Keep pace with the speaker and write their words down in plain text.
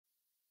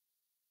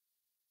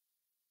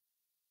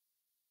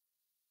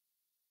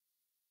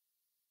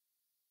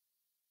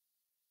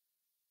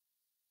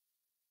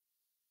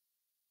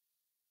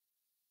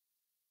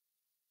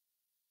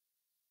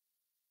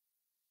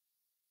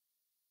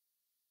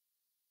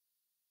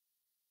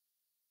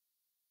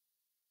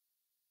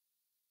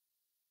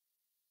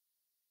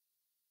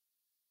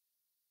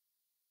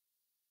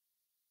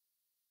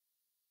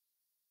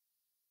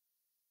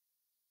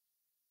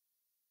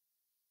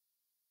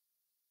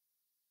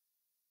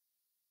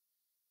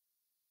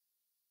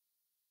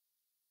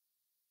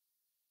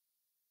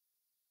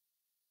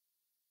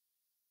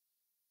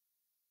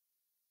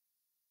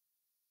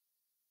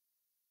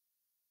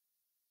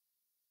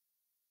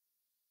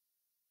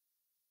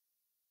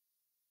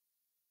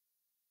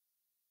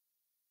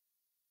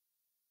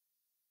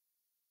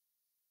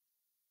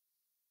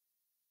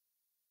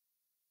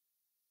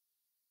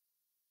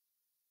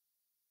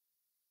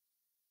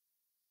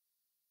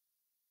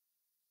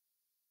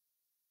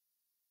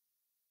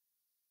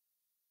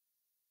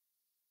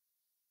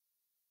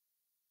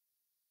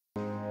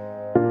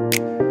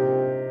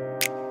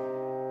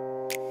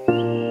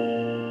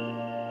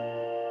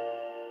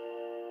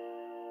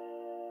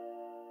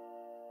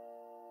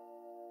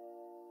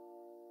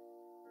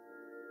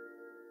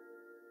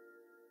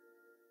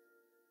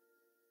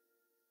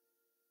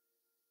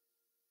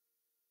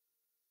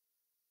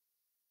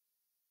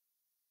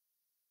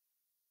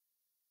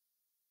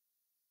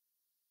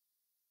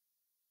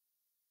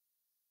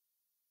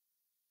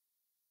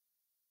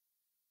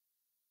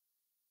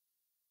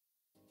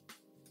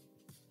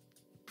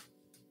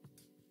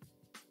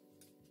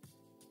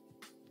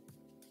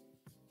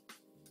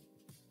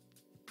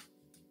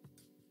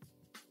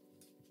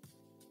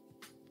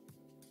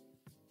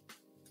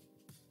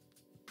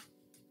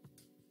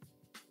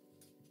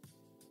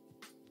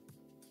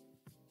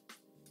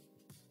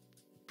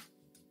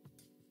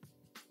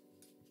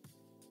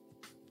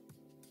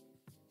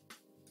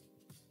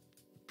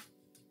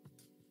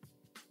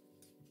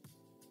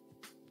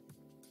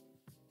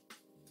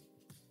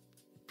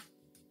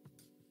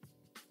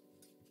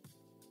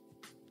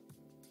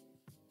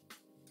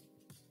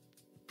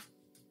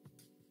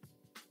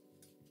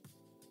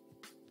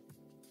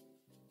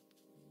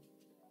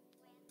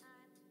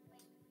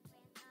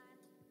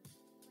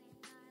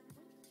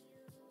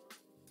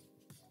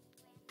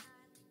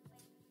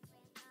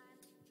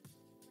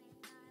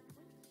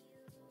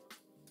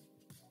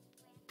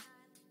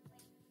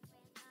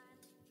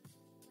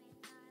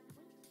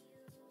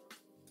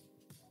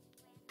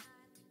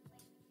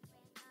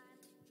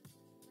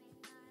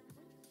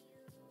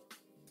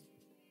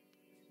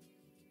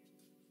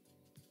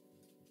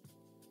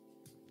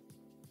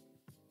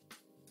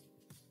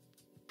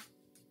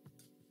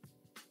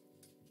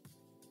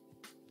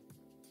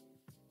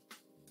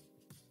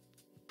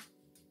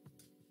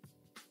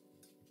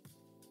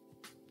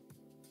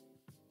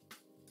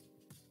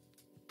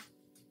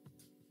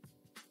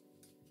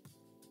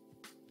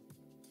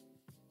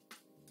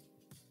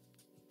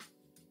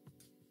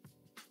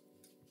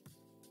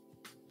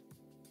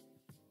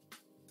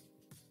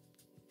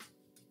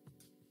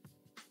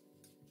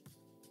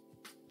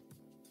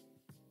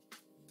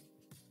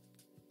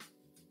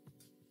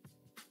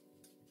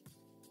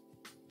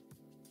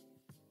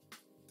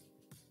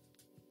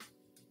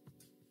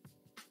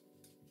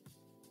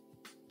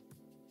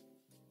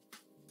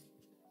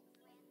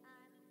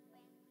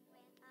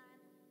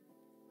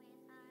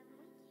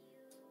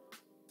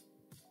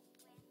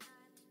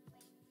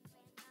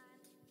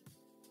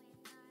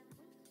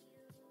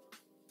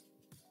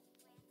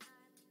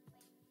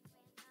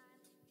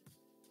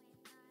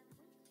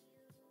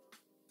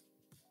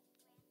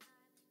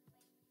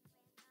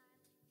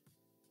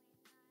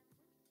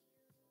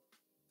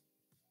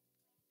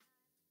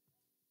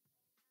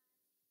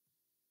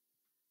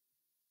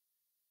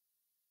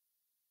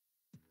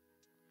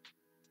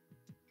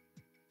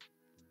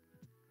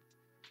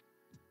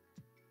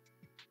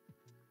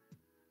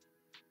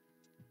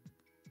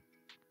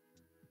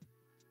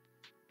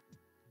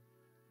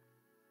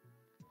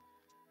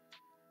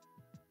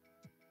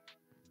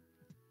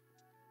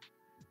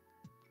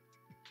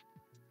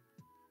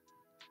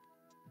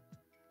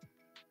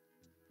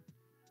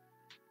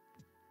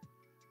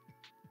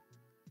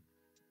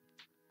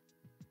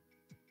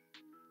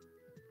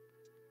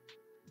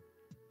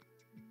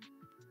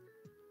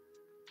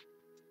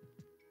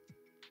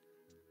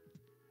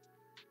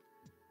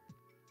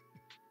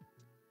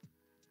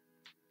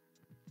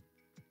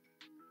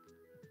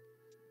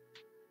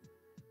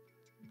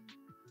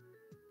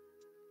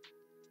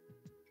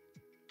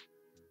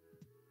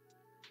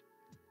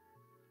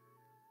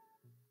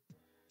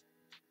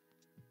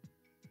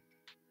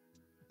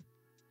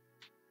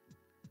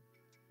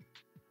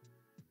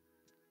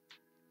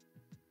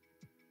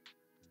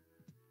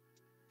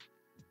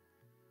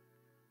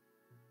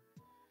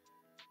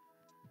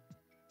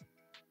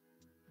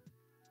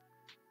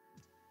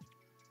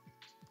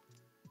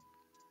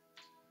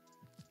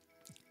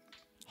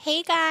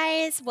Hey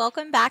guys,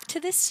 welcome back to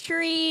the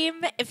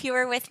stream. If you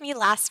were with me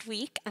last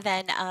week,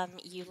 then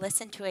you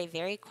listened to a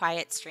very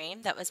quiet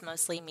stream that was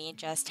mostly me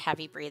just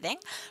heavy breathing.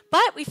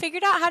 But we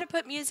figured out how to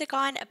put music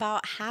on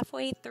about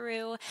halfway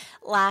through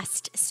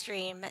last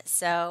stream.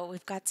 So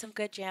we've got some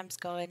good jams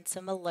going,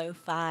 some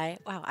lo-fi.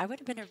 Wow, I would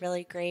have been a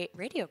really great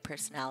radio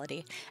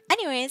personality.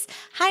 Anyways,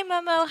 hi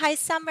Momo, hi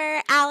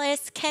Summer,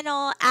 Alice,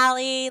 Kennel,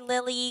 Allie,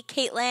 Lily,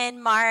 Caitlin,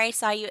 Mar, I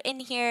saw you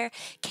in here,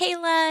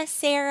 Kayla,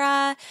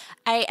 Sarah.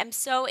 I am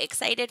so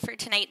excited for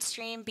tonight's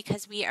stream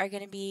because we are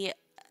going to be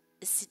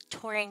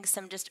touring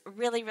some just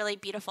really, really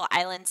beautiful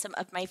islands, some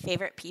of my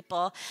favorite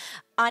people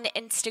on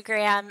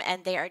Instagram,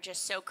 and they are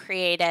just so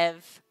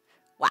creative.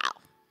 Wow.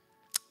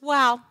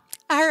 Wow.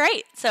 All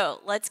right,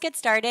 so let's get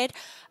started.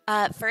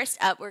 First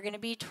up, we're going to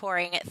be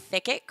touring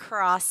Thicket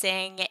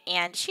Crossing,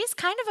 and she's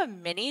kind of a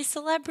mini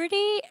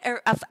celebrity,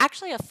 or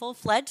actually a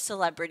full-fledged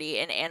celebrity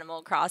in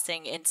Animal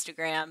Crossing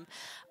Instagram.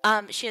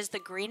 She is the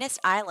greenest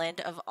island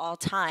of all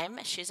time.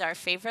 She's our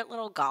favorite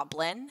little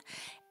goblin,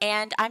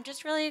 and I'm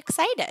just really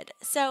excited.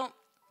 So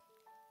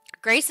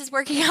Grace is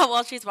working out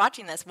while she's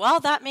watching this. Well,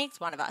 that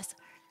makes one of us.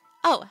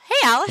 Oh,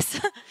 hey, Alice.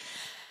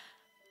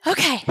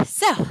 Okay,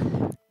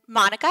 so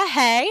Monica,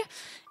 hey.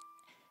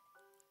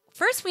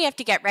 First, we have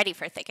to get ready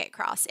for Thicket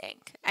Crossing.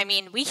 I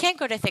mean, we can't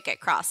go to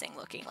Thicket Crossing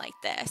looking like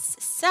this.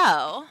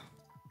 So,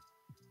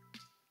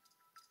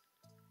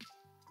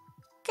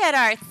 get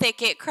our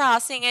Thicket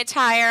Crossing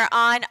attire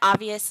on.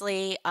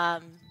 Obviously,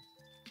 I'm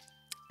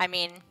a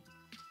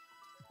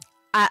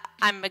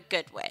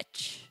good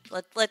witch.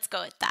 Let's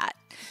go with that.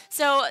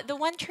 So, the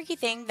one tricky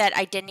thing that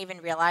I didn't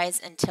even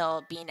realize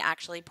until Bean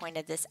actually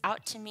pointed this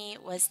out to me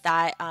was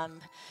that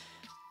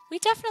we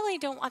definitely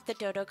don't want the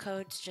dodo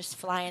codes just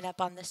flying up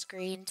on the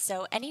screen.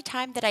 So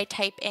anytime that I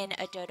type in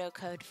a dodo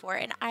code for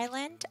an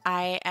island,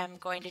 I am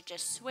going to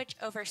just switch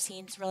over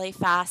scenes really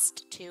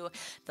fast to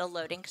the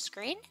loading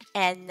screen,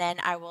 and then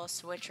I will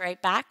switch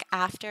right back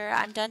after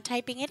I'm done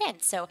typing it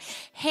in. So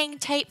hang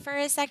tight for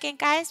a second,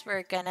 guys.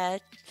 We're gonna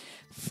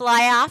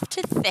fly off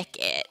to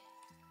Thicket.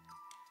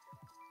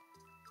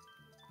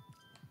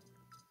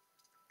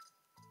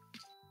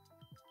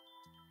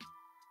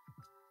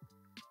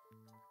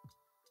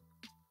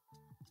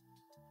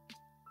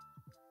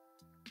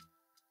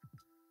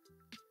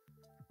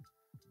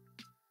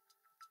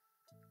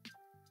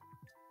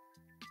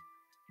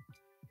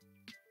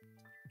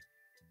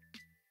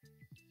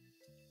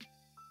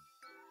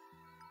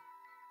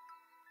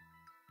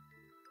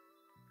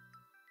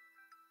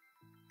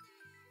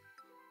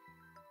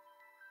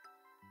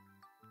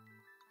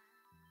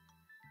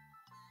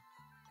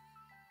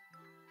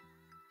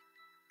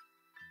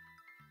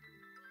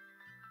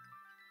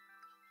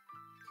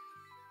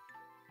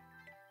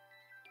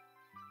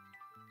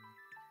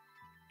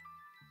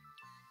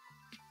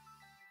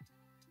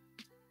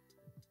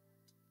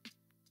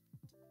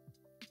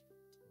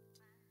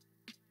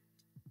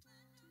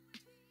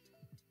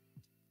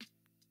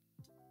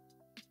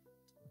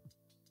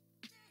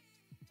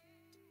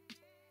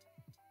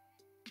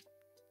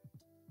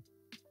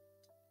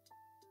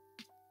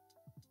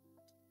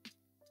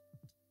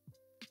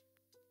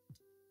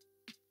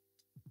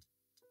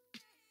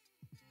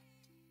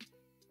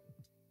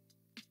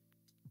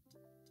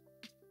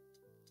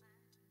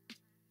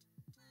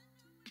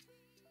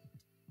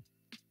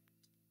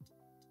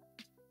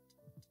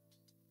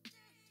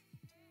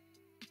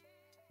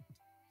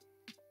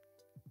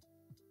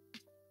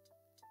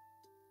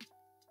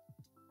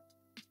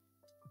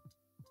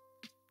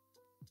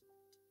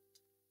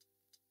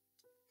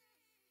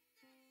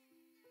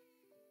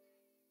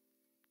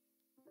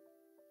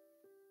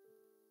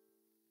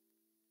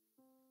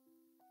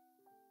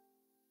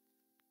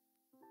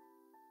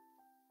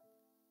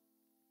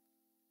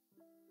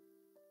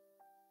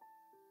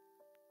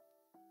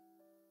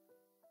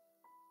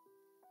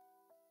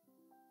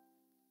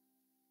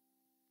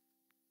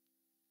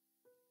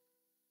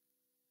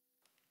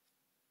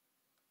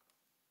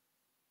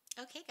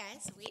 Okay,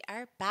 guys, we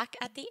are back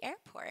at the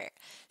airport.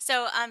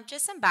 So,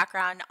 just some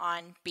background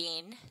on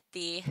Bean,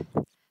 the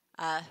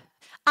uh,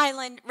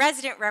 island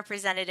resident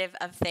representative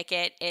of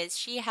Thicket, is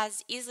she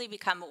has easily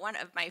become one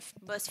of my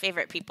most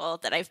favorite people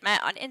that I've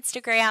met on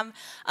Instagram.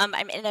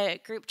 I'm in a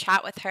group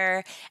chat with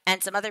her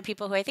and some other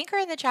people who I think are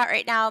in the chat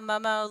right now.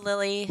 Momo,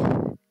 Lily,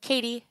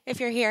 Katie, if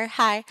you're here,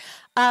 hi.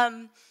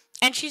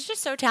 And she's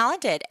just so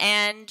talented,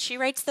 and she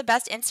writes the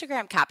best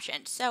Instagram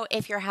captions. So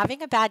if you're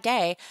having a bad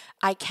day,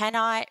 I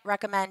cannot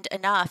recommend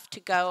enough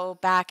to go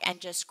back and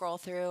just scroll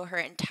through her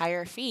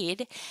entire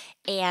feed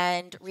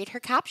and read her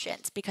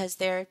captions because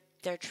they're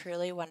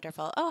truly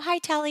wonderful. Oh, hi,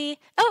 Telly.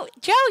 Oh,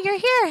 Joe, you're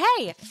here.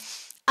 Hey.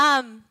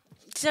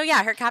 So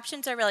yeah, her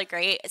captions are really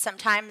great.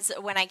 Sometimes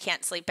when I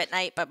can't sleep at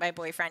night, but my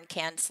boyfriend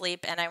can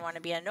sleep and I want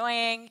to be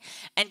annoying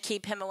and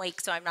keep him awake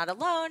so I'm not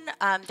alone,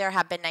 there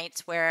have been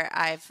nights where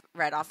I've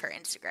read off her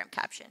Instagram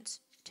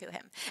captions. to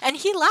him. And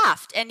he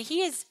laughed, and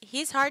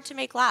he's hard to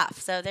make laugh.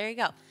 So there you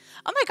go.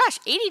 Oh my gosh,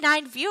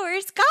 89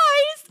 viewers,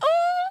 guys.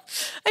 Oh,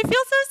 I feel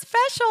so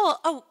special.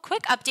 Oh,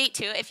 quick update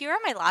too. If you were on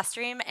my last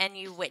stream and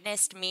you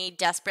witnessed me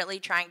desperately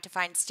trying to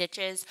find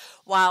stitches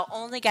while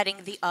only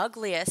getting the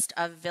ugliest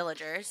of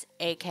villagers,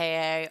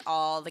 aka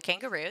all the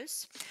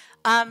kangaroos,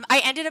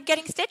 I ended up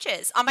getting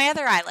stitches on my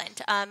other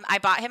island. I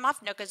bought him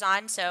off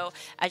Nookazon, so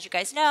as you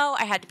guys know,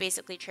 I had to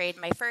basically trade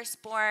my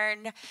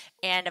firstborn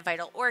and a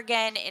vital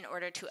organ in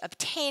order to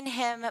obtain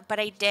him, but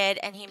I did,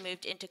 and he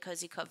moved into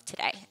Cozy Cove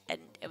today,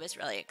 and it was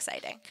really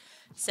exciting.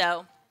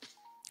 So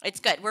it's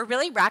good. We're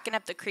really racking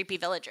up the creepy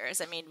villagers.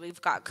 I mean,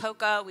 we've got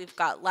Coco, we've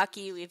got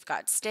Lucky, we've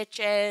got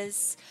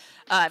Stitches,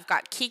 I've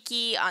got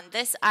Kiki on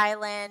this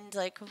island,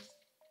 like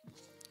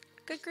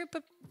good group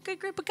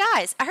of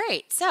guys. All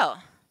right, so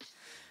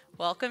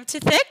welcome to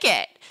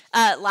Thicket.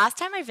 Last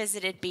time I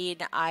visited Bean,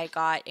 I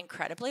got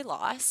incredibly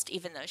lost,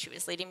 even though she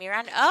was leading me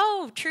around.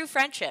 Oh, true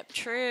friendship.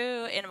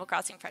 True Animal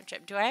Crossing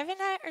friendship. Do I have a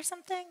net or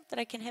something that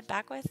I can hit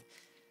back with?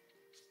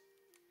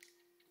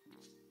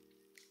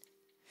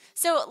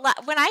 So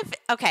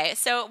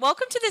so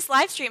welcome to this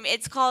live stream.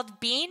 It's called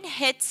Bean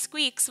Hits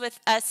Squeaks with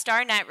a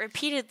star net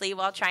repeatedly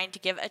while trying to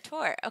give a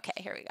tour. Okay,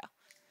 here we go.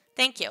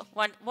 Thank you.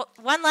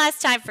 One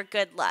last time for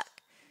good luck.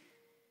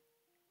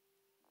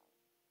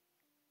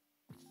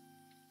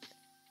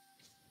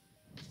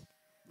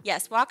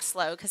 Yes, walk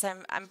slow because I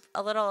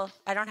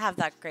don't have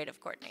that great of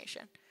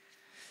coordination.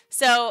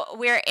 So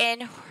we're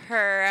in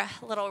her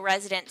little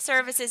resident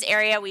services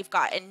area. We've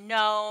got a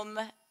gnome.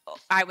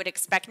 I would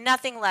expect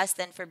nothing less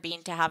than for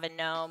Bean to have a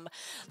gnome.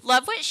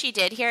 Love what she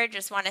did here.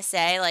 Just want to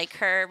say, like,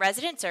 her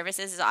resident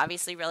services is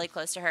obviously really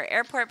close to her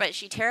airport, but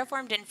she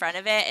terraformed in front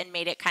of it and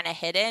made it kind of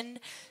hidden.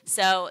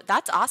 So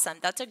that's awesome.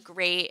 That's a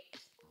great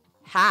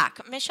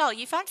hack. Michelle,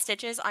 you found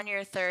stitches on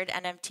your third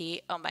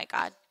NMT. Oh my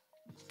God.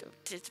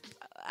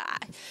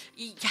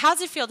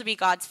 How's it feel to be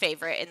God's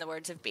favorite, in the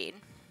words of Bean?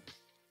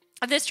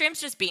 This stream's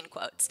just Bean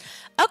quotes.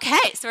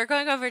 Okay, so we're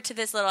going over to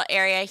this little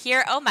area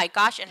here. Oh my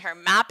gosh, and her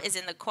map is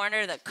in the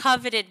corner, the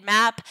coveted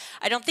map.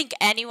 I don't think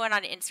anyone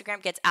on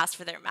Instagram gets asked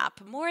for their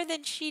map more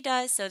than she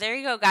does. So there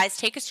you go, guys.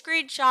 Take a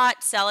screenshot,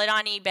 sell it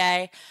on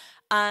eBay.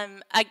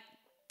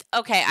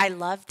 Okay, I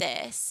love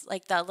this.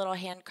 Like the little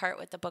hand cart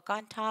with the book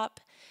on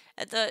top.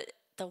 The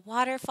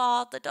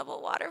waterfall, the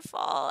double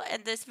waterfall,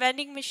 and this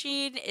vending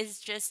machine is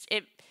just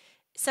it.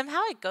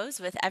 Somehow it goes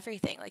with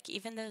everything. Like,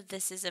 even though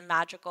this is a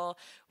magical,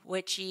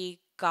 witchy,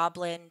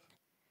 goblin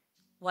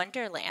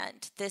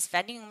wonderland, this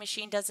vending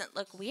machine doesn't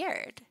look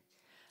weird.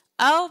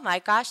 Oh my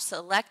gosh,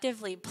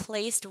 selectively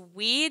placed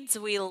weeds.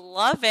 We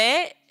love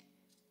it.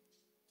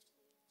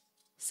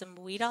 Some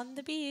weed on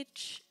the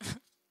beach.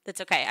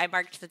 That's okay. I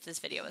marked that this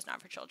video was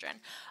not for children.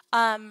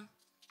 Oh,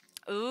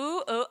 a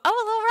little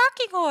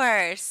rocking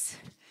horse.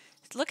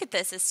 Look at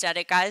this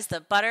aesthetic, guys.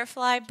 The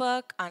butterfly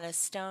book on a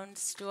stone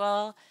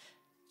stool.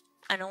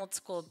 An old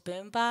school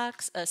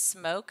boombox, a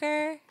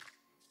smoker.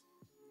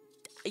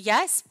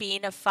 Yes,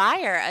 being a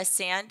fire, a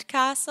sand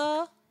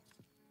castle.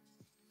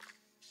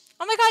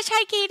 Oh my gosh,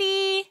 hi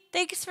Katie.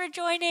 Thanks for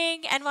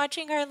joining and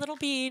watching our little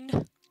bean.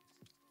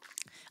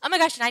 Oh my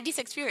gosh,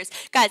 96 viewers.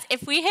 Guys,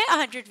 if we hit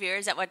 100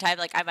 viewers at one time,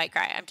 like, I might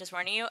cry. I'm just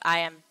warning you, I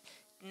am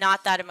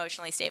not that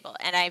emotionally stable.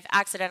 And I've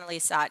accidentally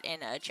sat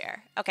in a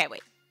chair. Okay,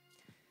 wait.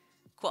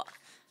 Cool.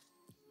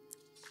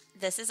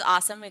 This is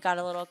awesome. We got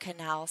a little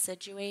canal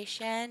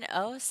situation.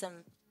 Oh,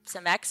 some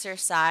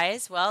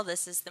exercise. Well,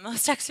 this is the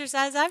most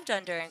exercise I've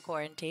done during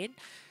quarantine.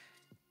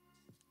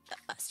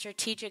 A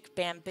strategic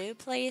bamboo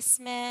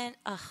placement.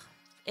 Oh,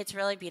 it's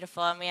really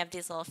beautiful. And we have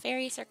these little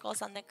fairy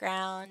circles on the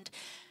ground.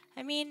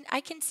 I mean, I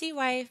can see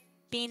why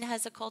Bean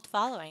has a cult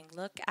following.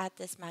 Look at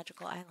this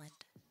magical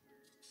island.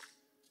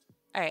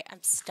 All right,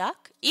 I'm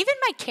stuck. Even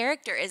my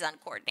character is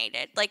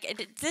uncoordinated.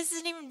 Like, this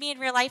isn't even me in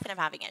real life and I'm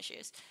having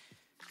issues.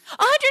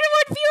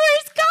 101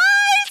 viewers,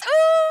 guys!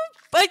 Ooh!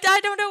 But I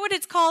don't know what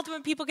it's called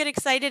when people get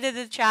excited in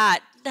the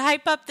chat.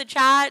 Hype up the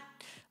chat.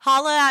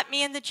 Holla at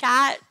me in the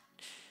chat.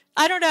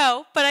 I don't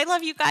know, but I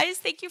love you guys.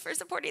 Thank you for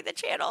supporting the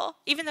channel.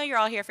 Even though you're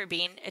all here for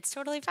Bean, it's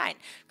totally fine.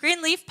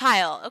 Green leaf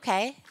pile.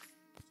 Okay.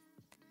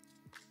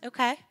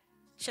 Okay.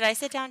 Should I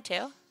sit down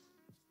too?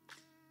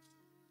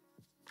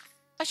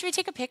 Oh, should we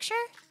take a picture?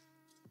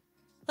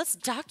 Let's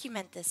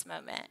document this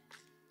moment.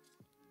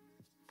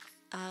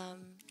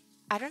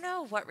 I don't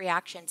know what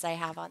reactions I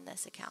have on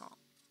this account.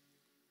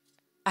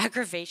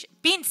 Aggravation.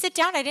 Bean, sit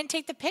down. I didn't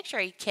take the picture.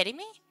 Are you kidding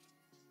me?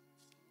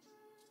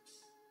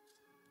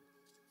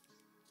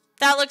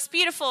 That looks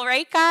beautiful,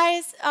 right,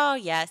 guys? Oh,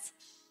 yes.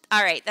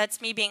 All right.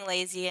 That's me being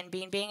lazy and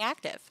Bean being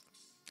active.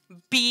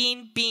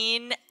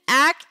 Bean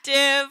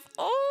active.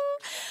 Oh,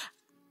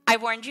 I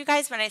warned you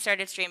guys when I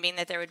started streaming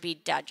that there would be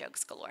dad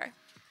jokes galore.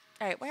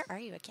 All right. Where are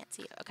you? I can't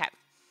see you. Okay.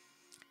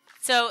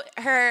 So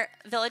her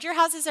villager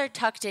houses are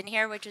tucked in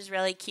here, which is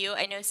really cute.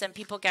 I know some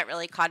people get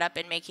really caught up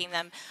in making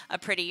them a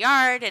pretty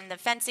yard and the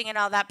fencing and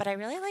all that, but I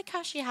really like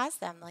how she has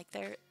them. Like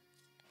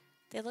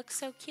they look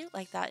so cute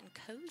like that and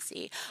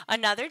cozy.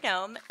 Another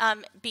gnome,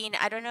 Bean,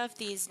 I don't know if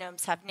these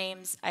gnomes have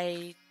names.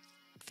 I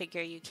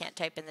figure you can't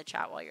type in the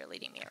chat while you're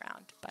leading me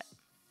around, but.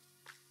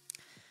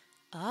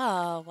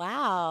 Oh,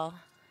 wow.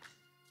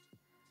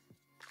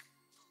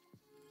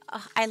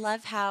 Oh, I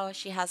love how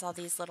she has all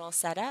these little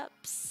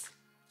setups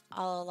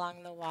all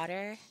along the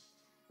water.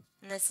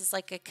 And this is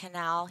like a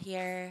canal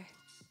here.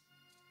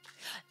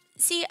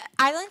 See,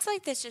 islands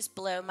like this just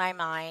blow my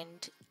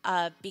mind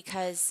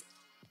because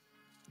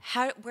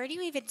where do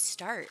you even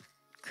start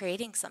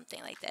creating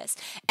something like this?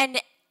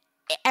 And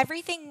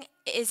everything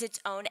is its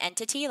own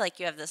entity. Like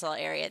you have this little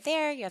area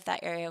there, you have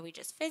that area we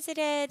just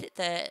visited,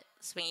 the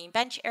swinging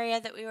bench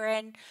area that we were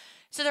in.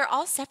 So they're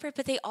all separate,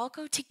 but they all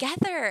go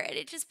together, and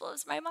it just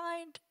blows my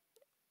mind.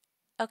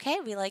 Okay,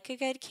 we like a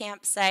good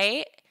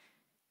campsite.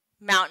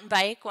 Mountain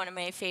bike, one of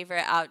my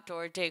favorite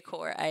outdoor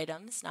decor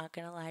items. Not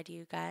gonna lie to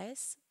you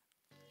guys.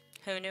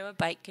 Who knew a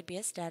bike could be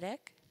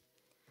aesthetic?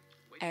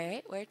 All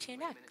right, where to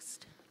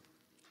next?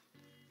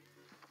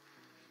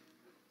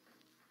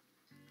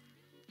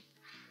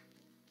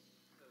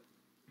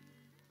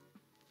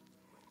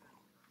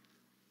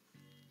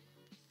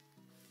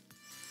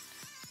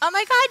 Oh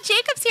my God,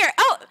 Jacob's here.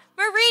 Oh,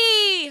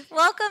 Marie,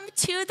 welcome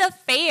to the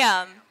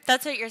fam.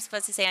 That's what you're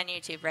supposed to say on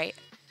YouTube, right?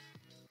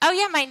 Oh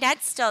yeah, my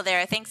net's still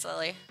there. Thanks,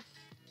 Lily.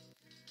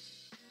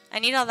 I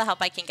need all the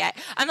help I can get.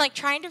 I'm like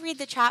trying to read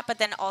the chat, but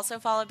then also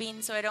follow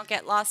Bean so I don't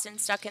get lost and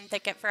stuck in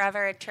Thicket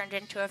forever and turned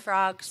into a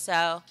frog.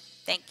 So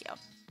thank you.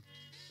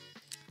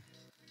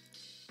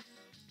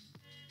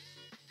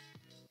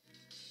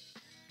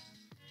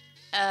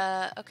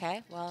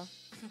 Okay, well,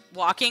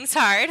 walking's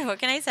hard. What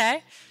can I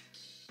say?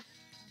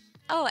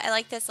 Oh, I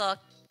like this little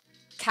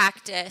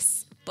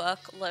cactus book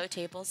low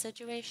table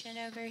situation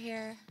over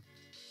here.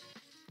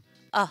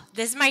 Oh,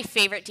 this is my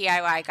favorite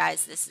DIY,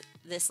 guys.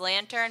 This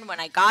lantern, when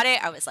I got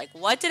it, I was like,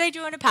 what did I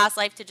do in a past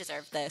life to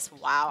deserve this?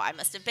 Wow, I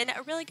must have been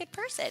a really good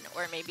person.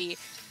 Or maybe...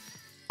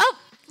 Oh,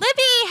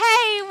 Libby,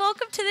 hey,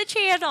 welcome to the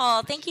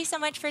channel. Thank you so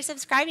much for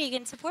subscribing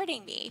and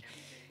supporting me.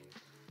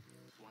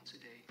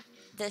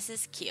 This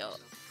is cute.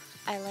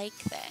 I like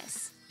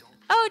this.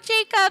 Oh,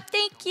 Jacob,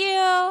 thank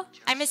you.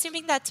 I'm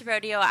assuming that's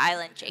Rodeo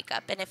Island,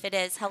 Jacob. And if it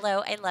is,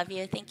 hello, I love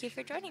you. Thank you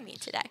for joining me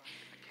today.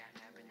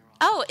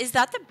 Oh, is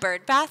that the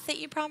bird bath that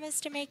you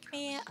promised to make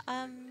me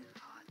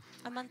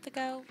a month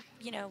ago?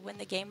 You know, when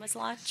the game was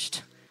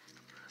launched?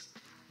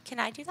 Can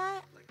I do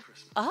that?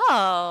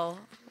 Oh,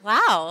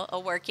 wow. A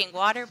working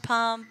water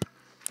pump.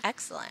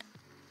 Excellent.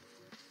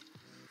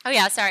 Oh,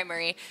 yeah, sorry,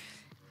 Marie.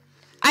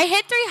 I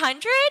hit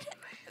 300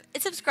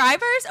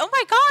 subscribers? Oh,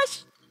 my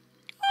gosh.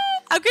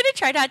 I'm going to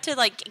try not to,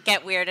 like,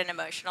 get weird and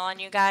emotional on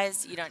you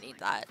guys. You don't need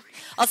that.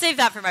 I'll save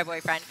that for my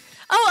boyfriend.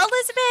 Oh,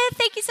 Elizabeth,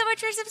 thank you so much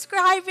for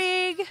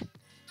subscribing.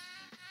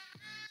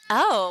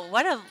 Oh,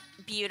 what a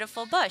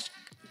beautiful bush.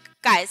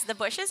 Guys, the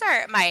bushes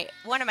are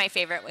one of my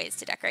favorite ways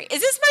to decorate.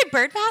 Is this my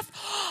bird bath?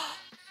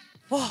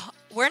 Whoa,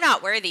 we're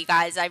not worthy,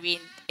 guys. I mean,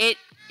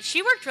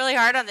 she worked really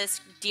hard on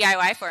this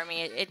DIY for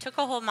me. It took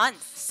a whole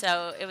month,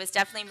 so it was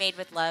definitely made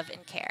with love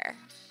and care.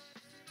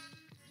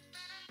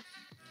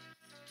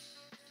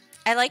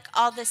 I like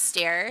all the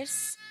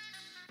stairs.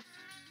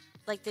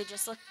 Like, they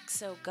just look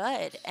so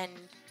good. And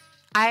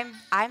I'm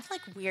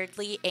like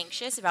weirdly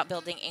anxious about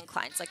building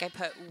inclines. Like, I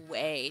put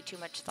way too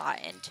much thought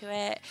into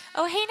it.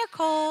 Oh, hey,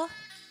 Nicole.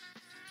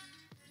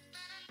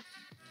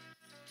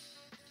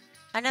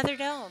 Another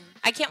dome.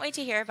 I can't wait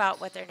to hear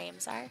about what their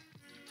names are.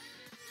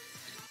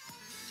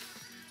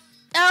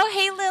 Oh,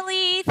 hey,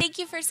 Lily. Thank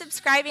you for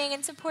subscribing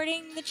and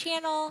supporting the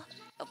channel.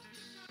 Oh.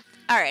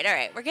 All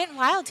right. We're getting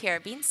wild here.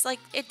 Beans, like,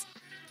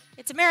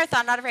 it's a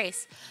marathon, not a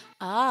race.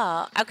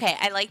 Oh, okay.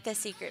 I like the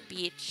secret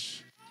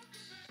beach.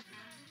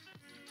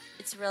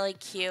 It's really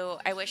cute.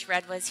 I wish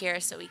Red was here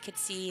so we could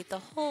see the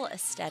whole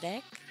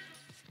aesthetic.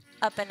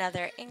 Up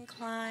another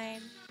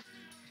incline.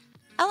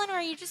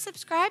 Eleanor, you just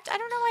subscribed? I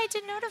don't know why it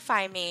didn't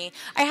notify me.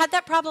 I had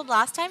that problem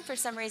last time. For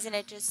some reason,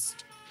 it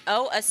just...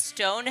 Oh, a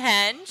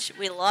Stonehenge.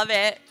 We love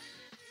it.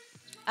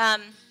 I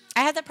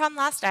had that problem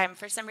last time.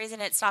 For some reason,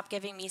 it stopped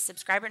giving me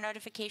subscriber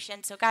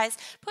notifications. So, guys,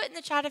 put in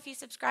the chat if you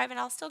subscribe, and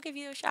I'll still give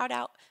you a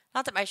shout-out.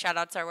 Not that my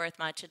shout-outs are worth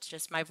much. It's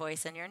just my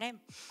voice and your name.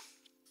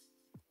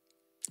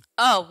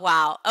 Oh,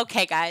 wow.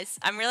 Okay, guys.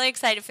 I'm really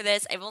excited for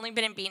this. I've only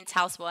been in Bean's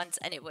house once,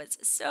 and it was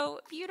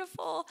so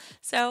beautiful.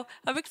 So,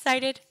 I'm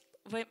excited.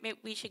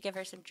 We should give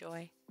her some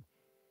joy.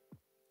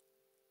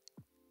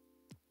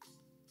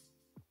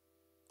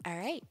 All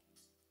right.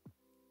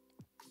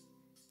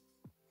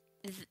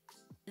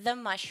 The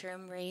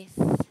mushroom wreath.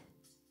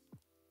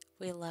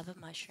 We love a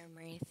mushroom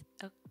wreath.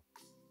 Oh.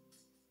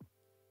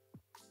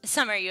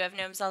 Summer, you have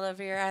gnomes all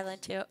over your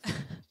island, too.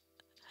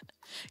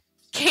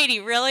 Katie,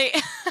 really?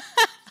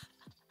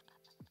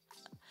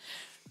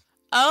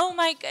 Oh,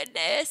 my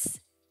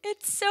goodness.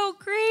 It's so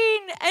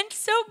green and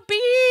so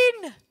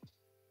bean.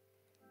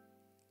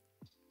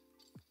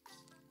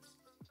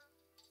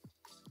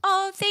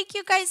 Oh, thank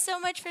you guys so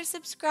much for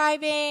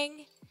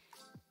subscribing.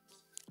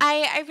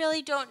 I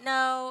really don't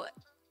know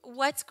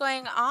what's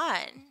going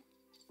on.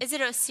 Is it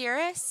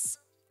Osiris?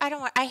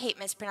 I hate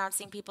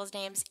mispronouncing people's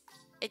names.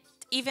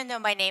 even though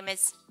my name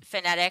is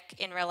phonetic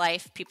in real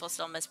life, people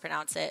still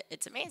mispronounce it.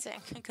 It's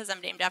amazing because I'm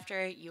named after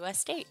a U.S.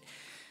 state.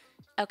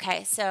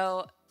 Okay,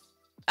 so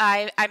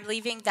I'm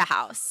leaving the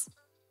house.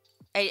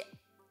 I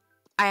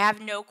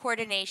have no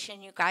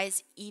coordination, you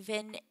guys,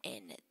 even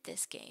in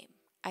this game.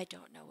 I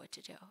don't know what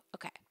to do.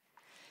 Okay.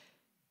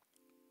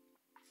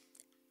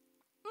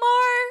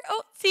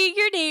 Oh, seeing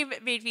your name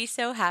made me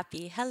so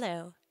happy.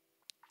 Hello.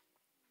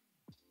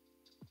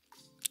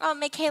 Oh,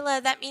 Michaela,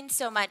 that means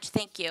so much.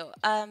 Thank you.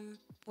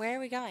 Where are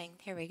we going?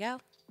 Here we go.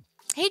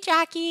 Hey,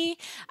 Jackie.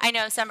 I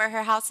know, Summer,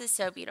 her house is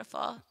so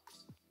beautiful.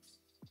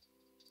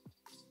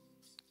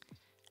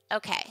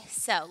 Okay,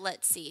 so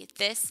let's see.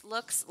 This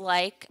looks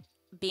like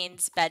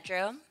Bean's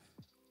bedroom.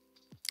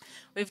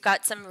 We've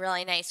got some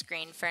really nice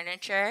green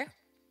furniture.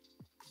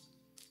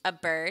 A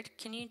bird.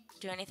 Can you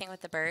do anything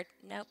with the bird?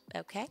 Nope.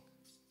 Okay.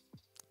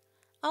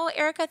 Oh,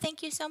 Erica,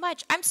 thank you so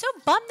much. I'm so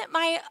bummed that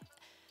my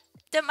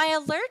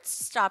alerts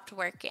stopped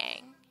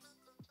working.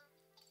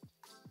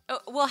 Oh,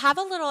 we'll have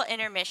a little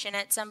intermission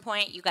at some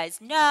point. You guys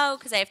know,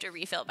 because I have to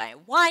refill my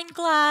wine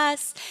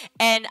glass,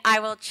 and I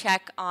will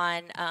check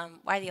on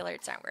why the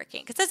alerts aren't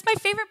working, because that's my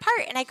favorite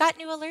part, and I got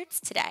new alerts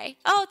today.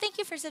 Oh, thank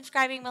you for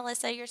subscribing,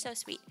 Melissa. You're so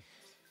sweet.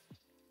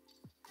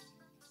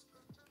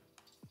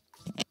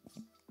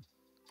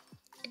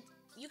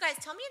 You guys,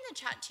 tell me in the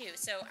chat too.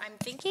 So I'm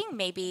thinking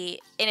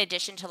maybe in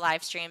addition to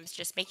live streams,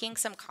 just making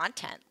some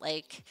content,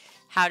 like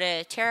how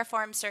to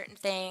terraform certain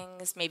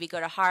things, maybe go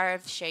to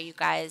Harv, show you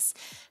guys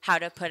how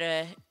to put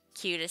a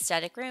cute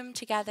aesthetic room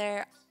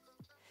together.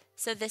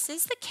 So this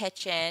is the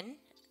kitchen.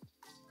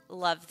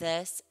 Love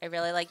this. I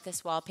really like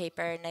this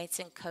wallpaper, nice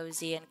and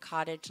cozy and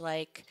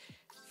cottage-like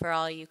for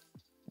all you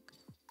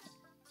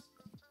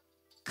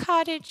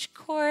cottage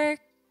core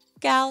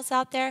gals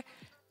out there.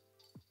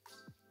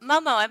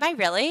 Momo, am I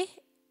really?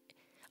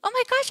 Oh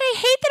my gosh, I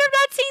hate that I'm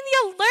not seeing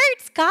the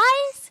alerts,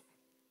 guys.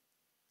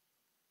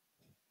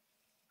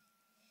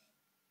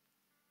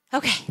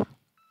 Okay.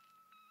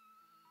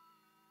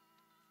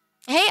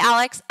 Hey,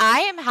 Alex. I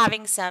am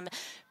having some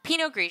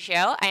Pinot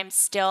Grigio. I am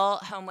still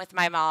home with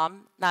my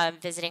mom,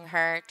 visiting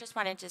her. Just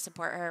wanted to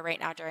support her right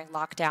now during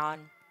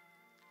lockdown.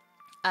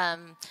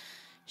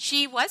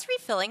 She was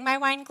refilling my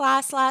wine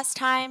glass last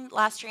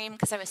stream,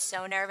 because I was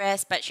so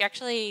nervous, but she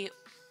actually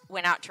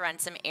went out to run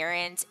some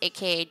errands,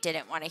 aka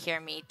didn't want to hear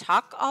me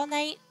talk all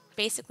night,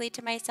 basically to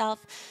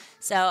myself.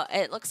 So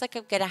it looks like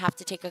I'm going to have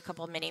to take a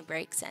couple mini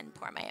breaks and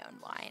pour my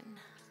own wine.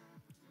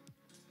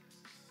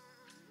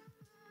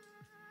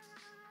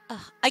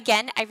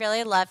 Again, I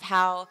really love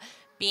how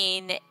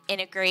Bean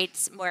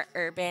integrates more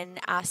urban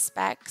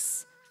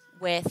aspects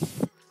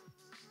with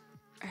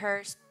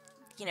her,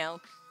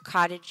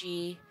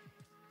 cottagey,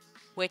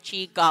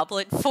 witchy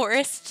goblin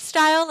forest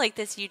style. Like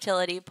this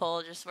utility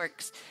pole just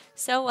works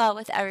so well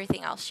with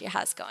everything else she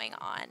has going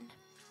on.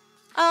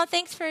 Oh,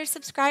 thanks for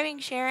subscribing,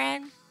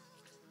 Sharon.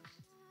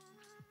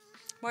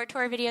 More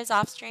tour videos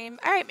off stream.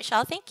 All right,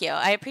 Michelle, thank you.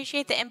 I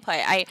appreciate the input.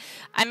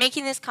 I'm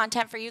making this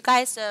content for you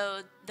guys,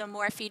 so the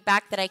more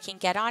feedback that I can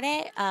get on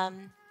it,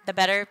 the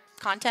better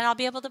content I'll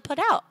be able to put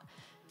out.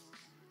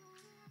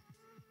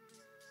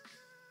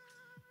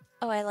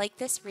 Oh, I like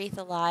this wreath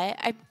a lot.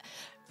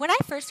 When I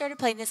first started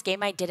playing this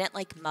game, I didn't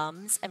like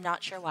mums. I'm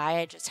not sure why.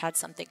 I just had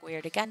something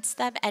weird against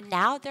them. And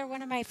now they're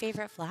one of my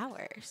favorite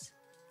flowers.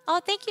 Oh,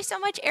 thank you so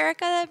much,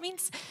 Erica. That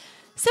means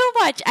so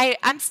much.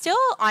 I'm still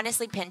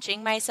honestly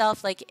pinching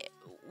myself. Like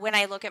when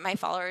I look at my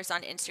followers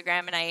on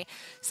Instagram and I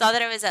saw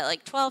that I was at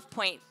like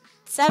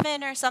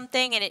 12.7 or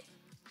something. And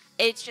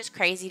it's just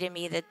crazy to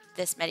me that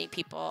this many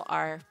people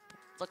are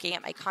looking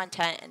at my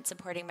content and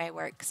supporting my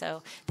work.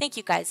 So thank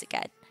you guys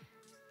again.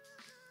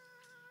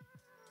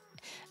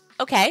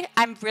 Okay,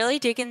 I'm really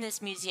digging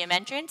this museum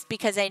entrance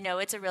because I know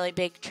it's a really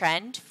big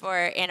trend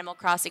for Animal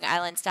Crossing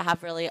Islands to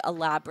have really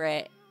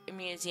elaborate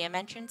museum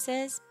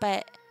entrances,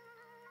 but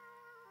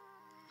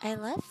I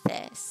love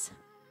this.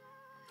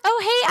 Oh,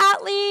 hey,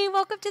 Atlee,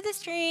 welcome to the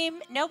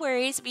stream. No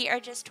worries, we are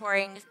just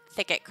touring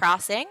Thicket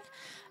Crossing,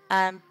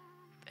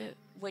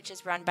 which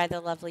is run by the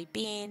lovely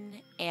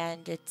Bean,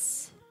 and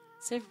it's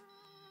a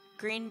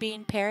green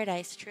bean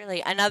paradise,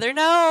 truly. Another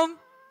gnome.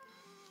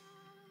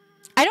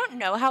 I don't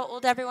know how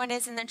old everyone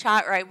is in the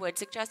chat, or I would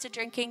suggest a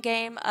drinking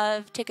game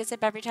of take a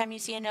sip every time you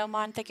see a gnome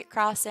on Thicket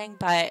Crossing,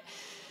 but,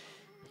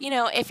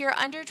 if you're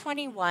under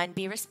 21,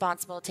 be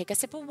responsible, take a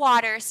sip of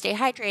water, stay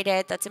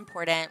hydrated, that's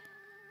important.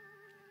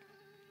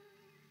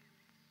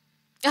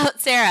 Oh,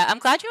 Sarah, I'm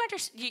glad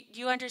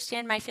you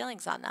understand my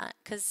feelings on that,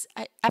 because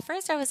at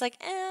first I was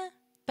like,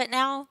 but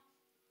now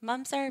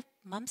mums are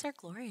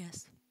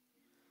glorious.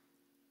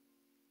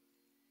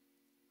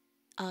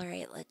 All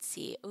right, let's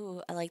see.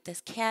 Ooh, I like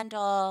this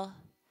candle.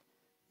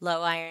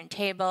 Low iron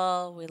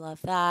table. We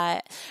love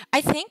that.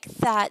 I think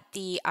that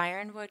the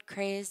ironwood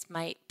craze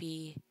might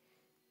be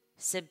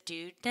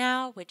subdued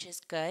now, which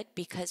is good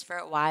because for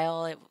a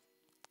while it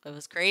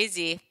was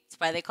crazy. That's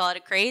why they call it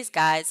a craze,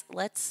 guys.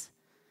 Let's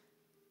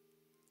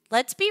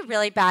be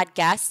really bad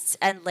guests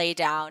and lay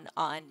down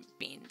on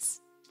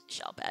Bean's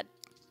shell bed.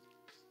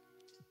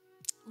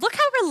 Look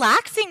how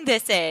relaxing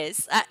this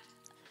is.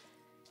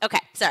 Okay,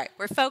 sorry.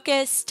 We're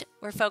focused.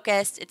 We're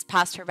focused. It's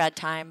past her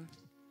bedtime.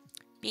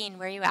 Bean,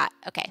 where are you at?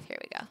 Okay, here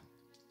we go.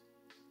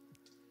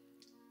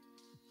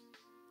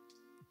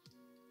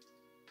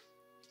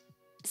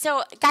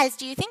 So, guys,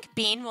 do you think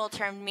Bean will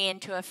turn me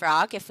into a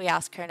frog if we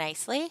ask her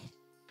nicely?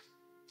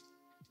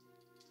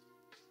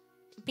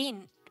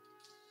 Bean,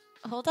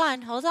 hold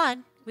on, hold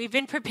on. We've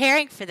been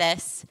preparing for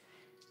this.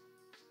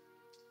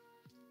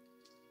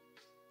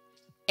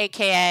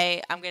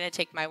 AKA, I'm going to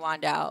take my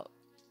wand out.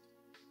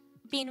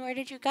 Bean, where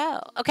did you go?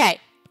 Okay,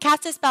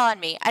 cast a spell on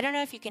me. I don't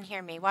know if you can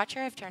hear me. Watch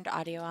her. I've turned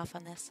audio off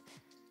on this.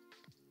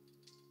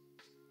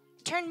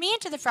 Turn me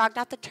into the frog,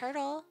 not the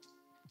turtle.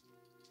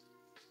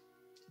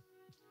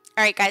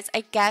 All right, guys,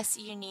 I guess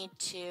you need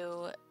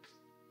to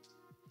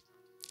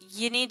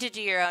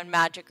do your own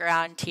magic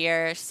around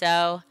here.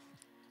 So,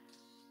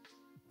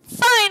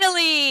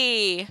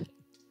 finally!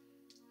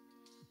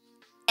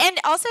 And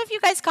also, if you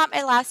guys caught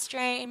my last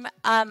stream,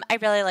 I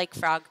really like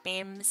frog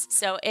memes.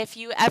 So if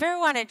you ever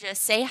want to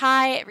just say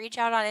hi, reach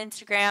out on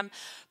Instagram,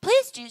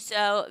 please do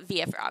so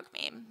via frog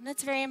meme.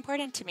 That's very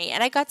important to me.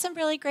 And I got some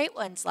really great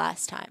ones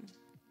last time.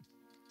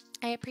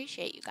 I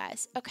appreciate you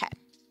guys. Okay.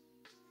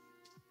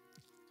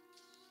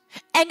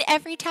 And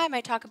every time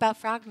I talk about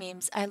frog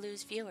memes, I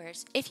lose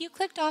viewers. If you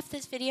clicked off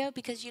this video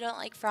because you don't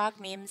like frog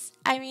memes,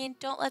 I mean,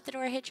 don't let the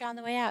door hit you on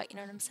the way out. You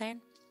know what I'm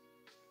saying?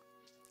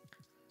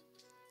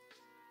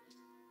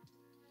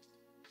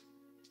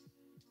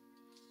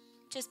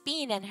 Just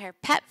Bean and her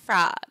pet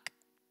frog.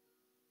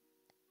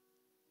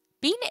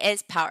 Bean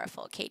is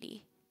powerful,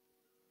 Katie.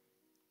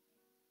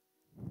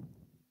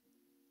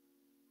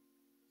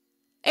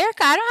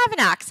 Erica, I don't have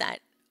an accent.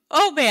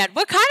 Oh man,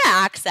 what kind of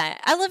accent?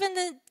 I live in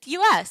the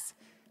US.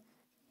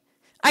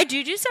 I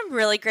do some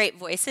really great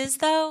voices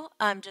though.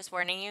 I'm just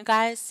warning you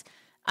guys.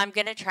 I'm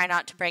going to try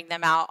not to bring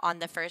them out on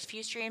the first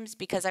few streams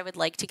because I would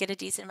like to get a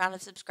decent amount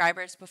of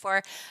subscribers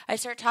before I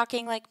start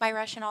talking like my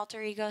Russian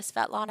alter ego,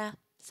 Svetlana.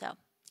 So,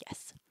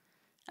 yes.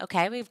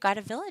 Okay, we've got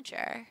a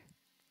villager.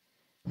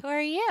 Who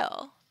are you?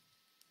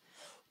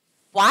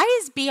 Why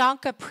is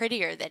Bianca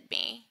prettier than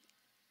me?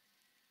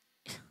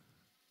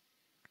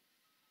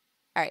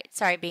 All right,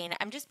 sorry, Bean.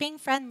 I'm just being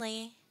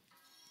friendly.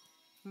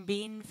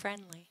 Being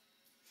friendly.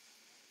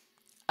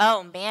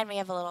 Oh, man, we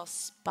have a little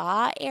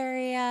spa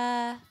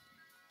area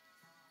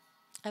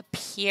up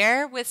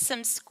here with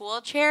some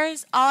school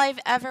chairs. All I've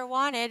ever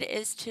wanted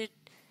is to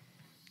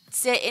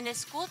sit in a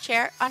school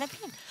chair on a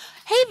bean.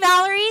 Hey,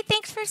 Valerie,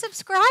 thanks for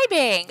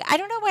subscribing. I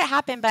don't know what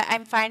happened, but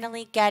I'm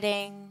finally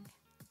getting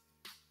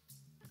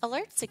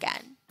alerts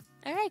again.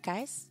 All right,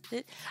 guys.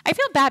 I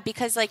feel bad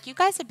because, like, you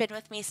guys have been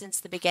with me since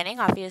the beginning.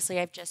 Obviously,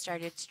 I've just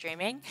started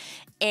streaming.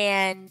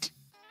 And,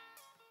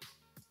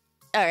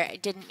 all right, I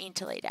didn't mean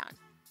to lay down.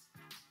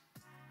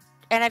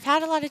 And I've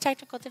had a lot of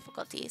technical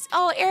difficulties.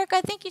 Oh,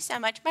 Erica, thank you so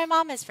much. My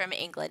mom is from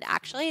England,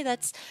 actually.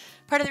 That's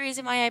part of the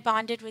reason why I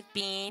bonded with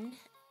Bean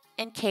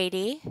and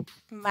Katie,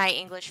 my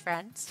English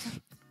friends.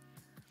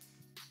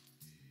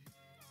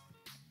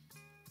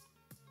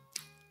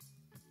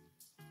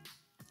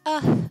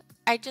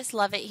 I just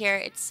love it here.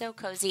 It's so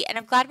cozy. And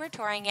I'm glad we're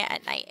touring it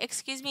at night.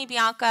 Excuse me,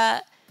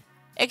 Bianca.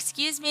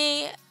 Excuse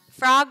me.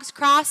 Frogs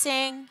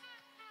crossing.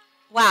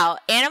 Wow.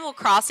 Animal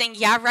Crossing.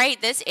 Yeah,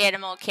 right. This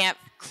animal can't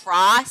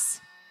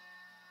cross.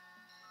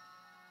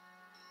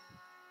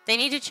 They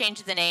need to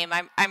change the name.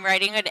 I'm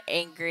writing an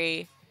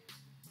angry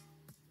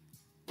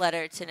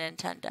letter to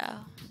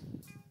Nintendo.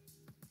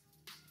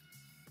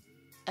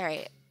 All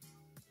right.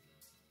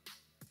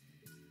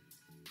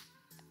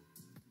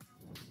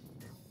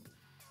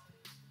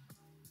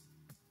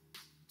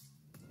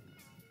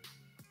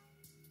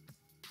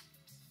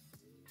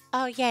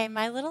 Oh, yay,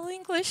 my little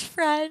English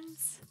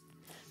friends.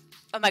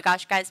 Oh my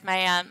gosh, guys,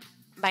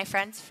 my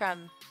friends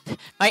from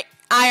my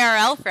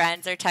IRL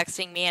friends are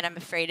texting me, and I'm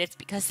afraid it's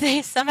because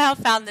they somehow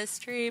found this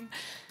stream.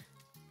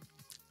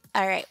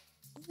 All right,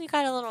 we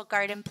got a little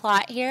garden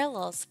plot here, a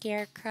little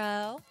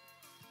scarecrow.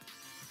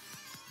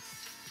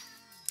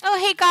 Oh,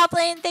 hey,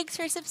 Goblin, thanks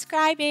for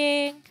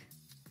subscribing.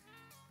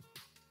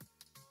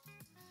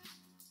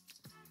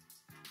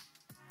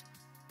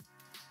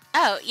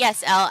 Oh,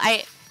 yes,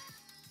 Elle,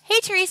 Hey,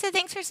 Teresa,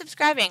 thanks for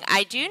subscribing.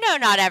 I do know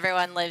not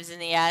everyone lives in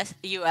the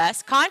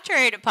U.S.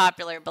 Contrary to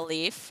popular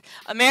belief,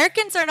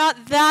 Americans are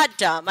not that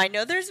dumb. I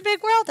know there's a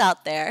big world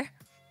out there.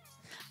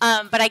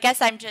 But I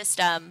guess I'm just,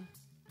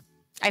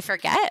 I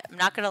forget. I'm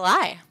not going to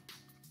lie.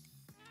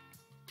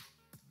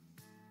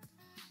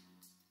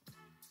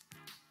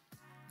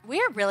 We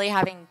are really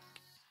having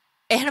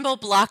animal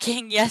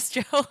blocking, yes,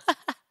 Joe.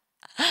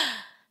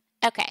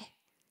 Okay.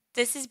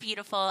 This is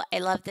beautiful. I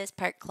love this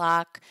park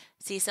clock.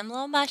 See some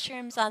little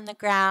mushrooms on the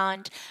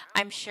ground.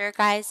 I'm sure,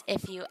 guys,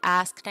 if you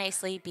ask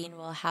nicely, Bean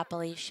will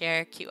happily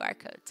share QR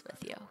codes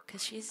with you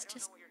because she's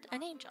just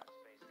an angel.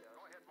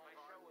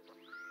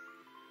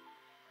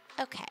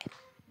 Okay.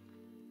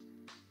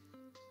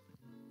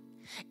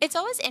 It's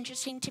always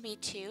interesting to me,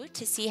 too,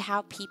 to see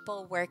how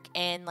people work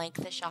in, like,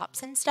 the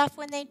shops and stuff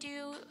when they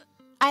do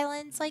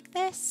islands like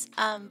this.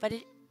 But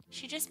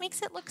She just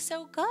makes it look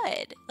so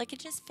good. Like, it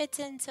just fits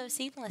in so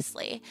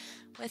seamlessly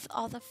with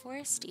all the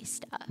foresty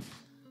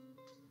stuff.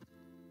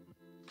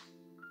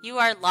 You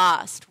are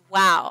lost.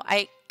 Wow.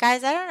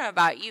 Guys, I don't know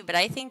about you, but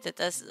I think that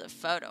this is a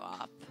photo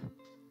op.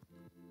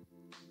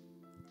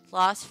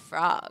 Lost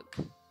frog.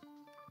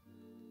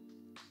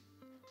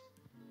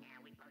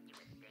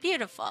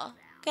 Beautiful.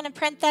 Gonna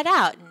print that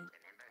out and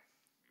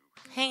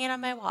hang it on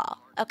my wall.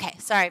 Okay,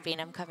 sorry, Bean.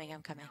 I'm coming.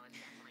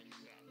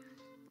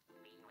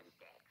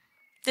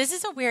 This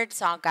is a weird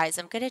song, guys.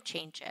 I'm gonna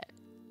change it.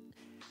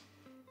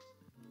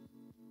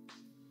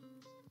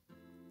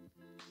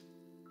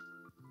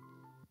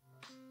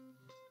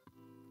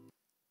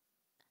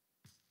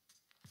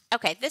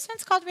 Okay, this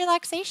one's called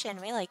Relaxation.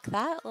 We like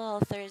that.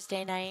 Little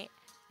Thursday night,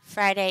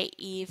 Friday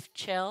Eve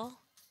chill.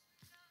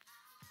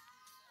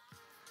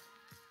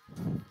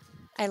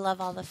 I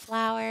love all the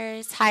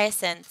flowers.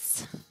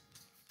 Hyacinths.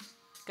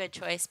 Good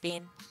choice,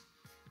 Bean.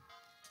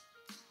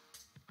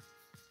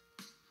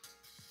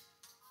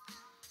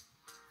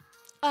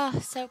 Oh,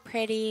 so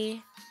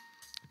pretty.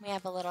 We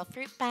have a little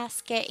fruit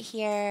basket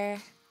here.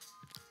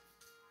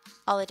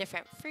 All the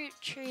different fruit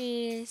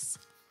trees.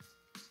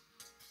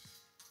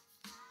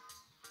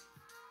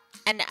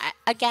 And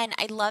again,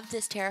 I love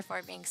this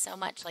terraforming so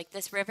much. Like,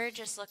 this river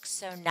just looks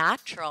so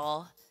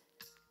natural.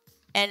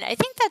 And I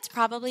think that's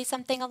probably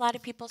something a lot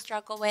of people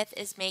struggle with,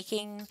 is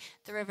making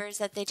the rivers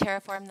that they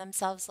terraform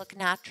themselves look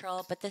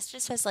natural. But this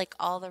just has like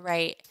all the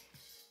right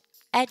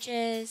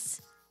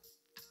edges.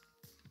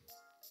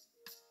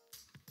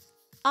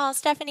 Oh,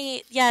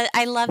 Stephanie, yeah,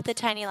 I love the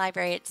tiny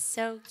library. It's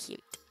so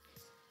cute.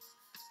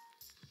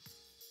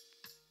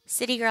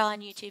 City Girl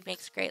on YouTube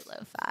makes great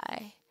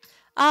lo-fi.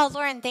 Oh,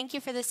 Lauren, thank you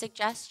for the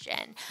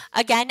suggestion.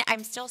 Again,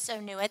 I'm still so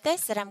new at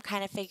this that I'm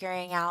kind of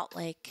figuring out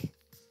like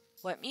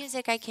what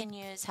music I can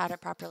use, how to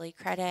properly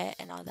credit,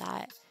 and all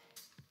that.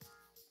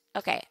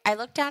 Okay, I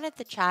looked down at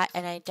the chat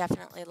and I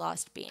definitely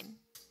lost Bean.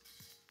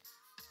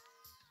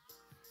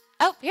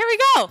 Oh, here we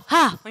go.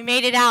 Ha, we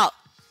made it out.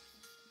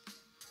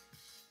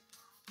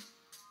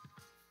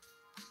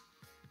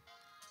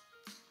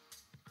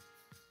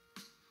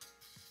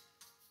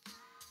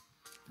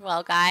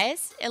 Well,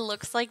 guys, it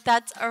looks like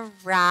that's a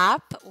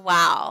wrap.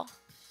 Wow.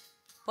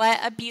 What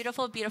a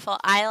beautiful, beautiful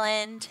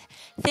island.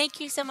 Thank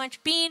you so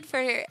much, Bean,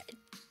 for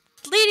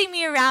leading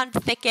me around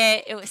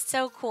Thicket. It was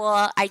so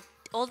cool. I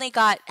only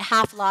got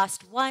half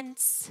lost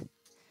once.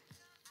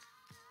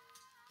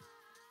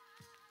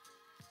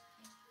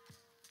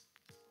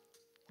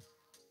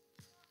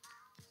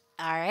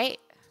 All right.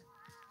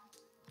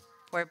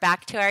 We're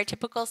back to our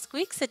typical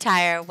Squeaks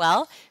attire.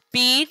 Well,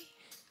 Bean,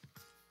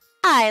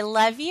 I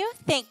love you.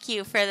 Thank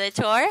you for the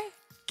tour.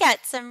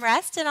 Get some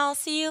rest and I'll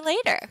see you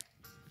later.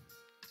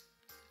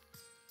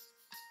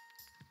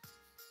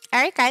 All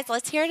right, guys,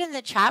 let's hear it in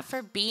the chat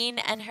for Bean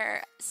and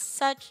her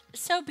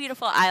so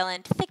beautiful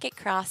island, Thicket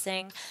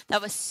Crossing.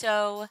 That was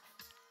so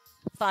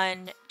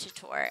fun to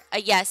tour.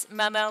 Yes,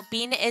 Momo,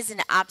 Bean is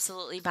an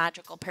absolutely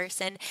magical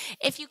person.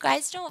 If you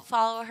guys don't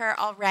follow her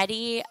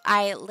already,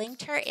 I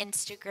linked her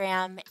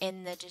Instagram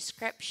in the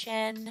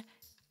description.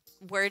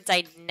 Words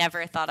I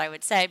never thought I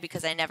would say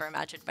because I never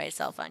imagined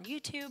myself on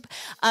YouTube.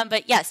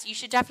 But yes, you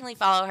should definitely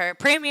follow her.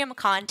 Premium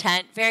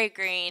content, very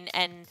green,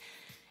 and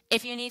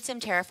if you need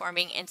some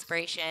terraforming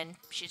inspiration,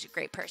 she's a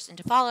great person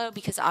to follow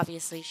because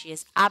obviously she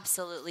is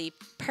absolutely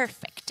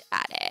perfect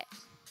at it.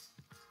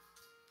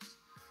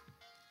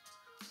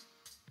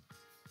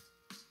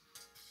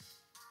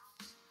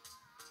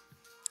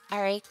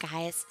 All right,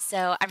 guys,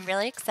 so I'm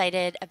really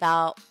excited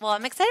about, well,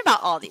 I'm excited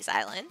about all these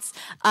islands,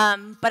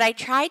 but I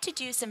tried to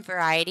do some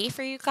variety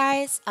for you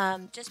guys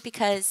just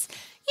because,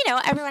 you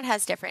know, everyone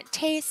has different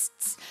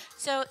tastes.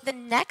 So the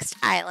next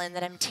island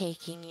that I'm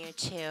taking you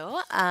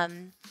to,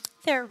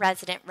 their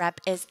resident rep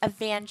is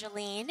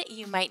Evangaline.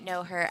 You might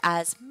know her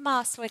as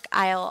Mosswick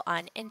Isle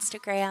on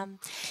Instagram,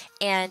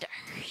 and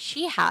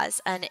she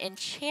has an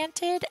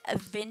enchanted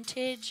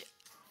vintage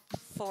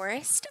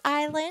forest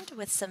island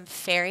with some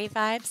fairy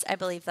vibes. I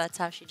believe that's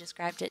how she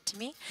described it to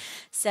me.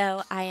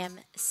 So I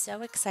am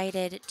so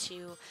excited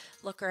to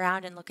look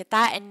around and look at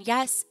that. And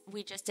yes,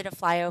 we just did a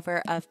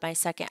flyover of my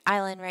second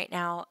island right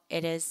now.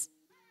 It's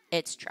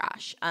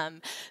trash.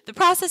 The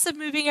process of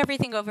moving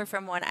everything over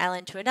from one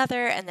island to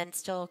another and then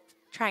still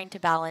trying to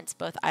balance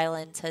both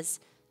islands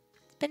has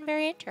been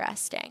very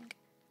interesting.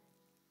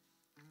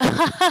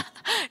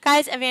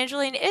 Guys,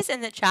 Evangeline is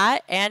in the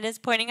chat and is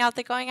pointing out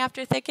that going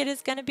after Thicket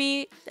is going to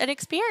be an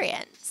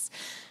experience.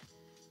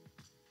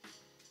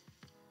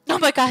 Oh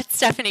my God,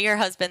 Stephanie, your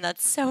husband.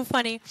 That's so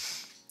funny.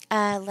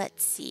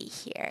 Let's see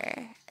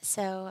here.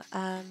 So,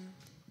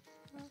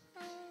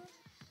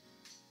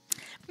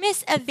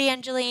 Miss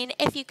Evangeline,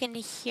 if you can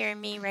hear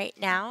me right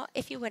now,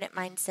 if you wouldn't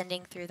mind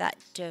sending through that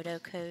dodo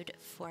code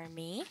for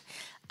me,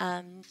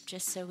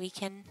 just so we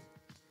can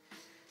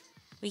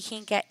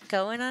get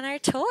going on our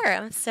tour.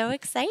 I'm so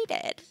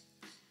excited.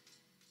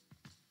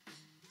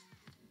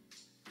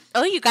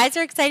 Oh, you guys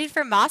are excited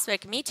for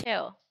Mosswick. Me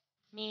too.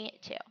 Me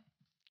too.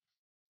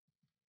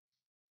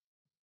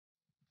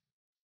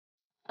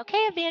 Okay,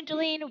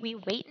 Evangeline, we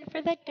waiting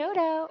for the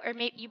dodo. Or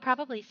maybe you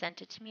probably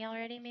sent it to me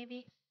already,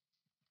 maybe.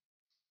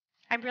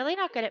 I'm really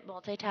not good at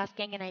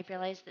multitasking, and I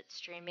realize that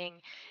streaming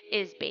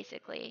is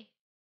basically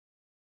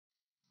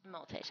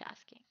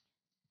multitasking.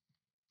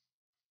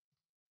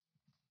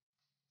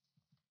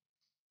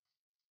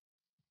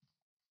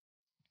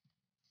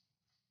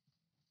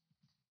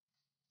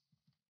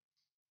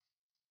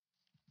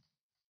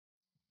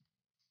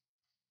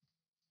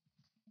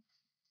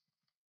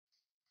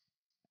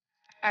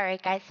 All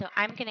right, guys, so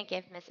I'm going to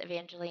give Miss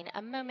Evangeline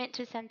a moment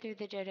to send through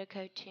the dodo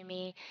code to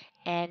me,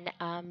 and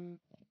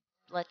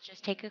let's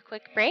just take a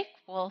quick break.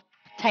 We'll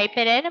type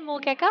it in and we'll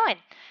get going.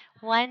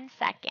 1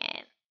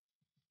 second.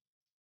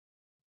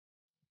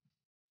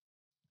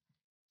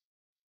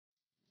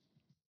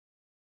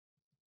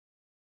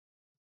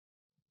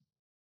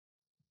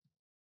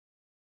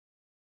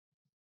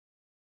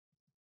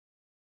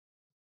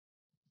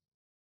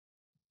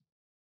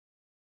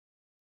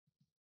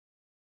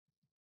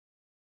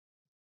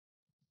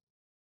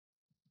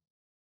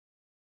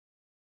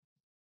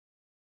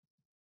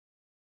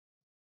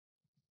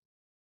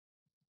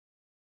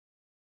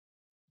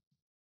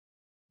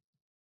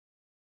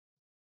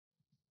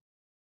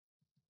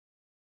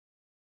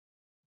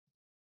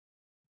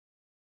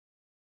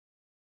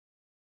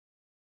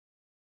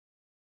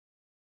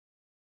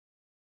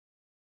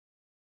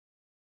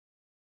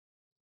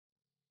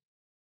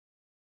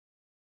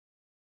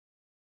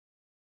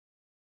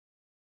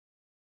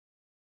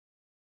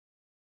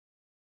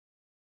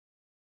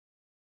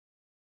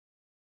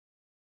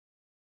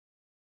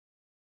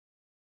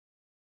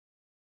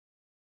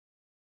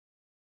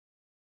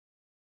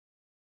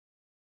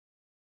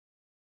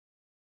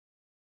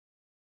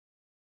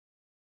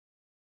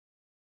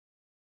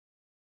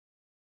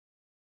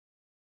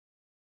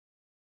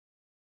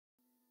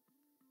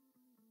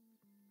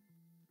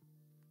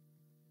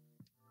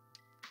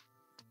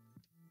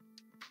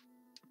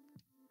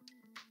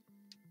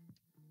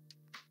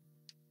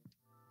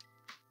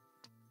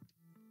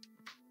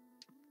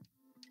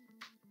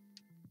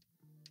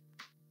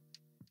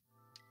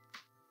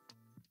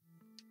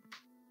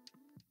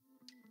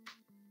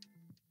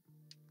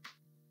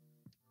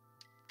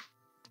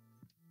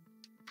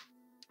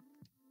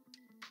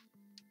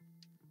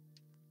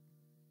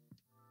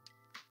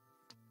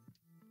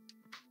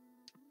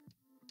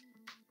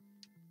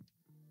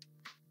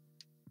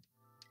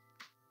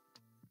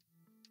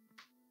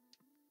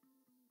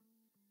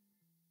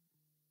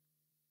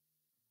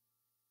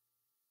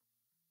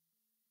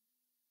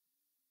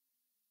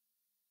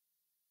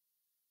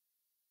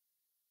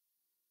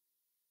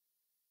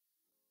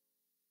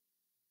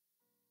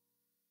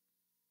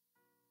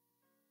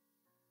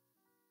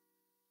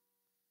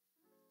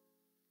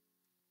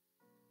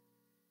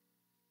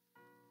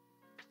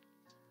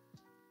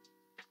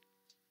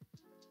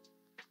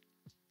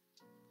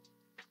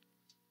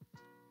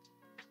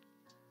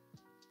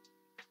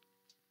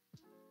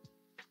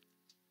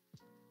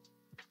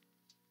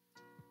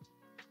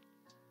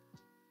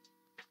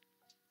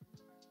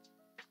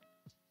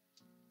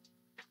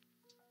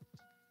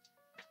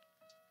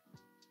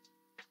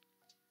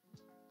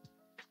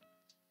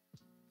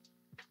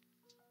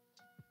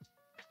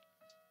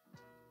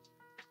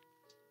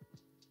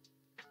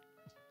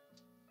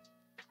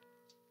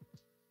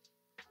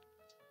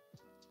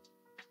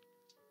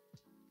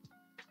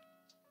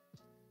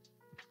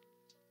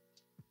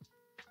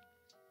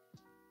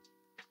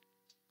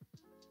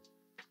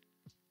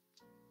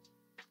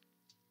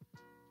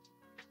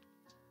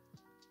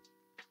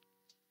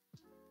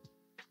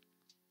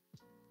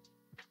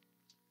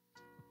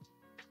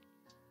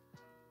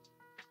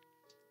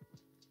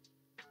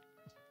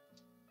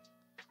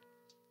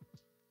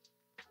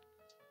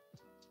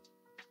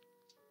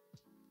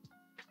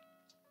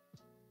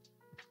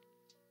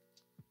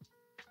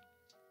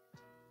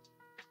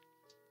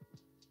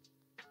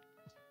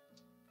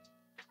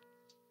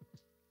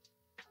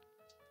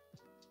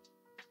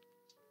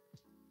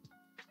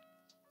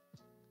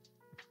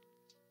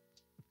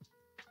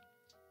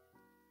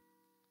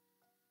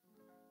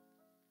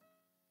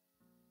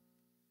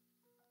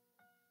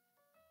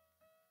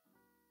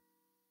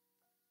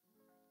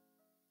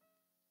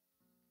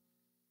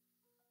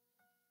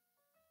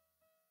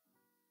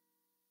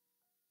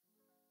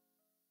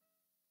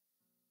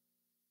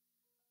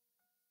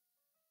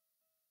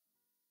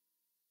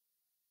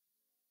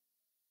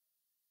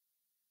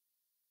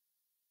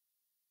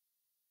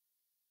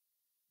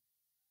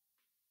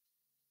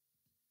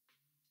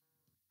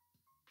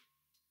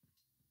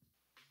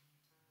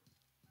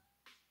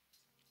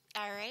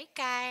 All right,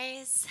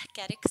 guys,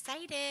 get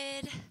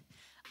excited.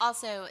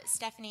 Also,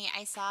 Stephanie,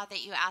 I saw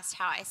that you asked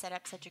how I set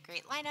up such a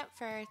great lineup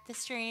for the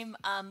stream.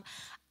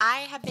 I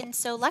have been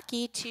so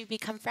lucky to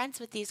become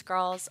friends with these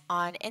girls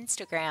on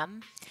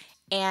Instagram,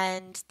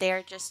 and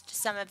they're just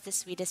some of the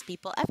sweetest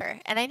people ever.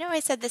 And I know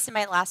I said this in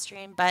my last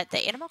stream, but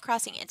the Animal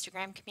Crossing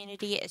Instagram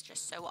community is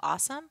just so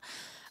awesome.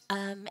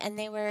 And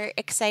they were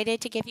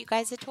excited to give you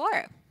guys a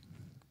tour.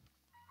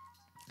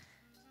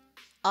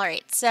 All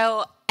right,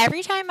 so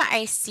every time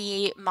I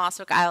see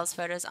Mosswick Isles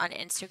photos on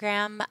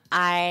Instagram,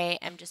 I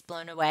am just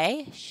blown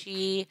away.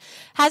 She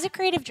has a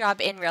creative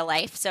job in real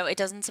life, so it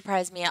doesn't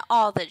surprise me at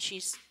all that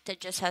that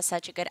just has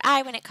such a good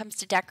eye when it comes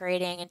to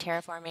decorating and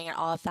terraforming and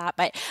all of that.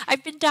 But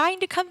I've been dying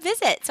to come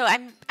visit, so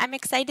I'm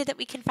excited that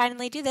we can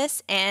finally do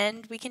this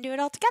and we can do it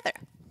all together.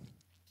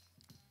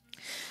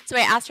 So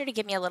I asked her to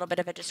give me a little bit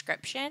of a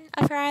description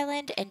of her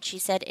island, and she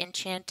said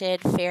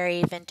enchanted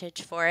fairy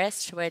vintage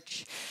forest,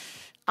 which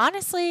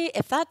honestly,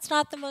 if that's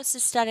not the most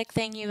aesthetic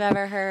thing you've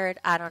ever heard,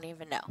 I don't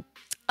even know.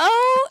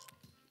 Oh,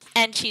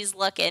 and she's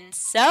looking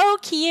so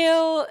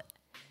cute.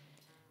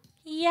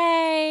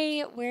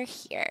 Yay, we're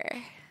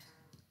here.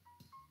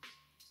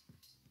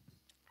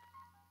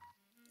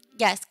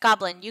 Yes,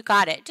 Goblin, you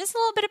got it. Just a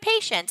little bit of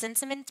patience and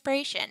some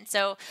inspiration.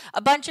 So,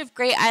 a bunch of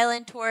great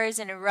island tours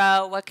in a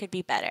row. What could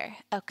be better?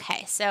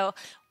 Okay, so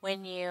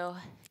when you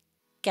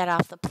get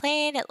off the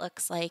plane, it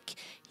looks like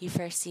you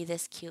first see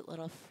this cute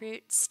little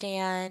fruit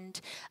stand.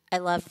 I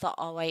love the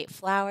all white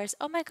flowers.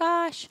 Oh my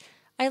gosh,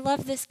 I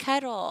love this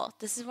kettle.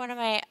 This is one of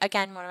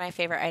my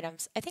favorite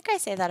items. I think I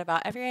say that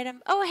about every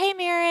item. Oh, hey,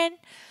 Marin.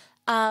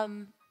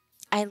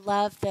 I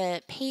love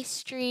the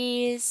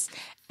pastries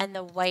and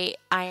the white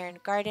iron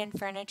garden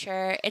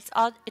furniture. It's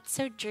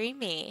so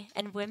dreamy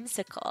and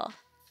whimsical.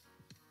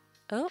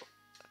 Oh,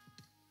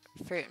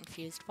 fruit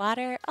infused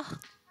water. Oh,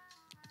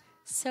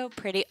 so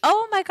pretty.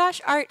 Oh my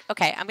gosh, art.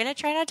 Okay, I'm gonna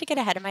try not to get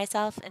ahead of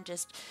myself and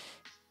just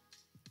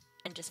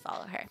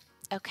follow her.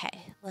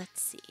 Okay,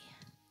 let's see.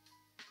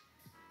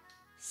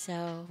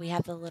 So we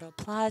have the little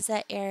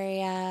plaza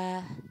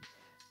area,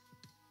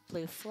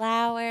 blue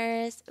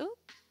flowers. Ooh,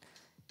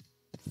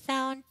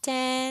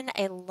 fountain.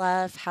 I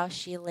love how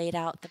she laid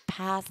out the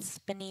paths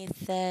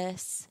beneath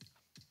this.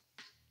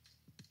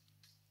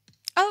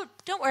 Oh,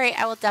 don't worry,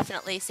 I will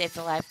definitely save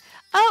the live.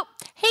 Oh,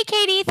 hey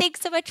Katie,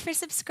 thanks so much for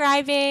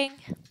subscribing.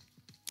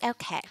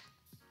 Okay.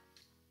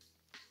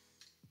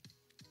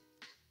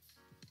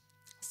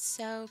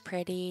 So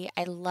pretty.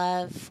 I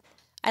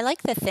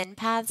like the thin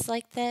paths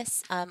like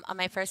this. On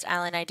my first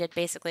island, I did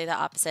basically the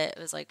opposite.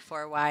 It was like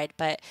 4 wide,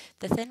 but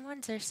the thin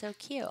ones are so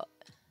cute.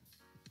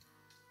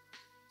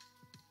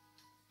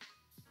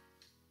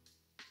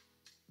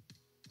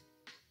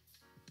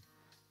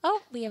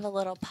 Oh, we have a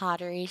little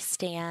pottery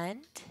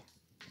stand.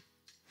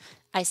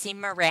 I see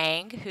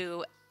Meringue,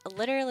 who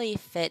literally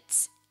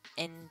fits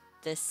in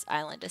this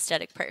island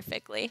aesthetic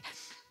perfectly.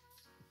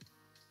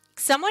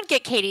 Someone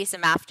get Katie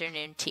some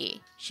afternoon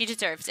tea. She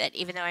deserves it,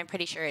 even though I'm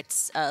pretty sure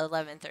it's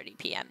 11:30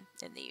 p.m.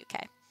 in the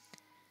UK.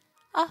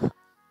 Oh,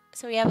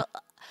 so we have...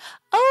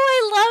 Oh,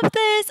 I love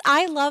this.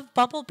 I love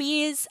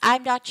bumblebees.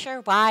 I'm not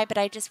sure why, but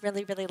I just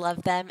really, really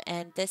love them.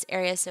 And this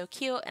area is so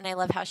cute. And I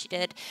love how she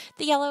did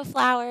the yellow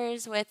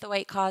flowers with the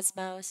white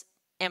cosmos.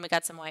 And we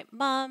got some white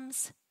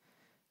mums.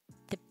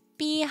 The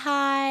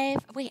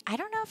beehive. Wait, I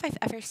don't know if I've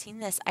ever seen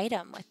this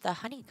item with the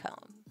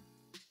honeycomb.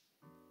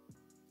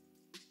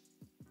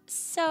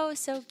 So,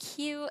 so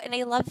cute. And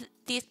I love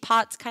these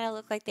pots kind of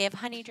look like they have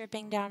honey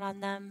dripping down on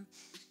them.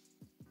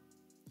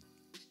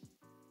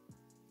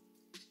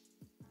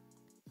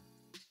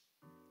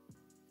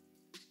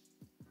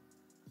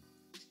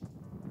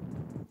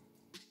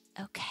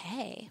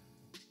 Okay.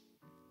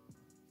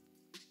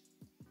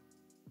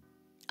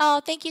 Oh,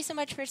 thank you so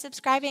much for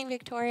subscribing,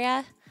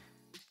 Victoria.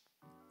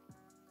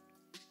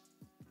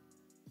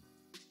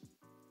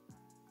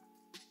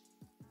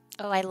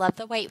 Oh, I love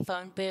the white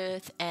phone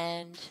booth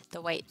and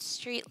the white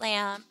street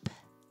lamp.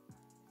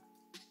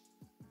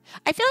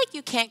 I feel like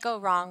you can't go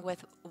wrong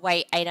with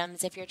white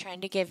items if you're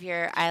trying to give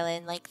your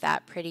island like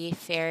that pretty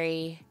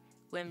fairy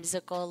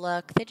whimsical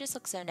look. They just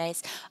look so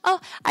nice. Oh,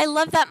 I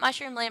love that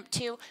mushroom lamp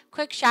too.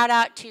 Quick shout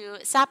out to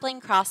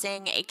Sapling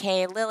Crossing,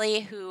 aka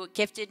Lily, who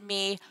gifted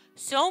me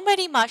so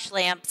many mush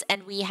lamps,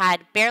 and we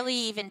had barely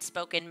even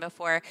spoken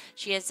before.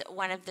 She is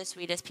one of the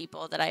sweetest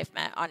people that I've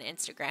met on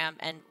Instagram,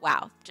 and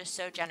wow, just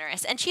so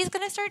generous. And she's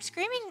gonna start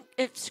screaming.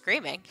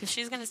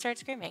 She's gonna start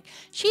screaming.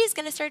 She's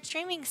gonna start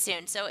streaming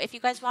soon. So if you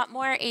guys want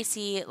more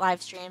AC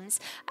live streams,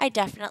 I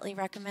definitely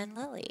recommend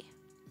Lily.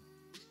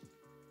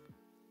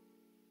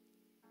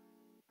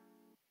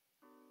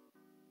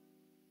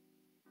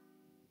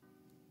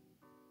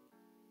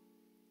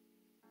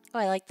 Oh,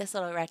 I like this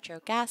little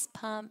retro gas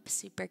pump.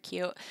 Super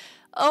cute.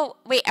 Oh,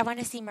 wait, I want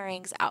to see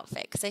Meringue's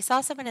outfit because I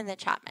saw someone in the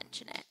chat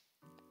mention it.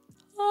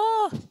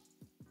 Oh.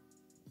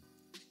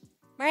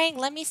 Meringue,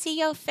 let me see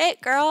your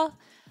fit, girl.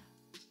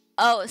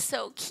 Oh,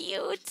 so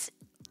cute.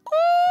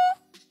 Oh.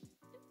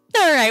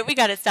 All right, we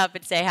got to stop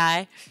and say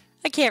hi.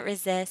 I can't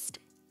resist.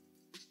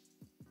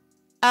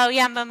 Oh,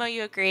 yeah, Momo,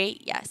 you agree?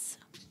 Yes.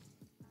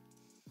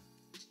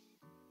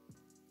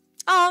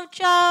 Oh,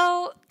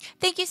 Joe,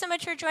 thank you so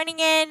much for joining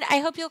in. I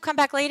hope you'll come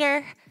back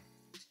later.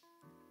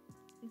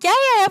 Yeah,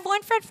 I have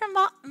one friend from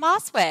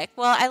Mosswick.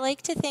 Well, I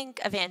like to think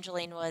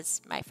Evangaline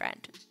was my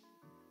friend.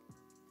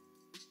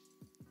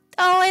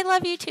 Oh, I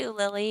love you too,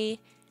 Lily.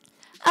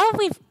 Oh,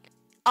 we've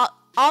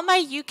all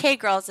my UK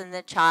girls in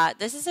the chat.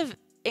 This is an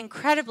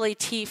incredibly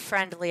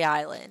tea-friendly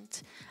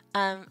island.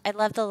 I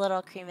love the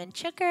little cream and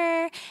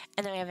sugar,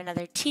 and then we have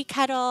another tea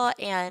kettle,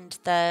 and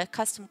the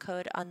custom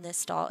code on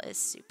this doll is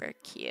super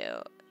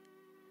cute.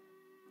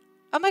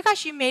 Oh my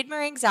gosh, you made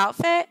Meringue's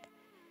outfit?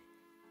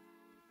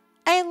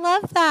 I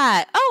love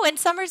that. Oh, and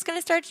Summer's going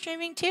to start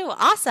streaming too.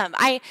 Awesome.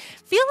 I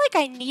feel like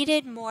I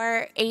needed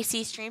more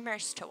AC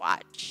streamers to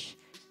watch.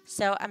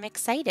 So I'm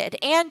excited.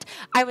 And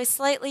I was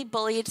slightly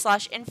bullied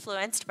 /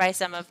 influenced by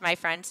some of my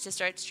friends to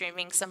start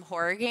streaming some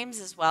horror games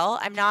as well.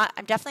 I'm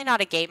definitely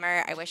not a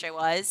gamer. I wish I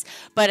was,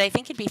 but I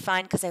think it'd be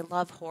fun because I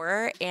love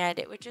horror and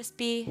it would just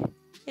be,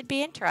 it'd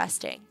be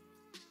interesting.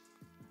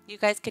 You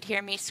guys could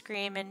hear me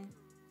scream and,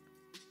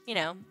 you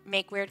know,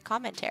 make weird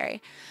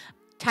commentary.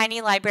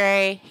 Tiny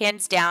library,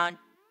 hands down,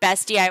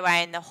 best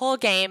DIY in the whole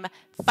game.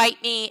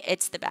 Fight me,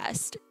 it's the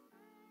best.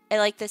 I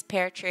like this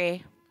pear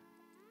tree.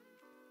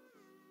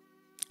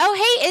 Oh,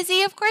 hey,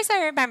 Izzy, of course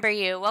I remember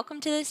you.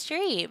 Welcome to the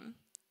stream.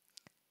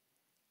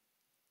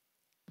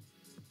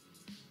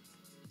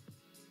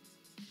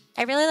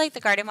 I really like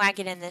the garden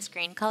wagon in this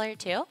green color,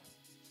 too.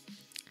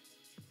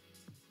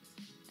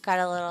 Got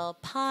a little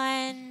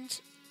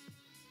pond.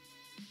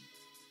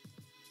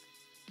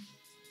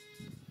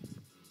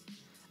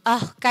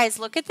 Oh, guys,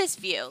 look at this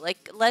view.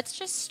 Like, let's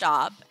just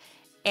stop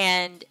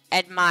and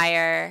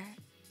admire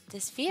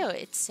this view.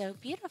 It's so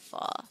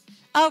beautiful.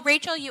 Oh,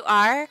 Rachel, you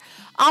are?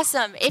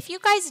 Awesome. If you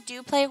guys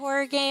do play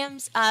horror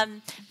games,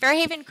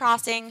 Fairhaven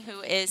Crossing,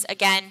 who is,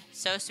 again,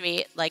 so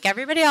sweet, like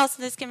everybody else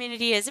in this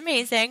community is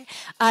amazing,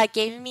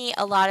 gave me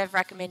a lot of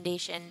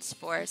recommendations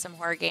for some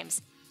horror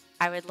games.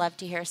 I would love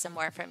to hear some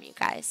more from you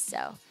guys,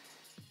 so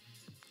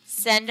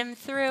send them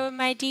through in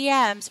my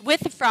DMs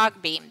with the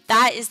frog beam.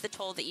 That is the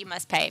toll that you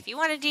must pay. If you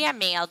want to DM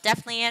me, I'll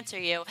definitely answer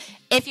you.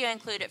 If you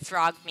include a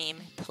frog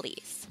meme,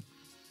 please.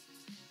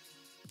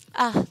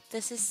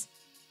 This is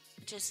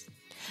just,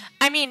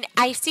 I mean,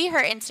 I see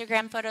her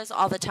Instagram photos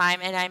all the time,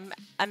 and I'm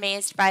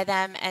amazed by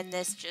them, and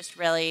this just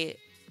really,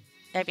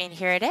 I mean,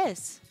 here it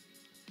is.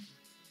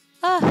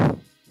 Oh,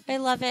 I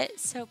love it.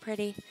 So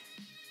pretty.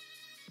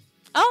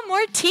 Oh,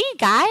 more tea,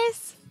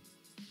 guys.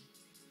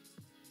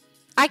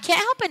 I can't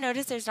help but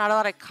notice there's not a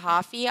lot of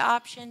coffee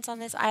options on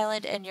this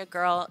island, and your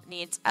girl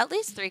needs at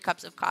least 3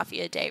 cups of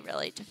coffee a day,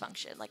 really, to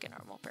function like a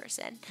normal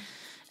person.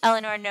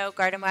 Eleanor, no,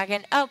 garden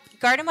wagon. Oh,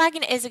 garden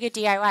wagon is a good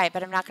DIY,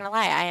 but I'm not going to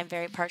lie. I am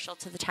very partial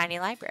to the tiny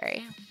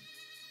library.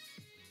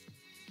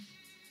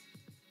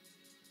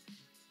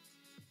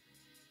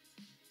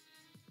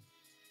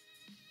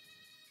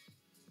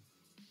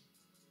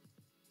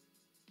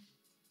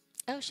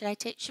 Oh,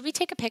 should we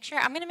take a picture?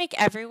 I'm going to make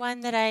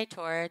everyone that I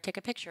tour take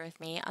a picture with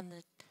me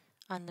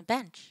on the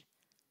bench.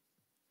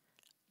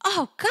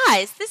 Oh,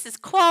 guys, this is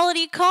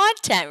quality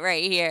content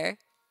right here.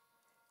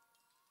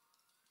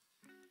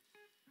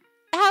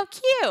 How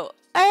cute. All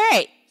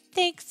right.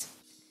 Thanks.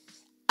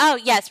 Oh,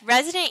 yes.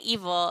 Resident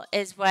Evil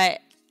is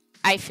what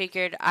I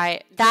figured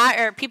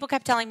or people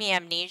kept telling me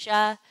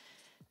amnesia.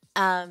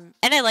 And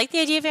I like the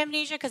idea of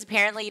amnesia because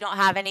apparently you don't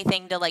have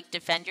anything to like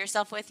defend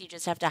yourself with. You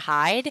just have to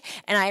hide.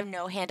 And I have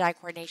no hand-eye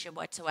coordination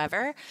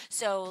whatsoever.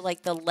 So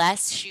like the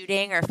less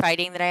shooting or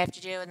fighting that I have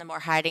to do and the more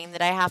hiding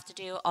that I have to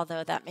do,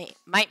 although that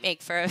might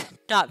make for a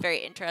not very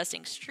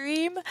interesting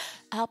stream,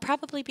 I'll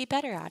probably be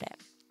better at it.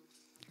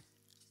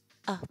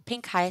 Oh,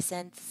 pink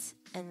hyacinths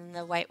and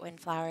the white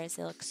windflowers.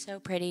 They look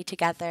so pretty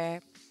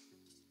together.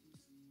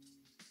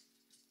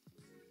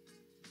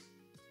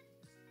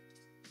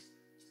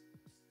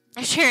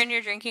 Sharon,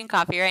 you're drinking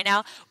coffee right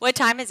now. What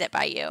time is it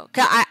by you?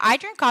 'Cause I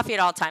drink coffee at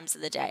all times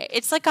of the day.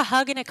 It's like a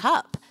hug in a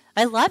cup.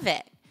 I love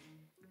it.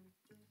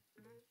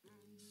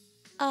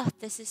 Oh,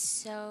 this is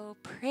so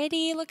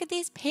pretty. Look at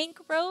these pink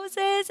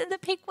roses and the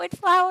pink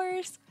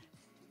windflowers.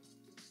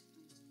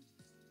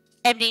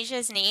 Amnesia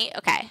is neat.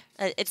 Okay.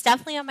 It's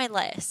definitely on my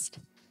list.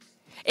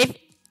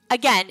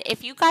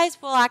 If you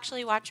guys will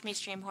actually watch me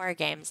stream horror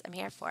games, I'm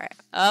here for it.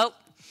 Oh,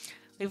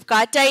 we've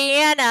got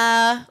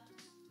Diana.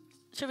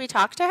 Should we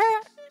talk to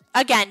her?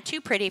 Again,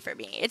 too pretty for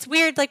me. It's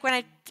weird, like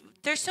when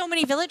there's so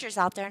many villagers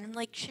out there, and I'm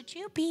like, should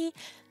you be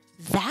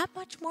that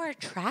much more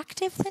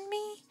attractive than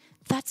me?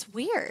 That's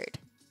weird.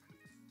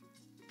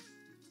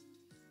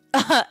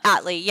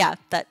 Atlee, yeah,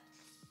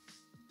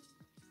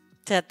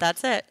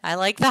 that's it. I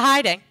like the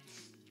hiding.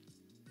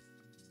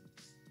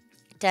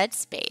 Dead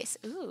Space.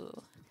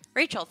 Ooh.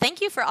 Rachel,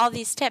 thank you for all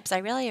these tips. I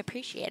really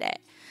appreciate it.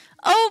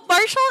 Oh,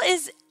 Marshall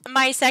is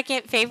my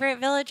second favorite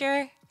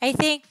villager, I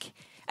think.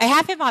 I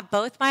have him on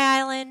both my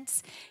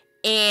islands.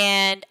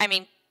 And, I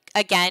mean,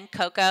 again,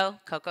 Coco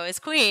is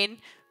queen,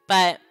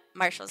 but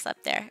Marshall's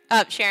up there.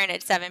 Oh, Sharon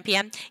at 7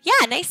 p.m.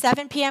 Yeah, nice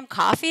 7 p.m.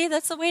 coffee.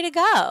 That's the way to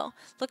go.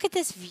 Look at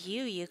this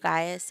view, you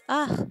guys.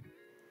 Oh,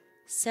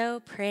 so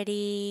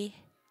pretty.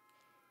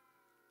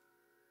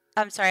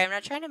 I'm sorry, I'm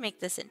not trying to make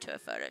this into a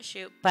photo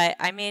shoot, but,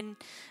 I mean,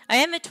 I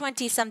am a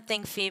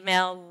 20-something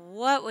female.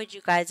 What would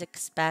you guys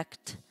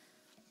expect?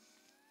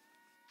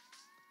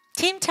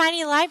 Team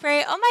Tiny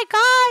Library. Oh, my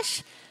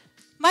gosh.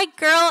 My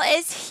girl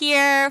is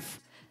here.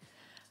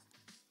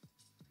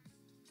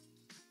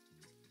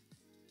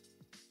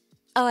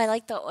 Oh, I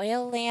like the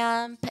oil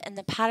lamp and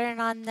the pattern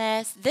on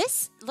this.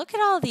 Look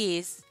at all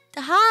these.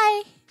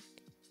 Hi.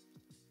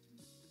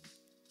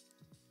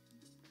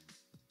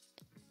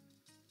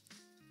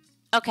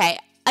 Okay,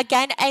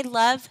 again, I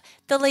love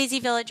the lazy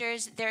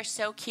villagers. They're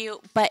so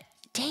cute, but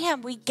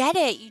damn, we get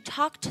it. You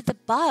talk to the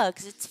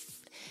bugs.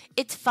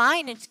 It's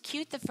fine. It's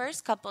cute the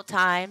first couple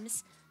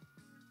times.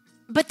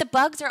 But the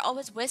bugs are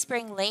always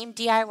whispering lame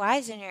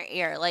DIYs in your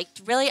ear. Like,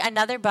 really,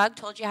 another bug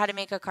told you how to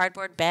make a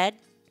cardboard bed?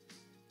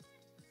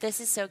 This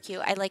is so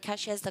cute. I like how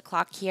she has the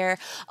clock here.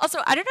 Also,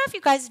 I don't know if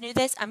you guys knew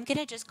this. I'm going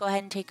to just go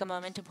ahead and take a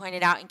moment to point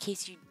it out in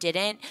case you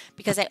didn't,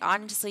 because I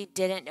honestly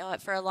didn't know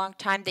it for a long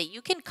time, that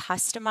you can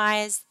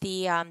customize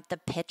the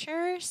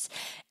pictures,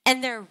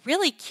 and they're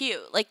really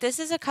cute. Like, this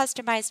is a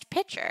customized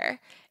picture,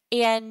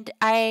 and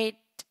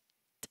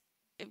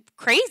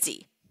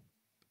crazy.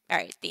 All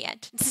right, the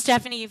end.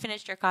 Stephanie, you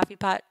finished your coffee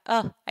pot.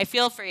 Oh, I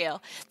feel for you.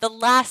 The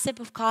last sip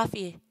of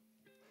coffee.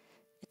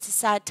 It's a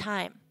sad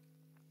time.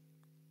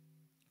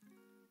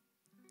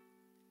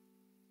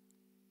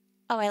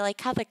 Oh, I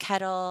like how the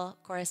kettle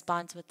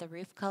corresponds with the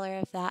roof color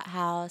of that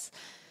house.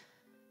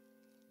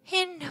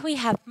 And we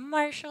have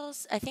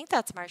Marshall's. I think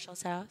that's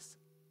Marshall's house.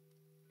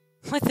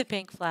 With the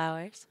pink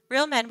flowers.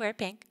 Real men wear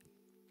pink.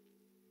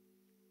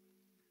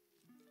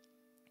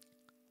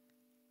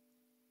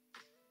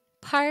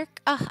 Park.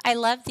 Oh, I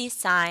love these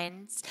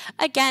signs.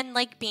 Again,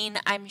 like Bean,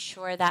 I'm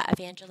sure that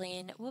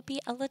Evangaline will be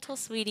a little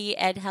sweetie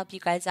and help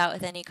you guys out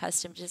with any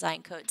custom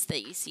design codes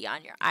that you see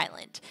on your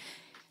island.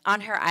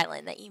 On her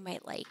island that you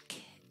might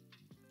like.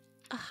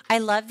 I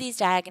love these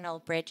diagonal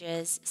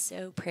bridges,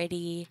 so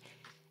pretty.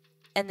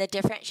 And the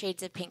different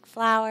shades of pink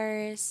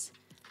flowers.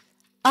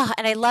 Oh,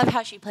 and I love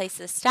how she placed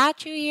the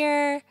statue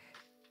here.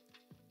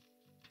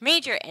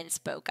 Major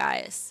inspo,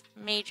 guys.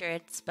 Major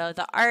inspo.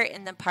 The art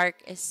in the park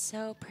is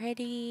so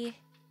pretty.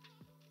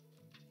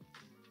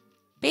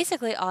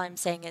 Basically, all I'm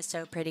saying is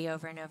so pretty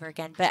over and over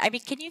again. But, I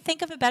mean, can you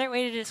think of a better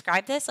way to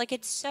describe this? Like,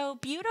 it's so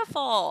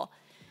beautiful.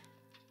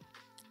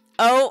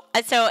 Oh,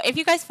 so if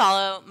you guys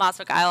follow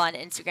Mosswick Isle on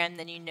Instagram,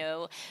 then you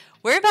know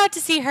we're about to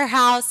see her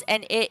house,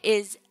 and it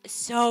is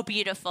so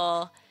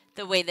beautiful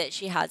the way that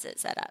she has it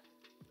set up.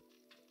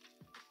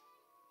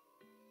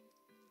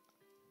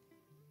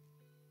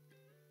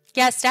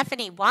 Yeah,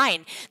 Stephanie,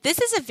 wine.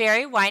 This is a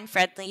very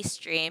wine-friendly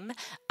stream.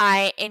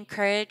 I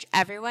encourage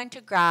everyone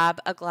to grab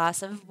a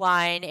glass of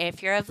wine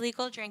if you're of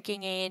legal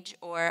drinking age,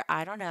 or,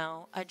 I don't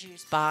know, a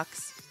juice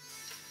box.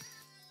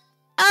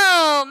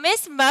 Oh,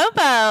 Miss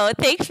Mobo,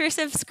 thanks for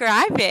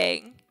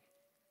subscribing.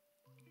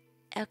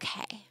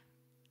 Okay.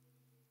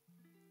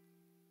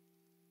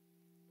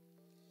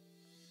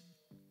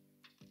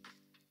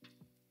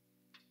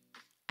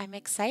 I'm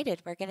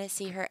excited. We're going to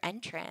see her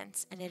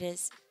entrance, and it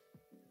is...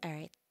 All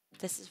right,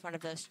 this is one of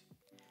those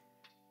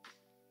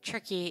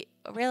tricky...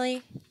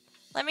 Really?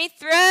 Let me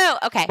through!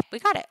 Okay, we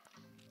got it.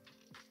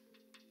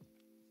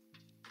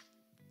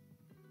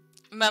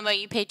 Momo,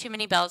 you paid too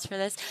many bells for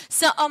this.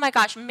 So, oh my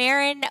gosh,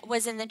 Marin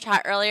was in the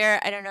chat earlier.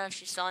 I don't know if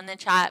she's still in the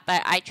chat,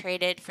 but I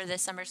traded for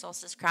this summer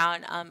solstice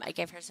crown. I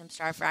gave her some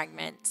star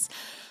fragments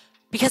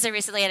because I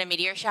recently had a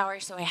meteor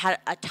shower, so I had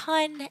a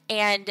ton,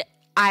 and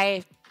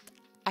I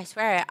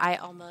swear I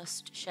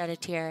almost shed a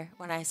tear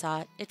when I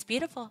saw it. It's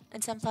beautiful,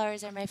 and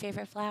sunflowers are my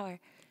favorite flower.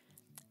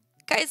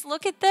 Guys,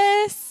 look at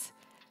this.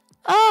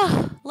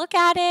 Oh, look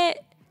at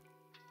it.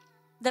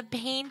 The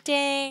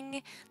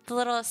painting, the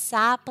little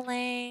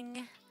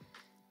sapling.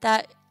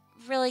 That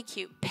really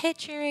cute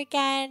picture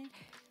again.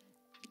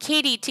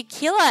 Katie,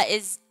 tequila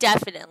is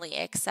definitely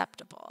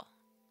acceptable.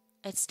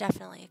 It's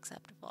definitely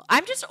acceptable.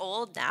 I'm just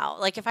old now.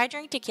 Like, if I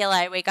drink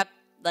tequila, I wake up,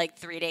 like,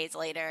 3 days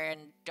later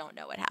and don't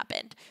know what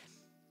happened.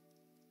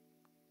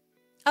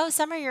 Oh,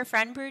 Summer, your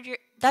friend brewed your...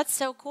 That's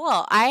so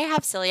cool. I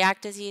have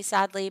celiac disease,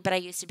 sadly, but I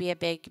used to be a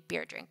big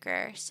beer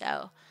drinker.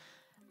 So,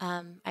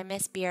 I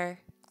miss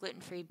beer.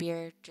 Gluten-free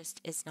beer just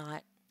is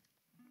not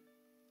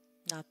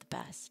the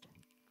best.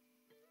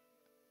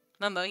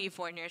 Momo, you've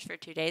worn yours for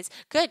 2 days.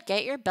 Good.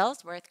 Get your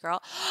bells worth,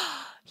 girl.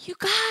 You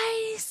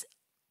guys.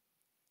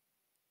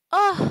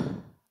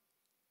 Oh.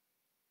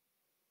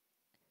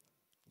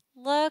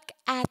 Look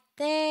at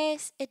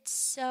this. It's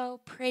so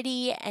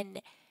pretty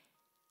and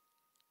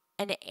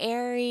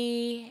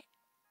airy.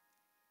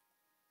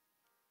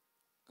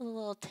 A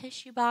little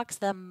tissue box.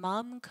 The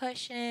mum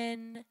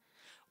cushion.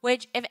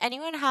 Which, if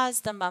anyone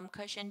has the mum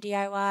cushion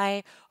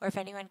DIY, or if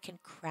anyone can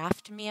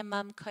craft me a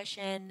mum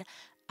cushion,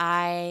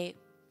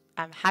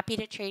 I'm happy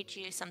to trade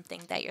you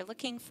something that you're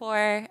looking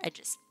for.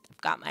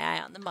 I've got my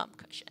eye on the mum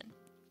cushion.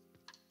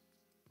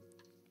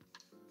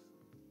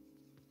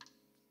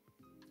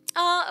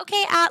 Oh,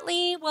 okay,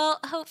 Atlee. Well,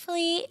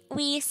 hopefully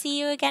we see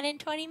you again in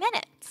 20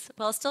 minutes.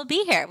 We'll still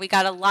be here. We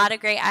got a lot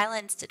of great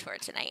islands to tour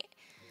tonight.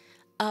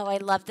 Oh, I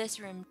love this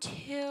room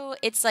too.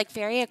 It's like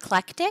very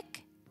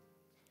eclectic.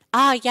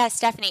 Ah, yes,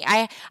 Stephanie.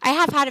 I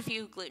have had a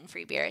few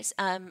gluten-free beers.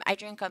 I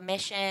drink a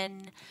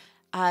Mission.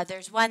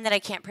 There's one that I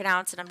can't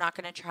pronounce, and I'm not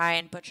going to try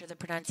and butcher the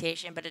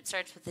pronunciation, but it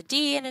starts with a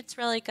D, and it's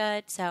really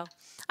good. So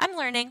I'm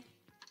learning.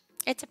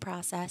 It's a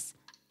process.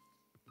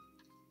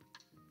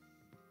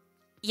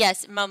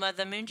 Yes, Momo,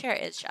 the moon chair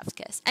is chef's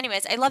kiss.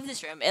 Anyways, I love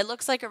this room. It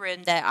looks like a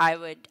room that I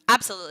would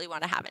absolutely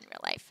want to have in real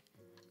life.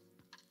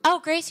 Oh,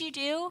 Grace, you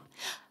do?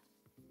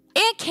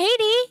 And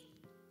Katie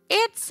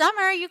and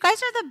Summer, you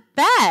guys are the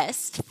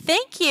best.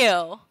 Thank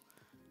you.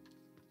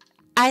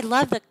 I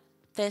love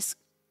this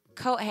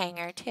coat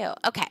hanger too.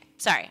 Okay,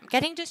 sorry, I'm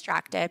getting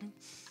distracted.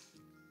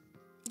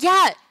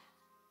 Yeah,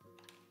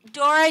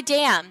 Dora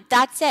Dam,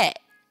 that's it.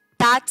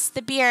 That's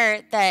the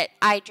beer that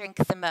I drink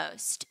the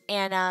most.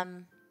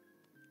 And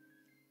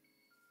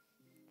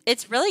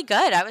it's really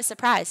good. I was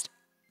surprised.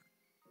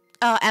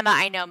 Oh, Emma,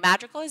 I know.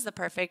 Magical is the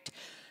perfect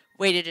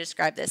way to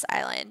describe this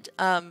island.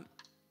 Wow,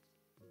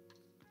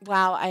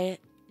 I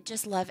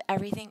just love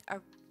everything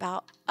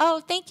about... Oh,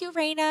 thank you,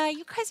 Raina.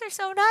 You guys are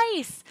so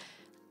nice.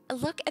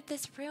 Look at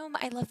this room.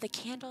 I love the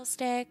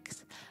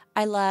candlesticks.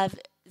 I love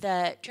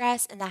the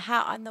dress and the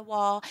hat on the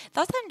wall.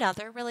 That's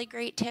another really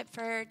great tip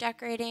for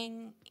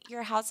decorating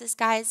your houses,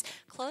 guys.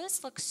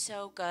 Clothes look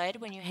so good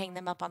when you hang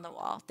them up on the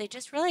wall. They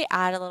just really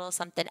add a little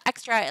something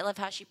extra. I love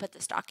how she put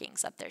the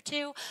stockings up there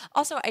too.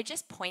 Also, I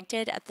just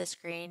pointed at the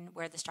screen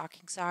where the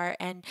stockings are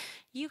and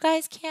you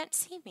guys can't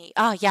see me.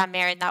 Oh yeah,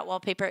 Marin, that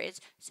wallpaper is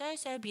so,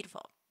 so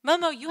beautiful.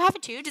 Momo, you have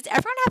it too? Does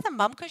everyone have the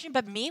mum cushion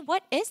but me?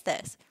 What is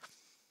this?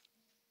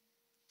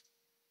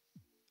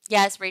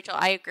 Yes, Rachel,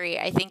 I agree.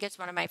 I think it's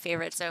one of my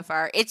favorites so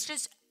far. It's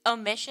just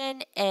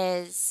omission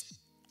is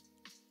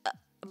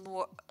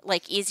more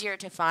like easier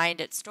to find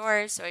at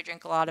stores, so I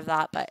drink a lot of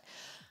that, but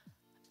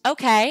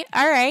okay,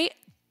 all right.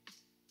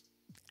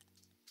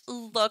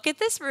 Look at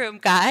this room,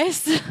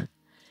 guys.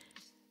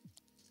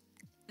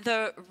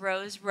 The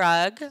rose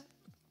rug,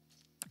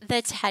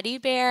 the teddy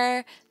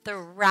bear, the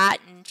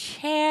rattan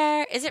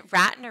chair. Is it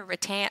rattan or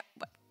rattan?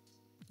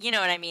 You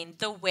know what I mean,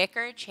 the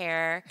wicker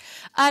chair.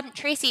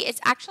 Tracy,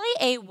 it's actually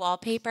a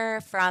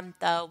wallpaper from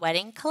the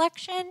wedding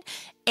collection,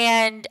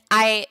 and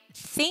I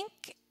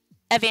think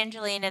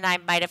Evangaline and I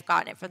might have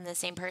gotten it from the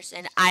same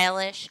person,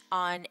 Eilish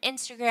on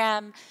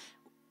Instagram.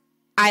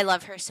 I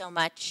love her so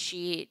much.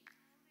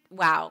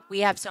 Wow, we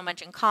have so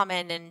much in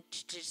common, and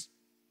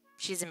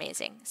she's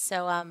amazing.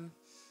 So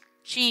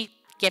she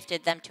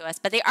gifted them to us,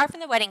 but they are from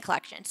the wedding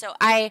collection. So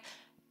I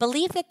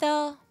believe that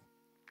they'll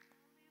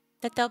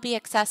be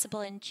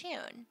accessible in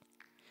June.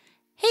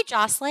 Hey,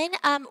 Jocelyn.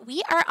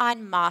 We are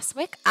on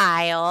Mosswick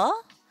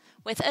Isle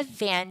with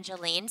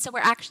Evangaline. So we're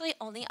actually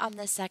only on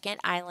the second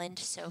island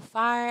so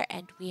far,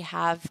 and we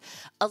have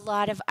a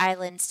lot of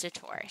islands to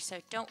tour. So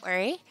don't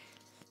worry.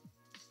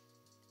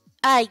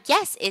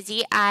 Yes,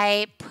 Izzy.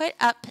 I put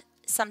up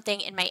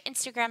something in my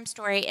Instagram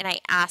story, and I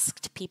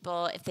asked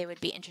people if they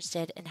would be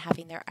interested in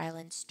having their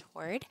islands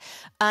toured.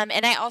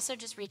 And I also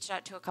just reached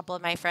out to a couple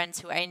of my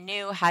friends who I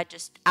knew had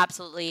just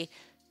absolutely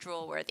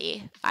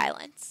drool-worthy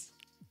islands.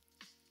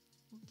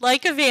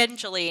 Like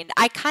Evangaline.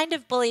 I kind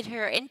of bullied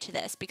her into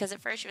this because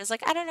at first she was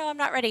like, I don't know, I'm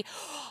not ready.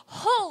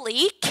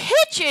 Holy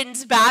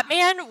kitchens,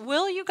 Batman!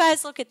 Will you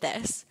guys look at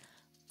this?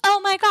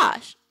 Oh my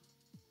gosh.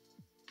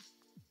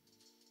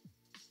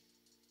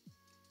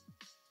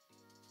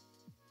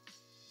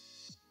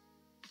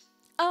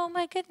 Oh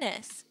my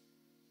goodness.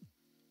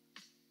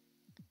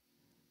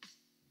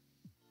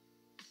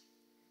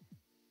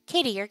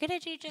 Katie, you're going to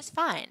do just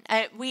fine.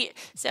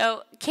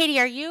 So, Katie,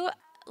 are you...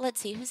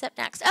 Let's see, who's up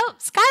next? Oh,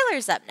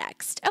 Skyler's up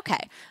next.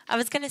 Okay. I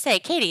was going to say,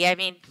 Katie, I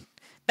mean,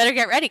 better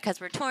get ready because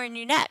we're touring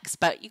you next.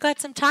 But you got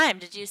some time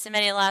to do some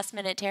any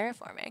last-minute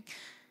terraforming.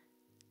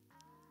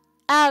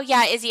 Oh,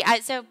 yeah, Izzy.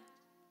 So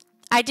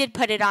I did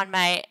put it on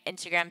my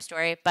Instagram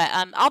story, but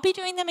I'll be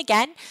doing them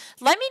again.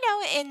 Let me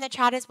know in the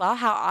chat as well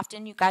how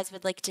often you guys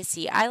would like to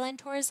see island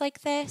tours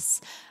like this.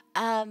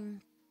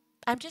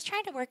 I'm just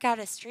trying to work out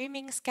a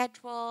streaming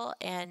schedule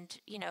and,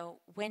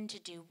 when to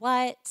do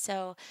what.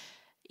 So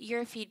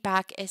your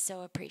feedback is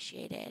so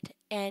appreciated.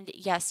 And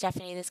yes,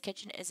 Stephanie, this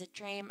kitchen is a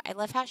dream. I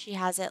love how she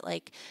has it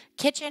like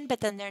kitchen,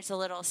 but then there's a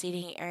little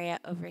seating area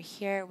over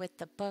here with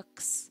the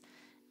books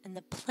and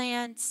the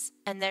plants.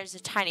 And there's a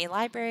tiny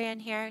library in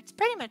here. It's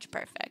pretty much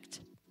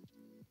perfect.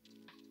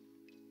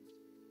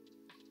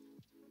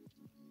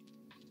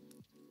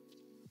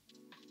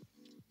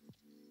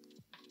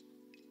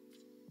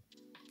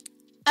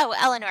 Oh,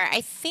 Eleanor,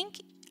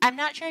 I'm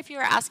not sure if you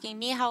were asking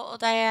me how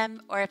old I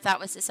am or if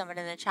that was to someone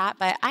in the chat,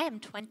 but I am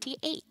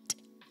 28.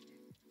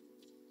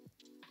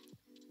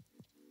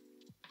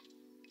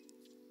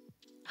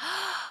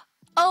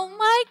 Oh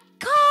my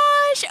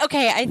gosh!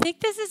 Okay, I think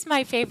this is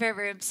my favorite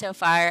room so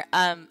far.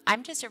 I'm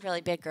just a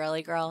really big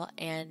girly girl,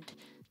 and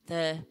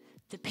the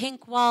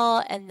pink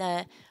wall and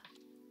the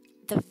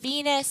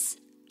Venus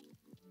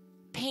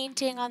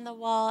painting on the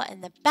wall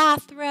and the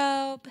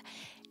bathrobe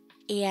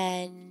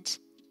and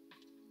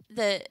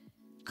the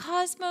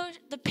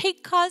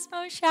pink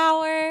Cosmo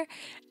shower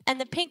and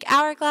the pink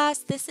hourglass.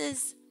 This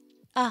is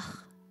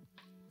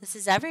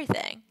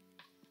everything.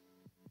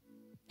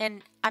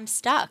 And I'm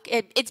stuck.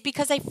 It's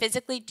because I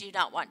physically do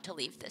not want to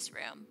leave this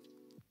room.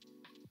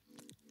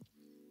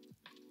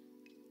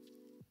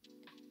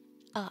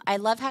 Oh, I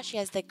love how she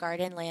has the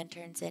garden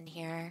lanterns in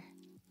here.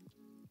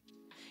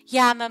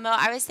 Yeah, Momo,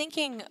 I was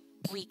thinking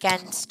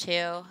weekends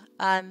too.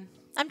 I'm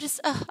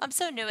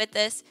so new at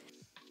this.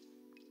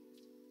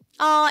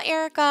 Oh,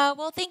 Erica,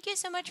 well, thank you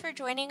so much for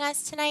joining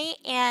us tonight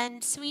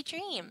and sweet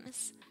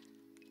dreams.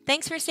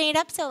 Thanks for staying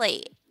up so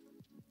late.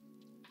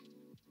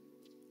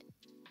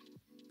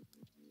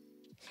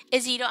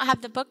 Izzy, you don't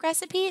have the book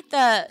recipe,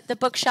 the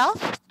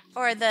bookshelf,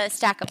 or the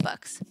stack of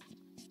books?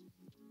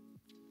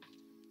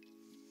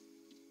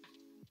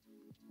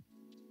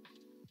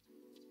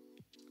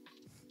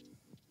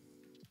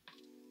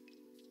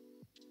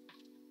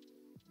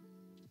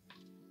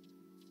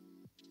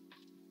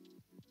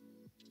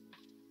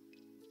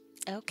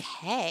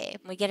 Okay,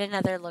 we get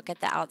another look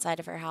at the outside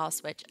of her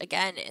house, which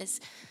again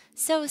is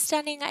so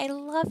stunning. I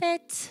love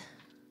it.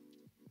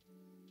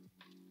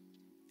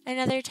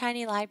 Another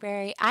tiny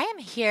library. I am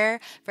here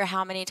for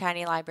how many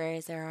tiny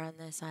libraries there are on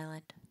this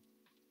island.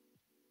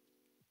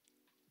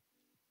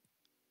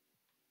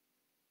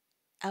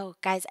 Oh,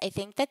 guys, I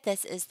think that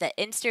this is the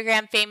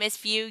Instagram famous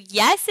view.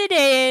 Yes, it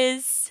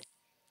is.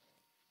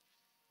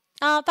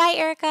 Oh, bye,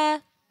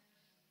 Erica.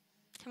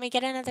 Can we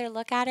get another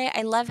look at it?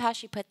 I love how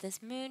she put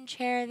this moon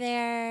chair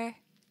there.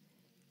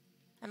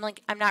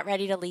 I'm not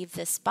ready to leave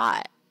this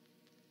spot.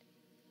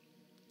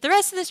 The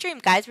rest of the stream,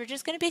 guys, we're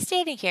just going to be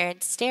standing here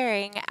and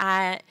staring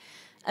at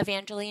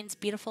Evangeline's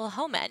beautiful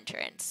home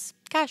entrance.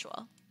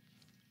 Casual.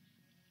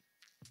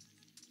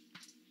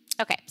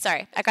 Okay,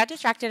 sorry. I got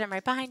distracted. I'm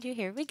right behind you.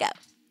 Here we go.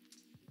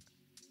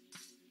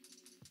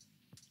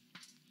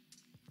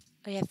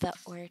 We have the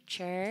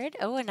orchard.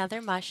 Oh,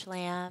 another mush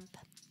lamp.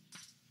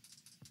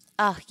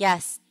 Oh,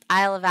 yes.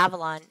 Isle of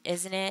Avalon.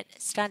 Isn't it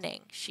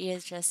stunning? She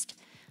is just,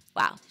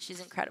 wow, she's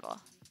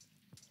incredible.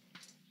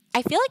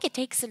 I feel like it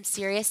takes some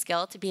serious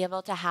skill to be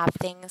able to have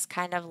things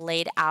kind of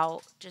laid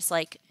out just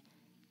like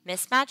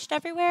mismatched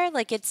everywhere.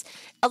 Like it's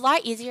a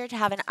lot easier to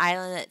have an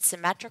island that's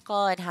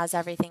symmetrical and has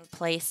everything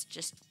placed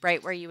just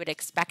right where you would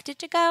expect it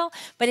to go.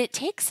 But it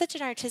takes such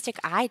an artistic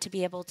eye to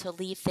be able to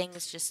leave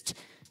things just,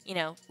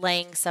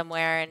 laying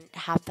somewhere and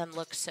have them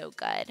look so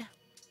good.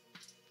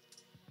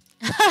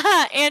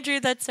 Andrew,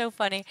 that's so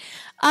funny.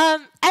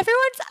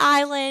 Everyone's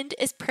island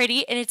is pretty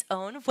in its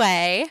own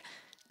way,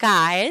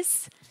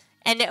 guys.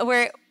 And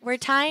we're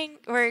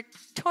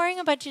touring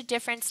a bunch of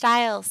different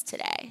styles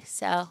today.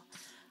 So,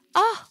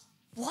 oh,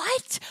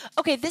 what?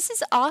 Okay, this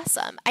is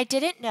awesome. I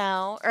didn't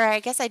know, or I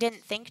guess I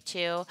didn't think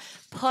to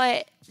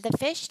put the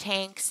fish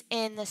tanks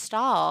in the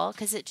stall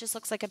because it just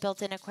looks like a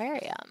built-in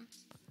aquarium.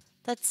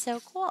 That's so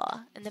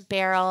cool. And the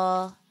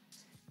barrel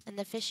and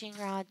the fishing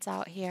rods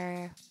out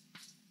here.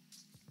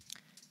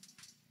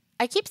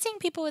 I keep seeing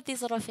people with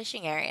these little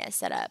fishing areas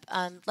set up.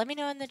 Let me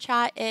know in the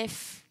chat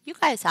if you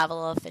guys have a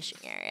little fishing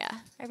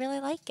area. I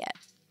really like it.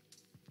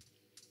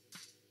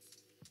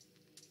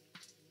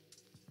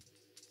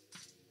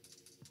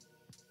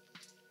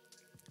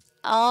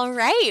 All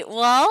right.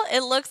 Well,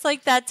 it looks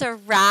like that's a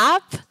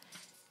wrap.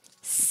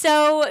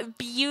 So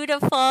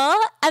beautiful.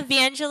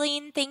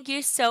 Evangeline, thank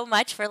you so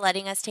much for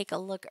letting us take a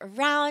look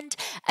around.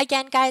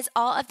 Again, guys,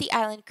 all of the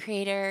island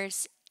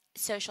creators'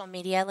 social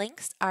media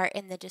links are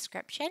in the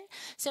description.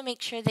 So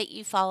make sure that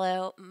you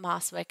follow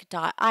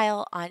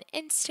mosswick.isle on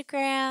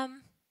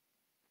Instagram.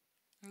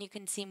 You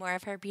can see more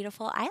of her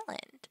beautiful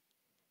island.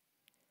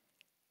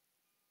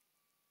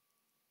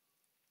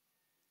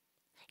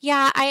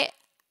 Yeah, I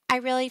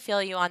really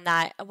feel you on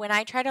that. When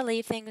I try to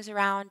leave things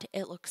around,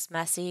 it looks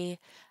messy.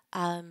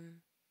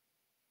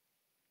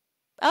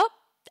 Oh,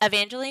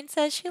 Evangeline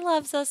says she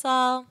loves us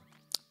all.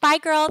 Bye,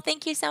 girl.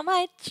 Thank you so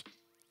much.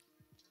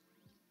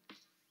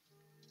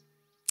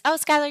 Oh,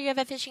 Skyler, you have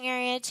a fishing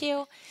area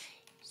too?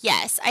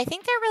 Yes, I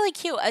think they're really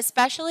cute,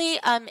 especially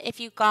if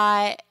you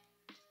got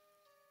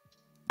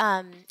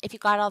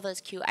all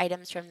those cute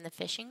items from the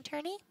fishing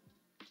tourney.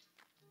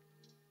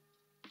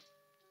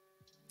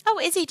 Oh,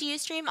 Izzy, do you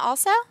stream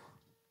also?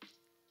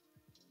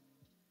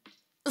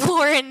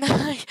 Lauren,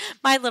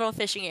 my little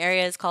fishing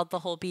area is called the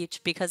whole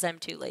beach because I'm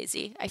too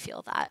lazy. I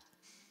feel that.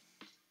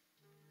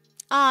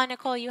 Oh,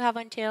 Nicole, you have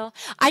one too.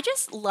 I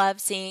just love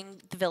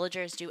seeing the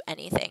villagers do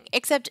anything.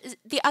 Except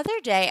the other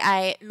day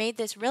I made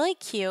this really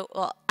cute,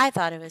 well, I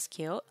thought it was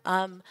cute,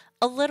 a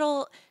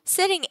little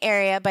sitting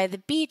area by the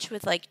beach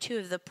with like 2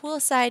 of the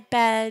poolside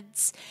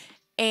beds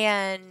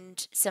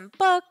and some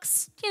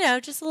books,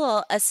 just a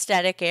little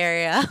aesthetic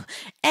area.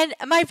 And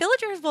my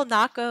villagers will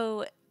not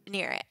go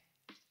near it.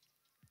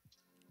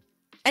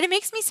 And it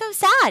makes me so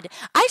sad.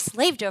 I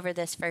slaved over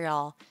this for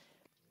y'all.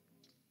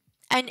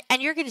 And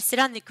you're going to sit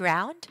on the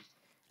ground?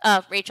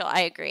 Rachel,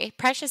 I agree.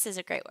 Precious is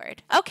a great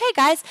word. Okay,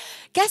 guys,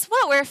 guess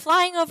what? We're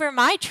flying over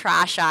my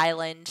trash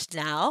island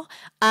now.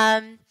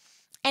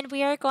 And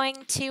we are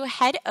going to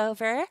head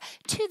over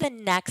to the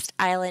next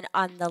island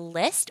on the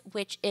list,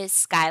 which is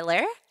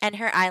Skyler, and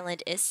her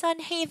island is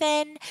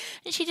Sunhaven.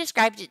 And she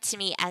described it to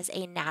me as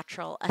a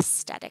natural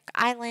aesthetic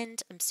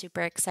island. I'm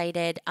super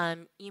excited.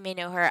 You may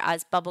know her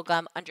as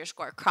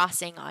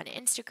bubblegum_crossing on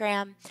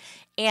Instagram.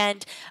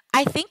 And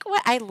I think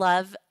what I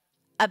love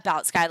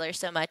about Skyler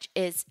so much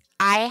is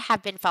I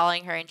have been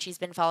following her and she's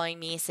been following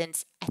me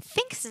since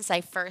I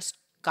first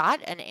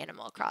got an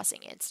Animal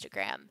Crossing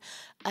Instagram.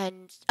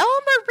 And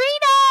oh,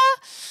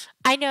 Marina!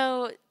 I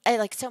know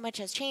like so much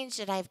has changed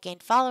and I've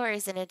gained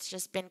followers, and it's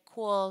just been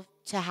cool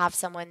to have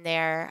someone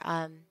there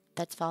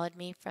that's followed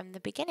me from the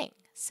beginning.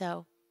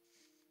 So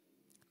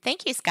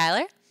thank you,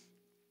 Skyler.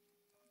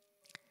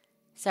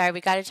 Sorry,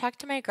 we got to talk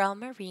to my girl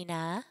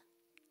Marina.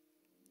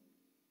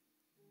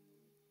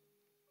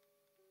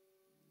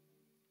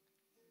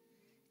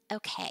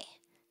 Okay,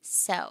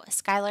 so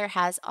Skylar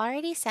has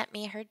already sent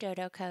me her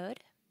dodo code.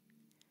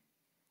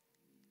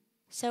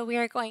 So we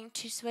are going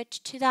to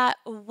switch to that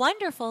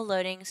wonderful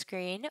loading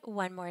screen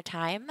one more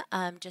time,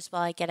 just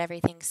while I get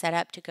everything set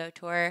up to go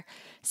tour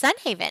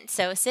Sunhaven.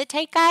 So sit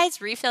tight,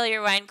 guys. Refill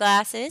your wine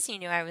glasses. You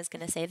knew I was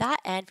going to say that,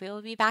 and we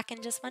will be back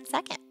in just 1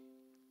 second.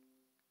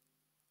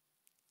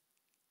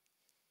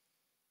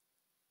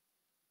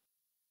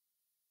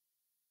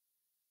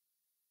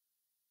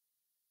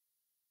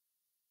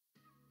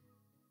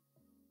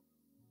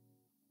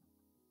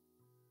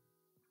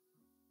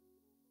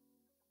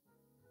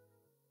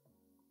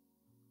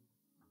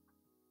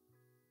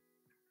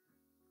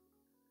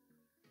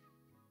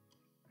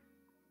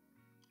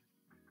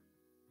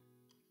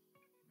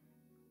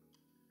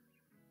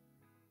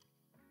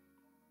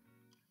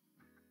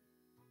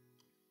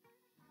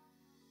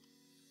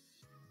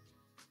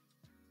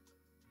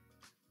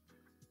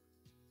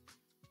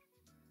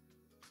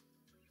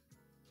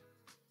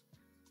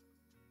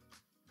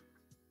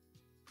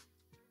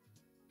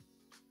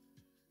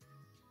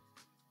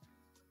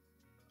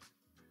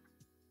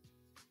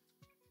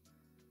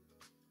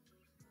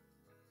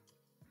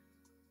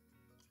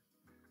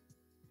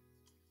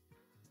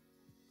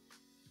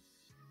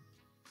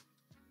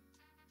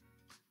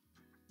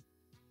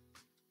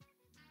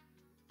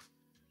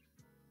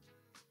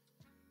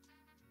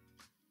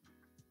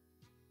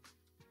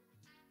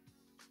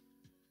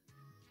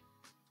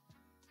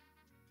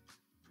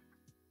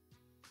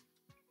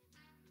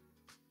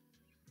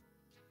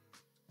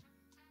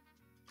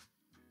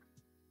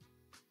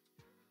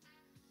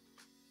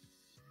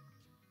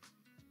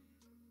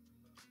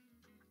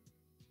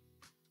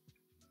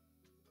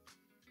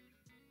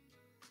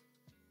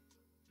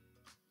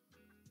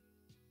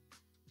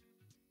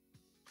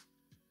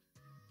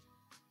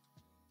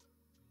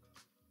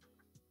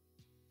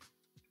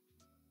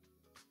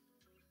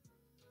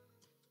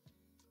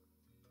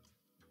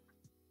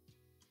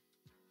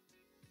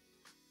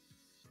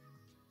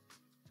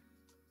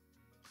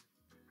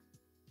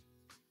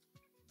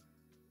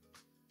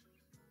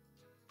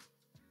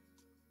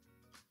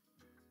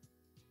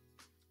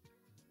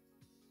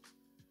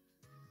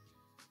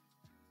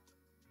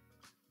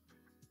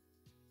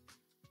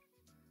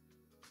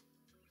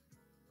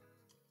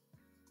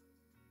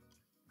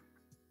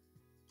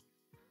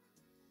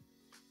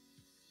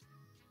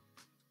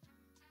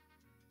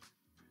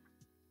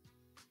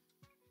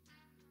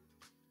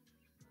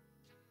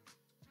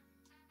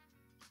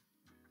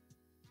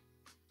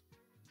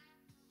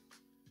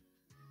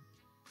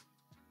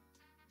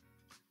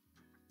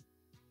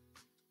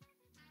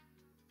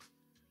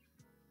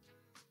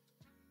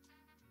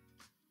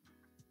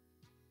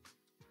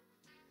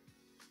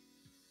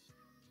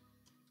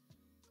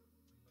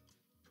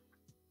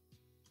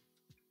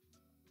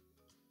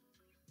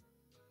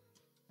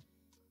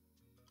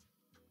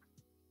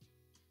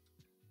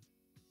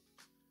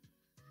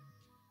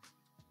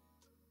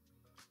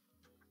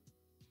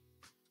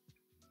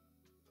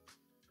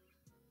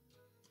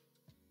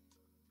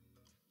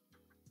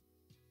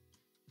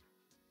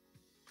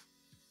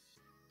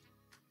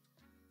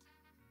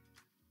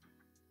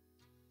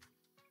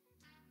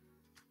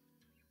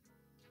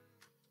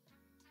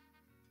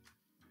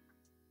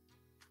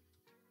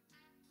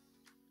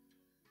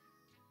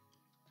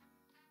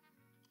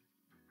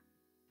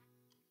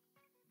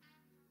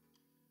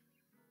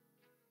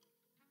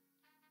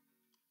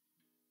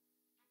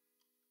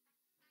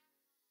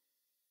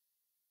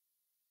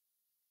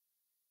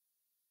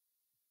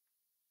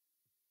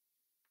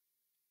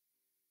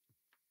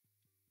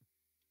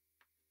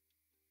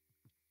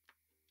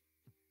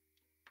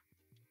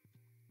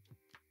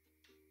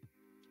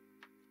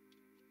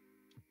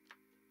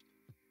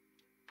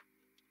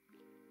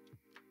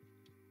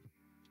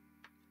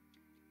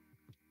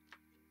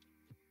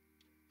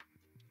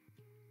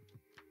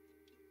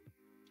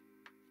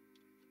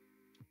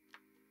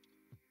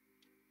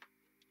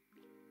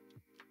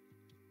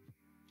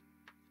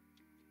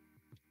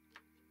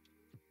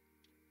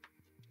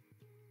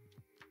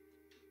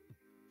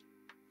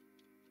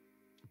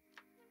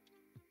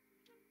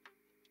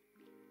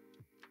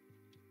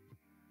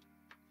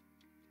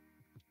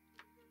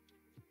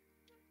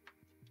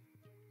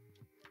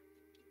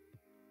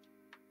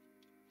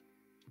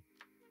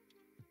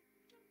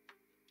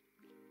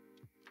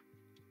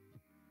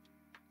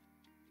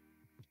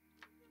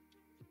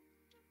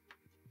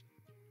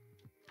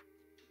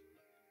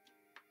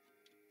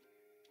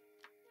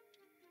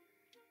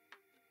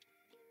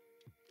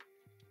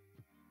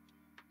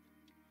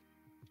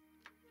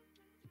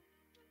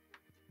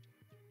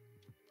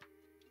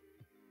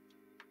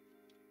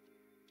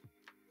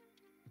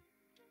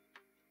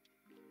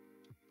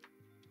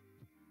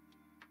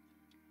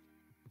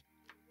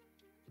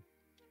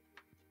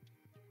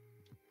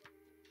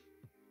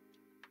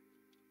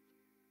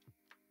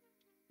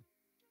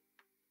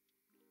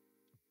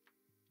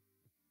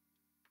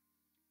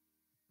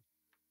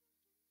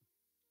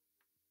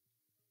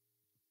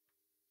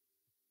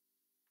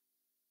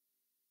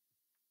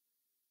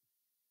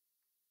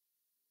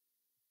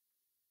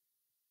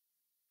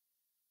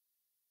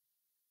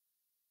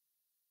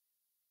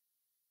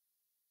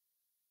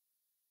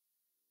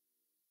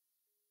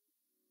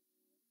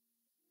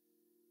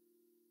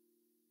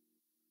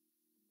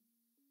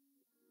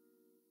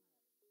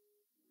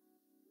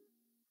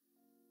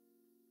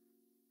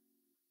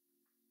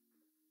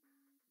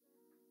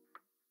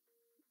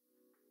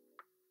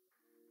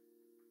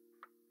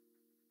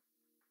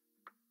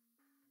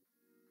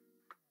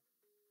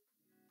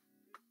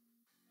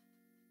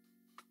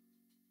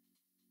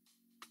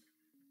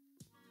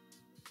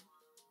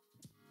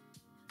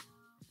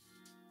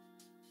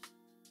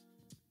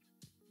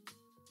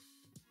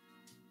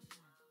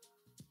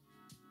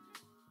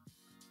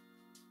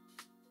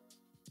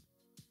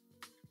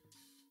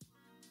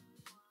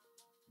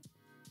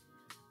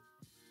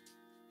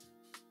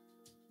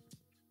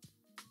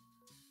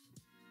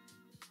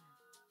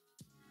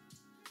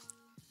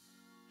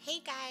 Hey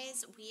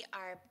guys, we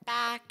are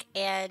back,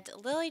 and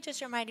Lily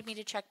just reminded me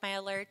to check my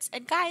alerts.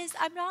 And guys,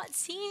 I'm not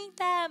seeing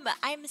them.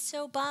 I'm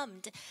so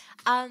bummed.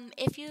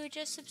 If you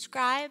just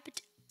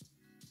subscribed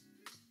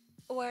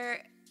or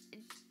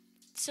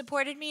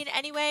supported me in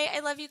any way,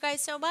 I love you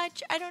guys so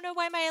much. I don't know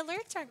why my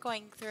alerts aren't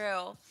going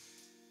through.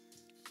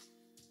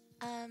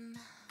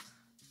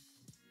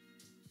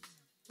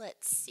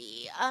 Let's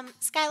see.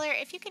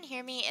 Skylar, if you can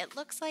hear me, it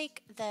looks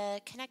like the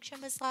connection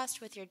was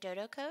lost with your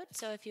dodo code.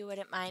 So if you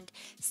wouldn't mind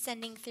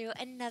sending through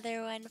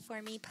another one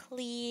for me,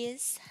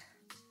 please.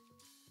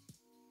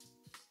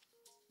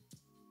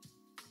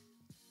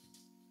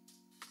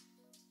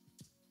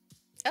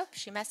 Oh,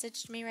 she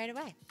messaged me right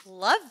away.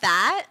 Love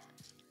that.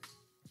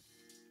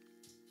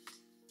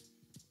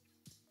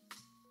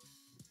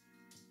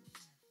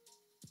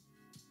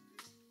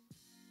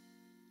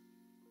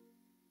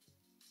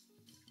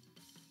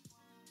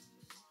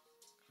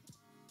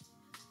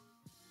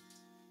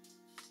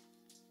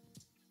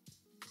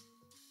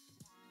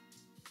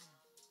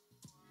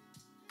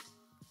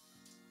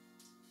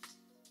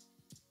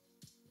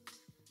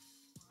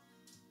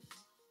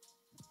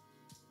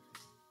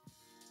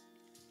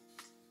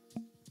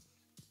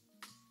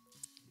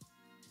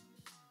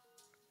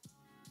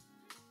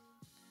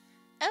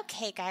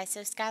 Okay, guys,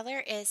 so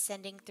Skylar is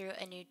sending through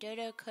a new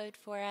dodo code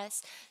for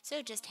us,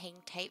 so just hang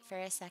tight for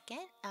a second.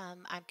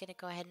 I'm going to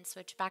go ahead and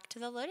switch back to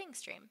the loading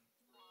stream.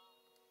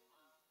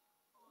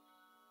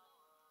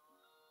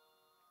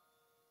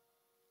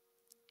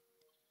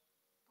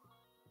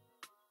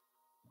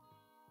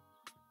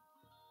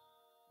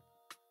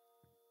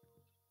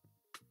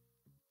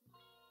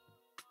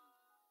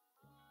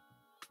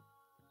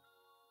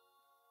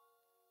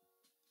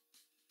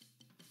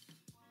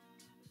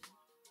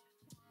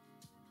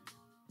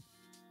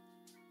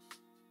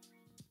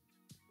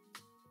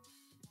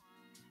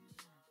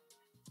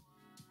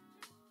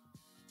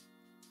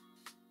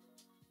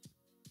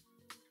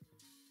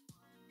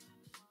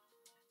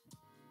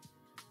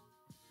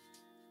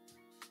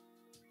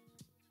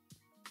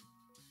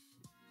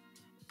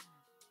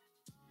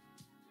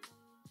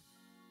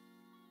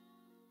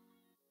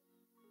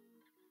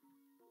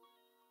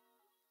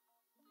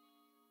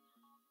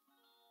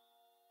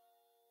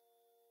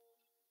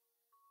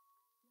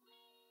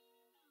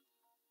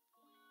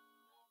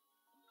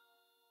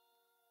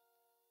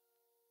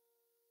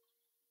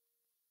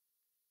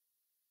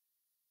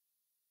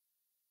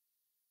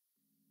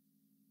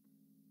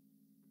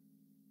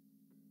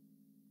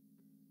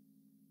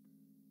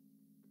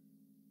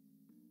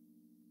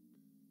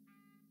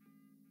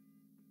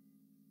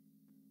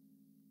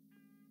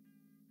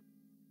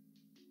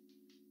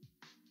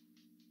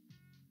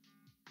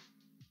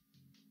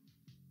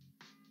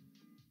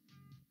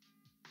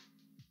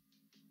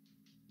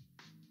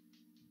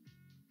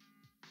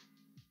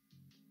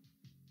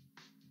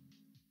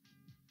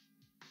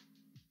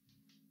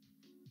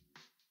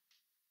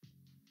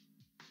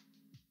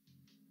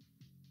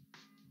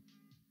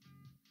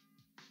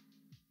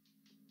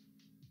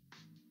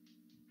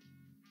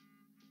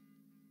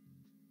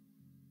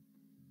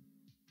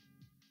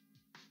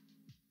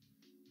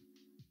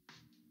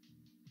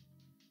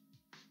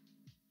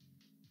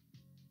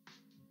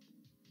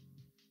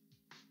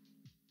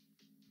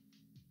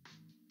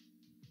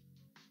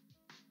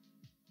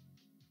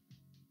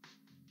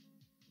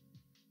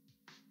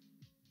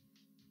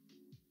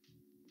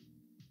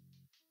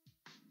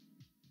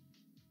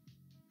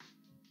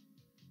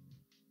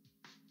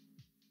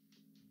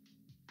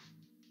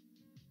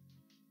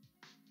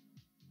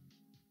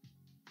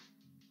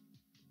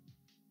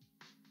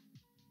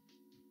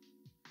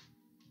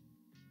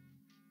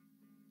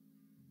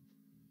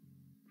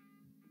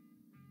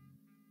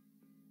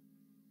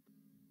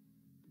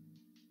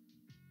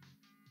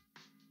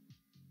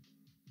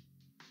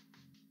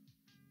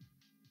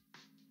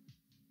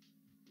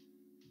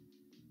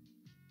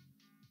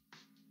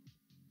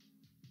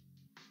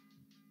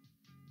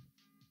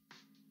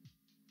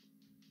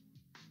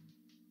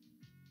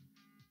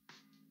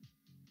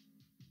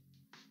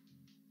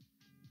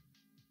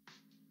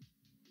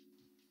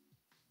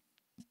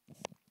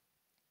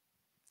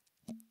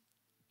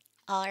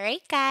 All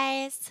right,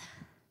 guys,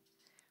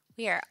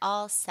 we are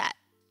all set.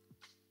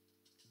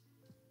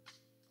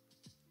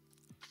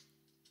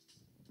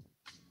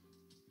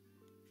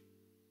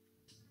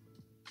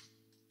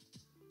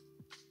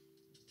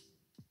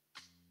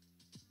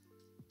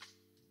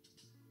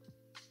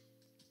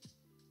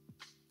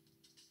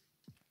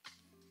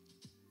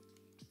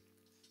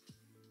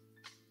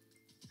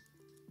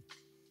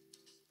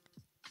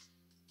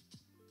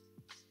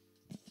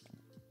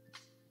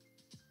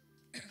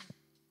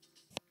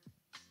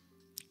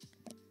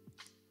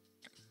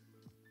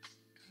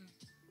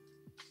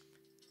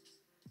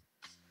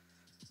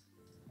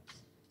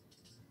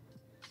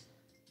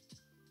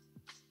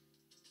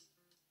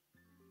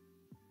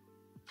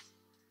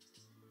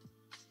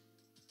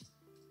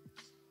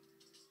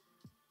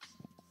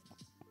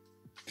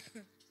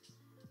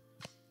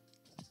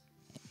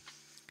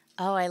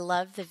 Oh, I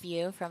love the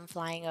view from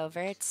flying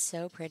over. It's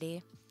so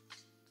pretty.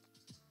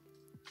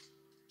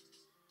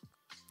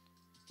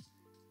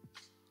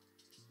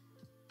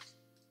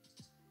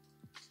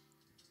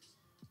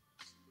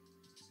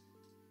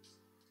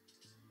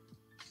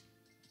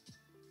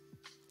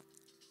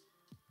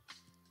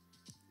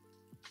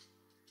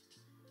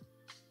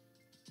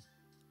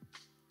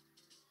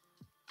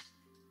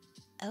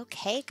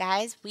 Okay,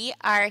 guys, we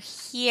are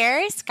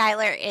here.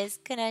 Skylar is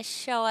going to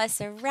show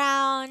us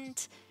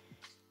around.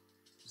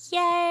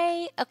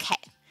 Yay. Okay.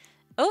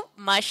 Oh,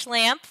 mush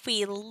lamp.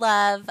 We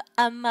love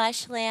a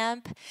mush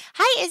lamp.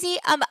 Hi, Izzy.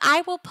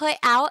 I will put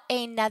out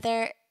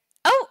another.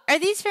 Oh, are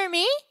these for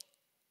me?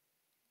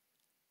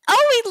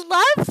 Oh, we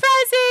love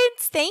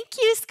presents. Thank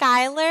you,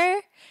 Skylar.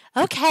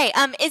 Okay,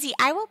 Izzy,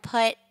 I will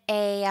put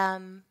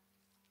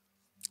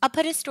I'll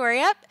put a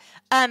story up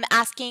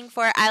asking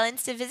for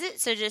islands to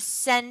visit. So just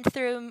send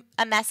through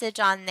a message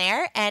on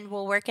there and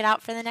we'll work it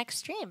out for the next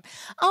stream.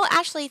 Oh,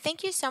 Ashley,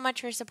 thank you so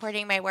much for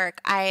supporting my work.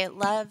 I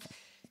love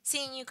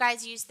seeing you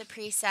guys use the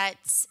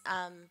presets.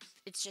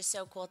 It's just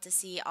so cool to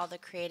see all the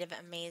creative,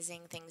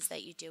 amazing things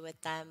that you do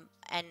with them.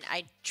 And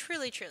I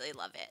truly, truly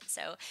love it.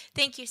 So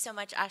thank you so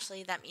much,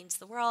 Ashley. That means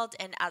the world.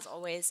 And as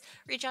always,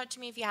 reach out to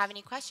me if you have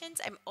any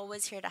questions. I'm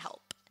always here to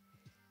help.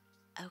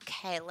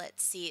 Okay,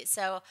 let's see.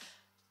 So,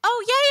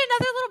 oh, yay,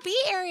 another little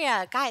bee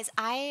area. Guys,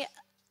 I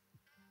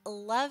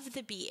love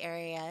the bee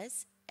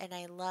areas, and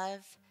I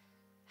love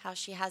how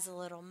she has a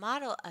little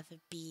model of a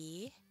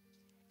bee.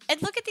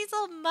 And look at these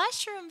little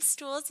mushroom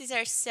stools. These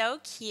are so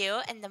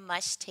cute, and the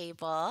mush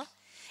table.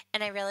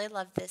 And I really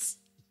love this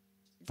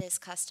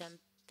custom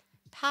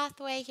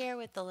pathway here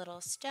with the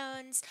little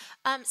stones.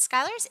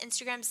 Skylar's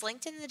Instagram's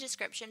linked in the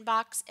description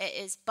box. It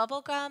is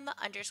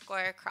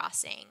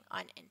bubblegum_crossing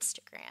on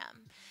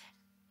Instagram.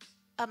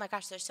 Oh my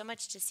gosh, there's so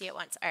much to see at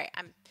once. All right,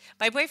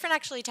 my boyfriend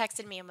actually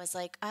texted me and was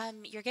like,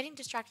 you're getting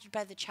distracted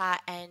by the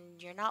chat and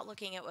you're not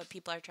looking at what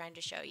people are trying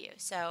to show you.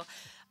 So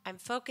I'm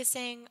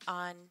focusing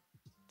on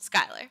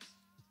Skylar.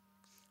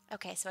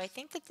 Okay, so I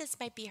think that this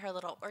might be her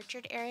little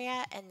orchard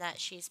area and that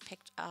she's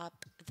picked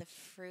up the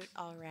fruit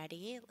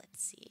already.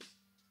 Let's see.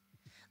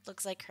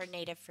 Looks like her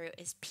native fruit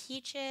is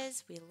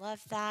peaches. We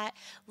love that.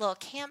 Little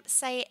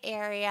campsite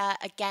area.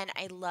 Again,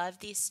 I love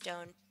these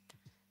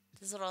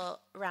little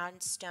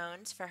round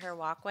stones for her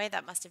walkway.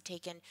 That must have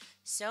taken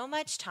so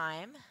much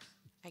time.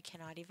 I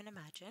cannot even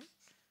imagine.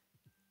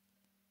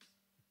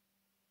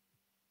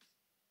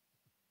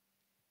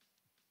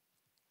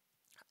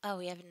 Oh,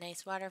 we have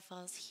nice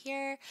waterfalls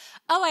here.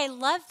 Oh, I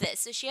love this.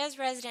 So she has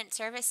resident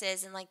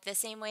services in like the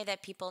same way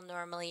that people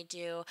normally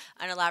do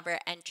an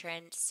elaborate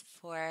entrance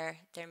for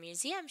their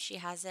museum. She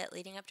has it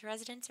leading up to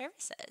resident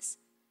services.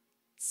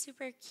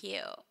 Super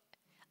cute.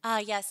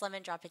 Yes,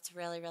 lemon drop. It's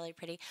really, really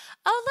pretty.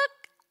 Oh, look.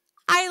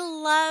 I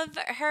love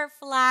her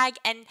flag.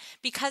 And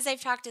because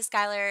I've talked to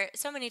Skylar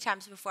so many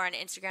times before on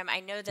Instagram, I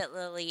know that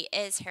Lily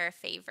is her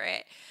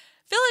favorite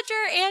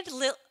villager. And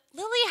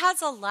Lily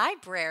has a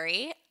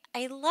library.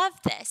 I love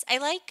this. I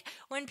like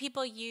when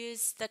people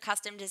use the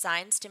custom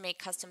designs to make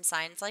custom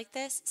signs like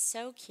this.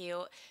 So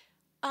cute.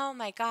 Oh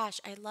my gosh,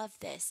 I love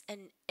this.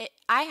 And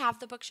I have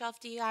the bookshelf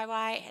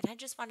DIY, and I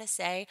just want to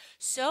say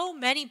so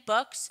many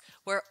books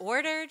were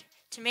ordered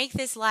to make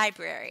this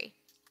library.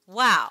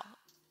 Wow.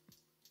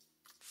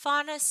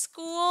 Fauna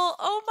school.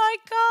 Oh my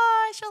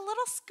gosh, a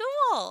little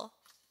school.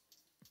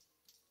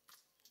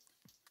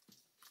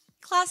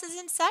 Class is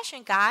in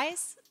session,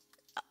 guys.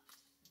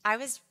 I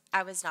was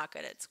not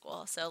good at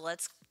school, so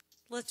let's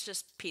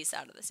just peace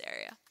out of this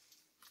area.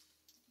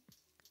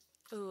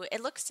 Ooh, it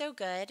looks so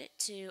good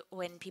to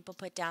when people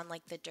put down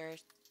like the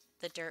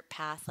dirt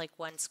path, like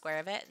one square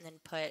of it, and then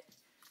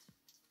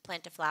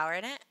plant a flower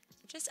in it.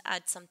 Just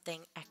add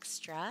something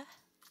extra.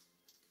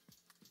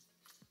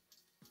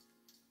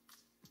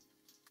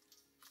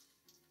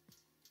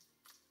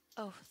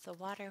 Oh, the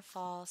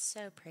waterfall,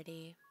 so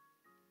pretty.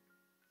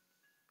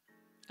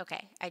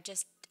 Okay, I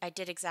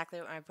did exactly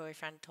what my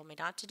boyfriend told me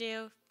not to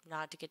do,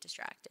 not to get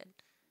distracted.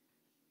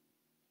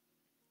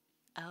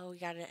 Oh, we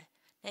got a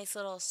nice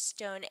little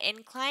stone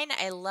incline.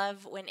 I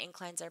love when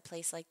inclines are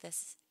placed like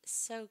this.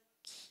 So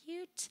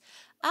cute.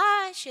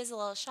 She has a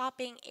little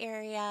shopping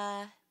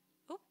area.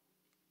 Oh,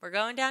 we're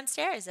going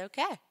downstairs.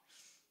 Okay.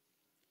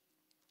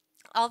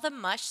 All the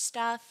mush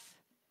stuff.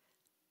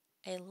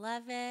 I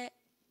love it.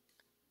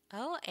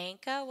 Oh,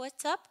 Anka,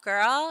 what's up,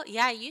 girl?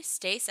 Yeah, you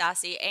stay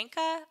sassy.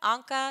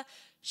 Anka,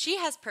 she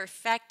has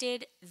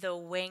perfected the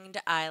winged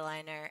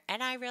eyeliner,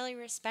 and I really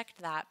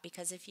respect that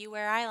because if you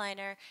wear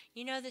eyeliner,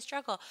 you know the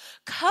struggle.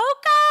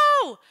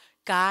 Coco!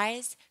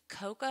 Guys,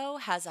 Coco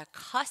has a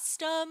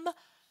custom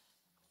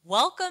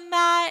welcome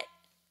mat.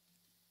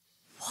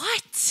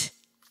 What?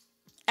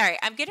 All right,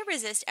 I'm going to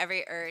resist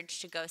every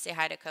urge to go say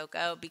hi to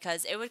Coco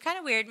because it would kind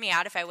of weird me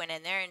out if I went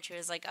in there and she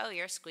was like, oh,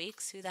 you're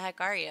Squeaks. Who the heck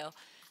are you?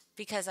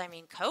 Because, I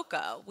mean,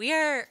 Coco,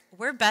 we're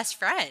best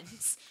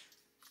friends.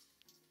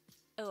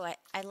 Oh,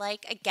 I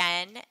like,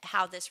 again,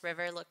 how this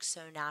river looks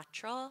so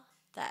natural.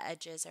 The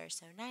edges are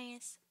so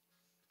nice.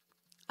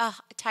 Oh,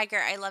 tiger,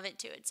 I love it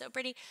too. It's so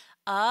pretty.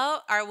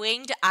 Oh, our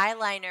winged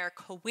eyeliner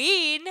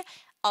queen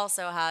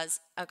also has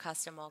a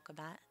custom welcome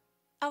mat.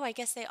 Oh, I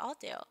guess they all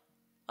do.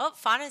 Oh,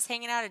 Fauna's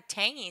hanging out at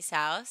Tangy's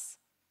house.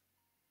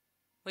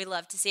 We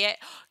love to see it.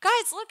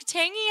 Guys, look,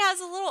 Tangy has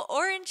a little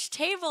orange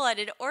table and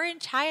an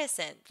orange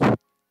hyacinth.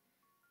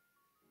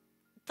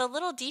 The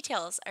little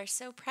details are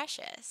so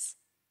precious.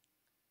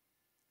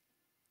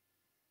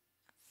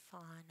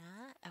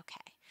 Fauna.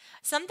 Okay.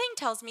 Something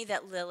tells me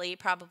that Lily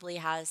probably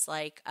has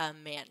like a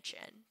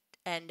mansion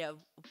and a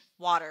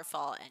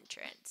waterfall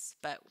entrance,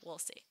 but we'll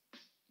see.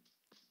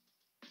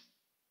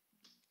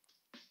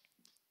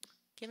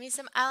 Give me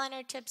some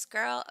eyeliner tips,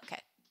 girl.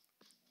 Okay.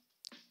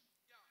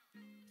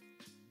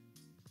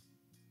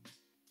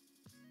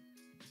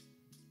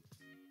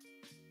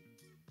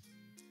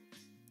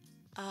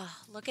 Oh,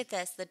 look at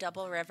this. The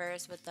double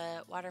rivers with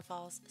the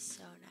waterfalls.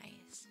 So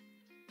nice.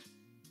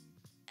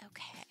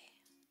 Okay.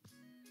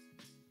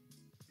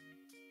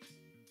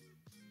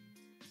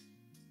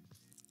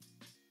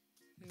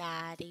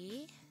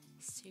 Maddie.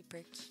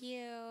 Super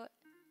cute.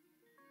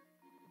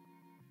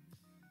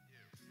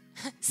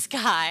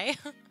 Sky.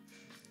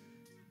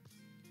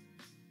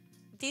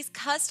 These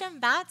custom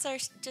mats are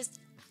just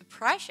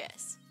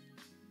precious.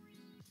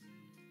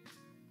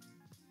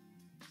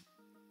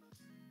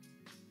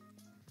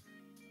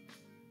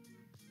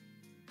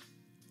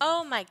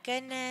 Oh my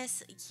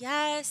goodness.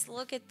 Yes,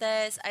 look at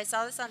this. I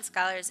saw this on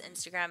Skylar's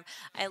Instagram.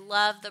 I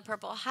love the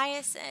purple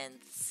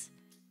hyacinths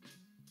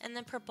and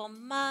the purple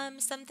mum.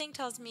 Something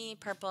tells me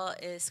purple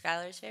is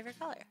Skylar's favorite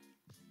color.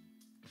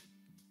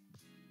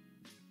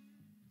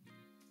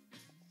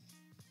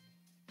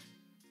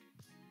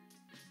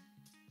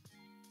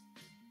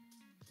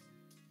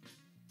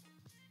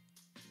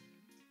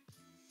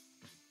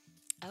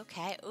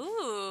 Okay.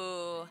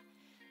 Ooh.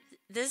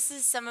 This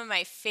is some of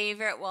my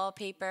favorite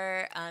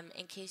wallpaper.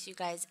 In case you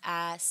guys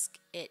ask,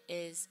 it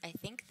is, I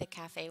think, the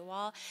cafe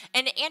wall.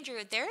 And Andrew,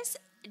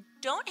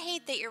 don't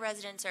hate that your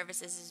resident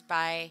services is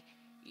by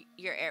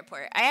your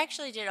airport. I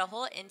actually did a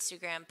whole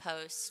Instagram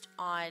post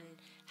on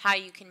how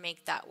you can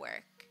make that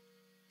work.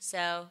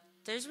 So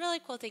there's really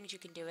cool things you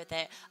can do with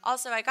it.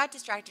 Also, I got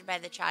distracted by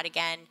the chat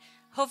again.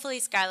 Hopefully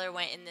Skylar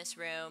went in this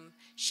room.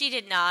 She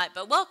did not,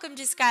 but welcome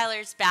to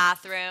Skylar's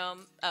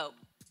bathroom. Oh,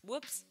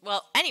 whoops.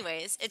 Well,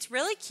 anyways, it's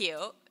really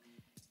cute.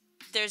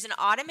 There's an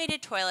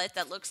automated toilet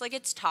that looks like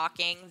it's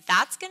talking.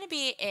 That's going to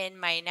be in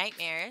my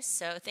nightmares,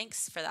 so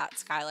thanks for that,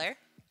 Skylar.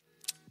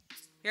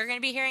 You're going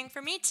to be hearing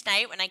from me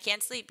tonight when I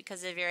can't sleep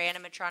because of your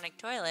animatronic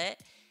toilet.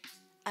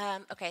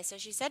 Okay, so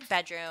she said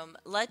bedroom.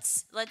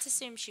 Let's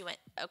assume she went.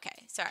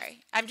 Okay, sorry.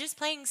 I'm just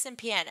playing some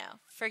piano.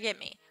 Forgive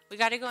me. We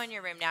got to go in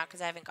your room now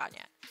because I haven't gone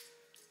yet.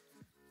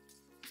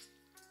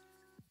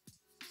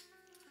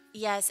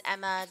 Yes,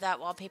 Emma,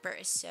 that wallpaper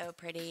is so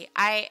pretty.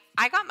 I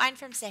got mine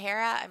from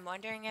Sahara. I'm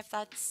wondering if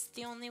that's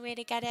the only way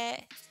to get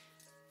it.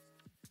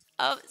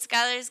 Oh,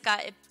 Skylar's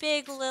got a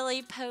big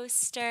Lily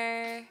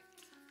poster.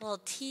 Little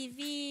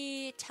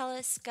TV,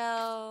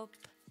 telescope.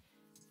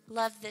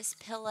 Love this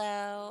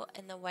pillow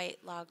and the white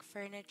log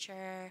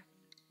furniture.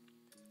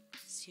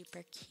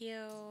 Super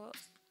cute.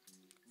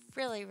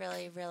 Really,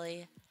 really,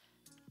 really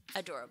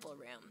adorable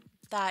room.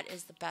 That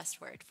is the best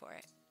word for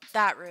it.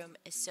 That room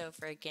is so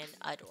freaking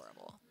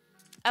adorable.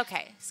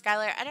 Okay,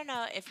 Skylar, I don't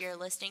know if you're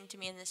listening to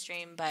me in the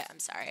stream, but I'm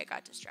sorry, I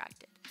got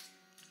distracted.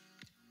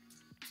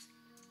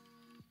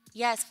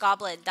 Yes,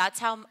 Goblin,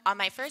 that's how, on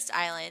my first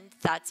island,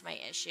 that's my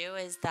issue,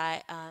 is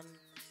that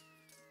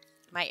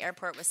my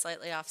airport was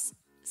slightly off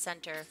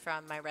center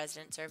from my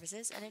resident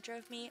services, and it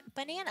drove me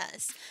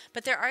bananas.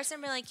 But there are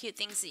some really cute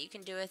things that you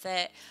can do with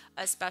it,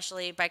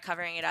 especially by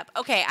covering it up.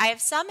 Okay, I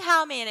have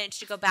somehow managed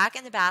to go back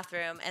in the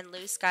bathroom and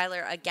lose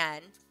Skylar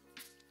again.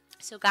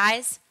 So,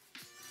 guys...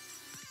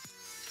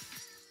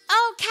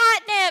 Oh,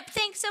 Catnip!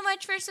 Thanks so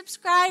much for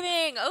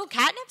subscribing. Oh,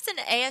 Catnip's an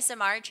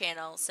ASMR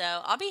channel,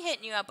 so I'll be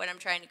hitting you up when I'm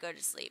trying to go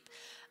to sleep.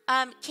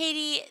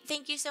 Katie,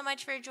 thank you so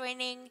much for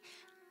joining.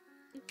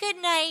 Good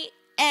night,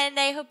 and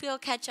I hope you'll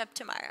catch up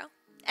tomorrow.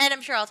 And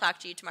I'm sure I'll talk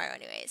to you tomorrow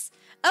anyways.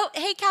 Oh,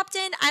 hey,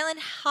 Captain. Island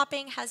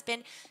hopping has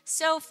been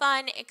so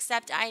fun,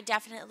 except I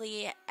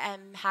definitely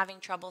am having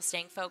trouble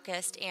staying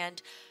focused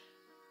and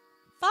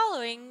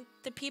following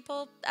the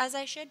people as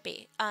I should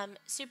be.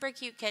 Super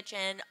cute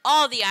kitchen,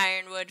 all the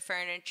ironwood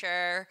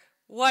furniture.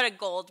 What a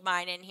gold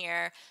mine in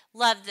here.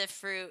 Love the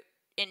fruit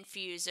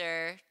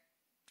infuser.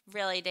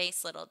 Really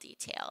nice little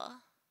detail.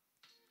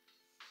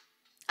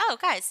 Oh,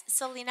 guys,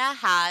 Selena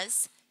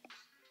has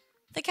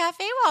the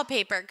cafe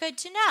wallpaper. Good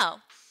to know.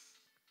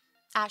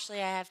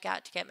 Ashley, I have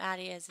got to get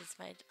Maddie as it's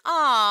my...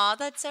 Aw,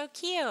 that's so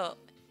cute.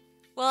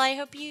 Well, I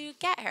hope you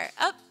get her.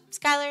 Oh,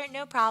 Skylar,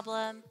 no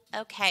problem.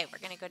 Okay, we're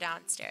going to go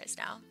downstairs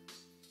now.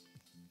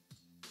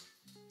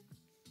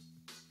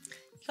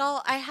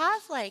 Y'all, I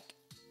have like...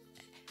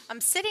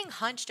 I'm sitting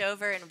hunched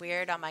over and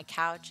weird on my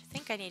couch. I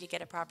think I need to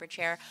get a proper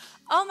chair.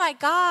 Oh my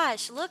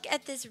gosh, look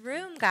at this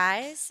room,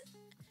 guys.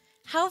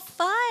 How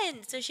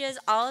fun. So she has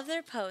all of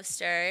their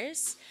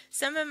posters.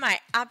 Some of my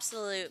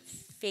absolute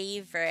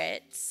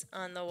favorites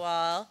on the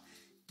wall.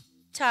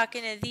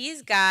 Talking to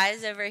these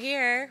guys over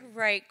here,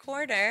 right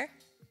corner.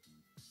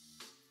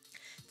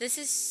 This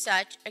is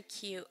such a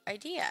cute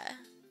idea.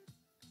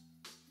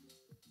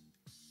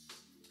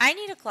 I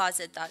need a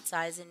closet that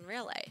size in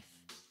real life.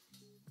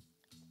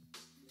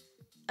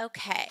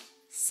 Okay,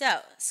 so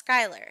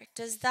Skylar,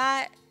 does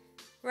that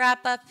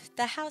wrap up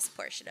the house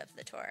portion of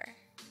the tour?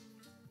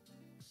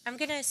 I'm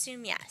going to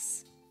assume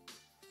yes.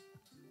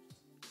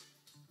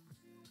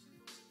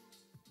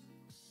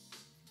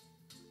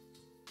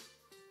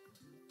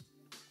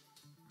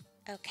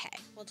 Okay,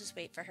 we'll just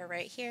wait for her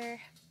right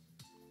here.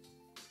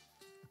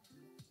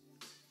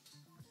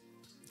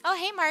 Oh,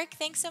 hey, Mark.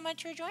 Thanks so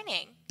much for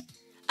joining.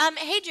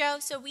 Hey, Joe.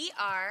 So we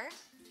are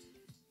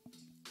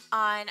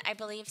on, I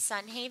believe,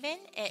 Sunhaven.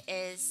 It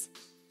is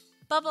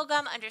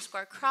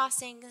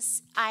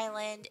bubblegum_crossings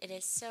island. It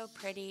is so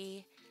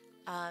pretty.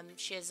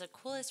 She has the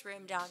coolest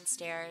room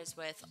downstairs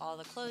with all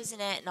the clothes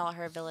in it and all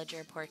her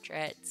villager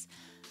portraits.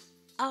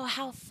 Oh,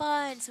 how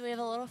fun. So we have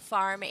a little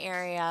farm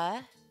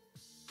area.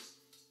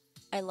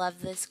 I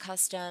love this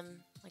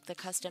custom, like the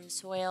custom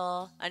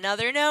soil.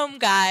 Another gnome,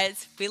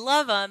 guys. We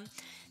love them.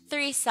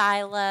 3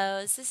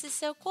 silos. This is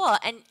so cool.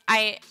 And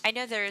I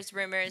know there's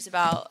rumors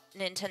about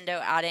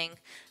Nintendo adding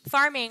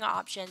farming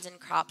options and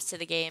crops to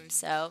the game.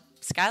 So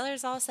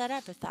Skylar's all set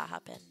up if that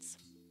happens.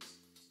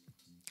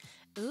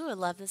 Ooh, I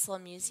love this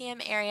little museum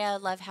area.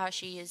 Love how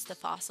she used the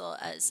fossil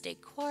as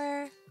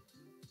decor.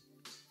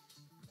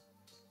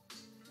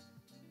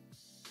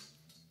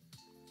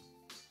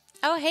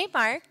 Oh, hey,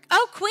 Mark.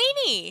 Oh,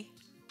 Queenie.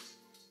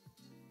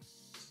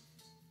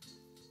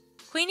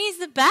 Queenie's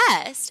the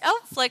best.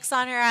 Oh, Flick's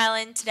on her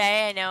island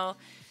today. I know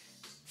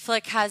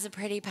Flick has a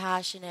pretty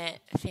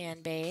passionate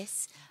fan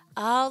base.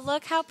 Oh,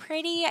 look how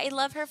pretty. I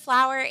love her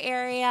flower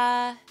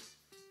area.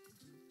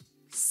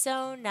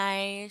 So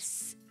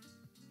nice.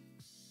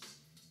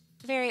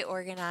 Very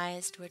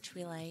organized, which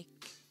we like.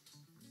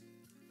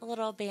 A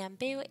little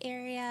bamboo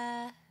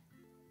area.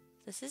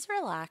 This is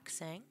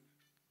relaxing.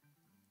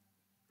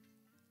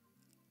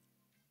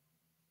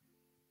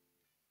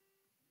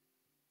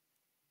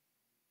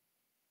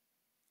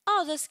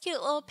 Oh, this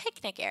cute little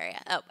picnic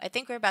area. Oh, I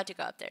think we're about to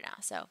go up there now.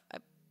 So,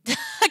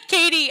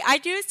 Katie,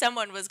 I knew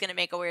someone was going to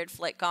make a weird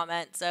Flick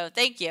comment. So,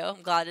 thank you.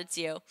 I'm glad it's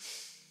you.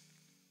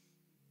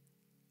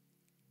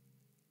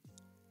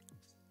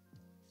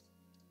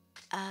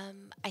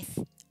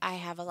 I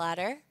have a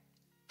ladder.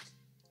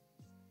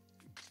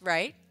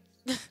 Right?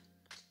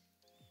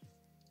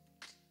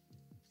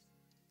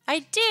 I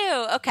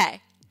do.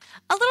 Okay.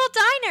 A little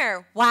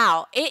diner.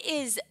 Wow. It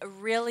is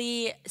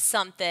really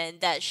something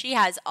that she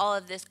has all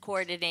of this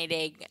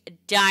coordinating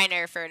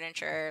diner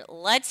furniture.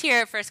 Let's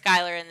hear it for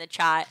Skylar in the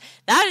chat.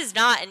 That is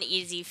not an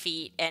easy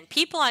feat, and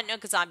people on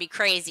Nookazon be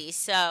crazy.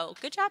 So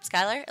good job,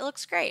 Skylar. It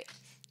looks great.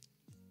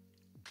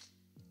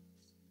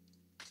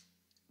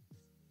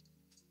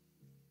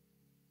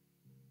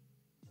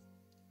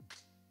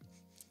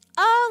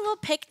 Oh, a little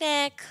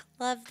picnic.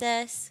 Love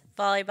this.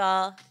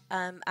 Volleyball.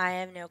 I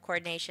have no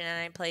coordination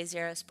and I play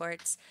zero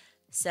sports.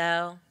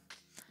 So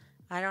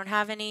I don't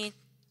have any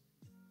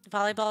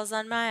volleyballs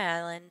on my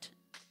island.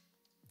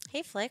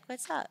 Hey, Flick,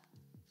 what's up?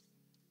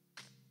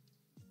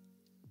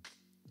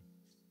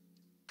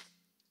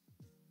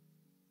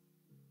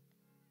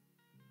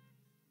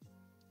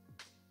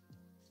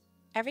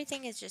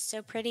 Everything is just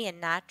so pretty and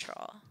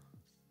natural.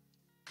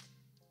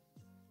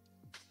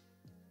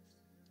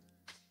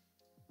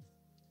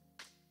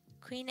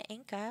 Queen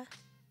Anka.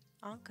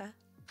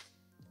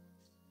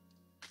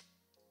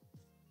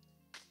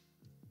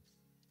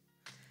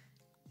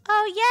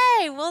 Oh,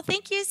 yay! Well,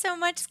 thank you so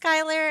much,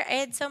 Skylar. I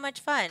had so much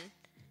fun.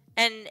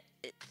 And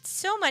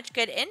so much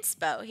good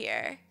inspo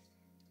here.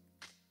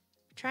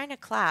 I'm trying to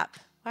clap.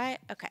 Why?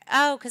 Okay.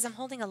 Oh, because I'm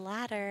holding a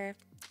ladder.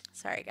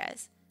 Sorry,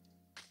 guys.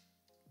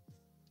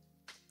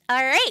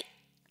 All right.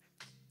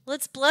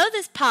 Let's blow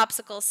this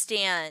popsicle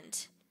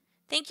stand.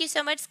 Thank you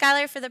so much,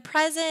 Skylar, for the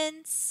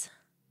presents.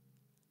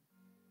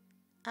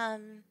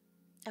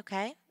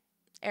 Okay.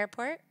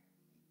 Airport.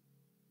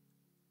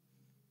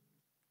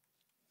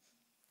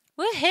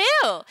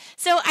 Woohoo!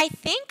 So I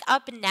think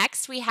up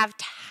next we have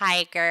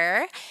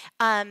Tiger.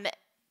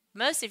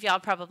 Most of y'all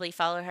probably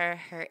follow her.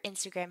 Her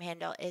Instagram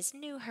handle is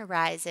New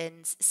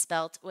Horizons,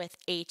 spelt with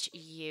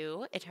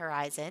H-U at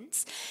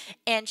Horizons.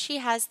 And she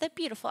has the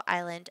beautiful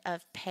island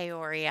of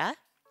Peoria.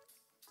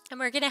 And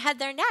we're going to head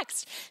there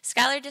next.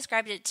 Skylar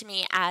described it to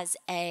me as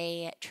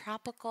a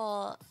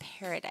tropical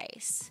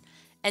paradise.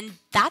 And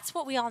that's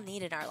what we all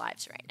need in our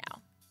lives right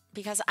now.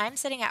 Because I'm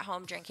sitting at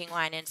home drinking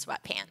wine in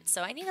sweatpants.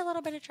 So I need a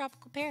little bit of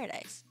tropical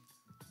paradise.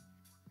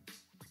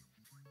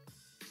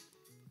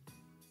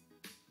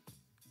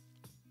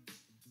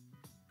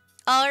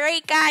 All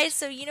right, guys,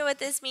 so you know what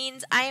this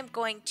means. I am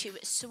going to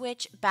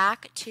switch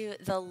back to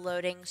the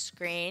loading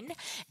screen,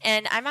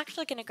 and I'm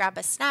actually going to grab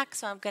a snack,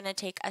 so I'm going to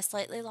take a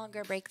slightly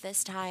longer break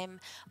this time,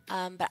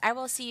 but I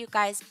will see you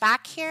guys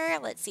back here.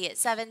 Let's see, at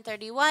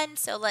 7:31,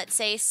 so let's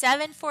say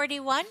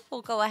 7:41,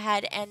 we'll go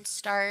ahead and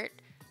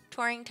start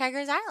touring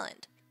Tiger's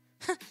Island.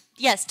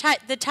 Yes,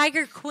 the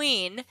Tiger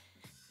Queen.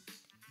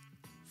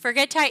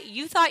 Forget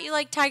you thought you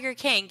liked Tiger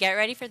King. Get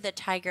ready for the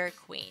Tiger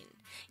Queen.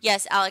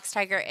 Yes, Alex,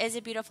 Tiger is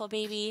a beautiful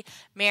baby.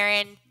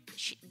 Marin,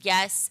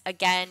 yes,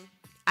 again,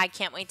 I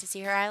can't wait to see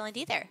her island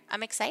either.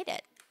 I'm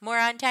excited. More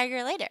on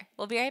Tiger later.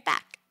 We'll be right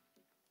back.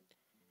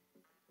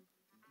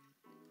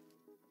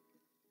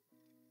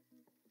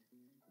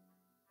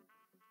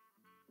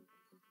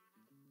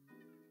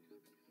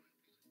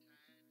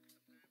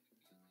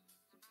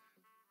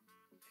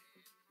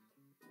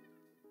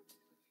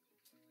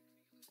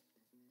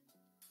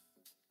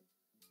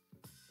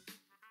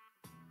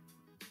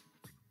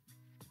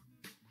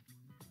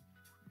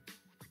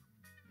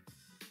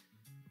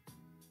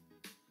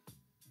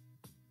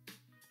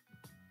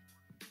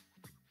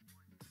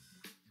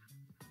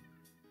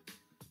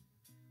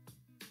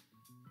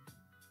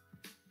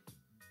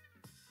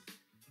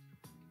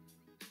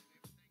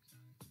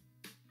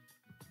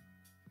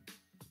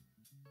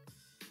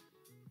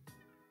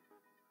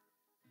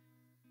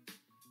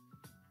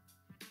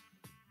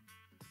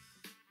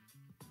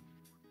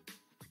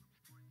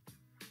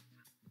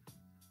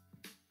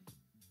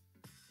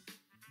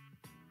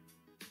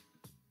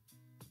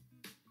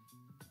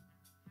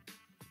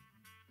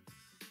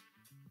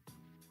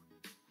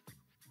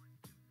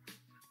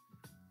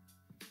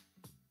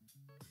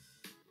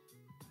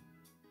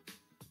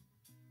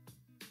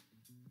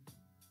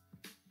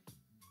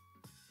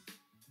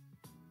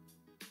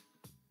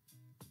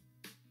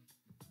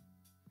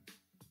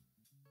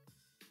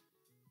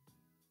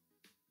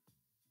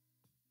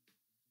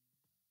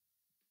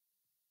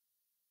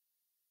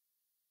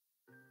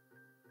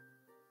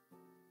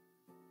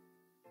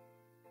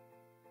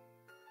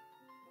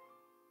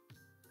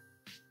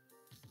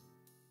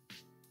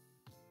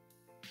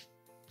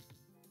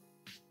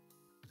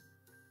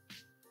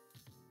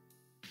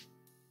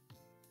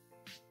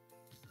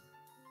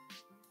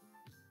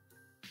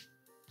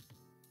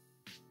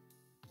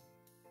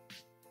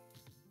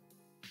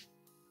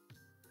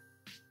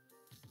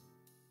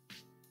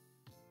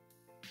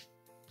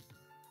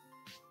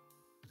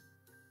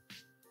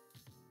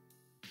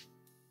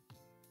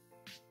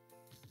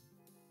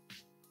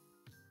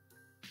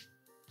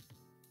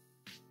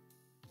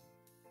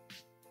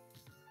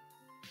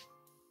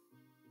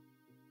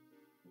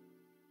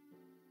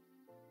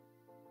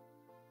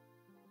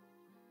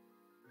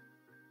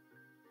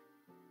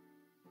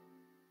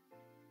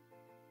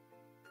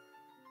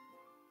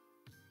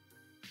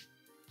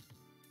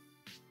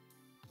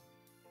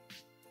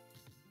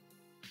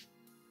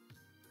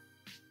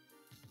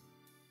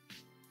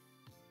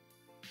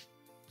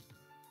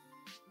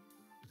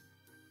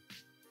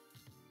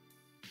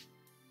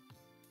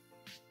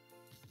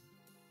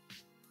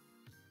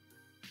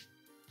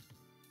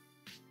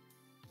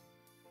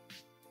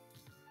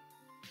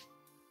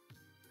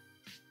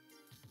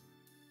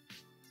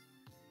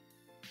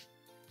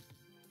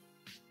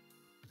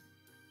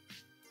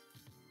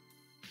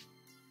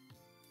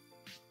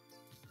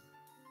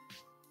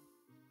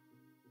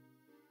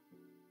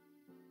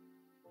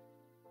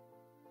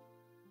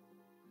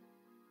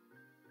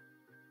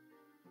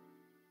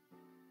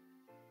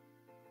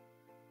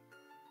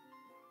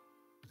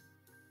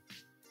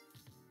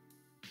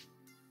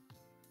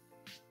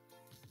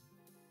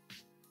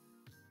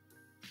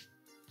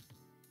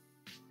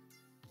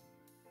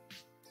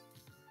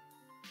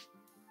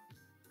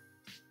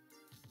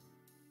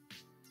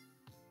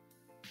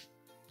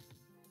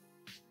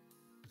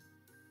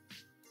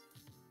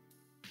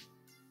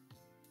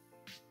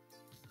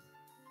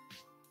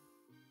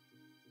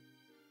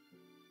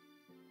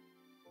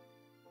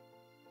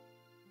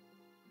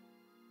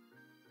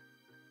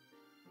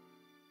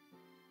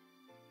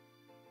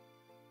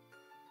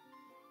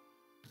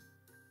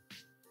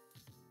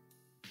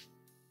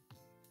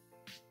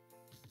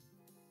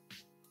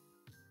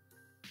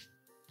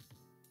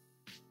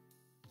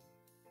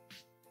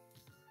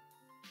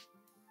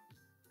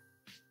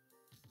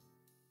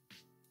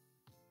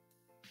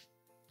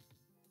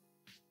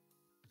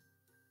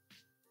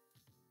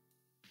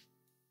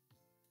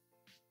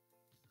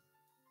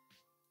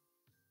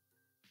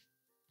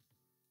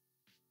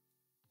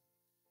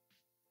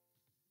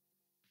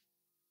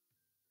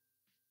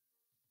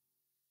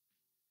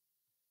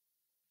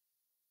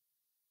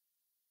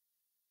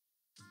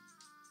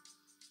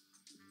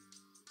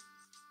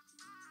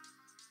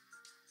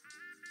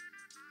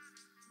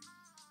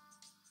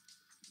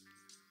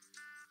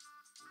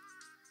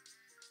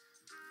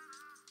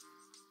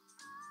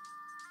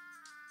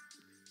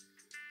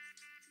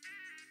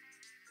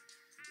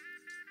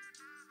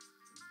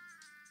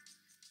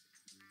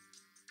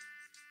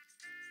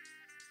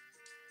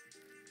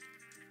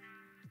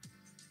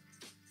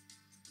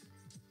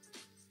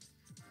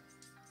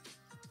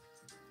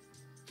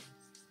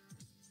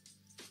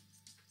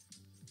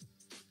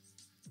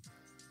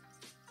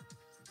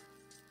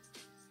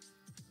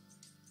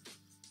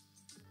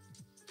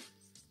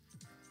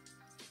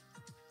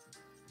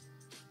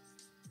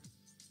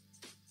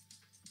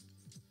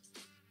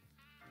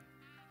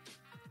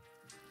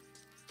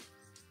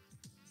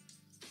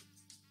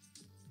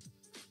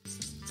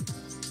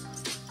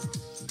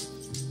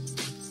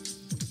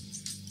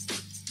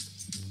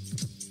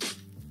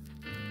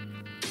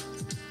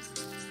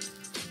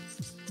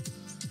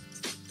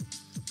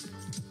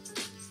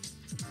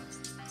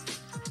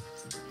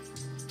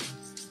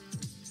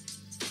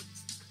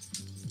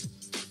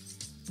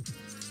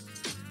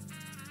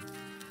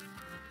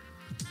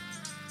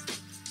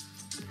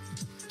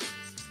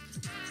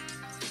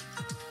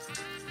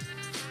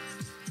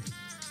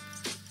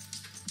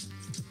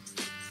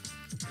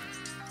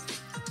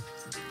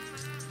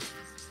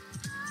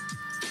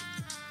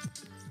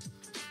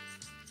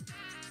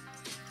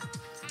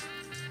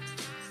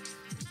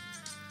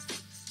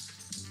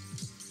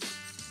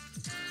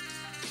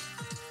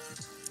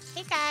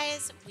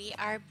 guys, we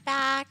are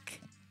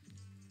back.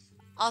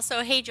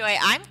 Also, hey Joy,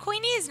 I'm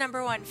Queenie's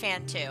 #1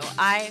 fan too.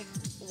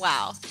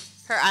 Wow,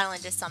 her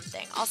island is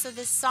something. Also,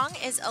 this song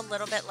is a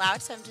little bit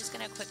loud, so I'm just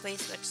gonna quickly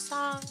switch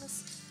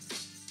songs.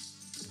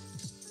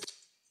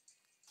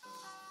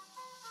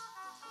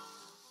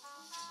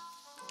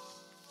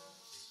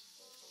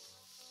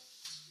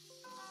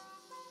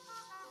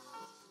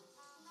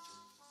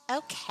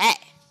 Okay.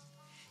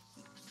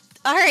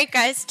 All right,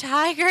 guys,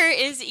 Tiger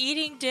is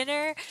eating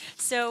dinner,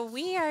 so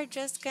we're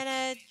just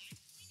gonna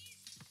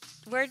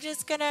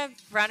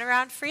run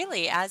around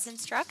freely as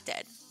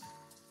instructed.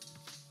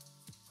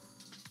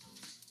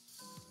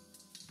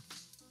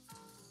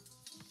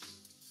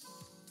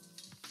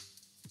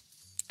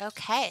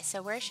 Okay,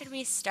 so where should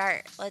we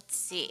start? Let's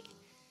see.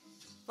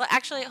 Well,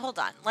 actually, hold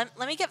on. Let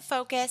me get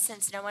focused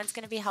since no one's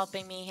going to be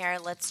helping me here.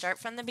 Let's start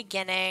from the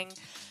beginning.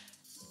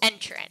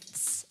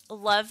 Entrance.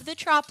 Love the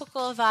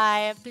tropical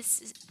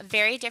vibes.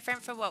 Very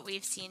different from what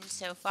we've seen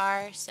so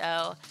far.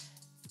 So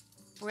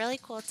really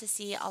cool to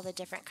see all the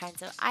different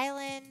kinds of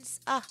islands.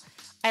 Oh,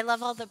 I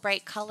love all the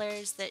bright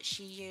colors that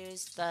she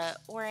used. The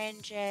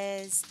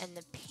oranges and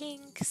the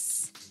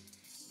pinks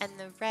and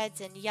the reds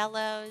and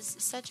yellows.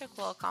 Such a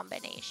cool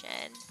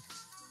combination.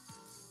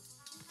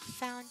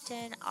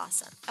 Fountain.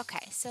 Awesome.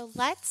 Okay, so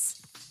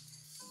let's...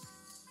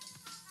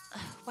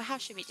 Well, how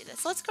should we do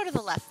this? Let's go to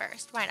the left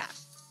first. Why not?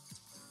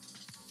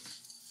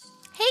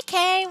 Hey,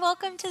 Kay.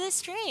 Welcome to the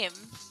stream.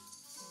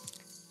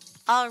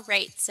 All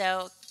right,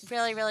 so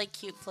really, really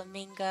cute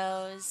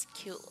flamingos.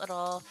 Cute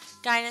little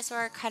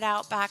dinosaur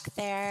cutout back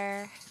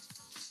there.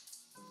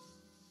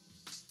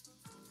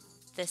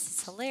 This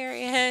is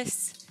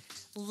hilarious.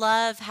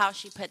 Love how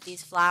she put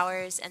these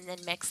flowers and then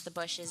mixed the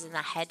bushes and the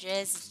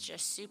hedges. It's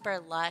just super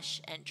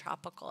lush and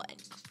tropical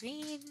and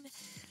green.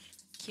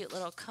 Cute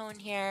little cone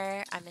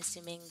here. I'm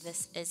assuming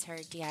this is her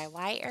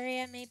DIY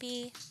area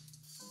maybe.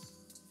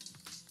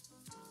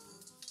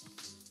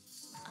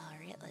 All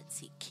right, let's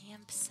see.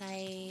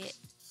 Campsite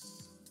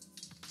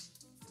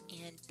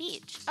and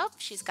beach. Oh,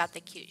 she's got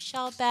the cute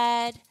shell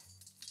bed.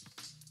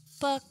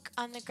 Book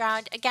on the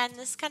ground. Again,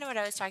 this is kind of what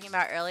I was talking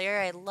about earlier.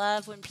 I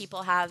love when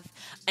people have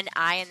an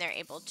eye and they're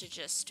able to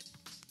just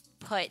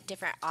put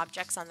different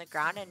objects on the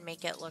ground and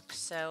make it look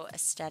so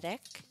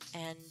aesthetic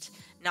and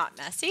not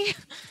messy.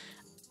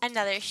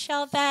 Another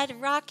shell bed,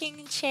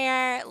 rocking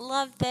chair.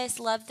 Love this.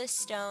 Love the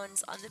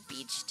stones on the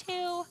beach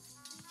too.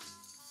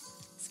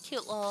 It's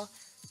cute little,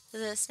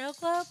 the snow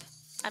globe.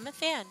 I'm a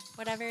fan,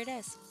 whatever it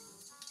is.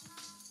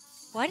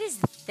 What is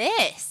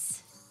this?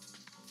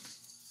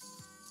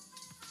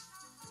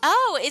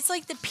 Oh, it's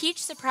like the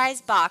peach surprise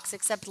box,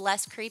 except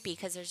less creepy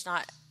because there's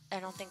not, I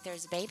don't think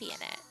there's a baby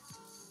in it.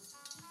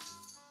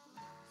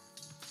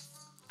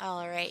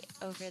 All right,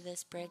 over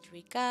this bridge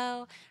we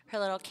go. Her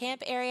little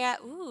camp area.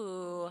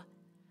 Ooh,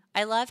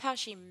 I love how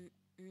she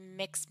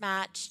mix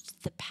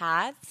matched the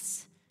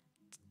paths.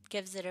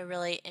 Gives it a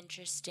really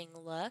interesting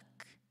look.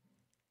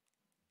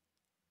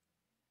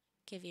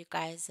 Give you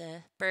guys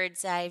a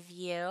bird's eye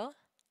view.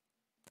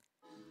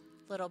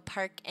 Little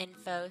park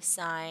info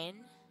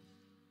sign.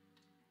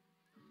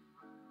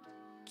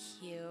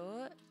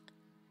 Cute.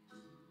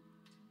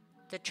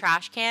 The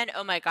trash can.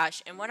 Oh my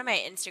gosh. In one of my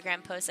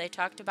Instagram posts, I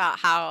talked about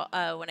how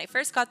when I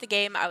first got the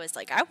game, I was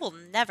like, I will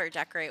never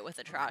decorate with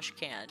a trash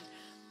can.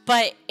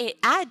 But it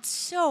adds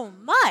so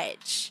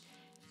much.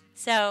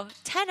 So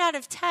 10 out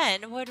of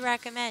 10 would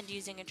recommend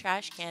using a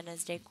trash can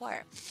as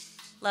decor.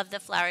 Love the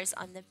flowers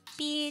on the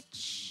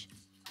beach.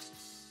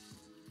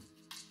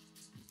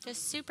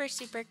 Just super,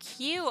 super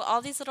cute.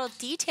 All these little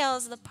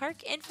details. The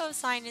park info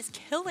sign is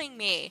killing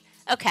me.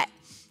 Okay.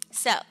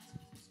 So,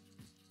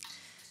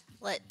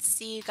 let's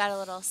see, you got a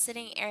little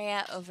sitting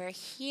area over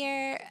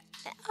here.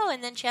 Oh,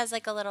 and then she has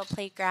like a little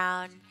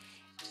playground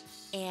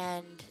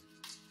and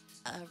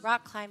a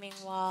rock climbing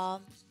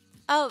wall.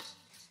 Oh,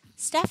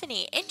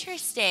 Stephanie,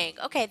 interesting.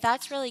 Okay,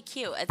 that's really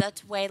cute.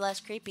 That's way less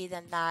creepy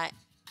than that,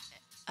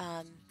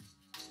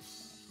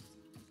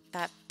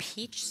 that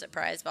peach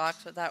surprise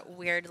box with that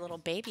weird little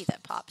baby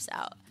that pops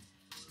out.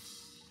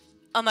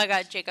 Oh my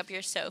God, Jacob,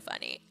 you're so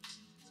funny.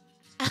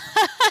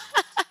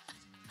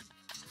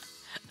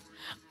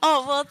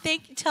 Oh, well,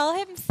 tell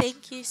him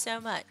thank you so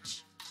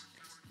much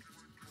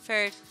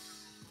for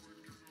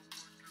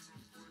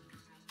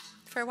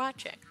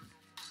watching.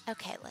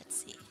 Okay, let's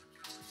see.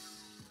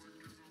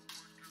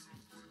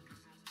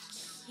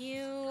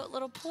 Cute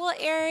little pool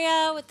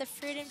area with the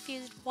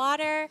fruit-infused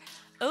water.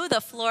 Oh,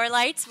 the floor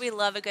lights. We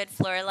love a good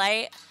floor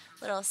light.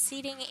 Little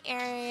seating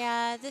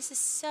area. This is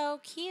so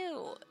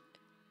cute.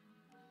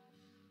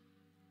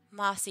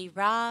 Mossy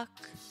rock.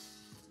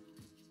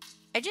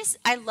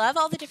 I love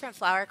all the different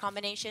flower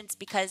combinations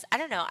because, I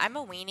don't know, I'm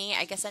a weenie.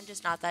 I guess I'm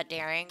just not that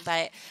daring,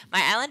 but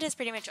my island is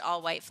pretty much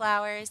all white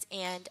flowers,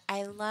 and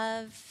I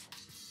love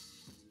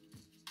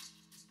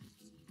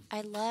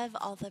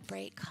all the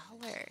bright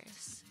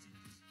colors.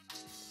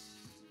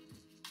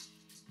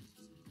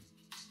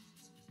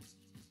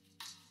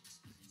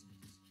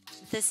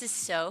 This is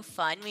so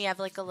fun. We have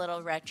like a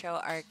little retro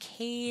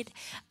arcade.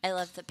 I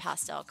love the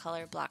pastel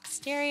color block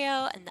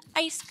stereo and the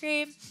ice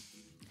cream.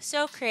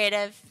 So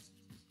creative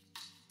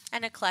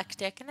and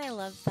eclectic, and I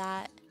love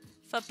that.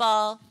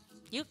 Football.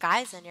 You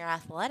guys and your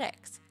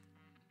athletics.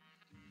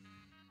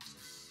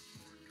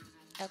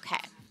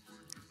 Okay.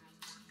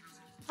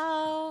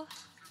 Oh,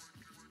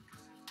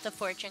 the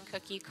fortune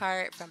cookie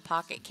cart from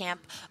Pocket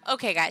Camp.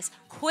 Okay, guys,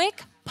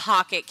 quick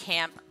Pocket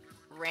Camp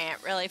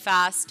rant really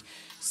fast.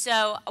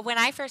 So when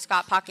I first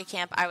got Pocket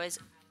Camp, I was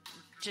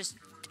just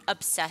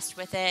obsessed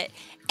with it,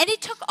 and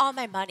it took all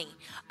my money.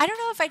 I don't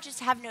know if I just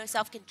have no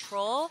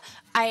self-control.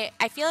 I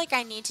feel like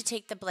I need to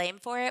take the blame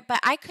for it, but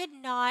I could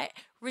not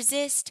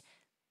resist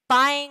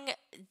buying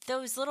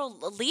those little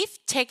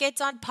leaf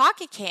tickets on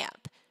Pocket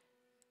Camp.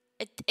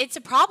 It's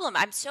a problem.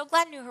 I'm so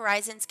glad New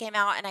Horizons came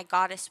out and I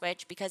got a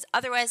Switch, because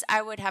otherwise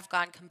I would have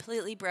gone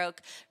completely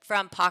broke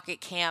from Pocket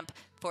Camp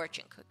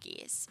fortune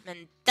cookies.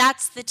 And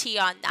that's the tea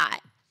on that.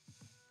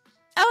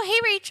 Oh,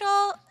 hey,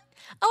 Rachel.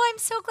 Oh, I'm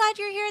so glad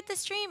you're here at the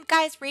stream.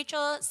 Guys,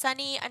 Rachel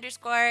Sunny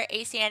 _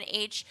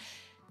 ACNH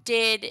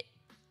did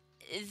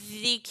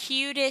the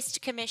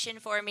cutest commission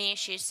for me.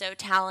 She's so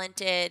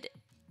talented.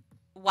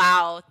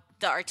 Wow,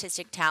 the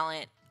artistic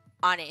talent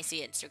on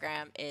AC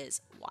Instagram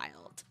is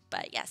wild.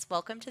 But yes,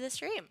 welcome to the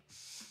stream.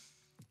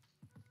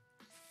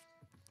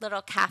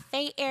 Little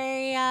cafe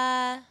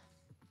area.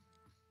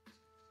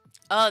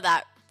 Oh,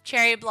 that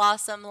cherry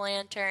blossom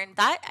lantern.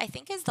 That, I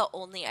think, is the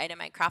only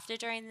item I crafted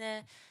during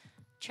the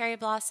cherry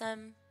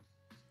blossom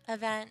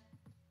event.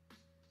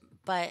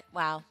 But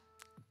wow,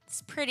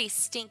 it's pretty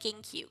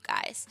stinking cute,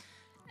 guys.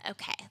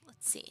 Okay,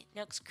 let's see.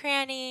 Nook's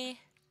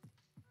Cranny.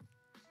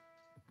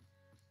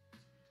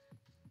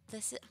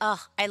 This is,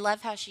 oh, I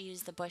love how she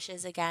used the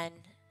bushes again.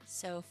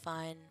 So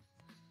fun.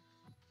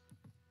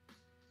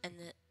 And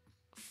the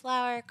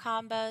flower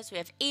combos. We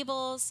have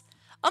Abel's.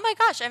 Oh my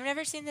gosh, I've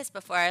never seen this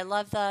before. I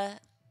love the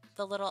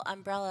little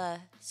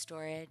umbrella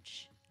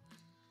storage.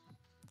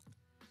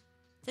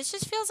 This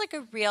just feels like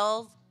a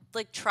real,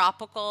 like,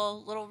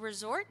 tropical little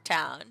resort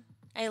town.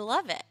 I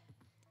love it.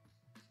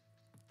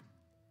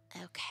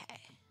 Okay.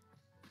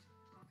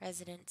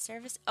 Resident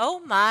service. Oh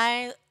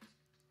my.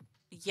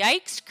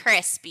 Yikes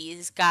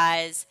Krispies,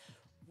 guys.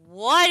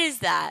 What is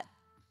that?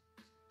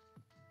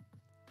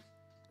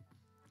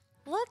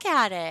 Look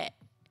at it.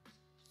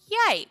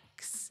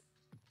 Yikes.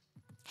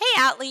 Hey,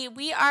 Atlee,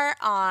 we are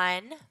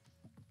on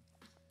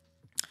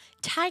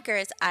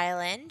Tiger's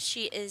Island.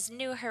 She is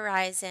New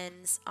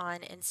Horizons on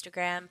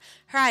Instagram.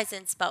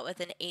 Horizon spelt with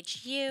an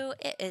HU.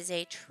 It is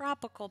a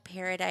tropical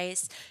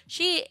paradise.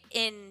 She,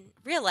 in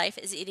real life,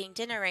 is eating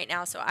dinner right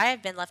now, so I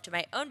have been left to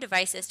my own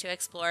devices to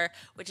explore,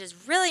 which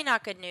is really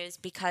not good news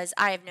because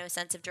I have no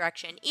sense of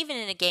direction, even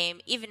in a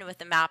game, even with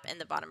the map in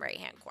the bottom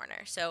right-hand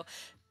corner. So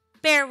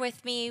bear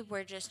with me.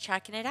 We're just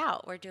checking it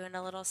out. We're doing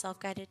a little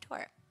self-guided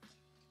tour.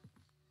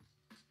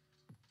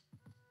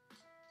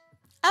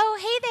 Oh,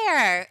 hey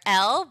there,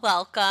 Elle.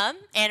 Welcome.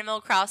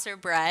 Animal Crosser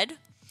bread.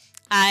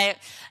 I'm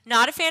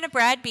not a fan of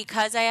bread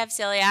because I have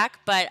celiac,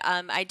 but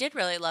I did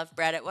really love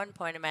bread at one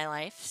point in my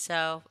life,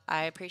 so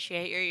I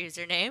appreciate your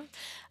username.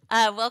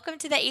 Welcome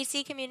to the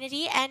AC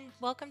community and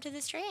welcome to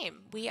the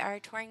stream. We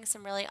are touring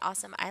some really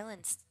awesome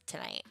islands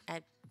tonight.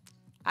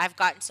 I've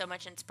gotten so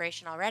much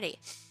inspiration already.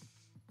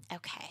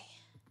 Okay.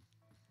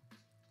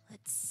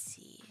 Let's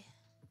see.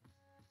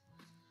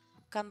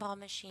 Gumball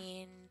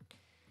machine.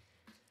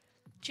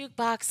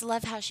 Jukebox.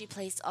 Love how she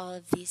placed all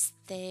of these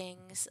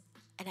things.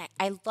 And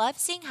I love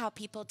seeing how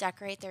people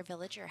decorate their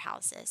villager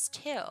houses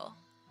too.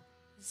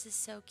 This is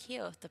so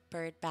cute. The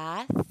bird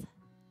bath.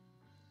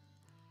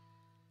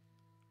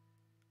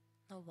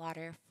 The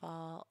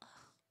waterfall.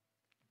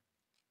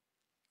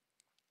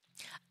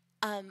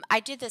 I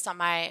did this on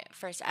my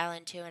first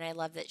island too, and I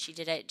love that she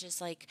did it. Just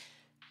like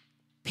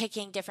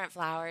picking different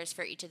flowers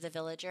for each of the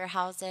villager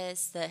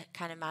houses that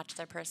kind of match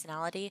their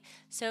personality.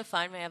 So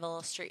fun. We have a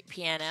little street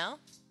piano.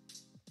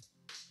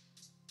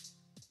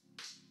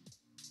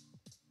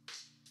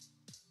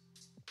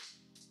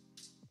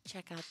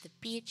 Check out the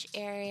beach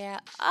area.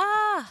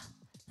 Ah,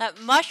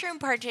 that mushroom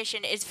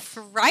partition is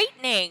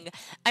frightening.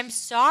 I'm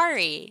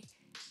sorry,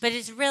 but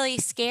it's really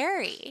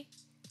scary.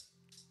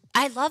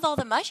 I love all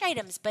the mush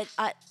items, but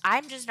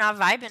I'm just not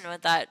vibing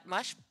with that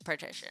mush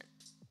partition.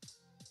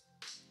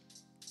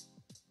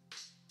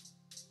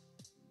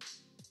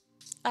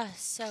 Oh,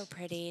 so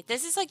pretty.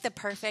 This is like the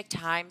perfect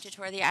time to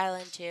tour the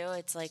island too.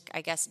 It's like,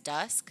 I guess,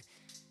 dusk.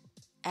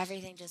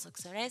 Everything just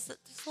looks so nice.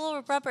 This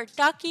little rubber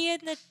ducky in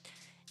the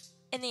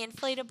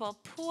inflatable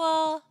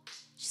pool.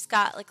 She's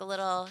got like a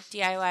little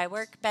DIY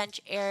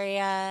workbench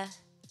area.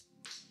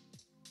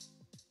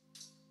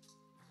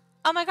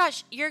 Oh my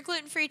gosh, you're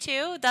gluten-free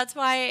too? That's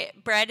why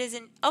bread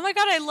isn't... Oh my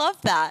god, I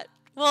love that.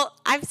 Well,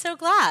 I'm so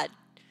glad.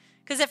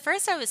 Because at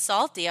first I was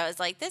salty. I was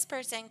like, this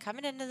person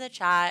coming into the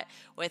chat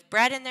with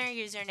bread in their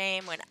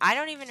username when I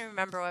don't even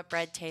remember what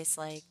bread tastes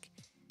like.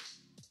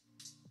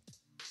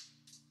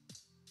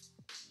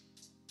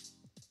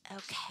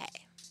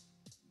 Okay.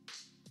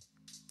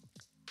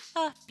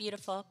 Oh,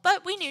 beautiful.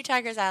 But we knew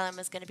Tiger's Island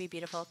was going to be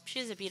beautiful.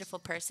 She's a beautiful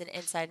person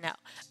inside and out.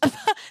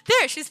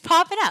 There, she's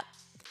popping up.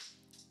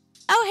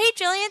 Oh,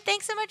 hey, Jillian.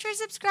 Thanks so much for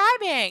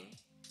subscribing.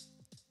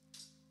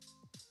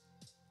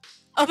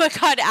 Oh, my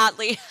God,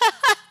 Atlee.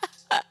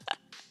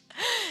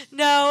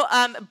 No,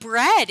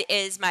 Bread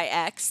is my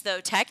ex, though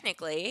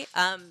technically.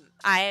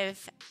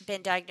 I've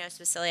been diagnosed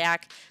with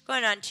celiac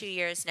going on 2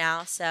 years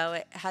now, so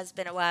it has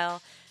been a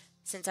while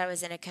since I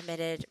was in a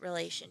committed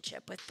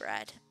relationship with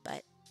Bread,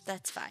 but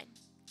that's fine.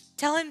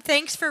 Tell him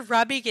thanks for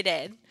rubbing it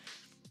in.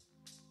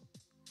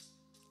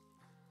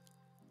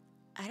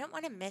 I don't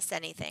want to miss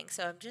anything,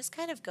 so I'm just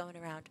kind of going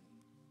around.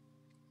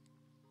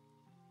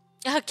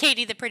 Oh,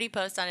 Katie, the pretty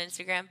post on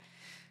Instagram.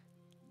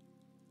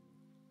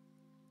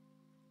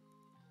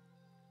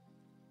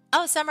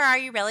 Oh, Summer, are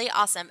you really?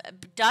 Awesome.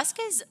 Dusk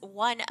is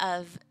one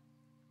of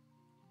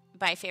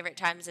my favorite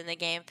times in the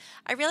game.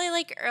 I really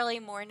like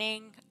early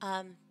morning.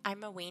 I'm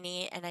a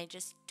weenie, and I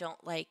just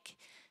don't like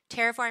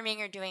terraforming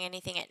or doing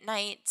anything at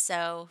night,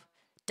 so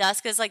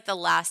dusk is like the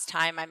last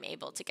time I'm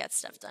able to get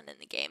stuff done in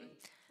the game.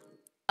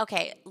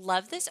 Okay,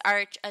 love this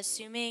arch,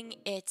 assuming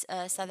it's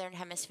a Southern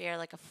Hemisphere,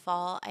 like a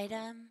fall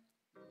item.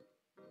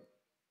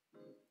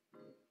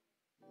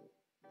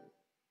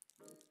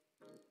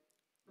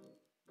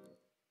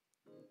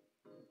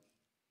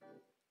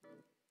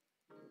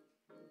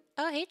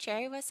 Oh, hey,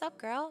 Cherry, what's up,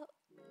 girl?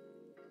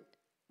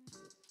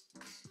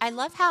 I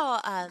love how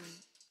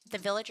the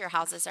villager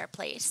houses are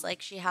placed.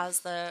 Like, she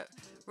has the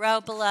row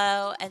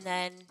below, and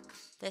then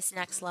this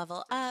next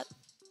level up.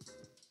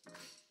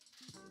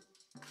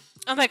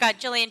 Oh my God,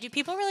 Jillian, do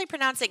people really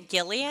pronounce it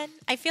Gillian?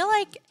 I feel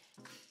like,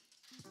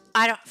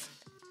 I don't,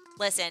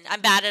 listen,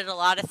 I'm bad at a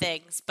lot of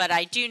things, but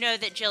I do know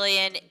that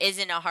Jillian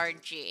isn't a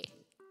hard G.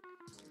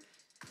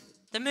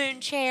 The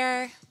moon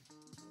chair.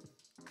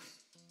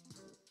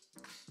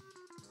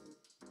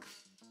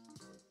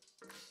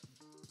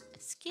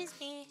 Excuse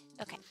me.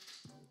 Okay.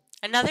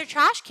 Another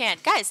trash can.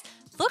 Guys,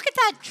 look at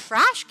that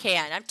trash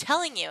can. I'm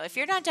telling you, if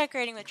you're not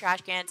decorating with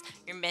trash cans,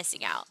 you're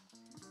missing out.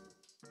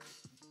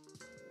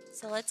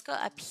 So let's go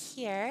up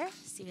here,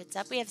 see what's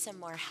up. We have some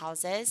more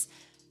houses.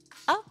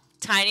 Oh,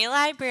 tiny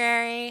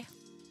library.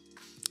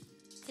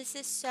 This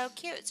is so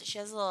cute. So she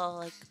has a little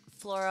like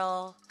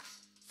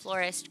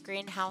florist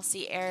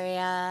greenhousey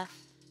area,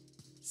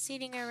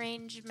 seating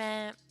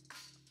arrangement,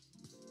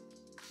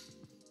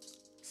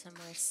 some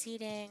more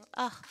seating.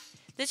 Oh,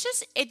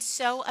 it's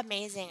so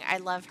amazing. I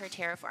love her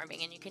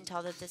terraforming, and you can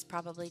tell that this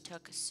probably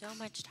took so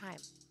much time.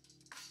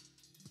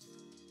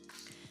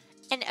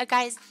 And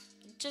guys,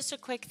 just a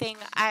quick thing,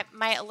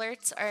 my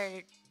alerts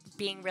are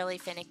being really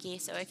finicky,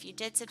 so if you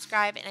did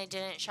subscribe and I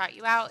didn't shout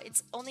you out,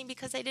 it's only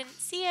because I didn't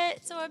see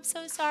it, so I'm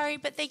so sorry,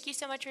 but thank you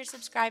so much for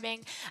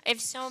subscribing. I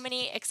have so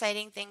many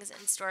exciting things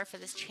in store for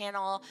this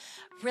channel.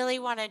 Really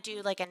want to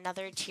do like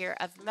another tier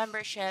of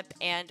membership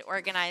and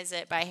organize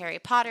it by Harry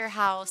Potter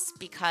house,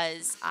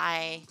 because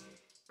I'm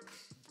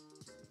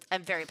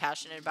very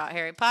passionate about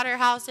Harry Potter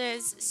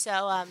houses,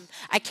 so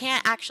I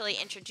can't actually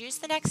introduce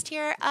the next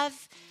tier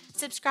of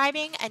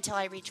subscribing until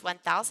I reach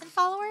 1,000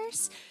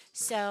 followers.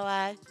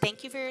 So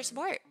thank you for your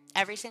support.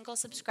 Every single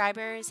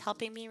subscriber is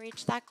helping me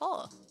reach that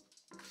goal.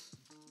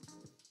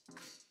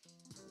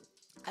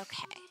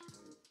 Okay.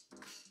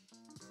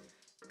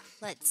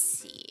 Let's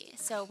see.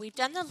 So we've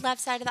done the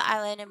left side of the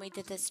island and we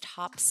did this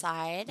top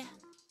side.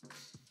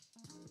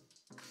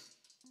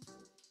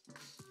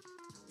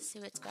 Let's see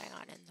what's going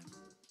on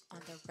on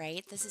the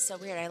right. This is so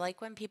weird. I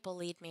like when people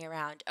lead me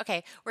around.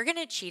 Okay, we're going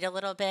to cheat a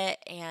little bit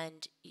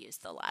and use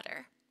the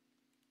ladder.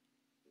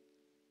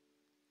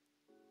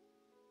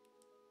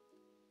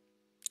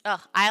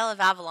 Oh, Isle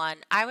of Avalon.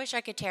 I wish I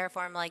could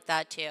terraform like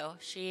that too.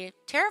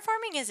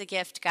 Terraforming is a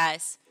gift,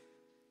 guys.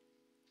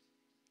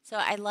 So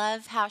I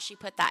love how she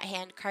put that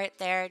hand cart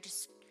there.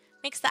 Just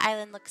makes the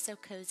island look so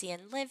cozy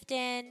and lived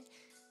in.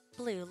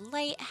 Blue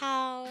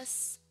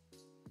lighthouse.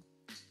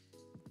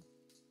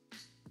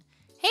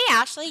 Hey,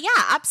 Ashley.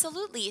 Yeah,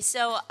 absolutely.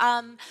 So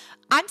I'm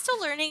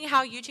still learning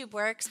how YouTube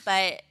works,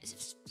 but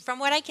from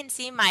what I can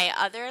see, my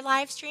other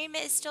live stream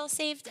is still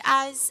saved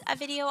as a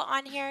video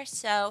on here.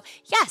 So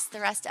yes, the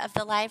rest of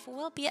the live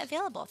will be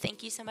available.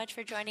 Thank you so much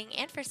for joining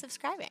and for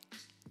subscribing.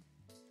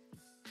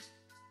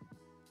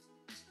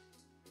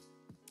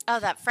 Oh,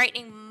 that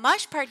frightening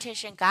mush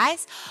partition,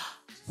 guys.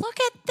 Look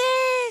at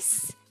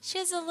this. She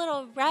has a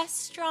little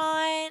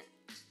restaurant.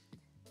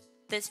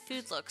 This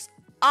food looks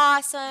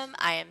awesome.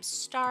 I am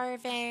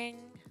starving.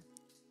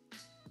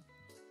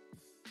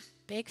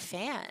 Big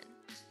fan.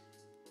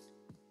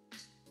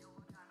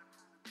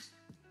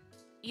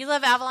 You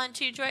love Avalon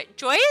too, Joy?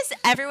 Joy is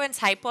everyone's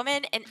hype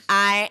woman, and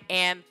I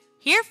am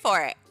here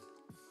for it.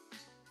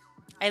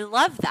 I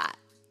love that.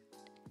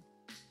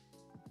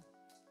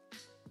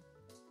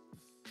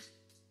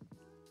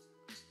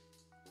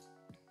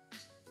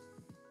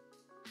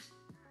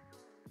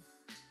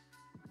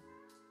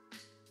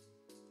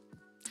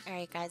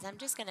 Alright guys, I'm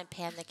just going to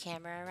pan the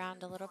camera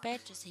around a little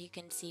bit just so you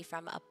can see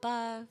from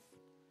above.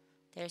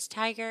 There's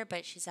Tiger,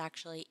 but she's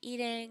actually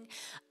eating.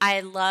 I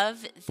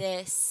love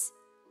this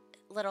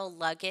little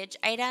luggage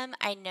item.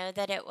 I know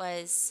that it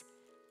was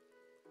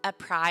a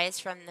prize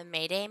from the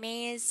Mayday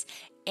maze.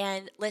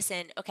 And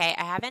listen, okay,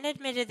 I haven't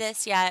admitted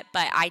this yet,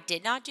 but I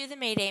did not do the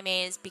Mayday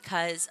maze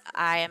because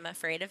I am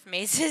afraid of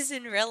mazes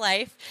in real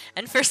life.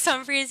 And for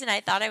some reason, I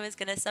thought I was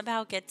going to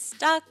somehow get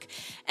stuck.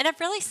 And I'm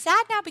really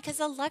sad now because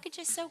the luggage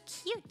is so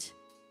cute.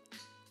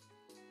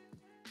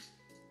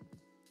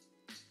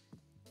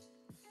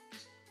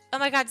 Oh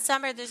my God,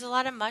 Summer, there's a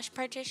lot of mush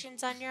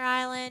partitions on your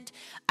island.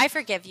 I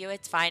forgive you,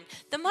 it's fine.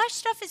 The mush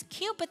stuff is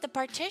cute, but the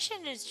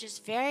partition is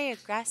just very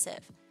aggressive.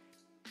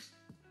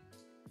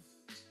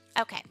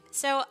 Okay,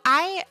 so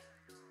I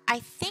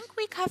think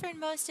we covered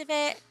most of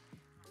it.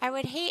 I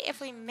would hate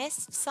if we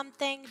missed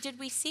something. Did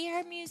we see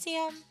her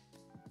museum?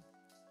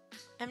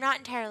 I'm not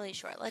entirely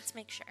sure. Let's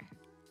make sure.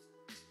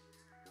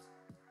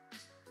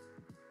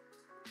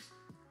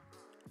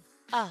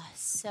 Oh,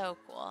 so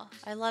cool.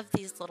 I love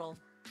these little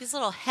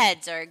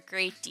heads are a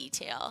great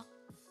detail.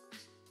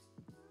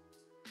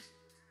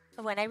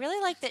 Oh, and I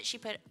really like that she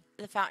put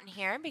the fountain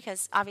here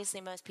because obviously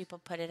most people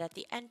put it at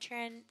the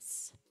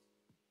entrance.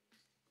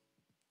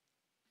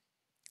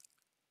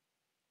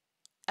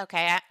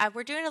 Okay,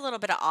 we're doing a little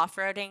bit of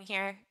off-roading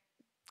here.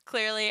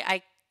 Clearly,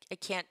 I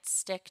can't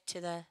stick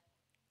to the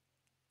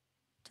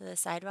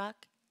sidewalk.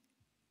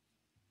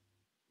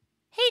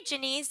 Hey,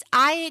 Janice,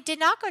 I did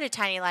not go to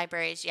Tiny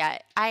Libraries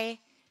yet. I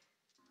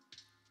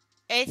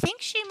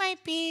think she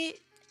might be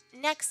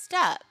next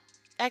up.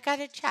 I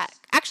gotta check.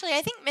 Actually,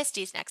 I think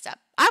Misty's next up.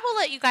 I will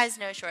let you guys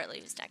know shortly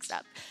who's next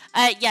up.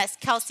 Yes,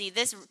 Kelsey,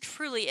 this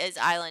truly is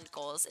Island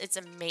Goals. It's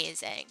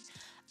amazing.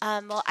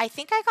 Well, I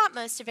think I got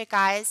most of it,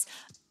 guys.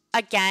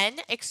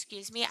 Again,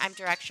 excuse me, I'm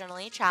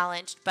directionally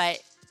challenged,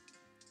 but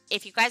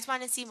if you guys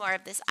want to see more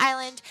of this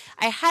island,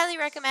 I highly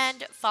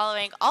recommend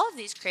following all of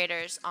these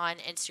creators on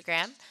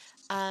Instagram.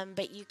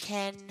 But you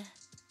can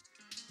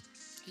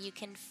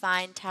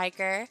find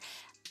Tiger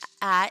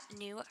at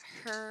New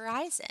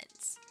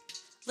Horizons.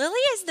 Lily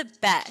is the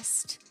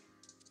best.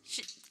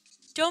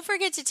 Don't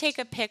forget to take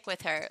a pic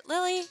with her.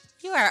 Lily,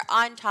 you are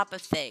on top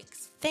of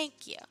things.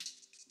 Thank you.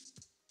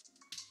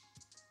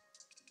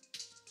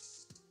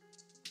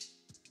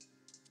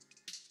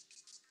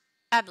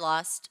 I'm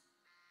lost.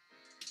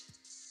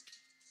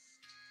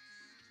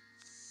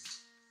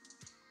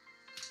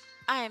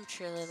 I am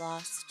truly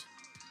lost.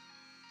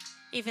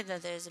 Even though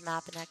there's a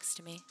map next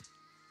to me.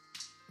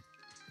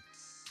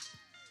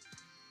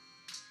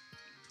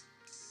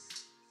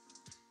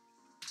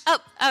 Oh,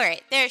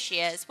 alright, there she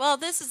is. Well,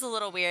 this is a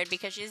little weird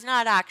because she's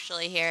not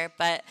actually here,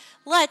 but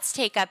let's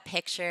take a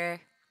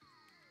picture.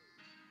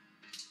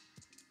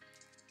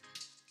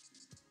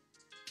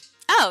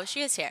 Oh,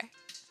 she is here.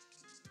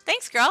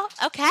 Thanks, girl.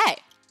 Okay.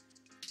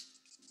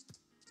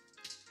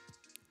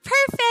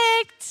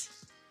 Perfect!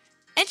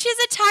 And she's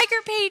a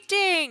tiger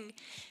painting!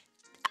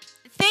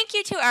 Thank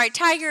you to our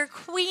tiger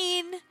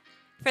queen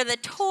for the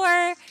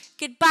tour.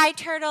 Goodbye,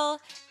 Turtle,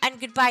 and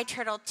goodbye,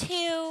 Turtle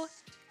 2.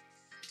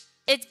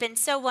 It's been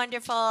so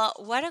wonderful.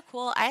 What a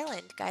cool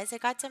island, guys. I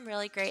got some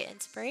really great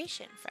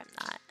inspiration from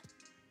that.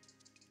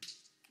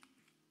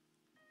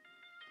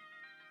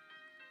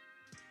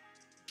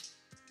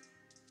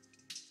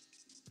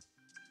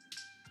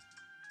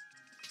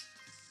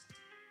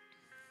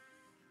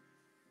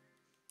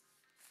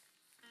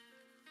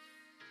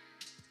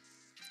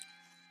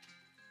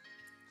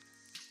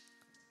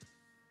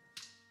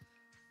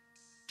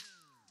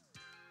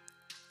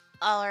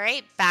 All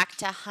right, back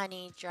to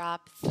Honey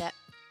Drop.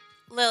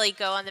 Lily,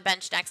 go on the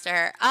bench next to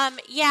her.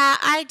 Yeah,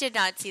 I did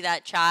not see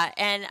that shot,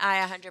 and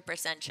I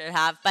 100% should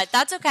have, but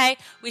that's okay.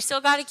 We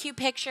still got a cute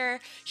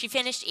picture. She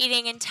finished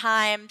eating in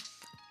time.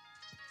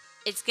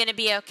 It's going to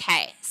be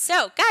okay.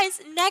 So,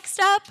 guys, next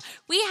up,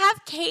 we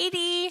have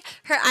Katie.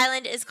 Her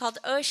island is called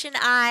Ocean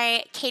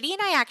Eye. Katie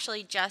and I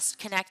actually just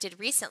connected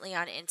recently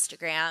on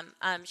Instagram.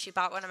 She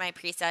bought one of my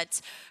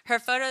presets. Her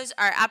photos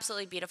are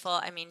absolutely beautiful.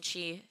 I mean,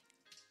 she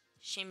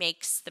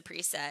makes the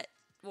preset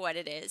what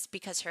it is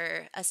because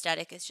her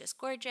aesthetic is just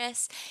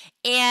gorgeous.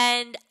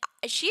 And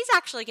she's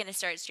actually going to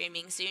start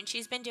streaming soon.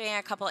 She's been doing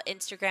a couple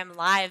Instagram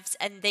lives,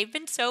 and they've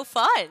been so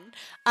fun.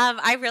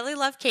 I really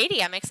love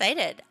Katie. I'm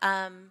excited.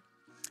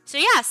 So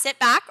yeah, sit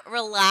back,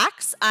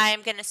 relax.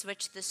 I'm going to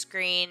switch the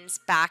screens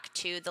back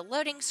to the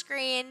loading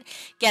screen,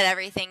 get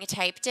everything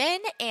typed in,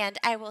 and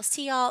I will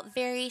see y'all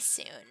very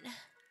soon.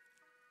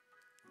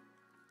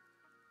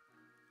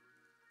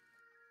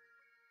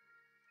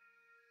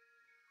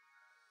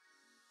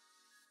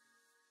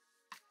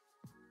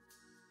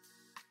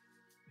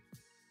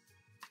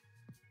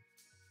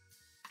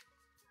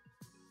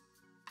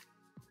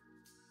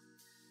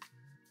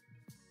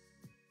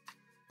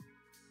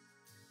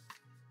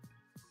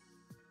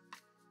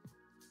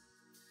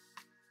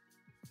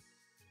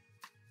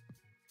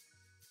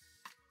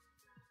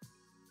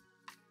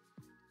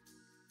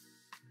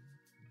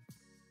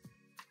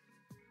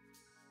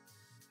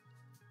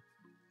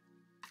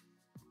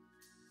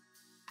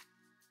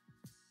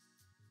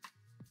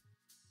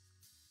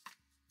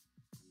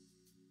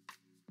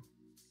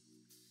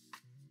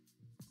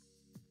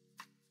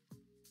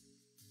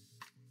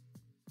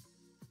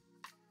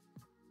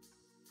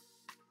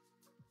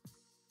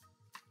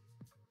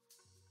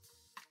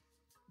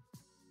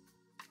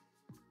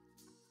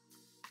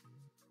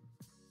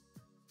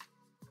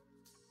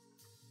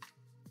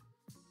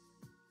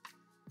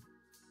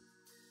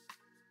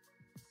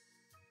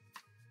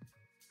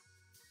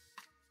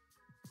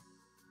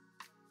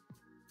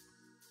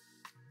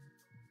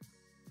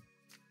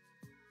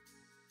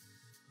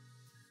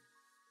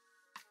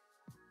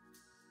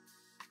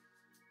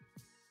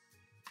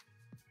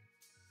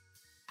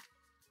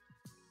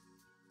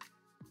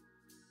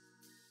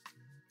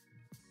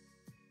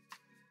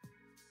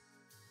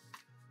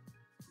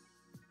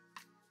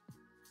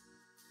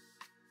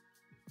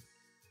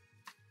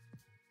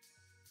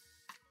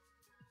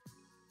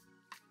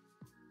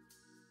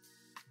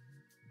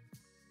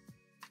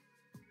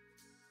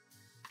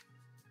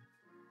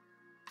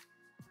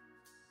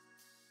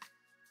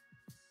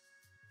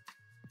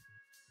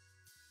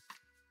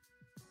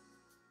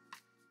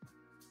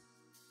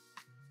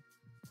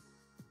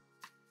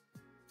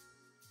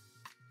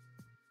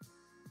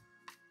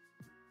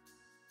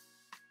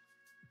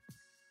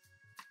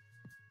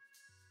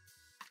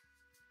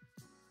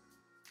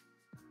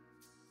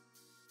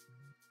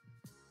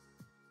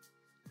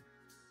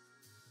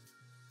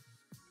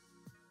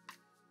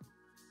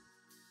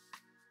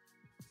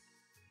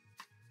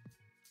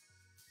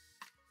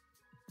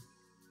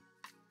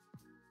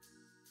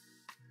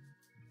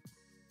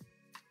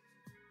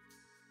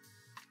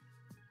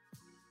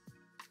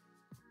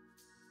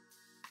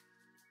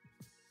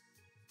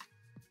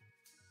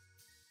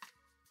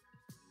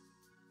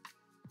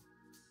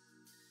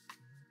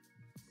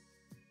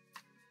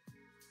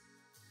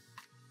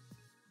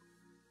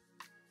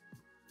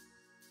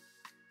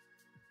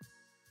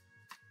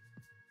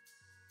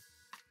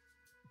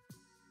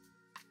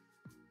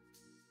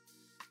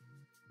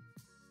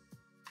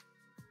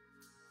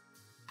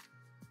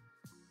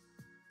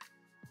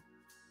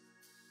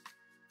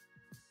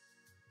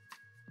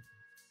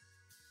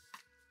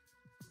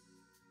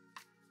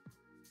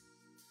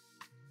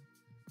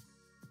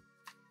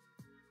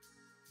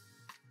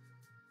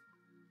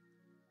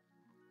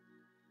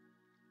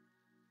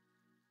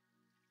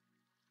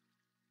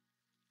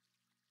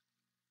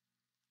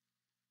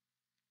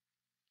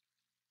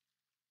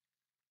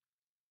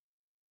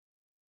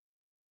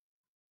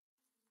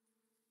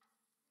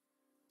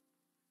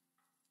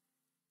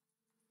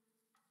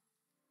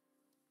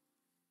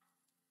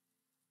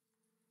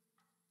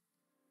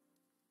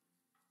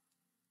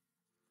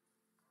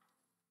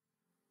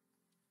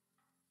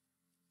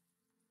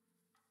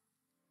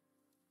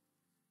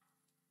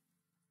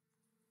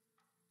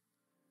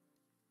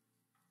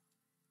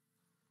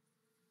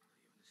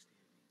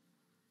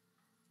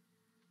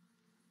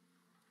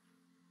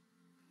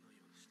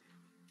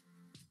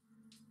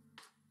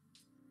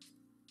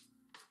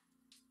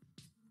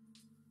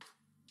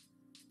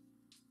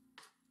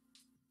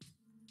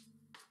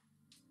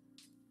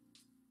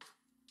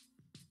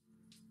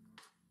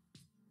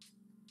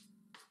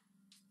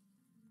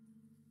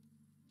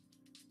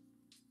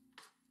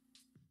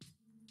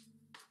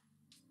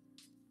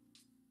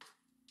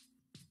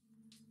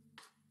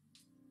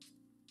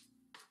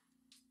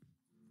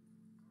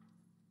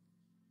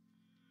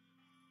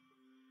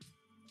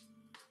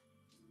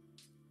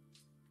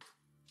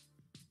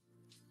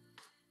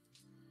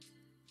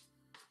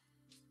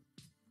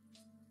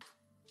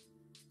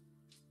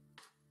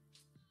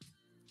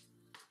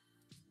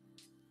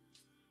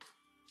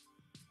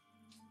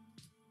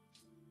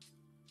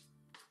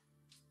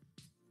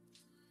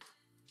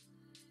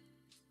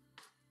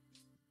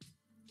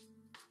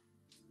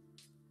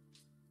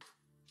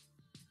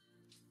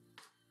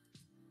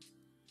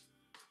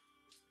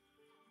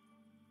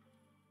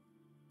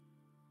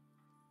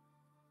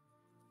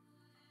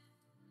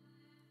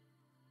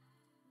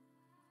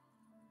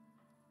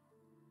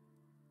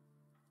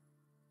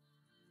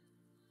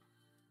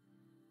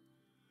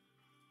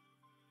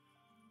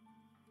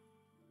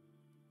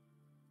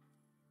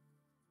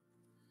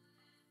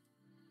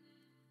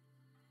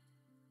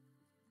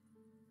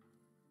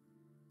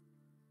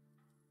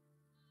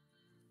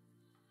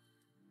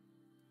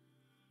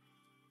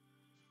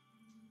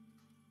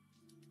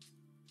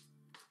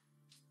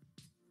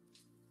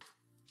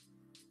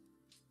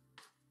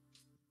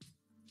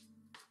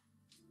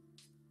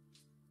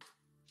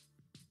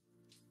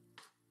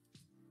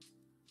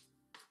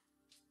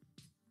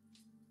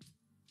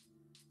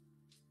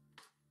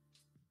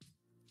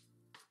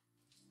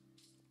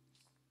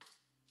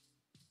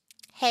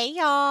 Hey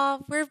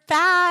y'all, we're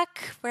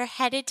back. We're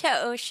headed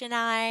to Ocean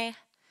Eye.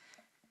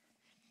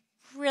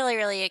 Really,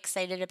 really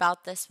excited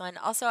about this one.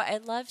 Also, I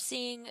love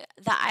seeing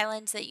the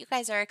islands that you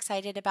guys are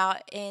excited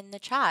about in the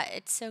chat.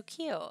 It's so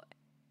cute.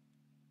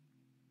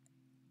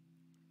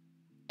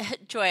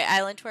 Joy,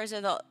 island tours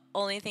are the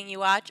only thing you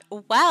watch?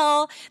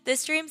 Well, this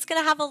stream's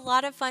going to have a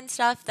lot of fun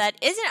stuff that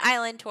isn't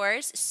island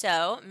tours,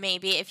 so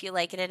maybe if you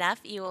like it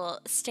enough, you will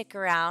stick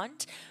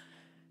around.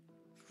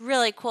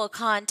 Really cool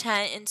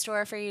content in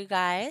store for you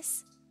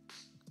guys.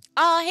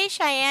 Oh, hey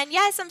Cheyenne.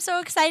 Yes, I'm so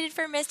excited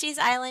for Misty's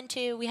Island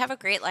too. We have a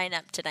great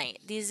lineup tonight.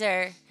 These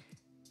are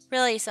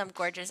really some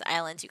gorgeous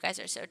islands. You guys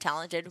are so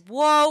talented.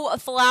 Whoa,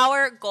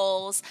 flower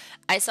goals.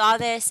 I saw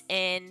this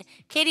in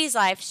Katie's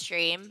live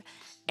stream,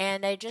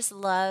 and I just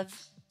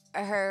love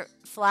her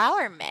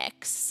flower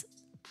mix.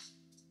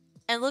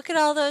 And look at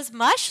all those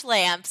mush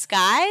lamps,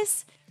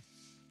 guys.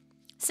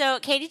 So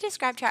Katie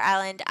described her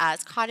island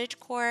as cottage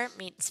core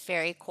meets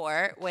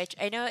fairycore, which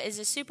I know is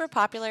a super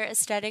popular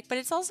aesthetic, but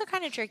it's also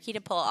kind of tricky to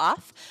pull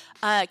off.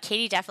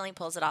 Katie definitely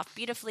pulls it off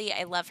beautifully.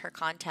 I love her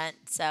content,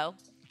 so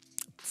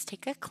let's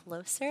take a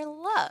closer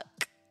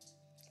look.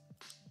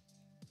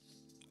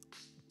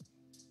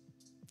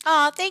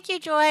 Oh, thank you,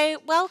 Joy.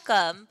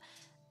 Welcome.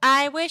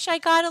 I wish I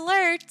got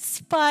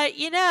alerts, but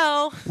you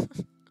know.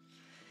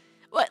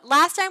 What,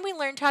 last time we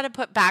learned how to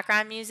put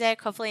background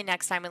music. Hopefully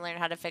next time we learn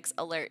how to fix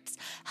alerts.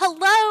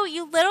 Hello,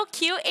 you little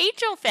cute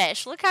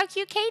angelfish. Look how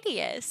cute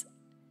Katie is.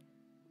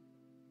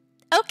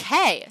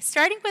 Okay,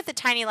 starting with a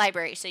tiny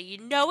library, so you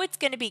know it's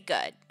going to be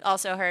good.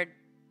 Also, her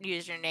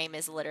username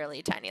is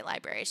literally tiny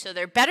library, so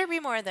there better be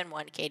more than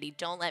one, Katie.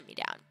 Don't let me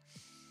down.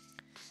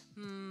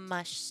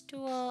 Mush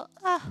stool.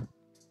 Oh,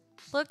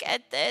 look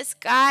at this,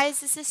 guys.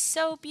 This is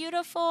so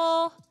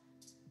beautiful.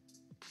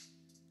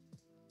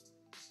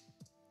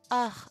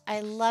 Oh,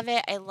 I love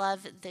it. I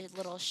love the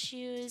little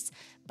shoes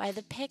by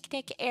the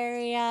picnic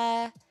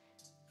area.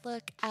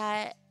 Look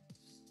at,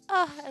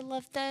 oh, I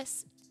love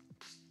this.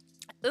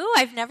 Ooh,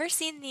 I've never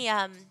seen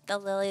the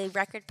Lily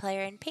record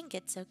player in pink.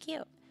 It's so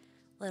cute.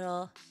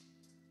 Little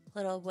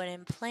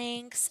wooden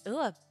planks. Ooh,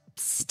 a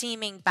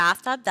steaming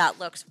bathtub. That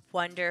looks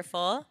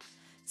wonderful.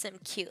 Some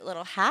cute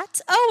little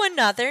hats. Oh,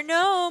 another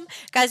gnome.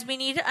 Guys, we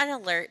need an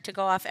alert to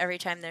go off every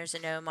time there's a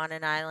gnome on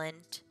an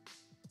island.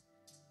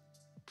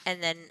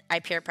 And then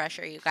I peer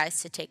pressure you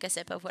guys to take a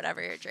sip of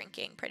whatever you're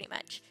drinking, pretty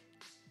much.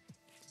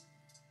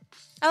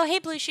 Oh, hey,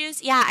 Blue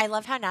Shoes. Yeah, I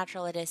love how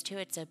natural it is, too.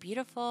 It's so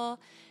beautiful.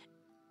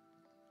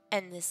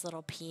 And this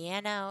little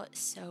piano is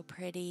so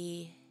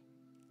pretty.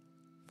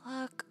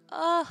 Look.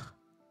 Oh.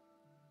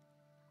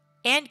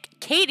 And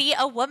Katie,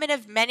 a woman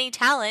of many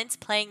talents,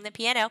 playing the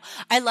piano.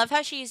 I love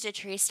how she used a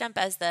tree stump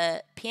as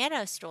the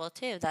piano stool,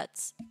 too.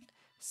 That's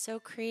so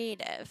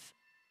creative.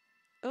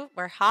 Oh,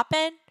 we're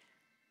hopping.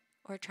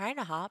 We're trying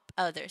to hop.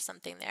 Oh, there's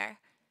something there.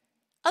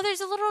 Oh, there's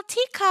a little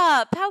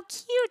teacup. How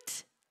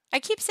cute. I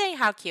keep saying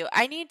how cute.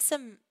 I need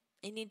some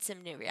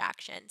new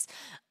reactions.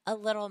 A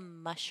little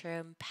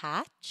mushroom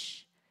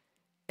patch.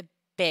 A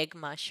big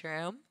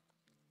mushroom.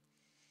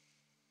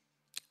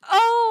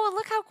 Oh,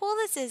 look how cool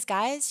this is,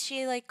 guys.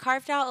 She like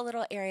carved out a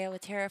little area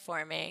with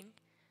terraforming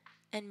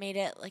and made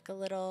it like a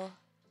little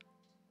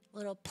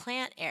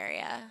plant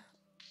area.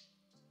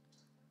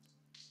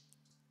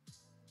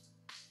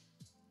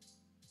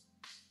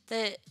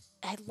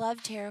 I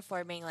love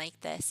terraforming like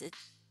this.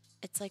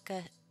 It's like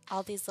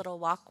all these little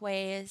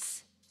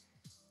walkways.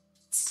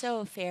 It's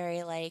so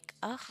fairy-like.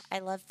 Oh, I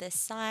love this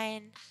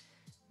sign.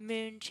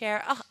 Moon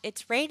chair. Oh,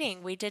 it's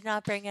raining. We did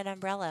not bring an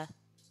umbrella.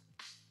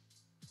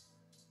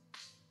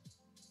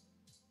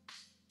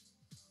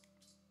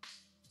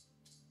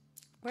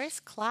 Where's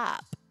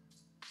Clap?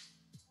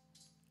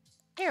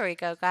 There we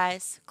go,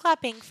 guys.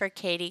 Clapping for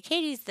Katie.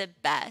 Katie's the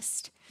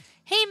best.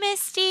 Hey,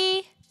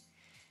 Misty.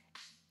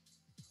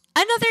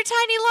 Another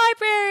tiny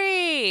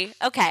library!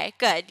 Okay,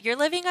 good. You're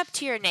living up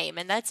to your name,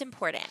 and that's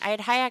important. I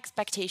had high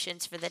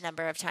expectations for the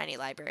number of tiny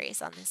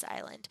libraries on this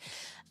island.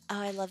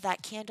 Oh, I love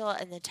that candle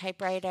and the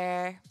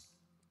typewriter.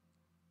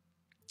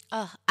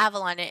 Oh,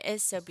 Avalon, it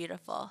is so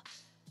beautiful.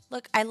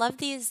 Look, I love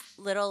these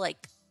little,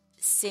 like,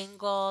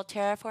 single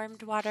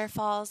terraformed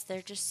waterfalls.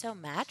 They're just so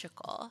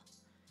magical.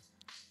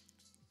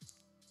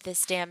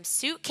 This damn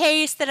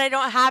suitcase that I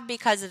don't have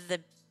because of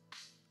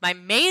my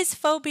maze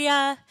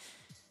phobia.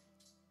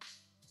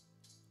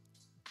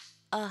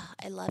 Oh,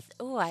 I love,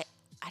 oh, I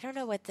don't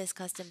know what this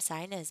custom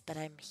sign is, but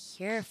I'm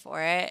here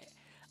for it.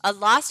 A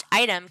lost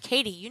item.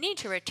 Katie, you need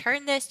to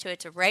return this to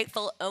its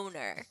rightful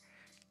owner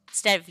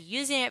instead of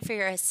using it for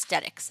your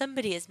aesthetic.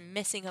 Somebody is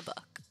missing a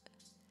book.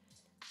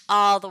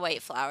 All the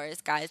white flowers,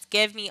 guys.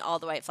 Give me all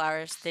the white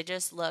flowers. They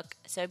just look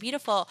so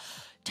beautiful.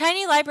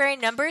 Tiny library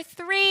number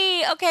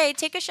 3. Okay,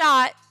 take a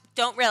shot.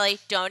 Don't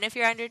if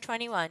you're under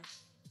 21.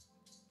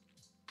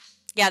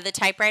 Yeah, the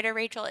typewriter,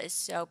 Rachel, is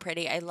so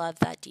pretty. I love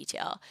that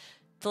detail.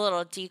 The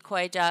little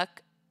decoy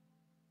duck.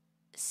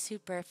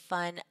 Super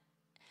fun.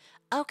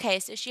 Okay,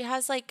 so she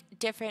has like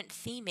different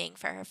theming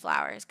for her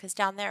flowers because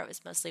down there it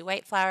was mostly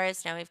white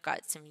flowers. Now we've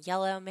got some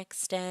yellow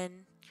mixed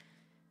in.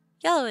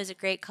 Yellow is a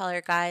great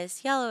color,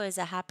 guys. Yellow is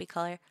a happy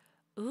color.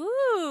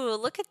 Ooh,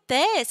 look at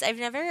this. I've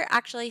never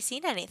actually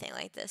seen anything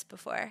like this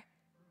before.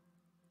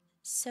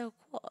 So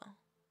cool.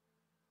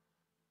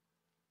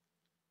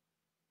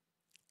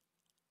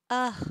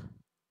 Ugh.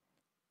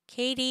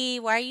 Katie,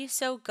 why are you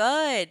so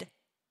good?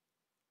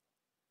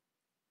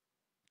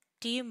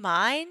 Do you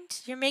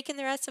mind? You're making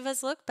the rest of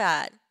us look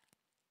bad.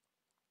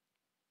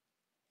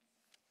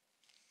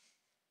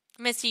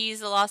 Misty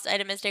used the lost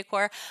item as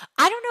decor.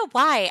 I don't know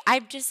why.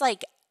 I'm just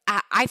like,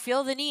 I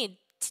feel the need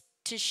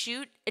to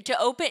shoot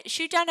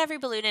down every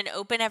balloon and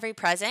open every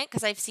present,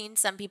 because I've seen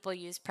some people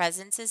use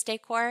presents as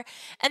decor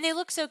and they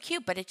look so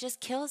cute, but it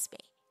just kills me.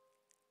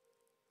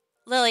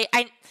 Lily,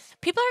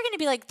 people are going to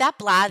be like, that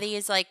Blathy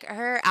is like,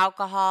 her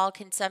alcohol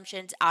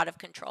consumption's out of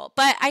control.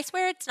 But I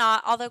swear it's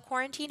not, although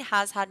quarantine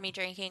has had me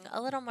drinking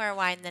a little more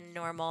wine than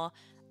normal.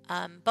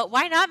 But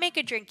why not make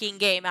a drinking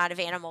game out of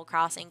Animal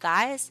Crossing,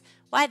 guys?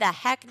 Why the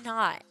heck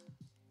not?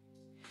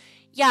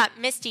 Yeah,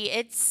 Misty,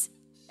 it's...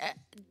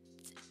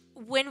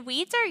 when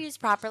weeds are used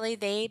properly,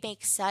 they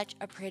make such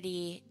a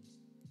pretty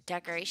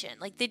decoration.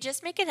 Like, they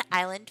just make an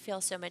island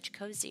feel so much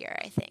cozier,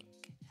 I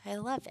think. I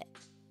love it.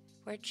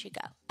 Where'd she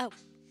go? Oh.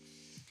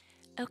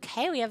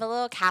 Okay, we have a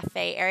little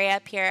cafe area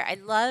up here. I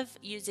love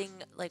using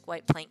like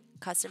white plank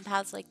custom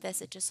paths like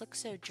this. It just looks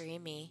so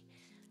dreamy.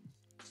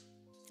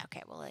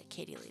 Okay, we'll let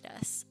Katie lead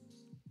us.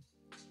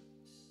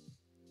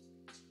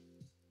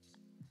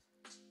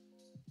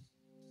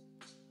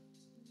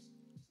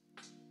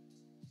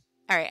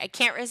 All right, I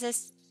can't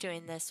resist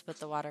doing this with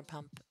the water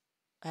pump.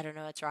 I don't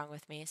know what's wrong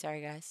with me.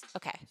 Sorry, guys.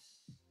 Okay.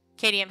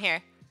 Katie, I'm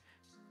here.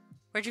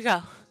 Where'd you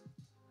go?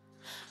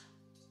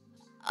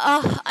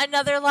 Oh,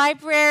 another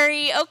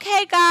library.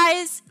 Okay,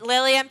 guys.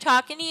 Lily, I'm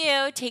talking to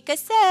you. Take a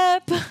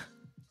sip.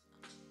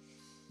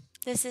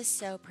 This is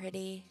so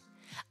pretty.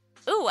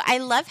 Ooh, I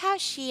love how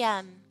she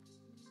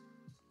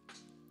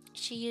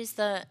used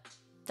the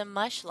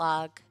mush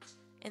log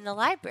in the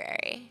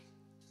library.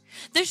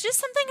 There's just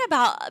something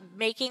about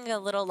making a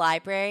little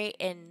library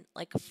in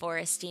like a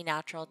foresty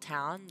natural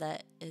town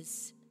that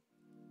is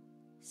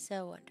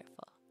so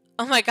wonderful.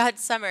 Oh my God,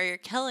 Summer, you're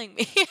killing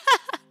me.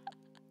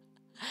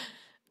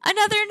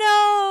 Another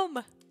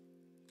gnome!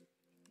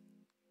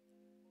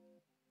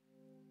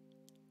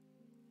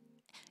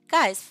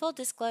 Guys, full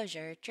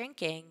disclosure,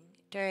 drinking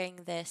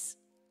during this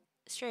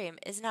stream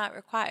is not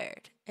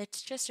required.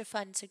 It's just a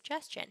fun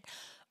suggestion.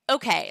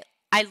 Okay,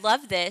 I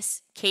love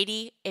this.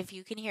 Katie, if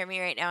you can hear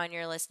me right now and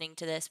you're listening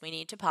to this, we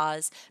need to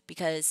pause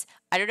because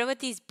I don't know what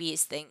these bee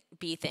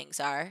things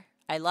are.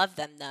 I love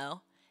them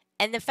though.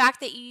 And the fact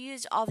that you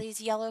used all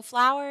these yellow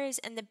flowers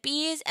and the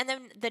bees and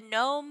then the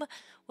gnome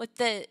with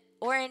the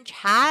orange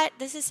hat.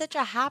 This is such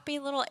a happy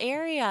little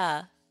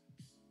area.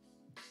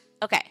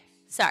 Okay,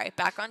 sorry,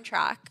 back on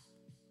track.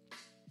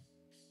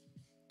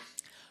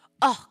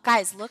 Oh,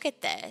 guys, look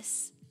at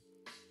this.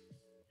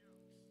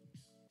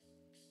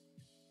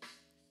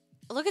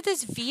 Look at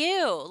this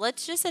view.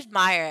 Let's just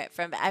admire it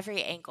from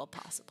every angle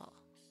possible.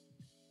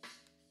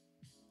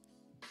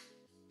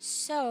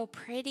 So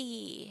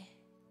pretty.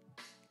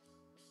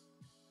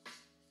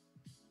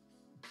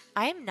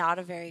 I am not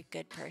a very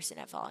good person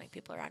at following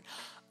people around.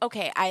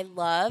 Okay, I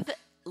love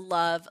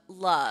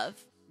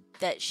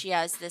that she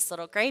has this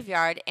little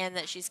graveyard and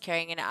that she's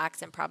carrying an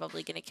axe and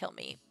probably going to kill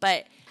me.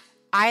 But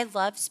I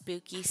love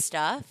spooky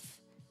stuff,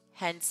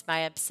 hence my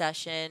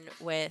obsession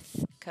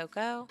with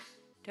Coco.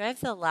 Do I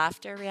have the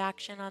laughter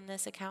reaction on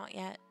this account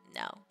yet?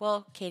 No.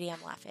 Well, Katie,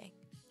 I'm laughing.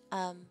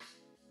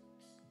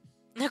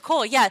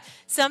 Nicole, yeah,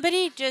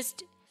 somebody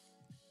just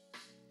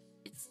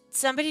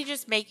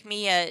make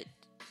me an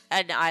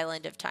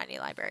island of tiny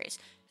libraries.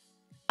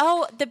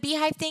 Oh, the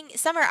beehive thing.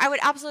 Summer, I would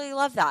absolutely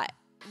love that.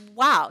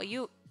 Wow,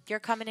 you're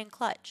coming in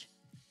clutch.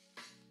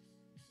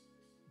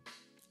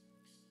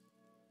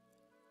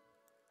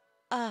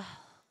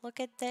 Look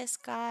at this,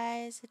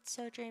 guys. It's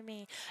so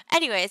dreamy.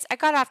 Anyways, I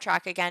got off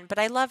track again, but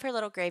I love her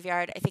little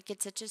graveyard. I think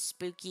it's such a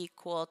spooky,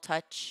 cool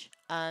touch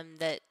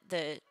that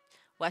the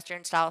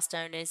Western style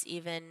stone is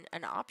even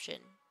an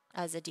option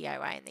as a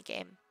DIY in the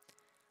game.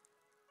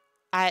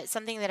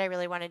 Something that I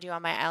really want to do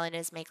on my island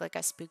is make like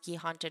a spooky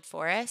haunted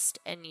forest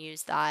and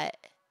use that.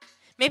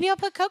 Maybe I'll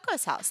put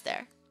Coco's house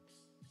there.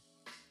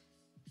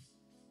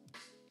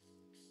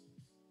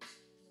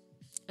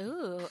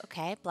 Ooh,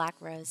 okay. Black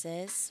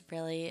roses.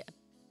 Really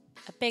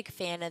a big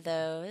fan of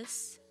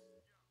those.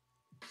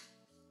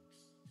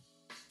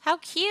 How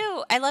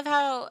cute. I love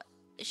how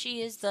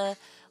she used the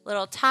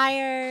little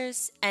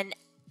tires and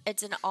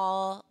it's an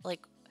all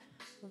like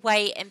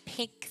white and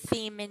pink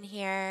theme in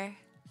here.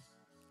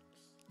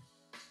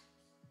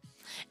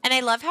 And I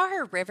love how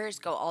her rivers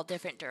go all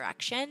different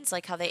directions,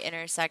 like how they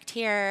intersect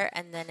here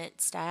and then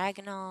it's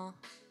diagonal.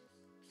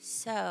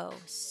 So,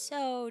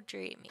 so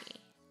dreamy.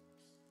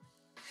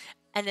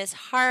 And this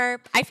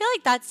harp, I feel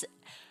like that's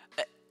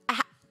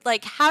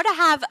like how to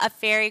have a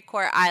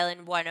fairycore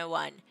island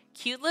 101.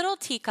 cute little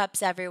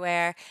teacups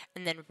everywhere,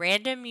 and then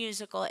random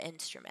musical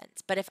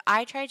instruments. But if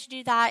I tried to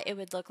do that, it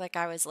would look like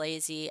I was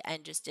lazy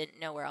and just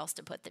didn't know where else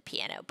to put the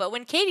piano. But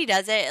when Katie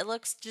does it, it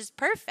looks just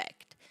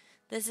perfect.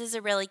 This is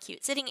a really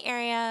cute sitting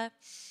area.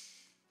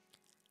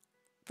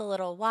 The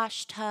little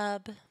wash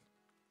tub.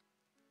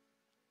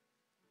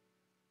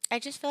 I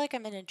just feel like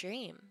I'm in a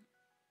dream.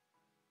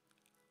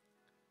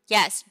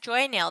 Yes,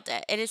 Joy nailed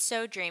it. It is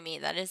so dreamy.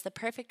 That is the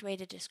perfect way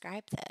to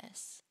describe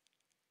this.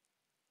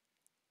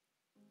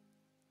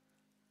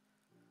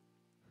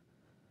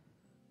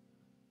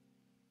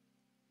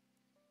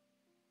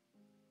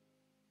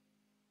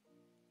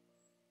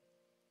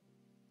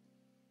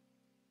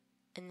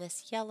 And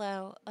this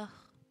yellow. Ugh.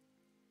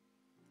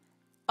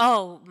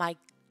 Oh my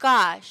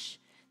gosh.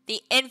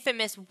 The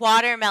infamous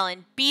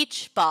watermelon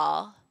beach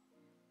ball.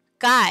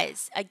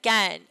 Guys,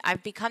 again,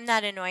 I've become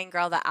that annoying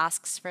girl that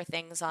asks for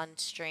things on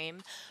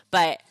stream.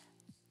 But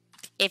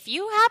if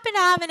you happen to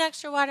have an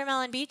extra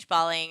watermelon beach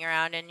ball laying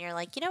around and you're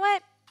like, you know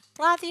what?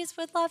 Blathies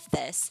would love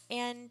this.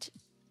 And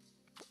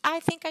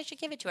I think I should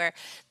give it to her.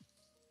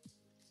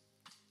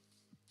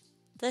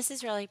 This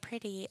is really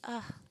pretty.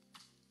 Ugh.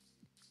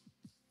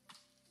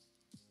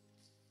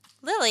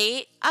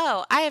 Lily,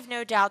 oh, I have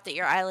no doubt that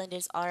your island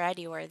is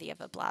already worthy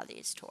of a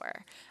Blathies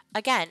tour.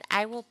 Again,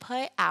 I will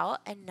put out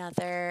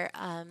another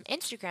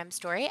Instagram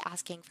story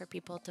asking for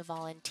people to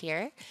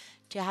volunteer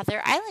to have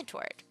their island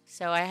toured.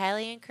 So I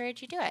highly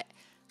encourage you to do it.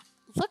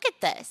 Look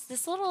at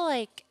this little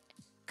like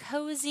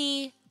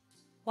cozy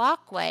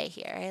walkway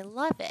here. I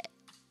love it.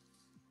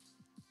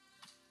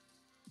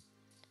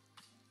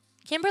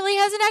 Kimberly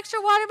has an extra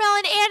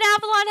watermelon and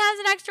Avalon has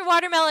an extra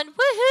watermelon.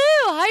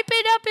 Woohoo! Hype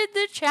it up in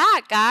the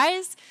chat,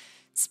 guys.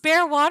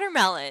 Spare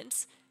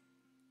watermelons.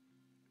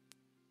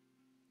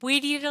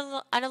 We need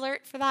an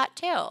alert for that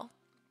too.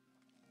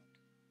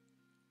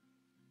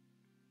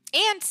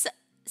 And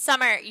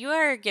Summer, you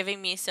are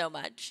giving me so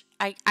much.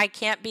 I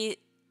can't be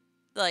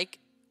like,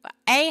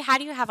 how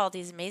do you have all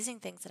these amazing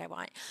things that I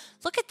want?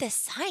 Look at this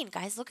sign,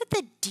 guys. Look at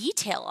the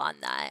detail on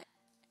that.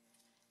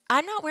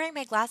 I'm not wearing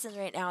my glasses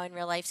right now in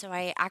real life, so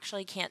I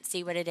actually can't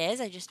see what it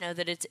is. I just know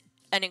that it's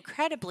an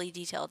incredibly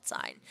detailed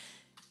sign.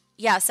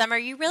 Yeah, Summer,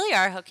 you really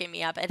are hooking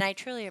me up, and I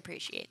truly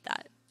appreciate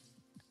that.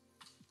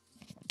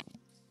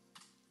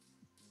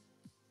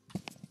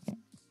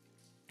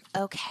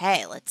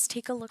 Okay, let's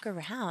take a look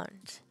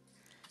around.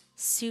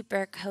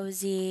 Super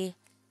cozy.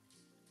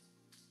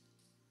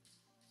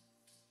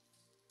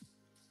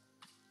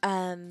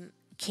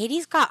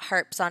 Katie's got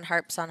harps on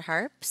harps on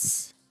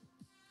harps.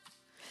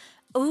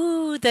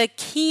 Ooh, the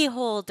key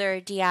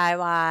holder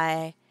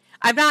DIY.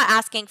 I'm not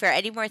asking for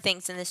any more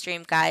things in the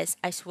stream, guys.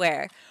 I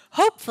swear.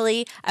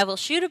 Hopefully, I will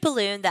shoot a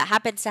balloon that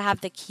happens to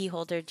have the key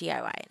holder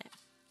DIY in it.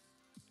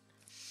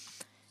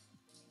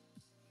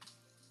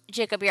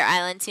 Jacob, your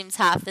island seems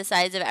half the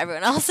size of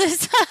everyone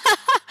else's.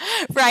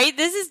 Right?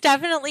 This is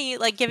definitely,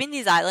 like, giving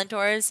these island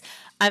tours,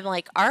 I'm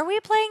like, are we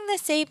playing the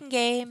same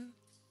game?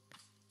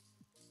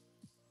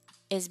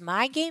 Is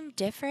my game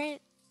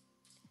different?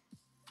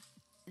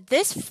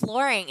 This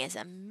flooring is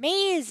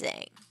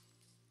amazing.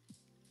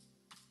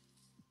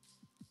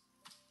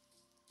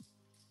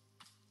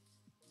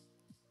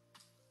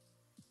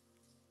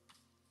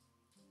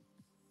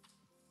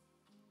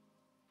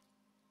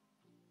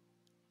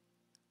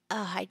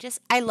 Oh,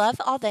 I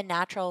love all the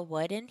natural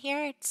wood in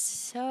here. It's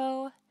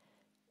so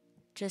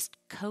just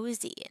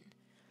cozy and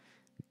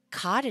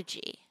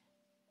cottagey.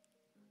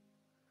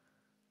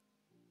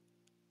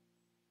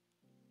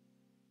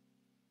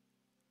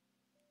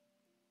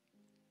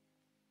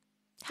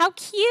 How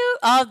cute.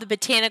 Oh, the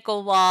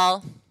botanical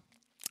wall.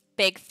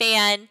 Big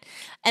fan.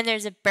 And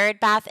there's a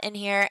bird bath in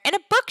here and a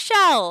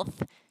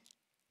bookshelf.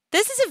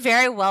 This is a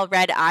very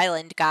well-read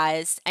island,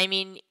 guys. I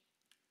mean,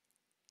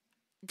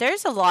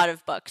 there's a lot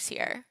of books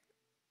here.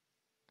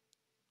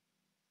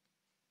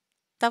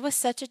 That was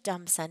such a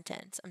dumb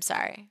sentence. I'm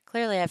sorry.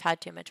 Clearly, I've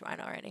had too much wine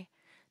already.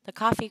 The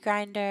coffee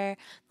grinder,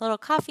 little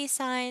coffee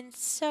signs,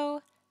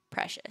 so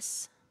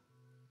precious.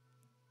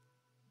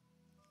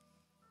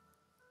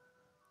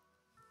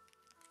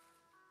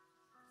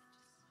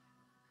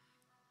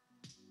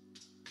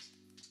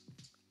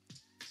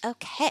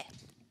 Okay.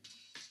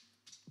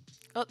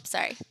 Oops,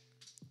 sorry.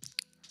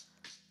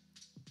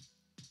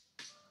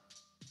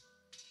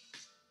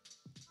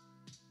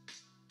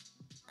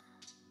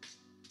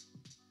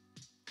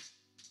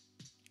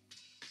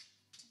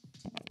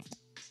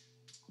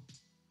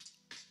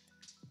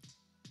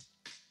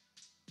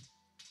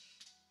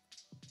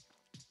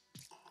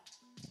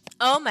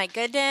 Oh my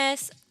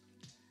goodness.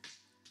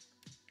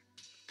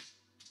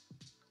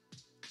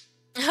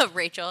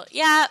 Rachel.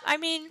 Yeah, I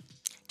mean,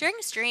 during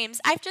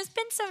streams, I've just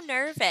been so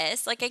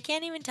nervous. Like, I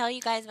can't even tell you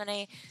guys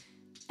when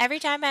every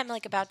time I'm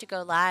like about to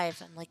go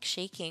live, I'm like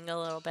shaking a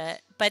little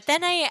bit. But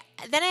then I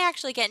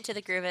actually get into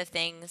the groove of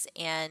things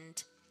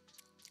and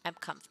I'm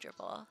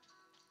comfortable.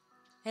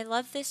 I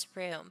love this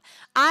room.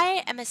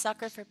 I am a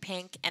sucker for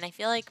pink, and I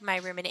feel like my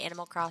room in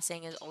Animal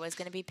Crossing is always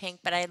going to be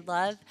pink, but I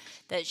love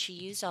that she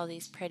used all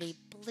these pretty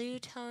blue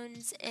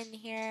tones in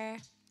here.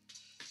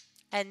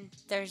 And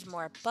there's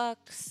more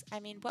books. I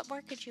mean, what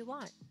more could you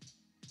want?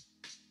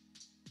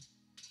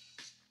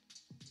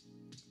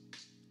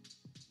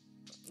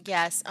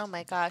 Yes. Oh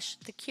my gosh.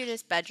 The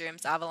cutest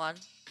bedrooms, Avalon.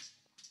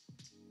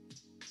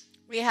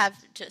 We have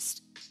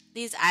just,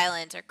 these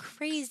islands are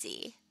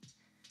crazy.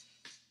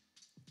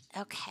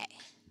 Okay.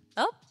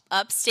 Oh,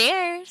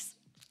 upstairs.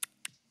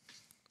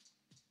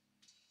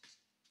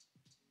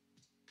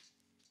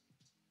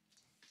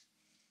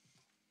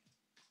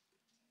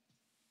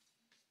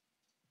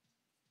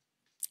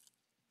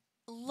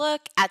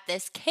 Look at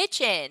this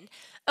kitchen.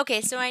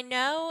 Okay, so I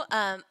know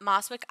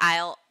Mosswick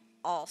Isle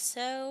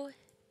also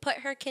put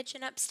her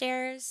kitchen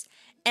upstairs,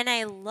 and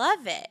I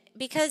love it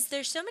because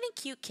there's so many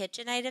cute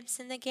kitchen items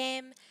in the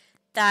game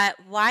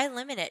that why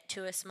limit it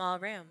to a small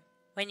room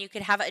when you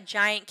could have a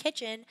giant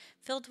kitchen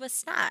filled with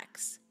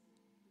snacks?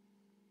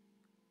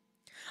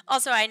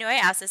 Also, I know I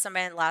asked this on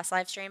my last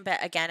live stream,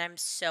 but again, I'm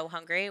so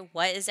hungry.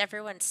 What is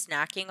everyone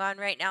snacking on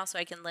right now so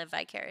I can live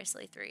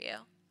vicariously through you?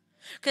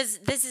 Because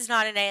this is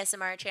not an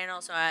ASMR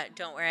channel, so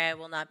don't worry, I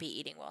will not be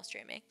eating while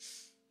streaming.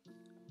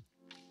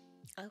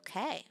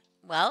 Okay.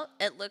 Well,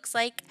 it looks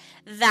like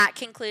that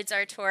concludes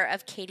our tour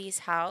of Katie's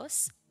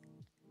house.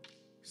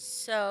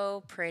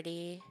 So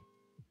pretty.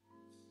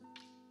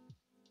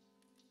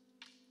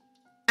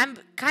 I'm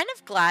kind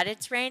of glad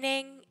it's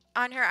raining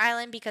on her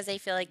island because I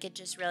feel like it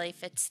just really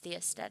fits the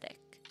aesthetic.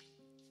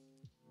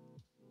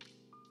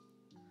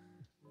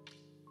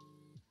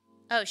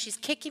 Oh, she's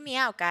kicking me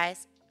out,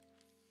 guys.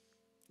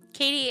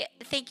 Katie,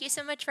 thank you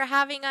so much for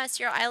having us.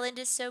 Your island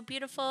is so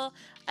beautiful.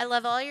 I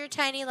love all your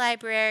tiny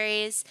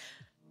libraries.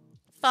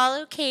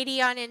 Follow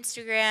Katie on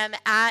Instagram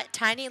at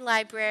Tiny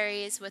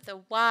Libraries with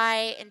a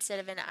Y instead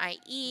of an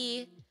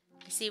IE.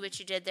 I see what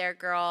you did there,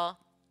 girl.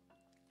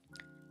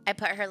 I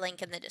put her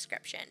link in the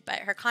description, but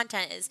her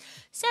content is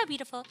so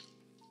beautiful.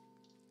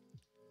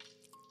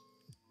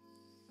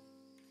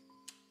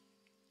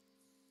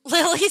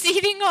 Lily's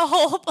eating a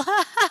whole.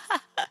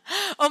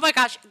 Oh my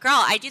gosh,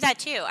 girl, I do that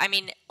too. I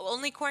mean,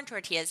 only corn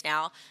tortillas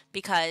now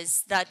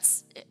because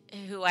that's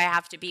who I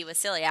have to be with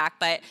celiac,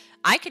 but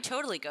I could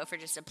totally go for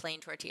just a plain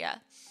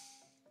tortilla.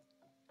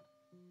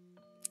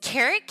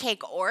 Carrot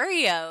cake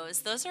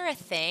Oreos, those are a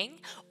thing.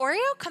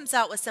 Oreo comes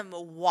out with some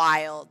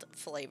wild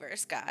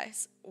flavors,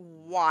 guys.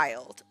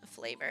 Wild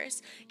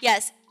flavors.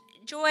 Yes,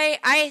 Joy,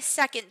 I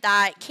second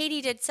that.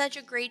 Katie did such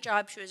a great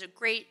job. She was a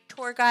great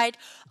tour guide.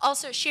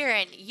 Also,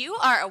 Sharon, you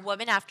are a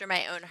woman after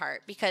my own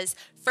heart because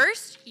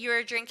first you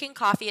were drinking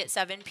coffee at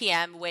 7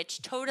 p.m.,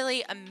 which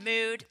totally a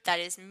mood. That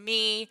is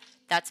me.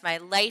 That's my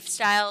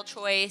lifestyle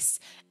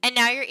choice. And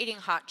now you're eating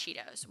hot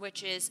Cheetos,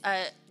 which is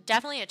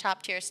definitely a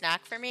top tier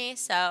snack for me.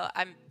 So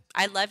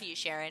I love you,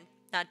 Sharon.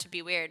 Not to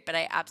be weird, but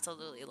I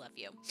absolutely love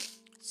you.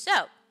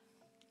 So,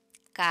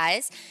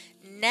 guys,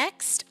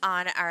 next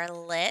on our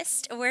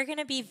list, we're going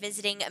to be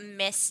visiting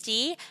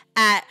Misty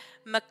at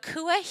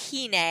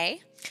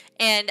Makuahine.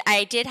 And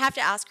I did have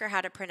to ask her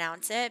how to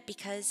pronounce it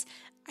because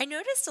I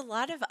noticed a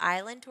lot of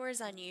island tours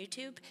on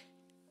YouTube.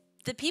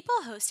 The people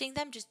hosting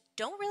them just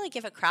don't really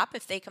give a crap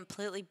if they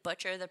completely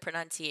butcher the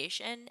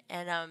pronunciation.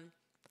 And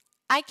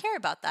I care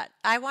about that.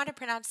 I want to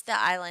pronounce the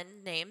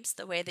island names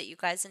the way that you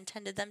guys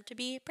intended them to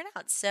be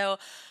pronounced. So,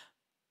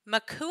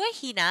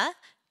 Makuahine,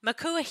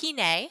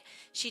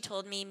 she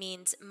told me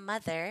means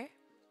mother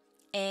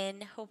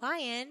in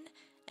Hawaiian.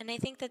 And I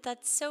think that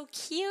that's so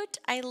cute.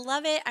 I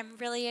love it. I'm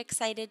really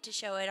excited to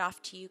show it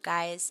off to you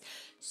guys.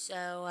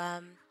 So,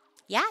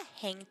 yeah,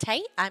 hang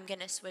tight. I'm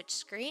going to switch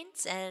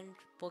screens and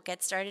we'll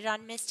get started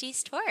on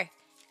Misty's tour.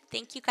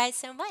 Thank you guys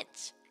so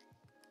much.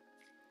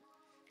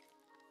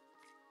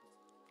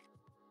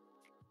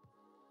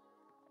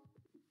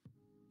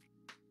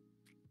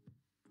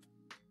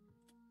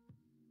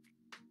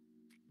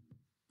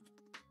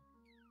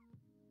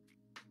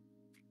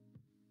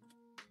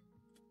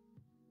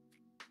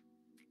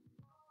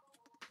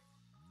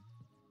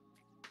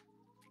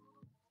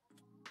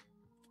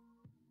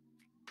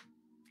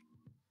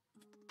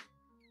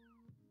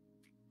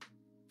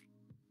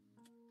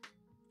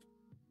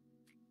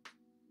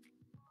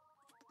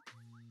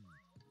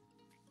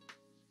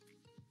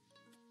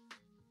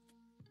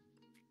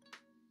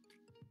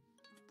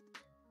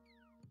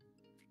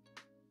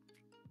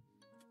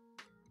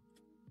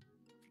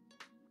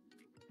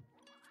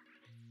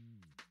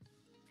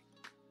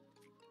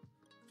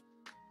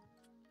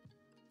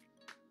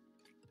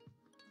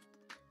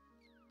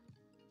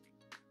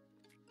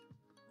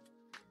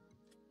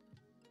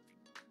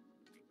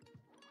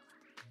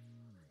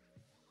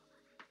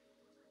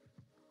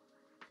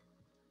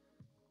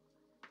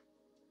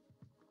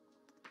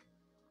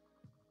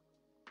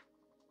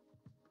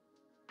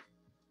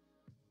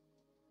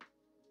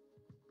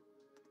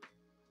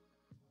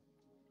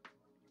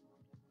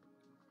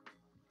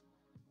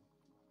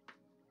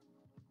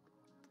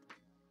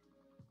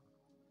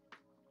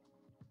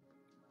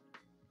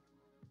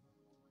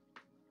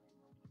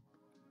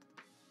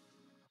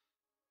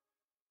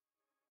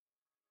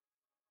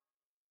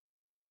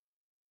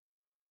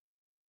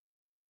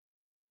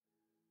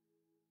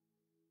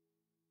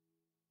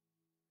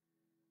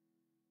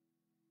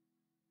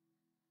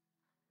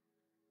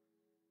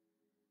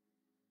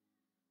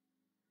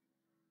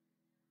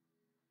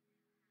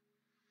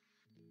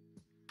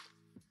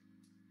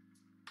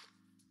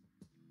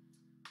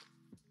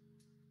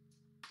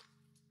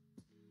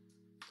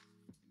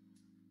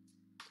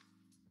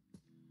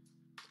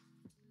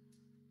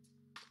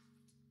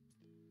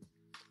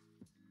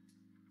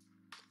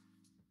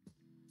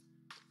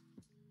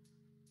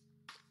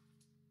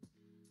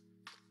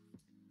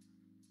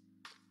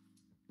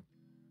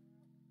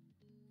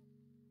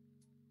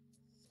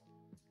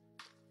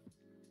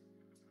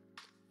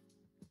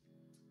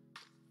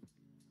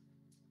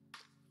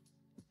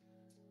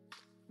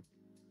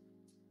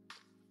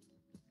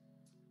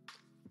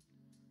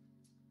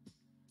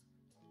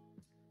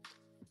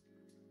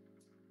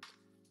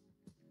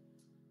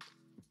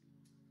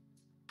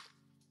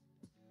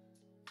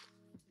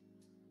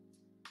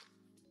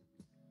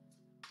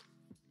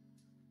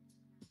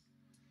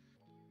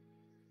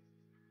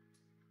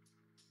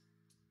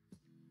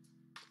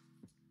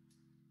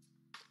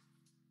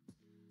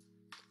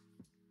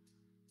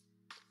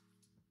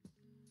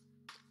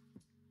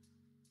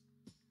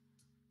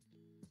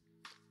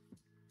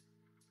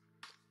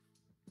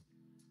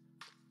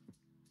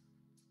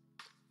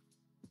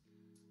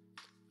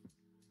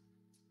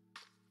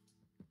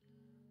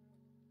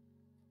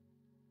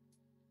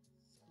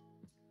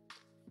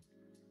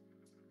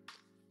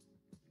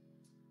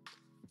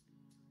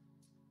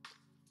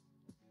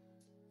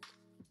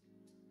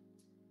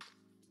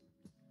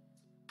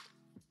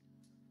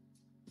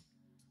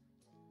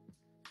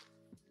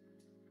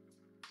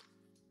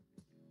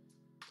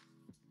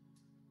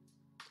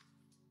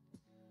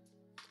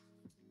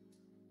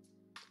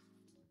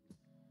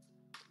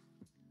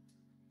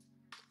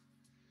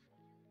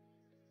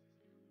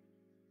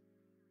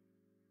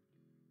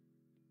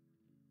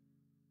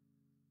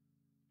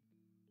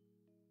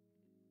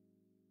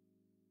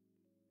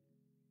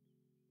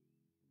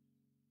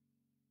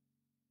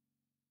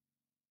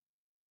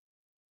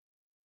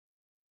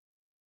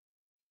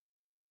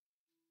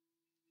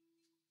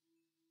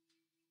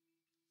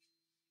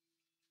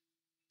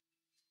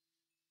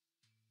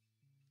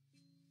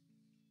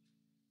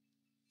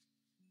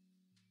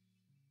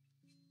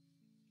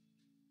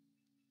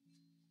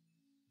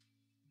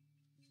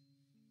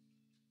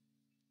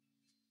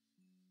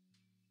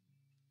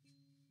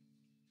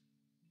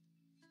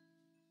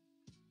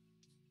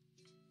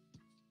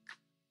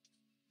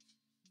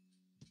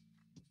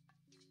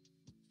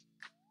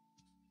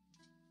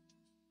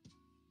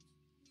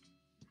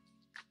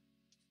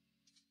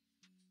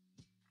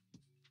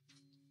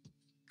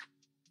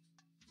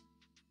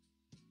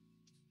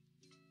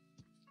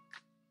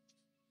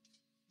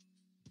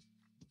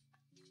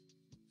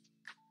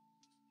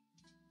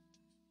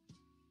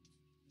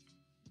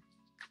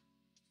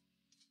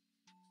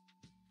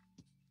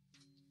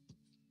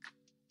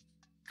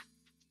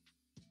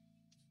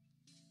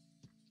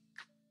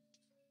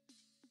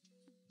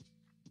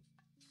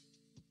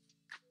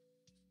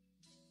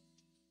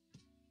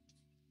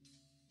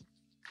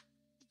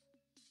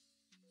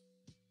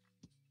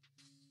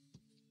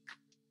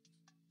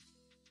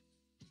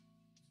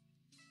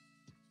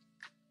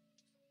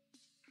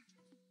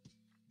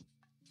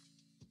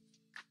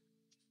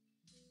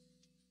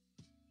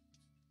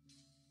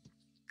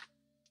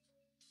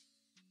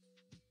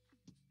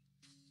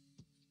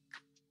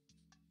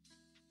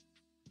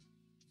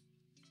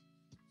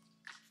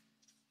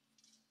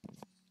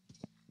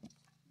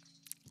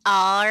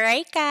 All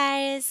right,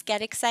 guys,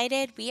 get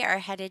excited. We are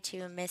headed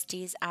to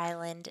Misty's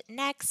Island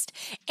next.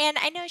 And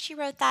I know she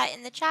wrote that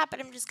in the chat, but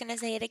I'm just going to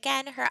say it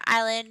again. Her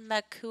island,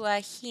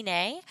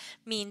 Makuahine,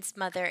 means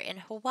mother in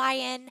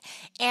Hawaiian.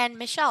 And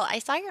Michelle, I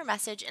saw your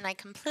message and I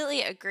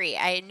completely agree.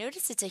 I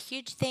noticed it's a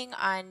huge thing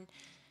on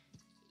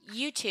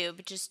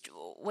YouTube, just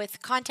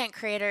with content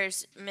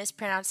creators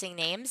mispronouncing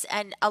names.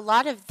 And a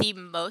lot of the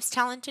most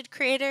talented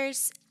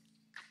creators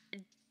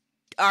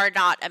are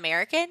not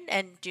American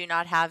and do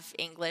not have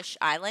English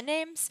island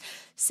names.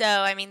 So,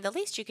 I mean, the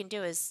least you can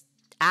do is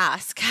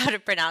ask how to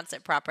pronounce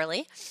it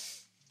properly.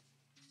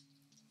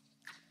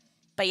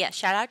 But yeah,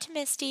 shout out to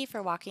Misty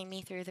for walking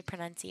me through the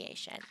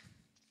pronunciation.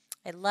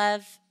 I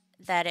love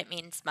that it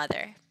means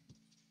mother.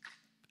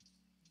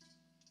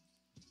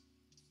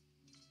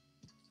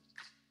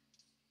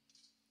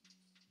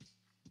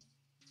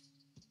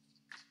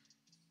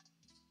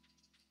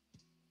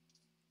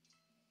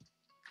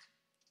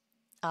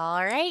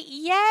 All right,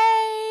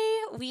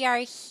 yay! We are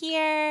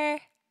here.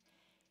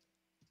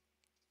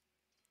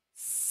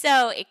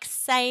 So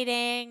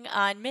exciting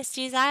on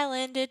Misty's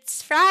Island.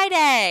 It's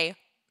Friday.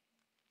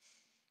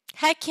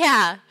 Heck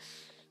yeah.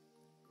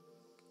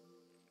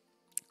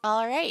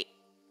 All right.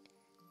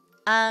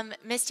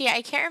 Misty,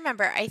 I can't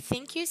remember. I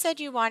think you said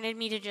you wanted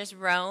me to just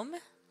roam.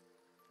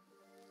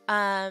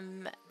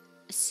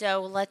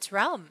 So let's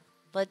roam.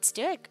 Let's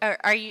do it. Or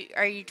are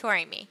you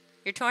touring me?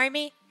 You're touring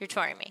me? You're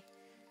touring me.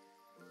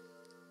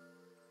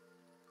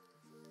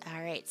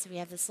 All right, so we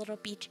have this little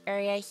beach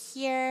area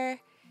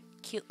here.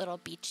 Cute little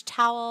beach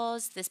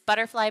towels. This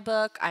butterfly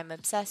book, I'm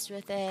obsessed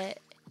with it.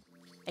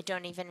 I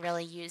don't even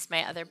really use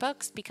my other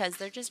books because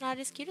they're just not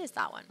as cute as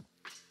that one.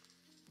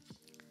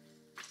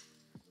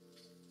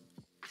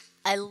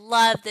 I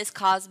love this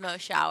Cosmo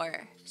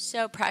shower.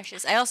 So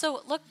precious. I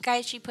also, look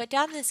guys, she put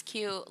down this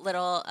cute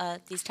little,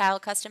 these tile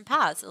custom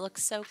paths. It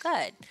looks so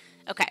good.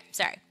 Okay,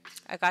 sorry.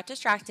 I got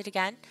distracted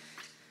again.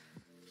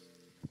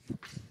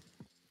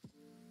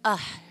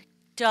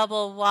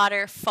 Double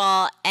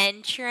waterfall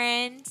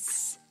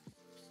entrance.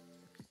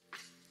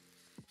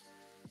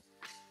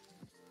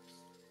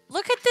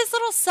 Look at this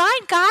little sign,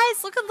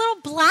 guys. Look at little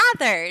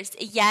blathers.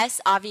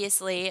 Yes,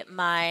 obviously,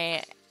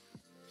 my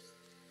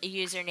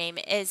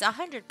username is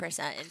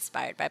 100%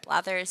 inspired by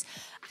Blathers.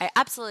 I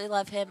absolutely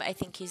love him. I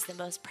think he's the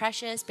most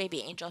precious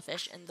baby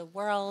angelfish in the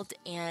world.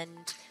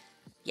 And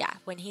yeah,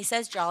 when he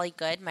says jolly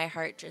good, my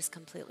heart just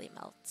completely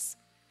melts.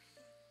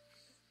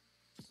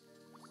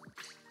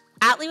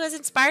 Atlee was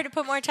inspired to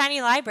put more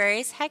tiny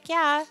libraries. Heck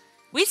yeah.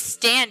 We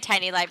stand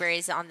tiny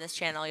libraries on this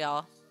channel,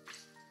 y'all.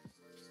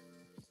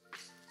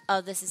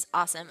 Oh, this is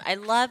awesome. I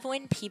love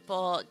when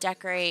people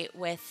decorate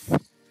with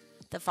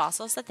the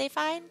fossils that they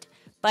find,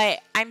 but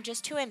I'm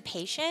just too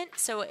impatient.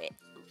 So,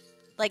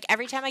 like,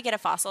 every time I get a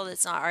fossil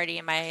that's not already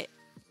in my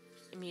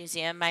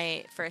museum,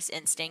 my first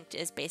instinct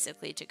is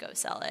basically to go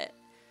sell it.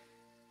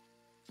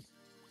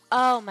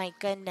 Oh my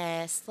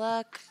goodness.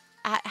 Look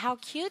at how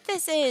cute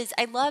this is.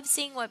 I love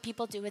seeing what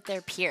people do with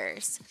their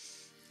peers,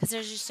 because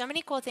there's just so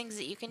many cool things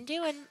that you can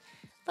do. And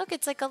look,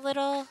 it's like a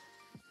little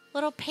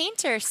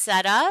painter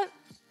setup.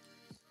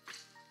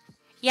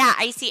 Yeah,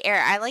 icy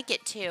air. I like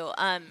it too.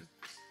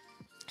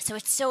 So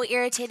it's so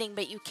irritating,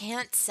 but you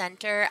can't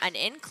center an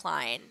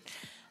incline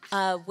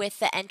with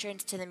the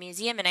entrance to the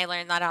museum, and I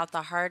learned that out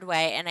the hard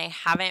way, and I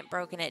haven't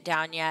broken it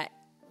down yet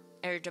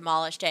or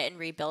demolished it and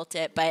rebuilt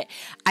it, but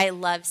I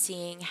love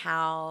seeing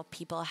how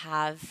people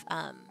have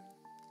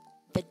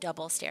the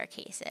double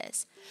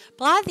staircases.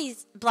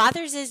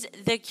 Blathers is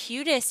the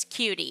cutest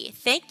cutie.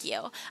 Thank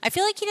you. I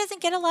feel like he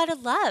doesn't get a lot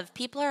of love.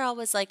 People are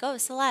always like, oh,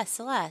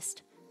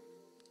 Celeste.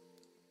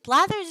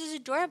 Blathers is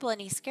adorable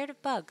and he's scared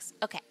of bugs.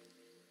 Okay.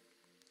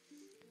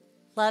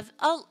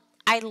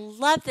 I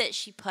love that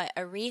she put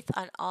a wreath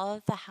on all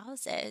of the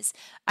houses.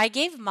 I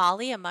gave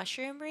Molly a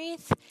mushroom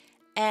wreath,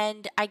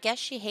 and I guess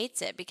she hates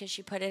it because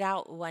she put it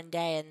out one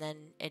day and then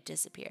it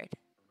disappeared.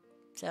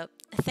 So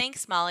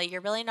thanks, Molly.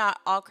 You're really not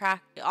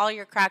all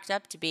you're cracked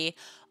up to be.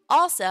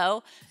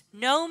 Also,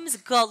 gnomes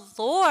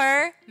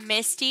galore,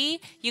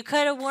 Misty. You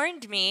could have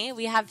warned me.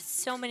 We have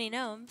so many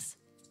gnomes.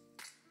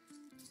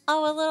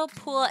 Oh, a little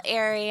pool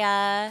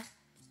area.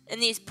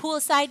 And these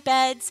poolside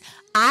beds.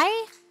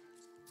 I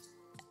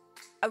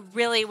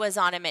really was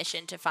on a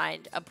mission to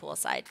find a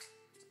poolside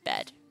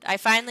bed. I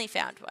finally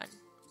found one,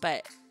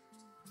 but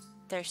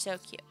they're so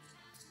cute.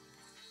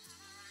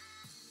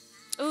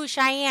 Ooh,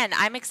 Cheyenne.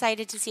 I'm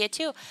excited to see it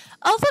too.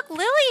 Oh, look,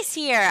 Lily's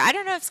here. I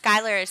don't know if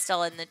Skyler is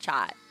still in the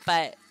chat,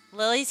 but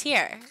Lily's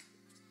here.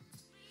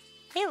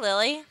 Hey,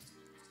 Lily.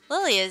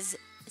 Lily is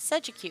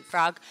such a cute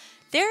frog.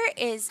 There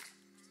is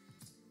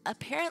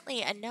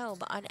apparently a gnome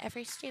on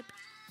every stoop.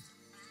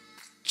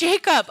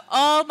 Jacob,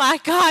 oh my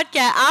God,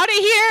 get out of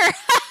here.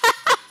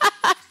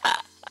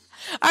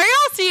 Are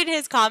y'all seeing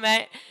his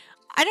comment?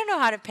 I don't know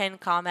how to pin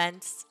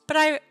comments,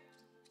 but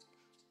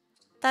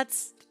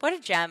what a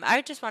gem.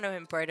 I just want to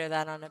embroider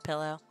that on a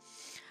pillow.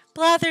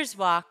 Blathers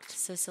walked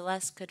so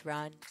Celeste could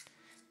run.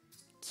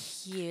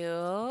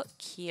 Cute,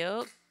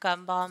 cute.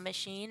 Gumball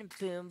machine,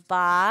 boom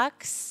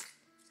box.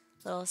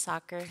 Little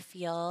soccer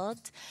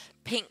field.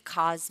 Pink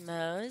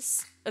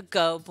cosmos. A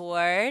go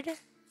board.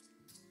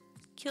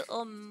 Cute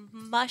little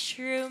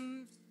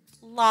mushroom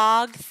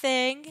log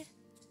thing.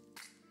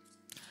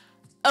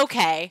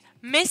 Okay,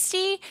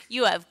 Misty,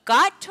 you have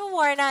got to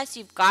warn us.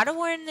 You've got to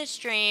warn the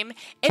stream.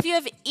 If you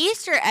have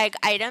Easter egg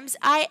items,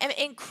 I am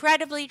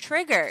incredibly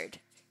triggered.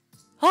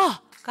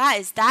 Oh,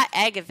 guys, that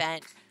egg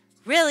event,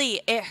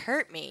 really, it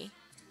hurt me.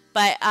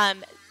 But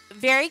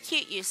very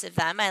cute use of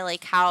them. I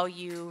like how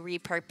you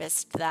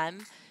repurposed them.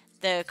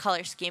 The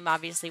color scheme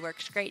obviously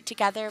works great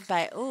together.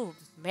 But, oh,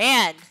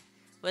 man,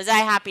 was I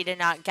happy to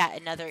not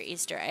get another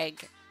Easter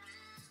egg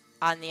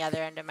on the other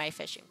end of my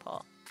fishing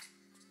pole.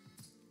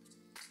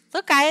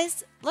 Look,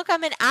 guys. Look,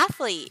 I'm an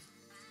athlete.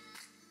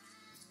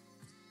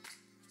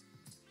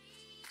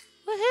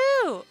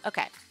 Woohoo!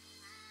 Okay.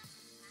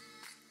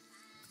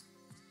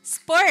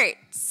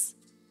 Sports.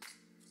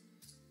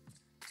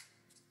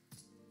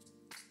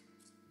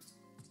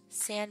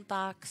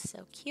 Sandbox.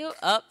 So cute.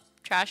 Oh,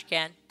 trash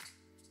can.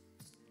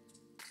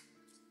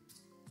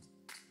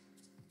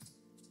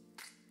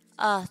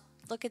 Oh,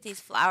 look at these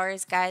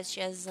flowers, guys.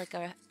 She has like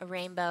a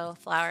rainbow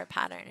flower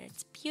pattern.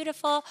 It's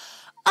beautiful.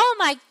 Oh,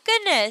 my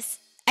goodness.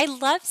 I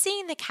love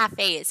seeing the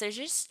cafes.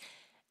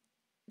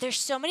 There's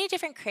so many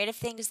different creative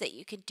things that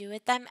you can do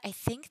with them. I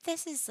think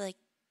this is like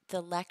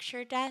the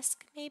lecture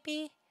desk,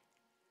 maybe?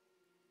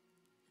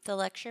 The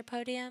lecture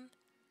podium.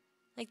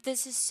 Like,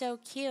 this is so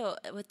cute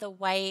with the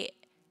white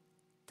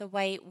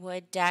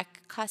wood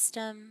deck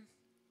custom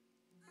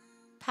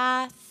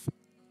path.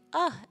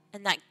 Oh,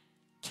 and that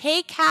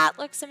K-Cat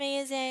looks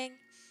amazing.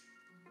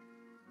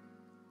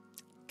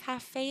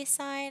 Cafe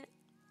sign.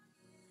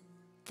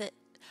 The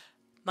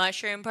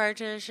mushroom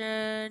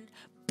partition.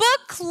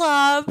 Book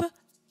club.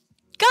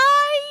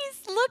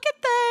 Guys, look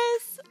at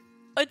this.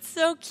 It's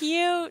so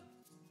cute.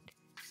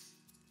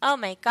 Oh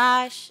my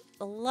gosh.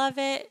 Love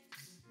it.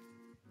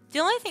 The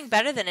only thing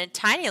better than a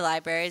tiny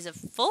library is a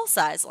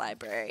full-size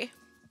library.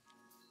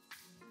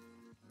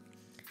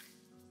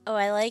 Oh,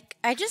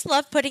 I just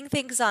love putting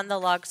things on the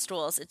log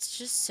stools. It's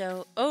just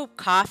so, oh,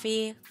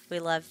 coffee. We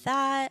love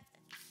that.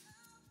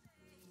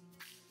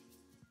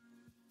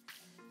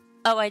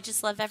 Oh, I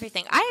just love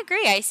everything. I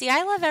agree, Icy.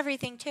 I love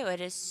everything too.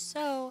 It is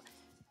so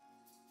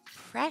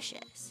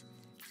precious.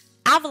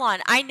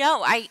 Avalon, I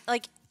know.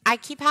 I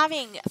keep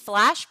having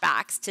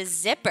flashbacks to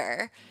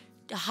Zipper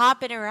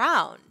hopping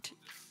around.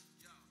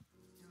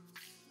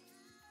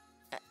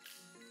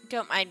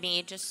 Don't mind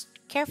me, just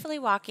carefully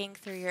walking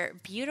through your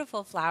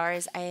beautiful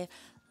flowers. I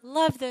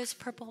love those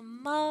purple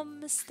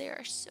mums. They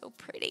are so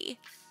pretty.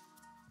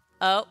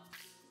 Oh,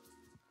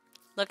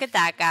 look at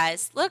that,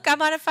 guys. Look,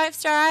 I'm on a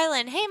 5-star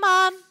island. Hey,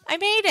 Mom, I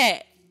made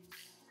it.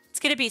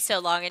 It's going to be so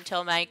long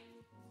until my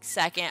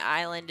second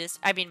island is,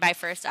 my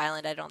first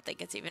island, I don't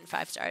think it's even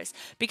 5 stars.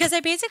 Because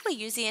I basically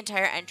use the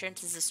entire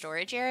entrance as a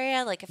storage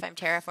area. Like if I'm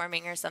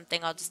terraforming or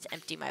something, I'll just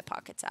empty my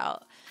pockets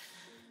out.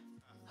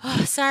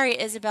 Oh, sorry,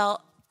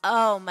 Isabel.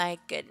 Oh my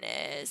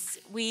goodness.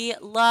 We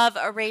love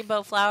a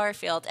rainbow flower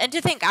field. And to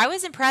think, I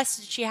was impressed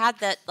that she had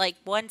that like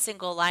one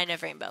single line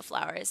of rainbow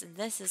flowers. And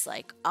this is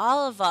like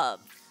all of them.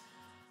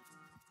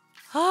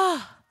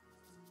 Oh,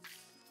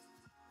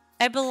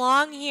 I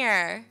belong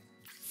here.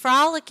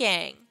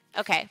 Frolicking.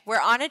 Okay,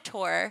 we're on a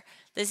tour.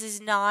 This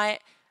is not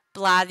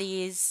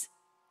Blathy's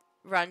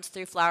runs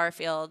through flower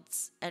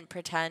fields and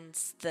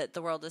pretends that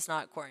the world is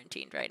not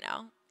quarantined right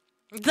now.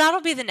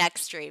 That'll be the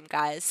next stream,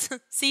 guys.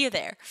 See you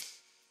there.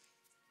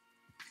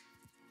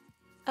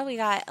 Oh, we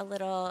got a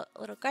little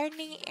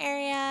gardening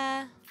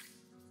area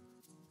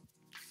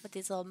with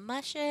these little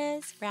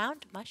mushes.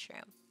 Round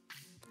mushroom.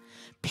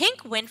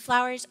 Pink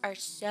windflowers are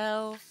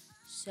so,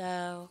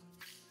 so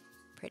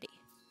pretty.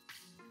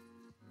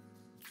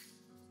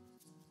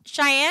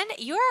 Cheyenne,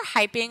 you are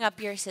hyping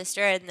up your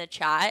sister in the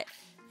chat,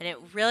 and it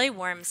really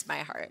warms my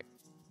heart.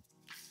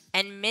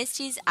 And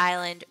Misty's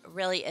Island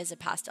really is a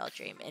pastel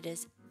dream. It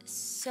is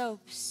so,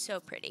 so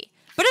pretty.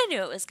 But I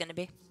knew it was going to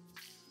be.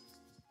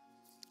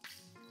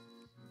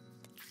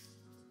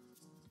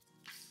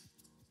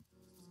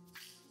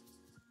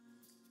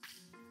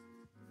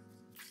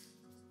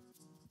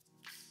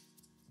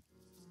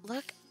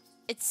 Look,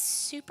 it's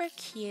super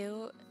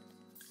cute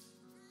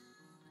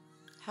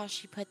how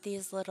she put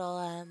these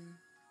little,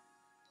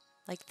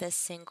 like the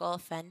single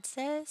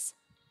fences.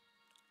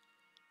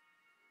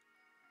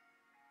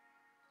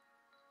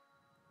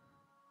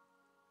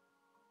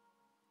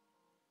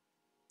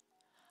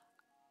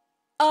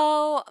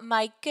 Oh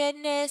my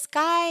goodness,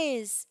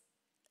 guys.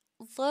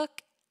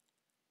 Look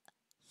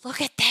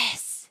at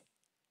this.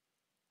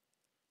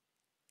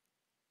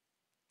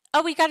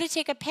 Oh, we got to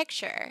take a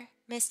picture.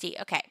 Misty,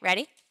 okay,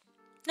 ready?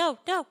 No,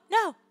 no,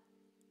 no.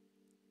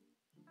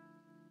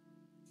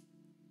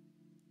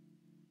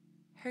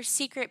 Her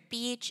secret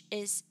beach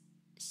is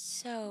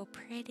so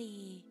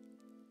pretty.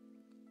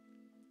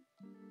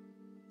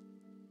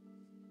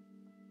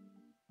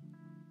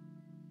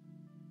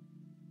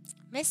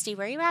 Misty,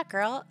 where you at,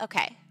 girl?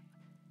 Okay.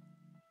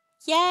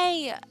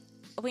 Yay!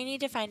 We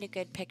need to find a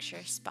good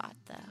picture spot,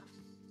 though.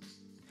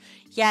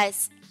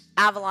 Yes,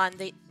 Avalon,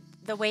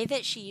 the way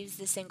that she used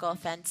the single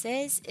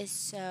fences is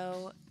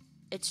so,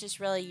 it's just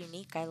really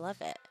unique. I love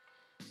it.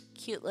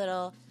 Cute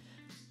little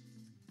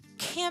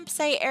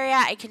campsite area.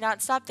 I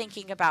cannot stop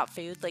thinking about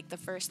food. Like the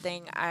first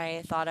thing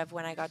I thought of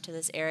when I got to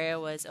this area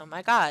was, oh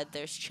my god,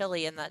 there's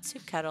chili in that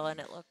soup kettle and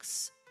it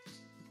looks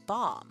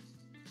bomb.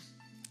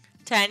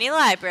 Tiny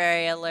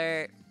library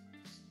alert.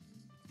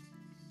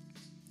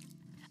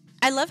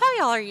 I love how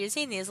y'all are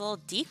using these little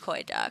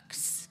decoy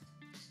ducks.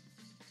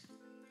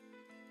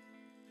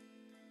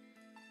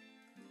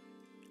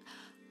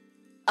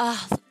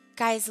 Oh,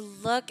 guys,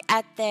 look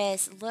at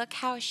this. Look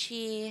how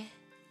she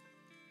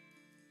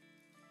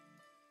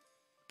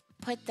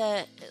put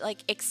the,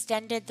 like,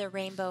 extended the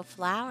rainbow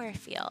flower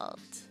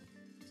field.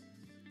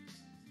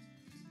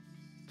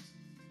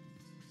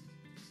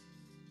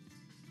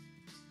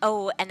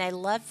 Oh, and I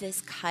love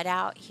this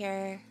cutout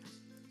here.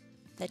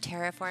 The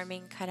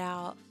terraforming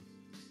cutout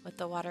with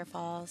the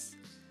waterfalls.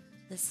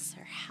 This is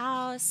her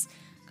house.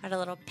 Got a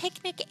little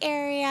picnic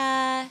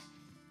area.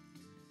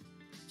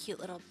 Cute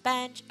little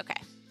bench.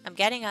 Okay, I'm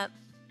getting up.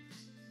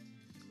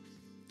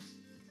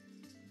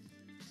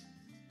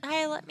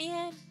 Hi, let me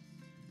in.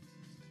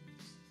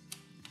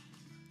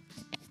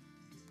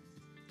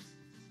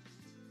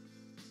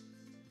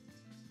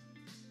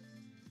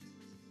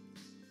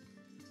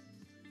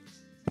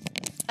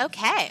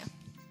 Okay,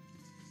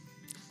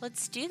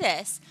 let's do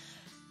this.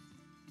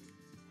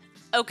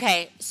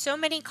 Okay, so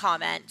many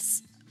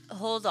comments.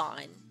 Hold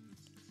on.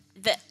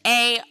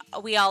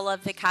 We all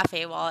love the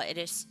cafe wall. It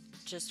is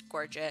just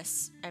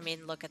gorgeous. I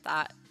mean, look at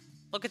that.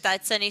 Look at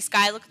that sunny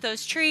sky. Look at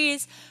those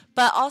trees.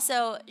 But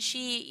also,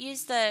 she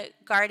used the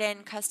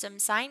garden custom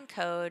sign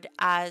code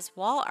as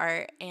wall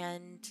art,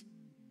 and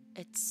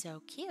it's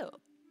so cute.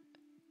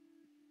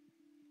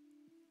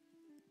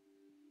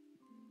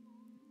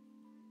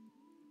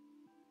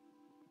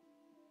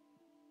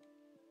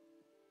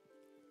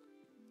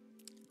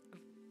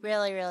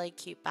 Really, really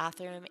cute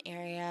bathroom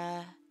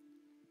area.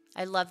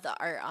 I love the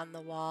art on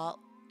the wall.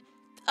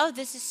 Oh,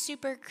 this is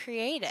super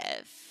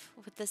creative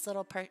with this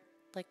little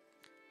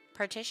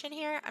partition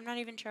here. I'm not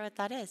even sure what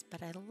that is,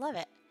 but I love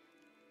it.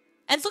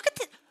 And look at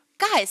the,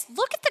 guys,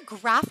 look at the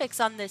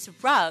graphics on this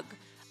rug.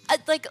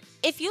 Like,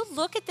 if you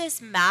look at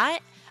this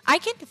mat, I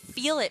can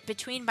feel it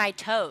between my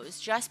toes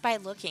just by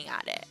looking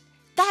at it.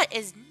 That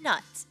is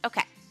nuts.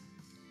 Okay.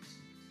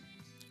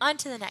 On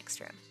to the next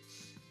room.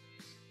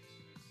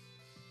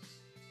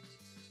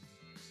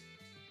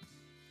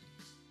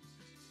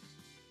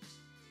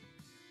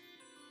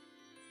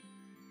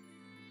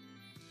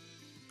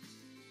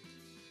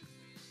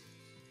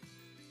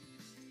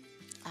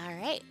 All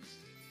right.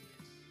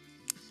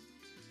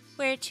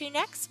 Where to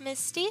next,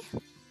 Misty?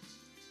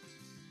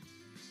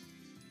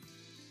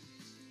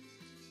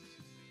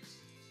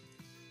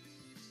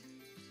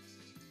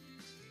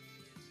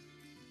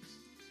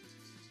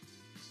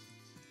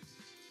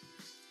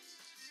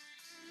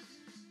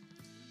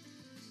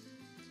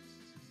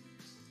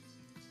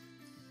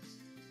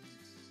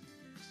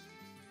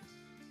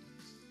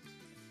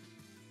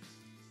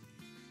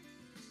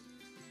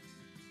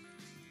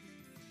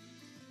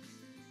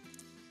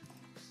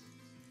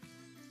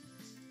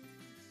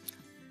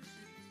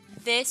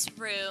 This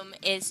room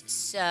is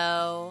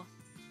so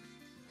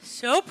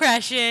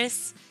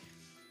precious.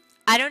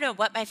 I don't know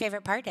what my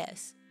favorite part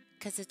is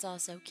because it's all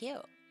so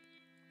cute.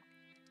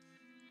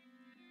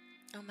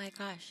 Oh my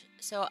gosh.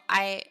 So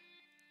I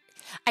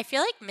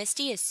feel like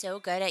Misty is so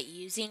good at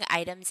using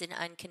items in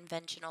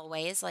unconventional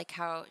ways, like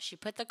how she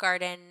put the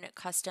garden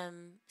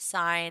custom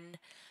sign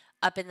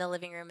up in the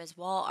living room as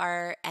wall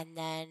art, and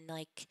then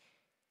like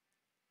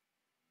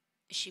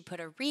she put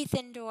a wreath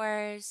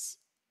indoors.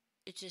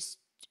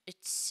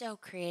 It's so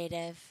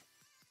creative.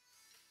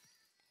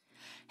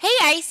 Hey,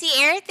 Icy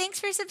Air, thanks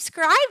for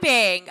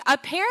subscribing.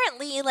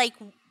 Apparently, like,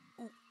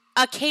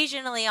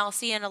 occasionally I'll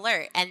see an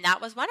alert, and that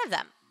was one of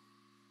them.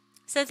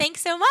 So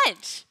thanks so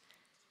much.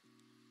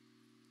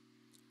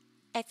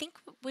 I think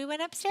we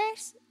went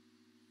upstairs.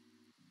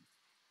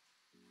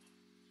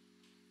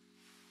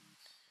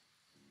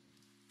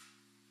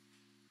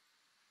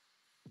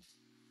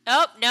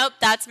 Oh, nope,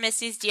 that's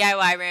Misty's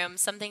DIY room.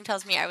 Something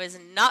tells me I was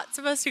not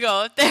supposed to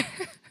go up there.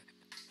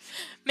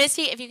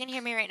 Misty, if you can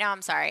hear me right now,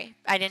 I'm sorry.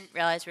 I didn't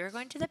realize we were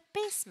going to the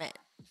basement.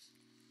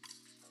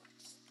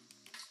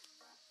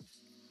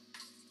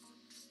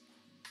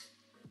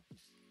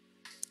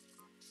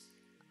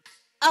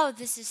 Oh,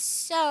 this is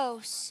so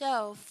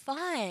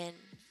fun.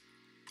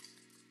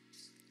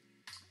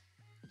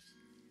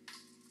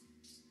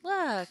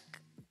 Look.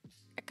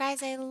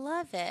 Guys, I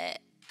love it.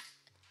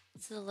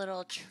 It's a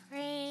little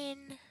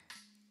train.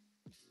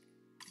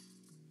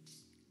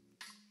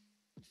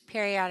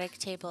 Periodic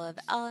table of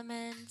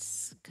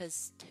elements,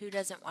 because who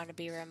doesn't want to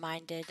be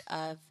reminded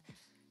of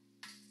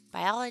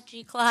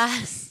biology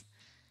class?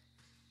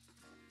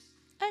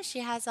 Oh, she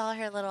has all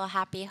her little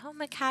Happy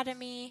Home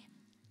Academy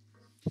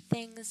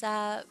things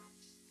up.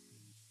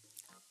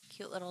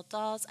 Cute little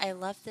dolls. I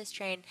love this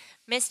train.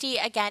 Misty,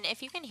 again,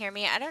 if you can hear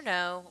me, I don't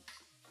know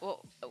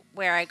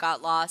where I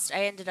got lost.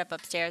 I ended up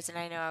upstairs, and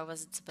I know I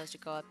wasn't supposed to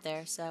go up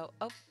there, so,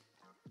 oh.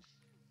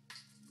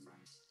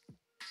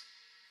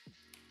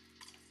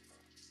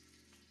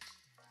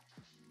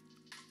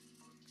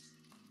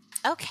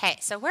 Okay,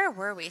 so where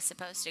were we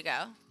supposed to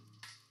go?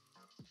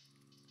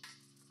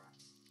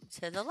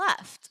 To the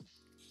left.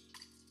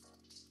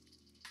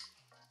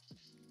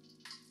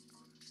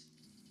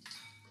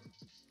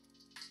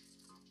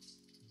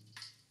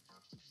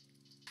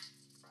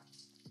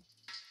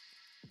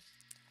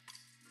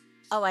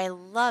 Oh, I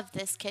love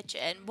this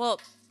kitchen. Well,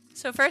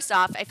 so first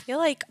off, I feel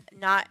like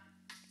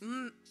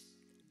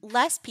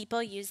less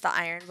people use the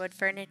ironwood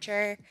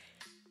furniture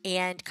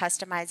and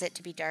customize it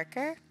to be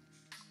darker,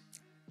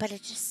 but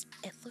it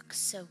looks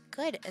so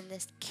good. And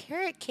this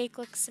carrot cake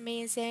looks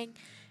amazing.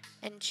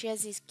 And she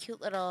has these cute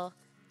little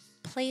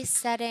place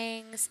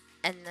settings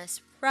and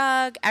this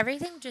rug.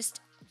 Everything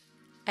just,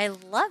 I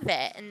love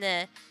it. And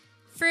the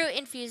fruit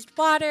infused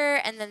water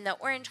and then the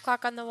orange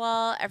clock on the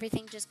wall,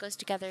 everything just goes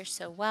together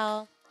so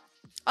well.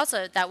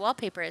 Also, that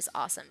wallpaper is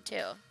awesome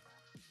too.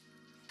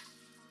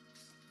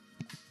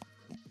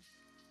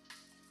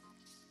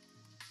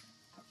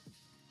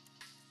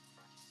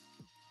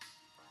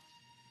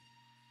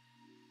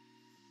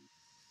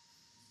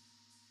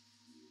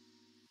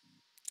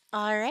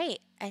 All right,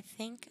 I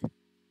think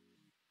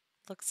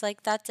looks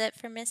like that's it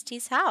for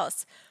Misty's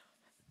house.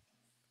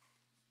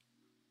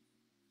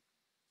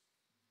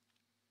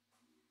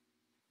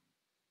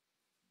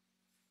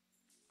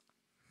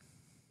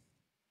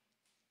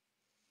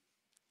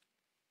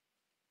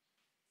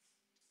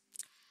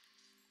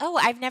 Oh,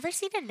 I've never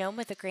seen a gnome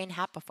with a green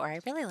hat before. I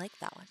really like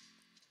that one.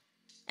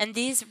 And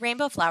these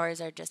rainbow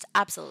flowers are just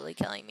absolutely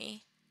killing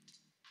me.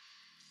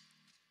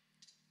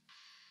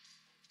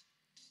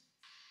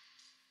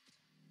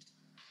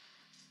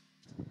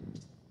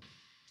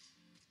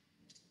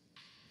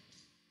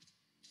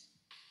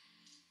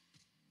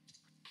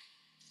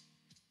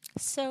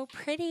 So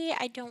pretty,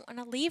 I don't want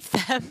to leave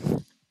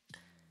them.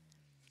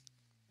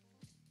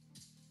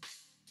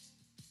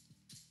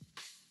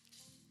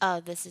 Oh,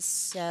 this is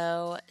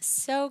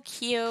so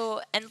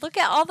cute. And look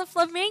at all the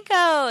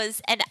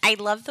flamingos. And I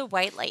love the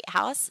white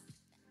lighthouse.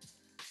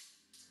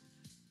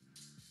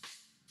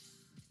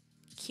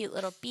 Cute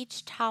little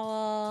beach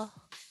towel.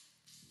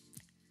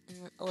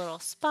 And a little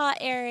spa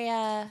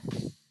area.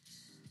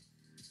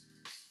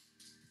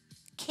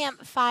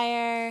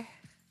 Campfire.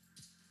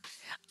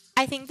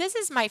 I think this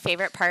is my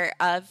favorite part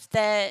of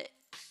the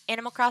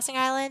Animal Crossing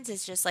islands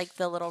is just like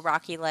the little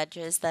rocky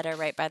ledges that are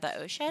right by the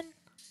ocean.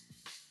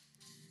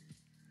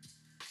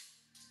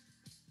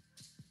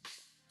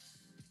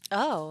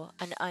 Oh,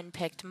 an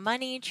unpicked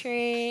money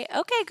tree.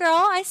 Okay,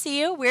 girl, I see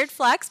you. Weird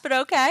flex, but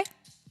okay.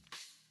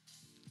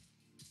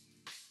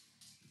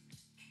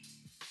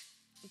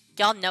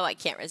 Y'all know I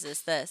can't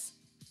resist this.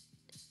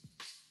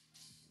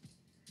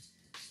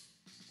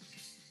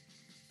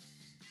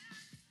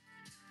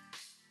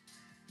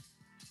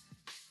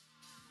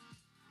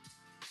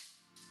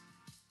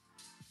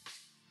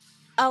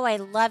 Oh, I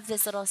love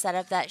this little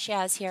setup that she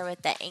has here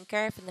with the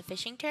anchor from the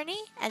fishing tourney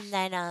and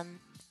then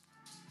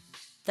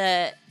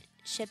the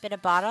ship in a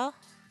bottle.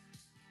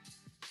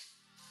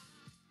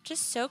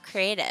 Just so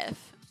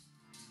creative.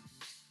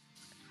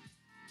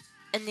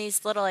 And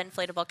these little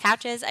inflatable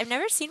couches. I've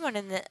never seen one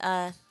in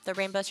the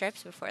rainbow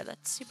stripes before.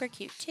 That's super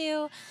cute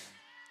too.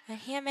 A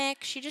hammock.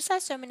 She just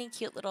has so many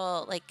cute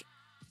little like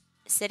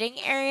sitting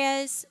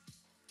areas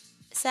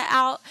set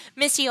out.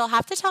 Misty, you'll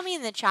have to tell me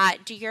in the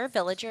chat, do your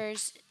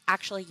villagers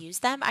actually use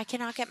them? I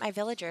cannot get my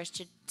villagers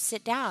to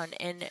sit down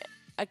in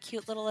a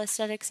cute little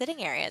aesthetic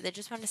sitting area. They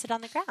just want to sit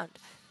on the ground.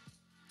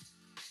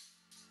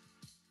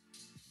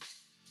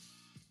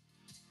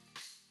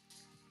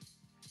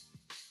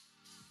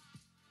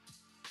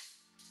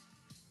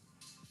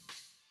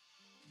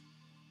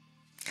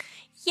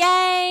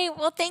 Yay!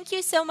 Well, thank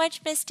you so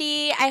much,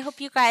 Misty. I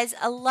hope you guys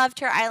loved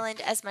her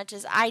island as much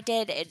as I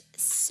did.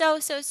 It's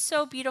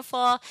so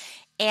beautiful.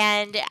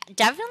 And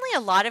definitely a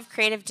lot of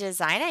creative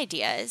design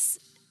ideas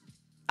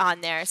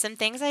on there. Some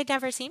things I'd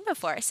never seen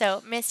before.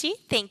 So, Misty,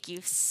 thank you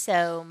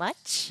so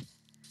much.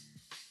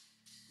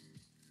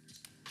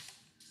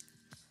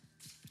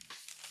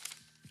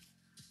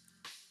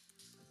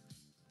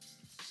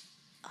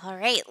 All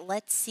right,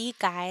 let's see,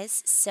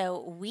 guys. So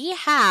we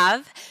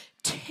have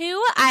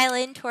 2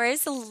 island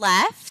tours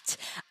left.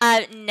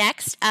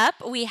 Next up,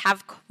 we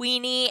have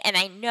Queenie, and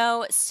I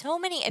know so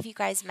many of you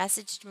guys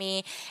messaged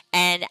me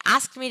and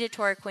asked me to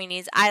tour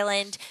Queenie's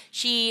island.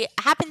 She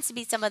happens to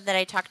be someone that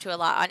I talk to a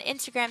lot on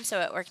Instagram,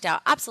 so it worked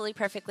out absolutely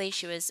perfectly.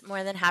 She was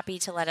more than happy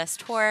to let us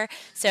tour,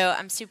 so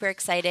I'm super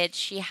excited.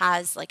 She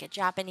has like a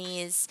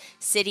Japanese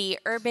city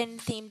urban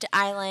themed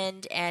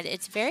island, and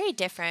it's very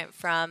different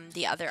from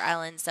the other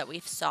islands that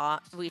we've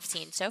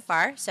seen so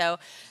far. So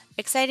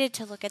excited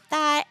to look at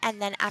that.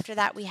 And then after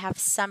that, we have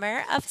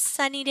Summer of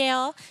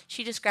Sunnydale.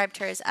 She described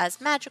hers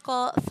as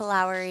magical,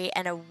 flowery,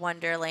 and a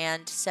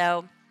wonderland.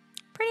 So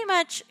pretty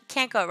much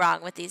can't go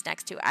wrong with these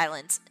next 2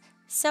 islands.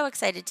 So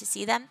excited to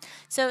see them.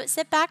 So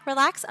sit back,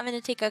 relax. I'm going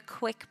to take a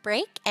quick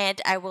break, and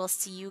I will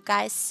see you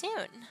guys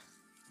soon.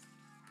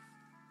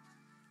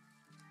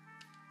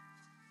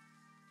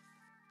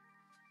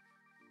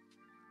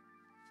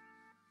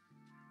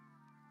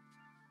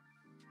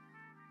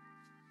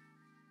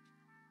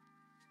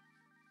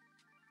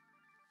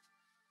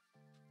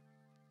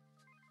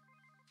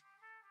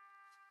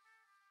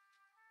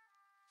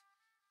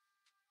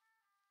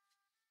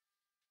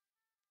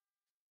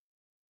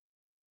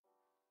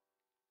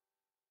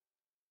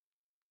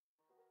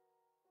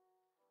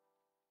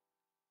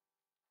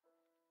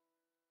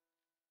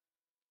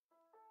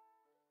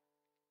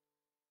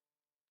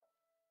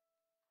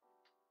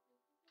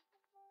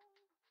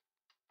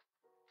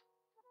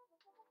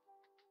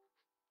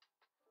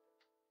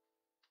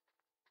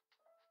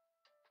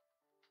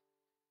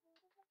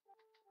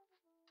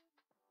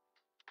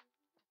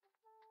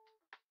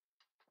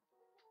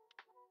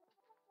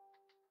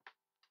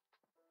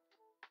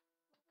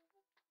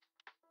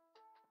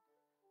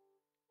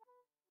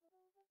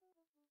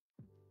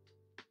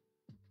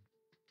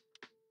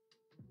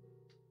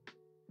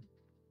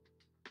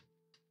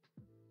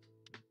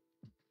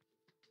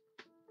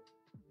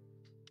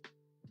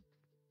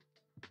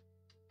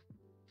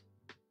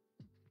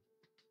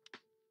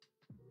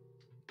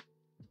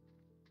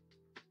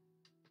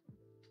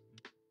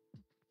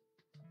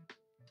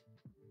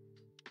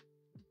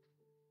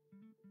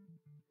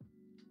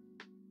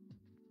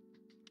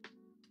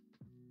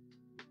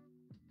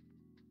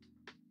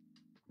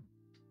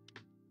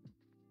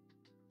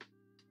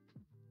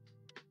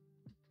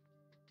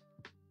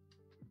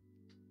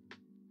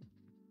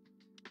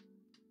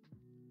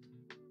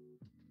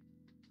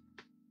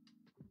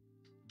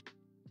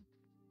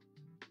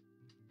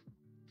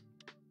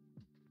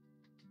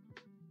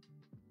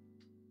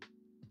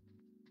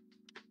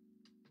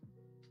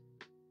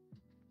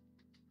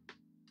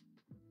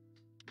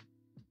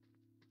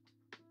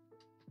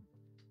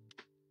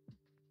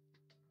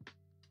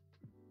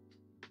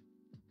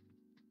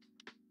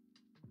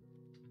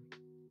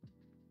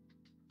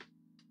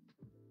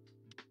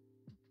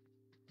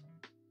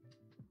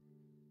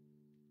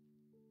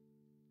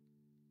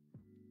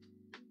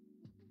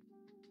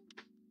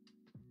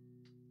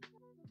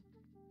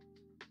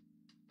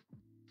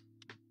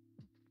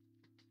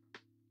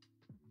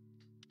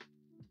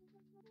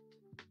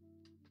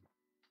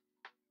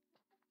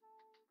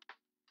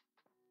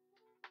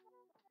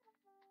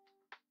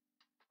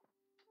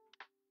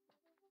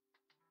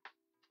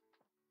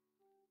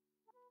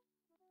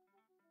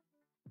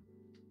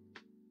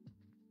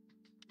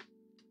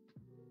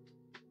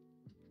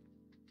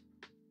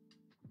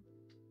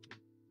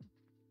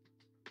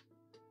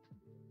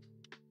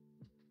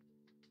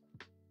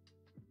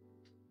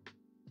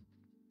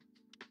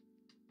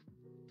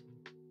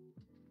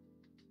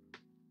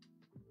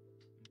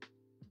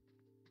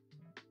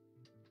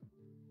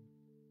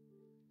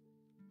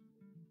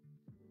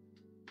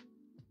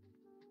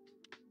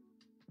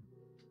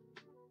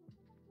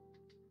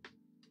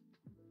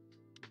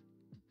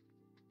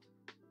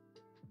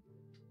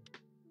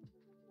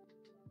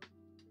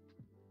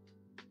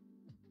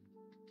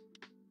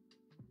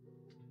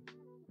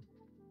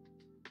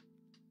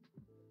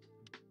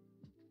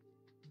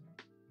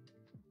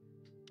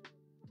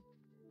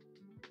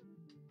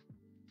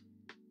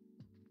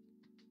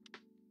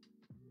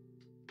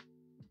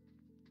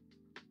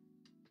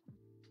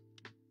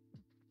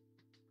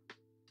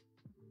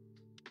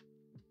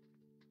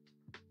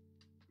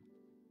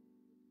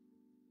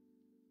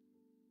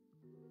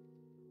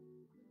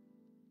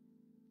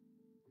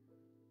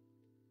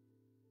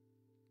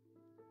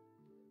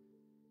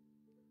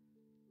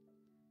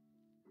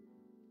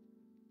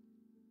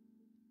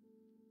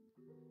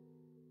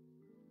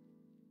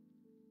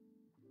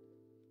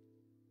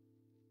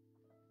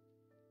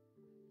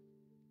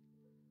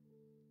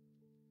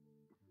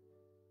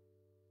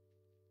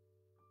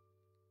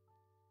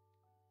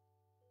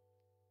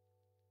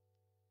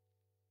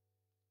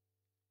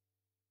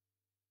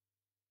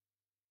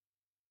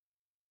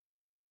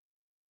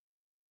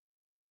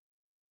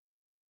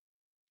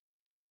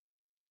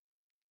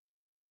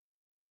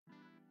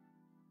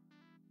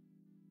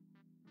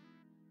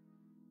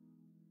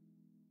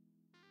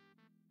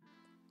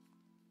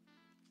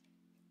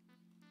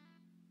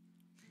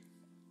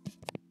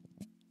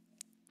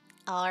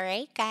 All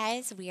right,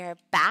 guys, we are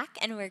back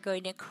and we're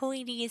going to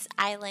Queenie's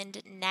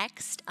Island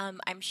next. I'm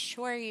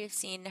sure you've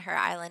seen her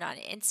island on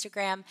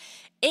Instagram.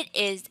 It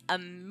is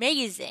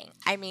amazing.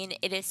 I mean,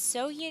 it is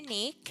so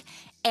unique.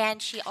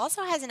 And she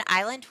also has an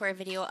island tour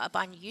video up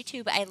on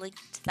YouTube. I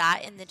linked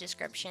that in the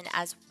description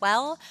as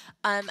well.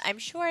 I'm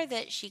sure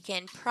that she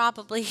can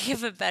probably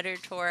give a better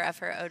tour of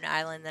her own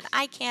island than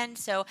I can.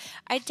 So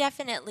I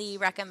definitely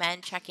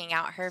recommend checking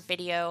out her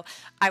video.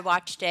 I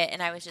watched it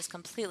and I was just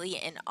completely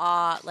in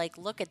awe. Like,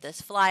 look at this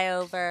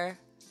flyover.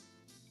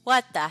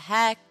 What the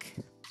heck?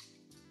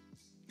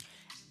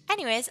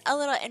 Anyways, a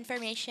little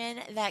information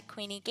that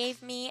Queenie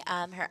gave me.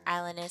 Her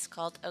island is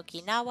called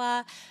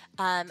Okinawa.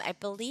 I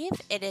believe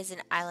it is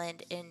an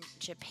island in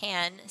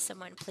Japan.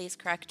 Someone please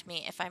correct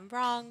me if I'm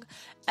wrong.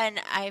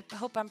 And I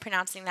hope I'm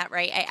pronouncing that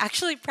right. I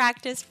actually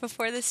practiced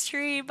before the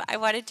stream. I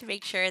wanted to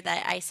make sure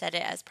that I said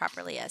it as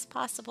properly as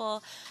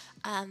possible.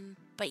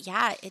 But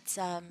yeah, it's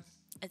an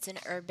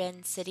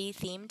urban city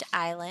themed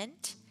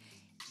island.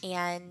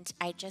 And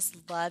I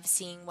just love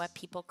seeing what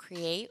people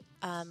create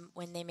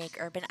when they make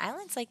urban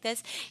islands like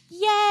this.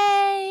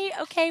 Yay!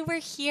 Okay, we're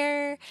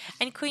here.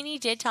 And Queenie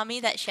did tell me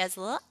that she has a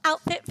little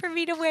outfit for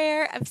me to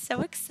wear. I'm so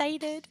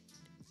excited.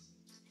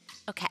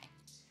 Okay.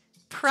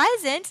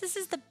 Presents. This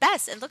is the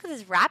best. And look at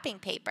this wrapping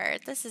paper.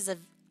 This is a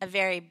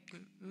very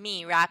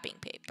me wrapping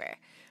paper.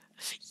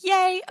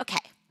 Yay!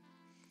 Okay.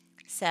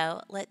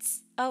 So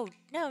let's... Oh,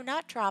 no,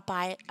 not drop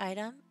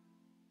item.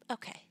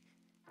 Okay.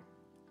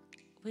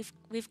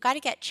 We've got to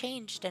get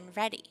changed and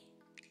ready.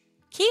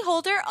 Key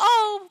holder.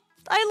 Oh,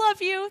 I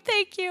love you.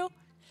 Thank you.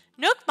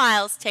 Nook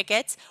Miles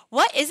tickets.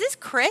 What is this,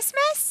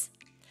 Christmas?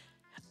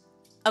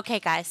 Okay,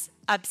 guys,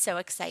 I'm so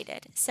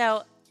excited.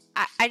 So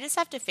I just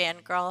have to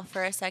fangirl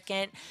for a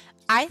second.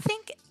 I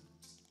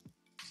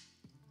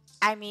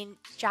mean,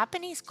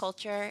 Japanese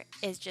culture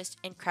is just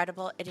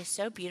incredible. It is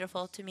so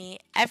beautiful to me.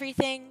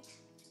 Everything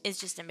is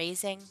just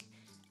amazing.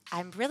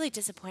 I'm really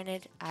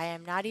disappointed I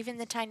am not even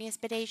the tiniest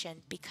bit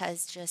Asian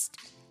because just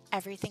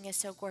everything is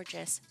so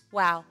gorgeous.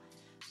 Wow.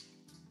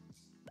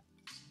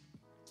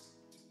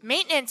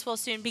 Maintenance will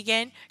soon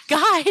begin.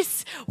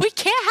 Guys, we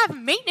can't have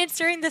maintenance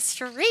during the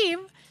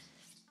stream.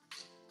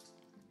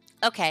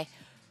 Okay.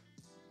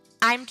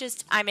 I'm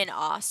in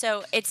awe.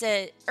 So it's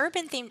a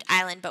urban themed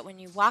island, but when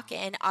you walk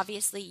in,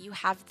 obviously you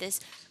have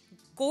this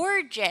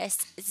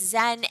gorgeous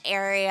zen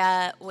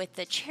area with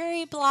the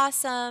cherry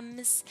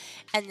blossoms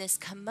and this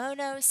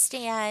kimono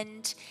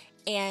stand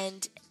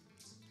and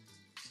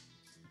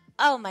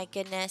oh my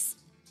goodness,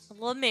 a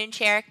little moon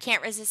chair.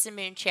 Can't resist a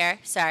moon chair.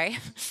 Sorry.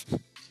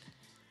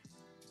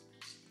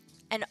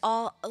 And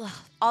all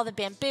the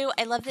bamboo.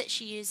 I love that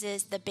she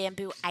uses the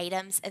bamboo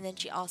items, and then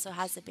she also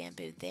has the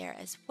bamboo there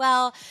as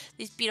well.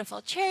 These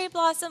beautiful cherry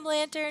blossom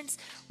lanterns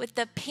with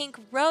the pink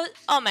rose.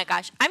 Oh my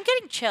gosh, I'm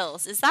getting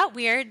chills. Is that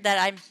weird that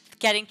I'm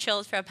getting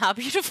chills from how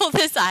beautiful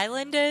this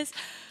island is?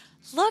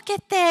 Look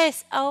at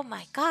this. Oh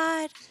my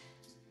god.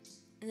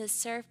 And the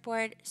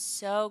surfboard,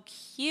 so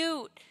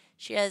cute.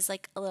 She has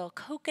like a little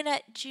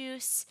coconut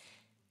juice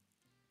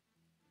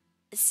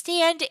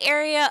stand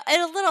area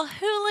and a little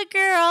hula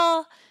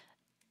girl.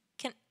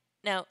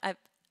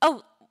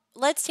 Oh,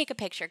 let's take a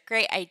picture.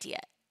 Great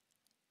idea.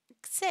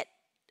 Sit.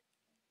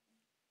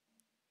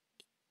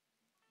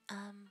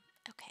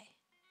 Okay.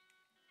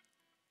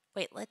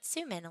 Wait, let's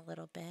zoom in a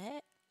little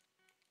bit.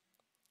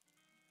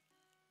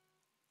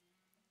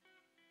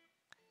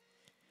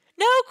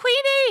 No,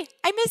 Queenie!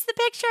 I missed the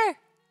picture.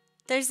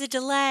 There's a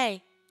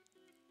delay.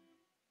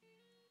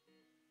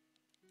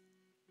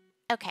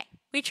 Okay,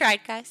 we tried,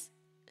 guys.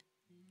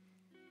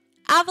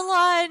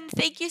 Avalon,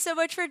 thank you so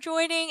much for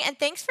joining, and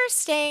thanks for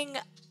staying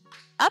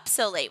up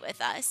so late with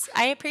us.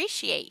 I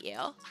appreciate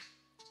you.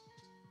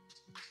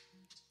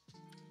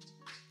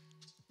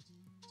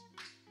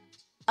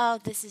 Oh,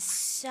 this is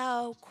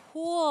so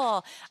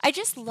cool. I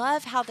just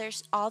love how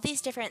there's all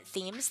these different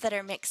themes that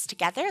are mixed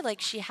together.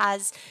 Like she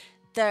has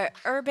the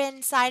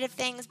urban side of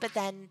things, but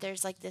then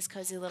there's like this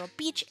cozy little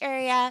beach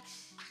area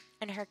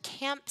and her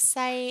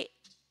campsite.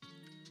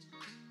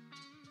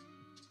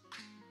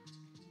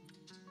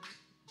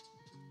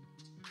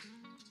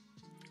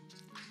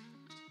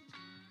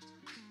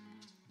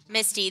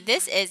 Misty,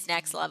 this is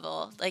next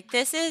level. Like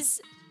this is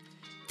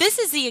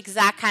the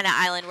exact kind of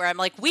island where I'm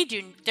like,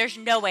 there's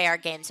no way our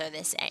games are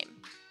the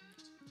same.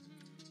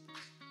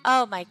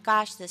 Oh my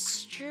gosh, the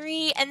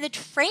street and the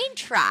train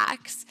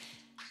tracks.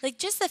 Like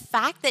just the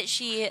fact that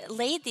she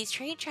laid these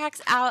train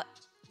tracks out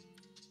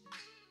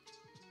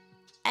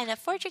and a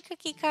fortune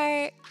cookie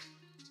cart.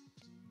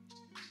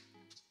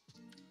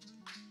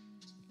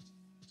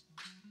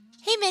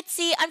 Hey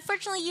Mitzi,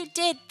 unfortunately you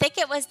did.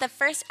 Thicket was the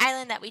first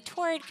island that we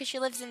toured because she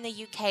lives in the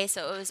UK,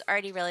 so it was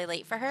already really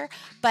late for her.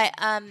 But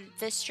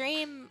the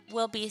stream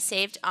will be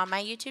saved on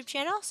my YouTube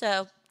channel,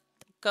 so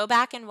go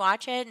back and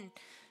watch it and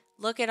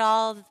look at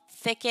all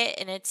Thicket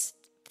and its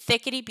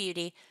thickety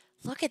beauty.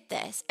 Look at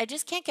this. I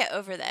just can't get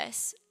over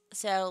this.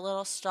 So a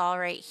little stall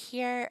right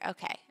here.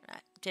 Okay, I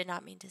did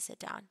not mean to sit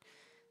down.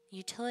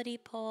 Utility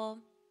pole.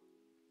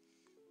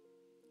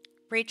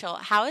 Rachel,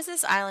 how is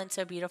this island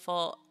so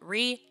beautiful?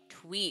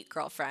 Retweet,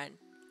 girlfriend.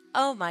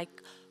 Oh my,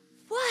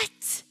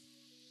 what?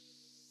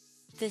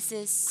 This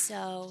is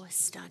so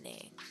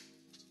stunning.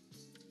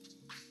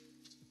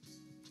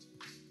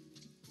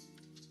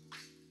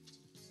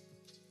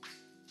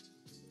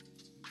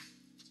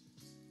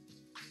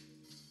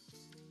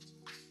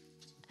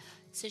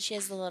 So she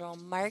has the little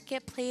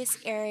marketplace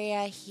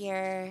area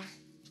here.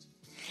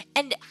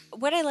 And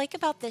what I like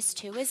about this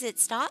too is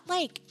it's not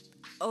like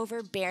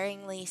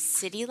overbearingly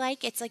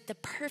city-like. It's like the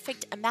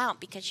perfect amount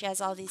because she has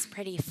all these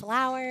pretty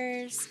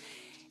flowers.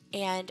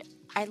 And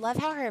I love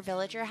how her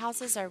villager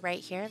houses are right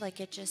here. Like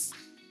it just,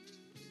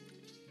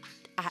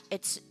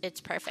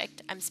 it's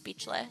perfect. I'm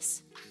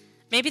speechless.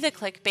 Maybe the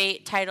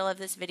clickbait title of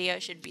this video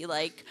should be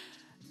like,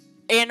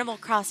 Animal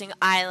Crossing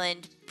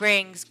Island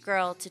brings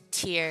girl to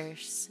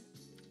tears.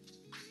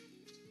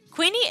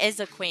 Queenie is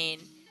a queen.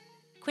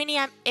 Queenie,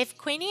 if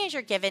Queenie is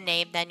your given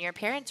name, then your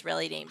parents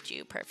really named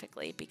you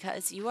perfectly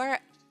because you are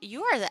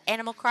the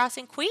Animal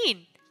Crossing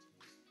queen.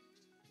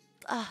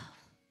 Ugh.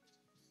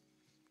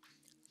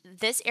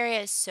 This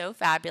area is so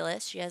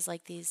fabulous. She has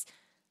like these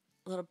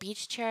little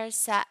beach chairs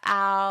set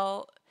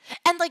out.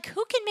 And like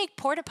who can make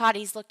porta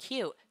potties look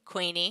cute?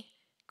 Queenie.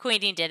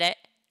 Queenie did it.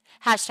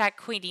 Hashtag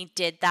Queenie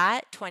did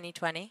that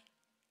 2020.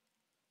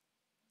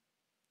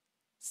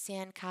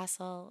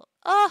 Sandcastle.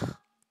 Oh.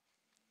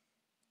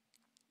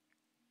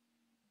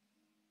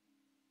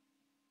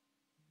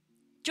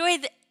 Joy,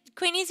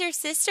 Queenie's your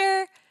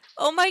sister?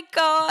 Oh my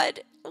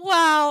god.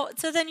 Wow.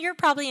 So then you're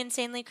probably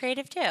insanely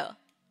creative too.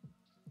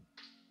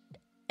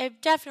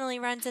 It definitely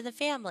runs in the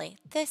family.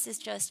 This is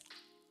just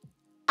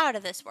out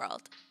of this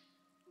world.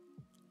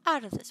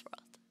 Out of this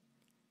world.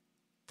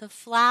 The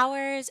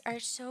flowers are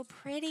so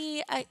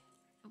pretty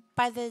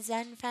by the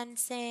Zen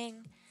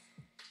fencing.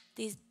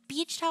 These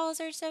beach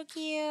towels are so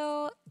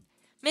cute.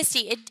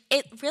 Misty,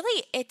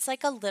 it's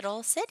like a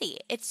little city.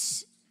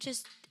 It's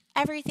just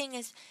everything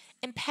is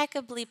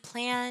impeccably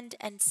planned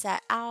and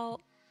set out.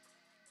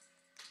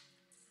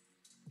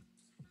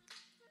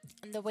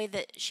 And the way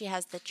that she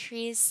has the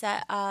trees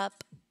set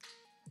up.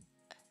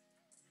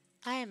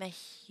 I am a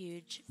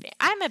huge fan.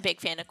 I'm a big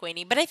fan of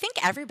Queenie, but I think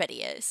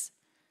everybody is.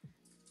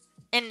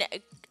 And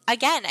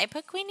again, I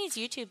put Queenie's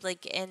YouTube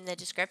link in the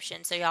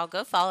description, so y'all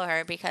go follow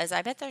her because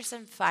I bet there's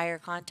some fire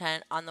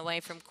content on the way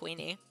from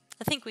Queenie.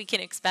 I think we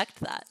can expect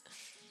that.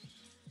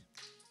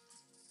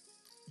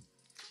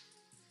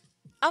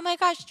 Oh my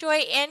gosh,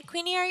 Joy and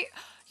Queenie are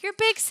your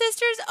big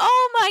sisters.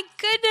 Oh my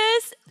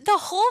goodness. The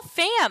whole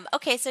fam.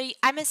 Okay, so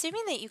I'm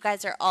assuming that you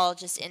guys are all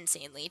just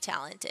insanely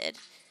talented.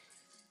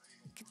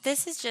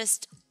 This is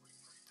just...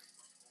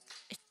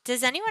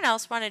 Does anyone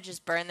else want to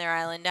just burn their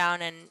island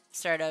down and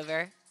start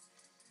over?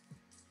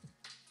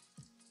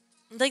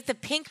 Like the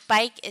pink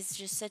bike is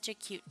just such a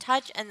cute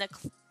touch, and the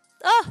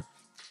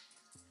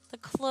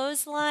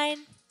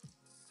clothesline.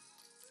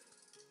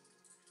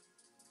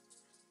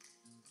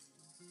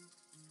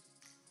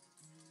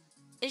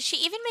 And she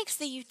even makes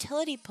the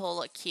utility pole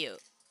look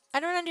cute.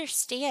 I don't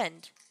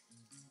understand.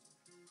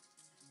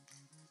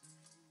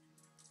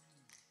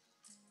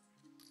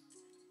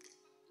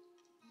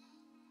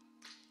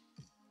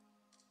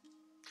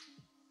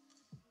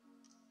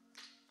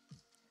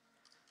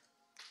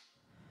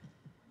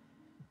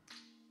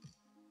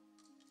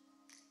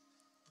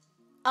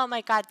 Oh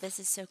my god, this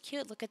is so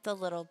cute. Look at the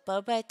little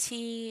boba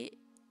tea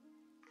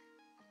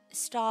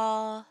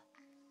stall.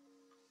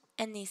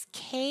 And these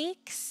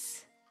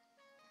cakes.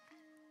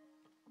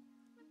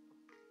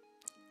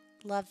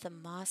 Love the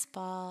moss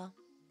ball.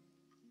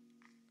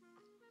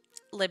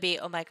 Libby,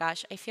 oh my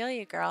gosh, I feel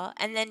you, girl.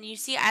 And then you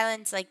see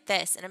islands like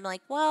this, and I'm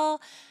like,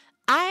 well,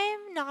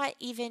 I'm not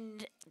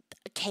even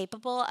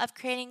capable of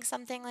creating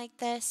something like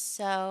this.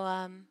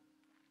 So,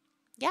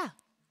 yeah.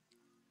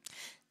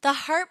 The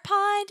heart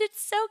pond,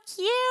 it's so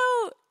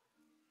cute.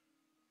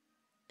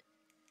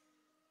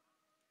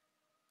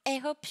 I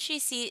hope she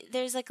sees,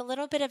 there's like a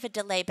little bit of a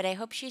delay, but I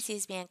hope she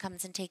sees me and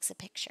comes and takes a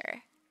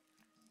picture.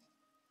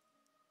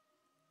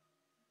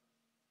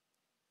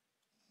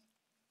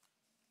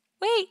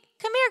 Wait,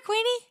 come here,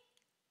 Queenie.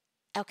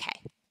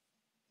 Okay.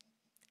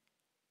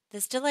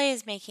 This delay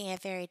is making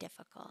it very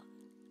difficult.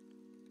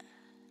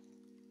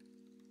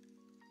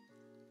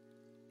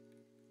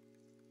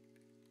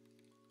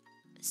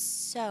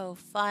 So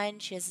fun.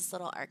 She has this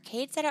little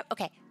arcade setup.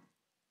 Okay.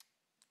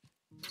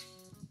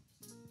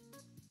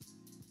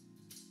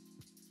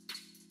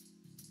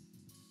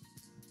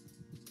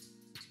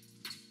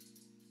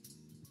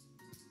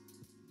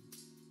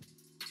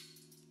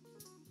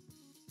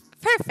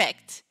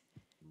 Perfect.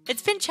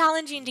 It's been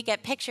challenging to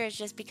get pictures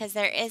just because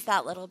there is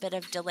that little bit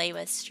of delay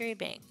with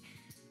streaming.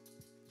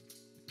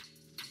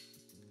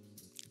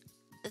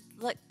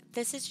 Look,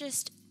 this is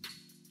just,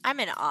 I'm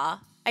in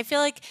awe. I feel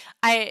like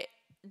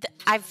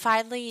I've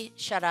finally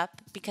shut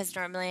up because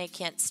normally I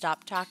can't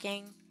stop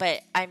talking,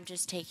 but I'm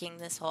just taking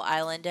this whole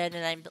island in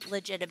and I'm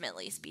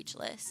legitimately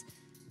speechless.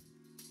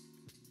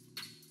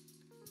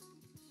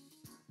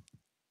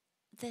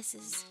 This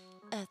is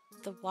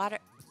the water.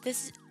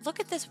 Look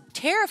at this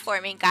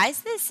terraforming,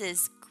 guys. This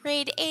is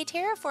grade A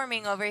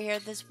terraforming over here,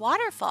 this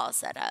waterfall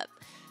setup.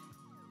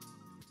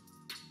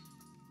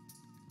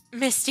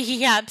 Misty,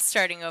 yeah, I'm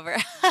starting over.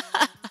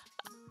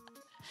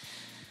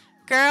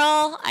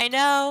 Girl, I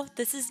know,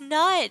 this is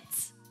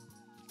nuts.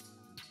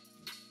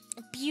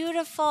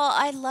 Beautiful.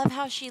 I love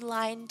how she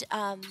lined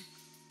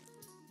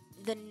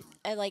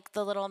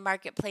the little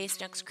marketplace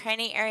nooks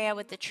cranny area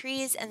with the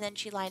trees, and then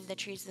she lined the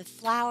trees with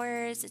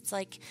flowers. It's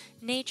like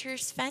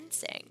nature's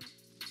fencing.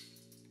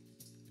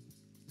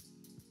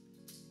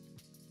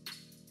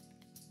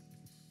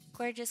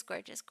 Gorgeous,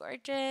 gorgeous,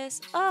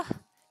 gorgeous. Oh,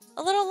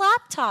 a little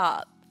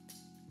laptop.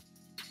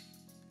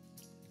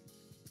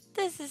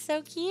 This is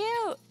so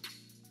cute.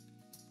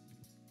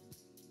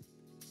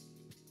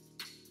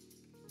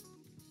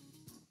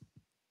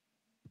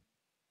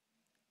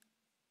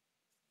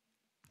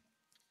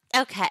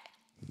 Okay.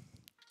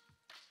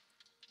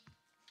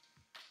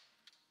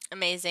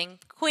 Amazing.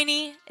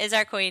 Queenie is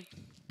our queen.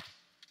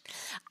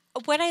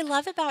 What I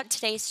love about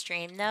today's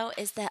stream, though,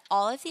 is that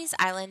all of these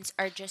islands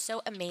are just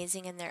so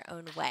amazing in their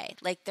own way.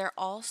 Like, they're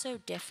all so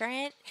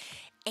different,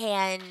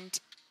 and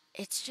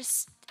it's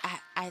just,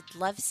 I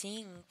love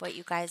seeing what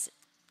you guys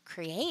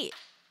create.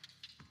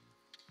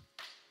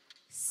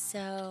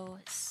 So,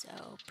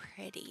 so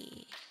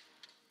pretty.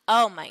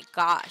 Oh my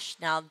gosh.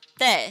 Now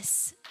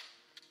this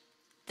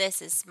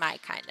is my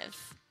kind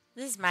of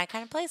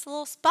place, a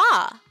little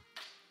spa.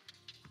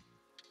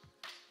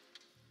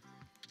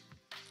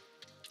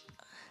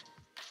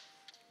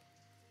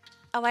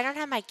 Oh, I don't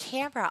have my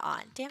camera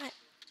on. Damn it.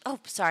 Oh,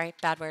 sorry.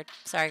 Bad word.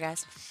 Sorry,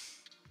 guys.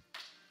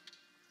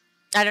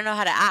 I don't know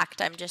how to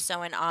act. I'm just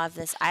so in awe of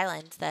this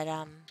island that,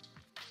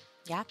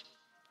 yeah.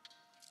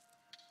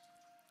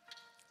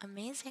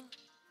 Amazing.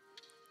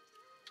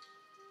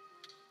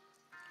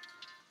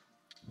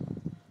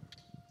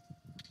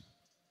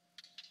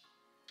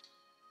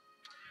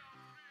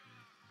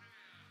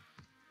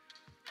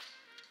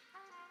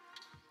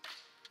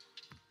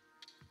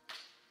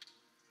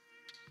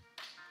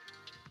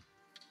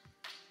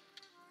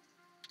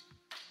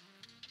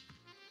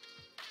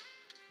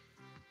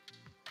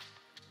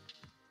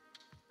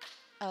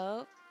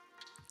 Oh,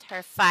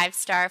 her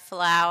 5-star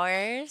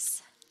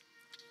flowers.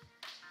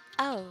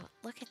 Oh,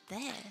 look at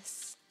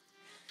this.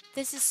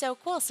 This is so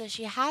cool. So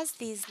she has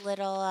these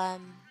little,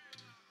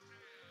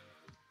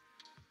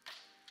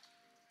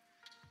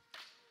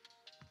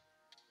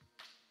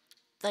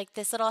 like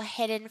this little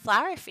hidden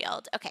flower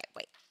field. Okay,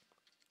 wait.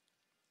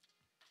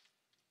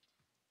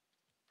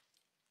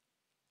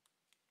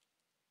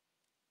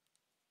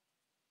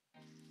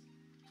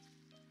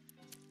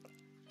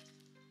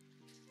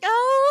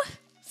 Oh,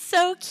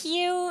 so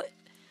cute.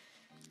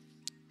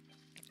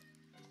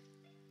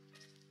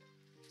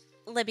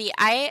 Libby,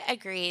 I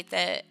agree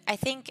that I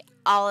think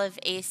all of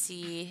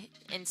AC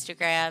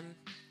Instagram,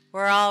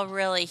 we're all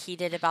really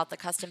heated about the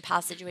custom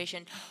pass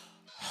situation.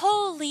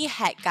 Holy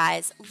heck,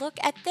 guys. Look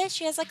at this.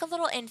 She has like a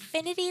little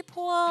infinity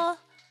pool.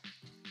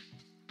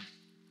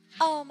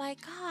 Oh my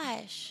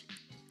gosh.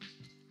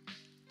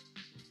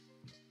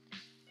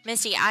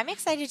 Misty, I'm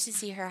excited to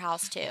see her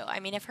house too. I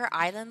mean, if her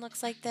island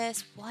looks like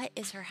this, what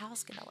is her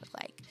house going to look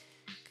like?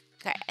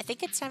 Okay, I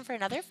think it's time for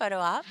another photo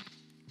op.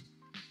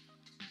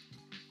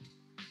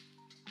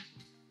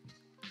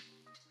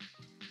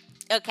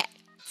 Okay,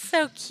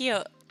 so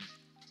cute.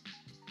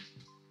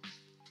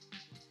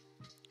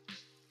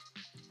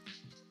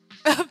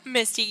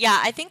 Misty, yeah,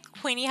 I think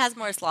Queenie has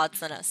more slots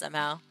than us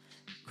somehow.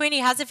 Queenie,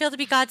 how's it feel to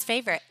be God's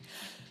favorite?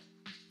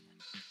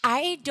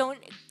 I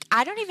don't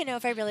even know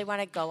if I really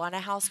want to go on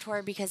a house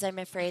tour because I'm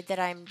afraid that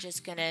I'm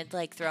just going to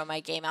like throw my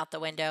game out the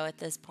window at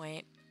this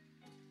point.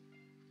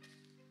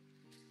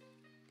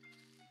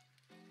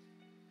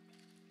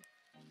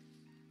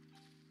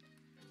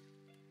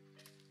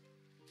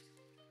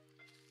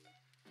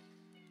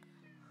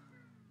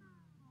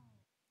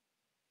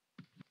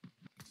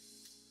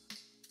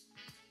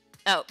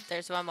 Oh,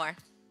 there's one more.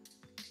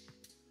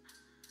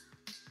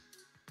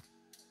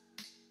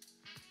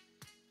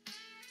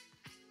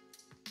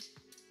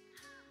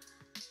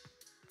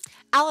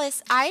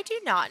 Alice, I do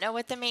not know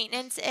what the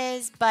maintenance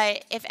is,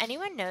 but if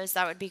anyone knows,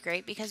 that would be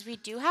great because we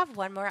do have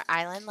one more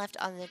island left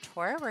on the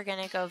tour. We're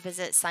going to go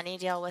visit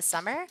Sunnydale with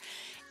Summer,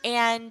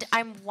 and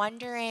I'm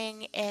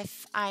wondering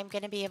if I'm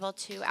going to be able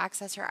to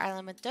access her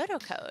island with Dodo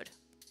code.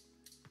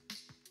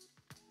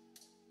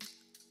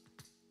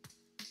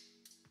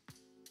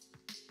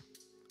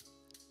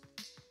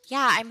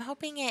 Yeah, I'm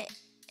hoping it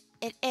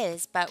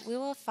is, but we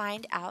will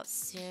find out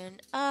soon.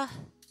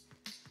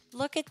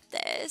 Look at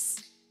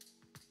this.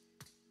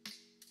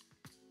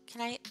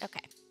 Can I?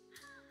 Okay.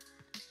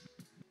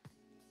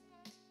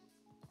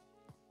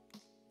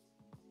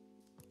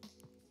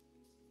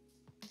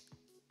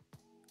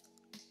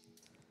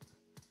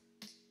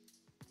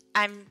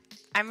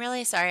 I'm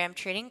really sorry. I'm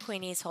treating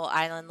Queenie's whole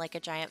island like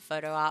a giant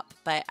photo op,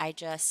 but I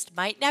just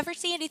might never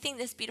see anything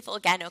this beautiful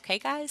again, okay,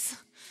 guys?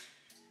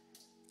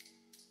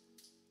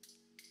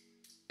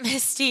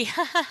 Misty.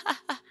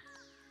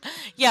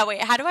 Yeah,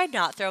 wait, how do I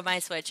not throw my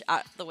Switch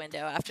out the window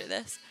after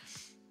this?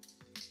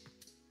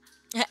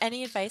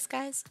 Any advice,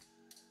 guys?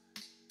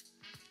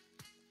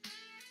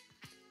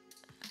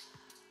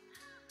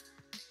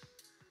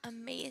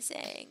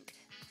 Amazing.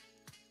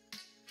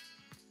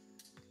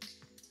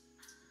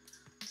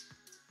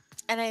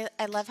 And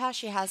I love how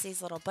she has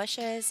these little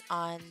bushes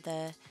on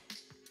the,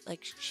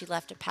 like she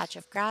left a patch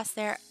of grass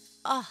there.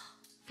 Oh,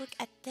 look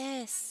at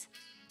this.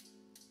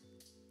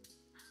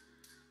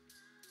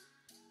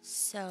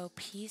 So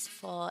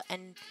peaceful,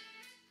 and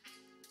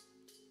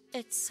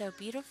it's so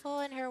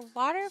beautiful in her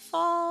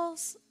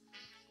waterfalls.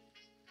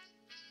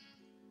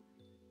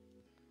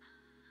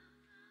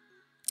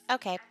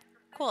 Okay,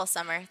 cool,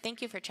 Summer.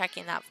 Thank you for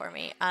checking that for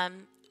me.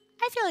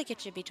 I feel like it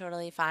should be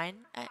totally fine.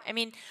 I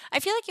mean, I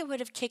feel like it would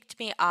have kicked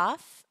me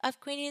off of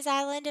Queenie's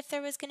Island if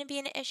there was going to be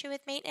an issue with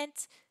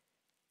maintenance.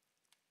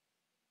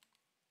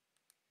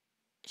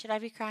 Should I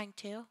be crying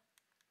too?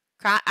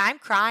 I'm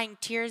crying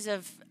tears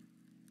of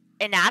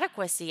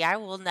inadequacy. I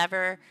will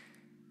never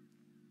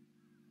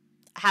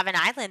have an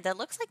island that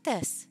looks like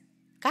this.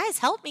 Guys,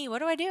 help me. What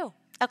do I do?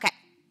 Okay.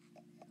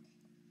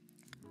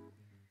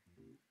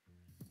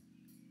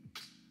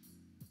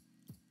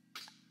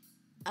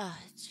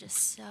 It's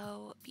just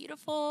so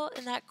beautiful.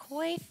 And that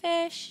koi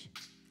fish.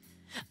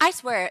 I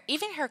swear,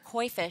 even her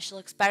koi fish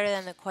looks better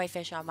than the koi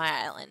fish on my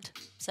island.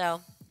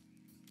 So,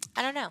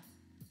 I don't know.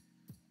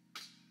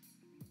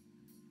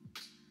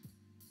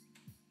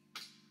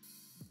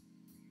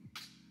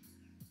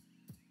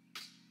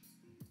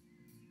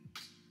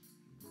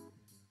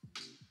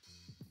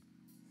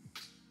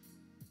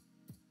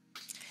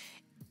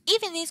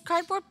 Even these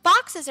cardboard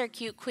boxes are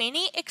cute,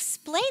 Queenie.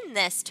 Explain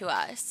this to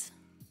us.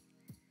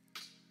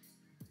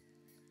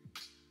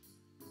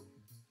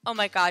 Oh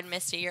my God,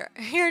 Misty,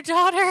 your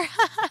daughter.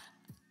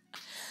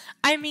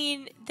 I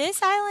mean,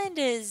 this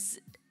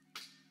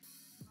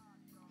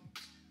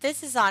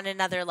is on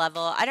another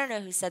level. I don't know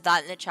who said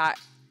that in the chat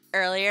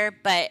earlier,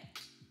 but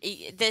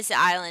this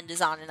island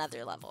is on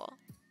another level.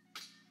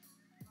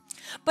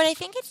 But I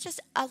think it's just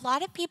a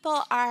lot of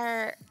people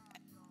are,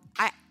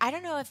 I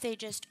don't know if they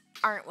just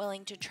aren't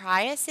willing to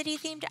try a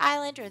city-themed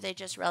island or they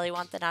just really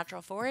want the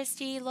natural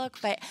foresty look,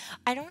 but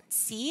I don't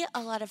see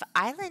a lot of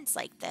islands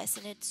like this,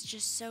 and it's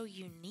just so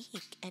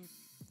unique.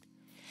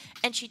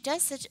 And she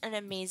does such an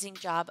amazing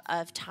job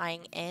of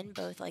tying in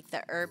both like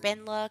the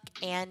urban look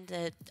and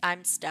the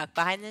I'm stuck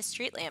behind this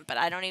street lamp, but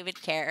I don't even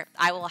care.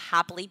 I will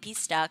happily be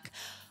stuck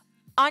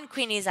on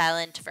Queenie's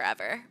Island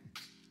forever.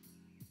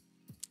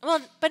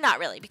 Well, but not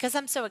really, because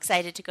I'm so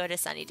excited to go to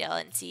Sunnydale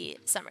and see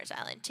Summer's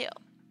Island too.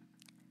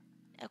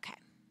 Okay.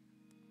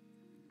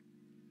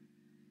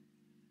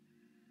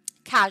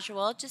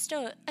 Casual, just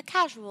a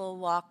casual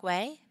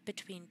walkway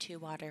between two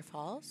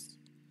waterfalls.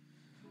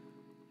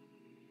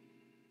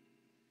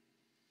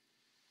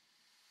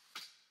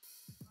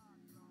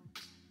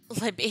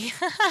 Libby.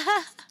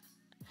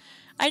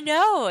 I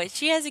know,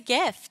 she has a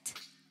gift.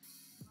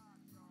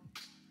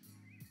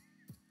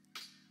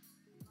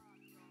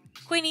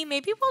 Queenie,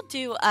 maybe we'll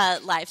do a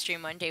live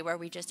stream one day where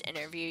we just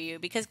interview you,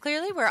 because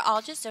clearly we're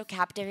all just so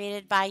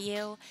captivated by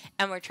you,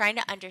 and we're trying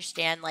to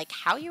understand like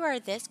how you are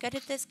this good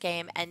at this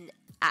game and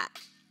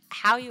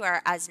how you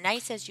are as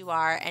nice as you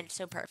are and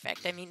so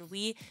perfect. I mean,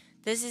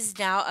 this is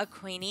now a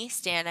Queenie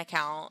Stan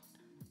account.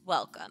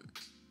 Welcome.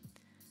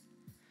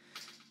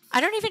 I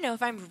don't even know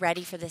if I'm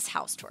ready for this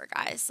house tour,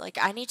 guys. Like,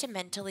 I need to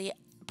mentally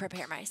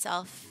prepare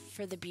myself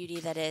for the beauty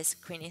that is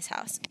Queenie's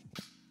house.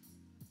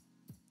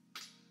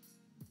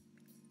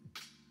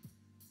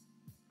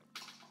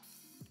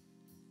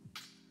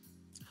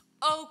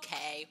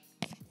 Okay.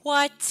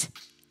 What?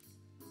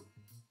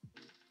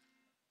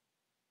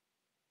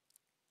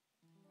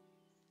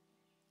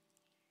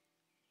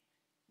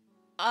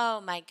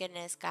 Oh my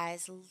goodness,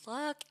 guys.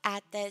 Look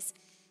at this.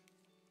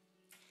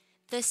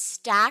 The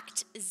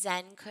stacked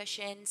Zen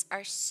cushions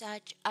are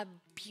such a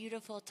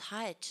beautiful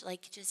touch.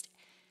 Like, just,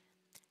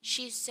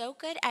 she's so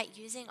good at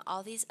using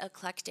all these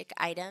eclectic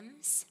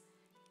items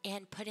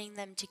and putting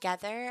them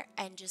together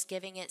and just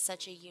giving it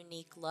such a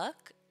unique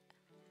look.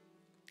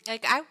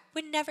 Like, I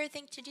would never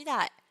think to do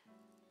that.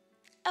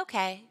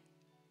 Okay.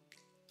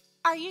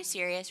 Are you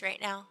serious right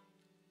now?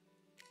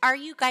 Are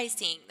you guys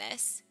seeing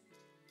this?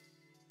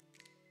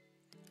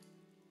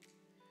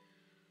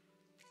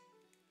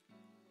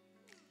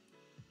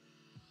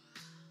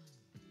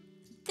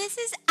 This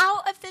is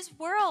out of this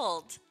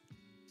world.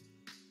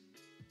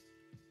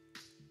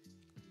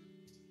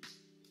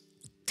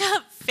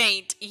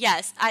 Faint.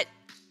 Yes.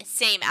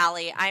 Same,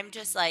 Allie. I'm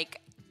just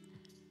like,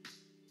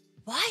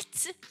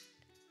 what?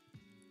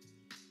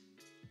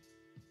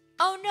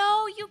 Oh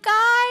no, you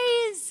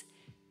guys.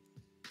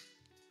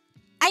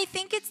 I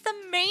think it's the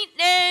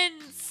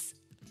maintenance.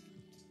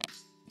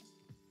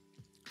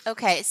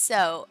 Okay,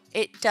 so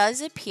it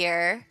does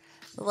appear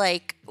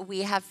like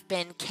we have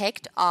been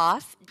kicked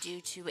off due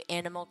to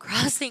Animal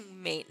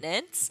Crossing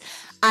maintenance.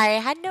 I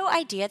had no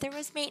idea there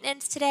was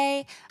maintenance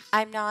today.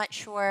 I'm not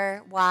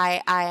sure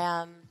why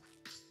I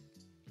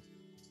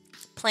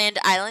planned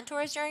island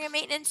tours during a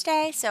maintenance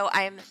day, so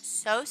I'm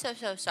so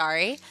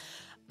sorry.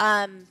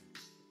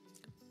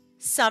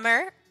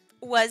 Summer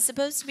was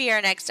supposed to be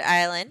our next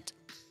island,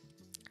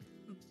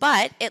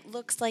 but it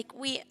looks like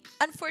we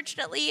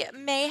unfortunately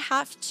may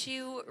have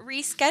to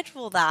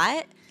reschedule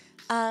that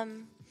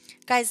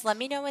Guys, let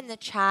me know in the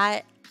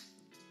chat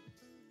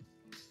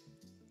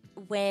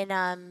when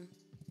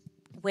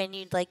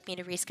you'd like me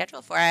to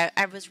reschedule for.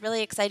 I was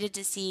really excited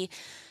to see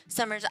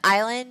Summer's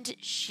Island.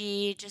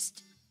 She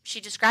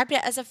described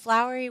it as a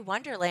flowery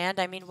wonderland.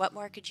 I mean, what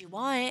more could you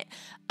want?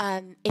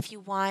 If you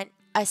want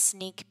a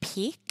sneak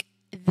peek,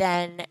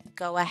 then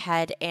go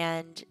ahead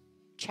and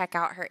check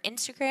out her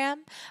Instagram.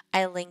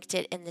 I linked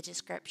it in the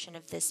description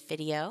of this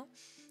video.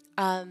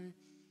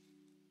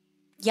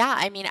 Yeah,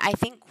 I mean, I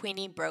think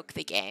Queenie broke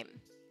the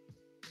game.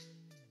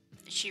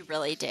 She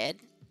really did.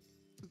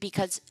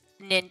 Because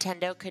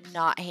Nintendo could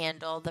not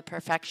handle the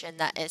perfection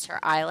that is her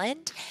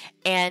island,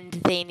 and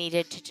they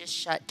needed to just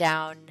shut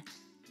down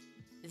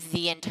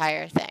the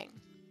entire thing.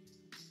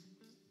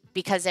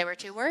 Because they were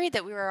too worried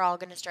that we were all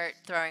going to start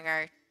throwing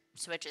our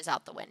Switches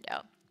out the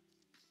window.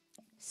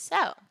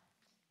 So,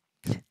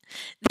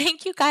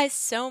 thank you guys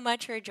so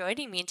much for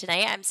joining me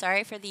tonight. I'm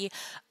sorry for the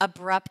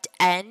abrupt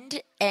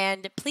end,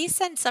 and please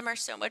send Summer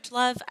so much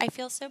love. I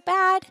feel so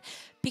bad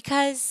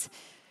because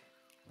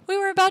we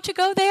were about to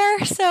go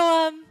there.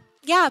 So,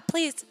 yeah,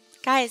 please,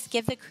 guys,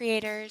 give the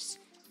creators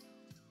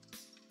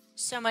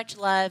so much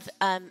love.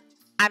 I'm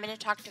going to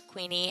talk to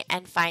Queenie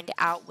and find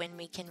out when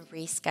we can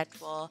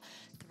reschedule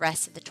the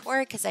rest of the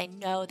tour, because I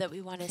know that we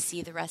want to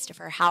see the rest of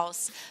her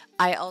house.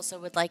 I also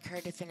would like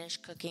her to finish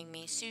cooking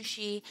me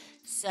sushi.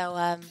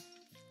 So,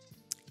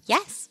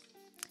 yes,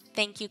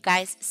 thank you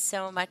guys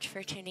so much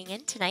for tuning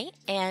in tonight.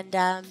 And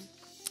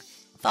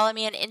follow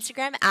me on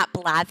Instagram at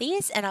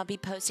Blathies, and I'll be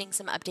posting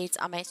some updates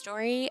on my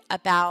story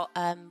about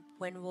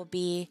when we'll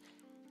be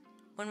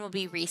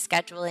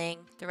rescheduling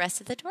the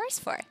rest of the tours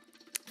for.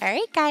 All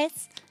right,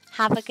 guys,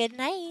 have a good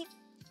night.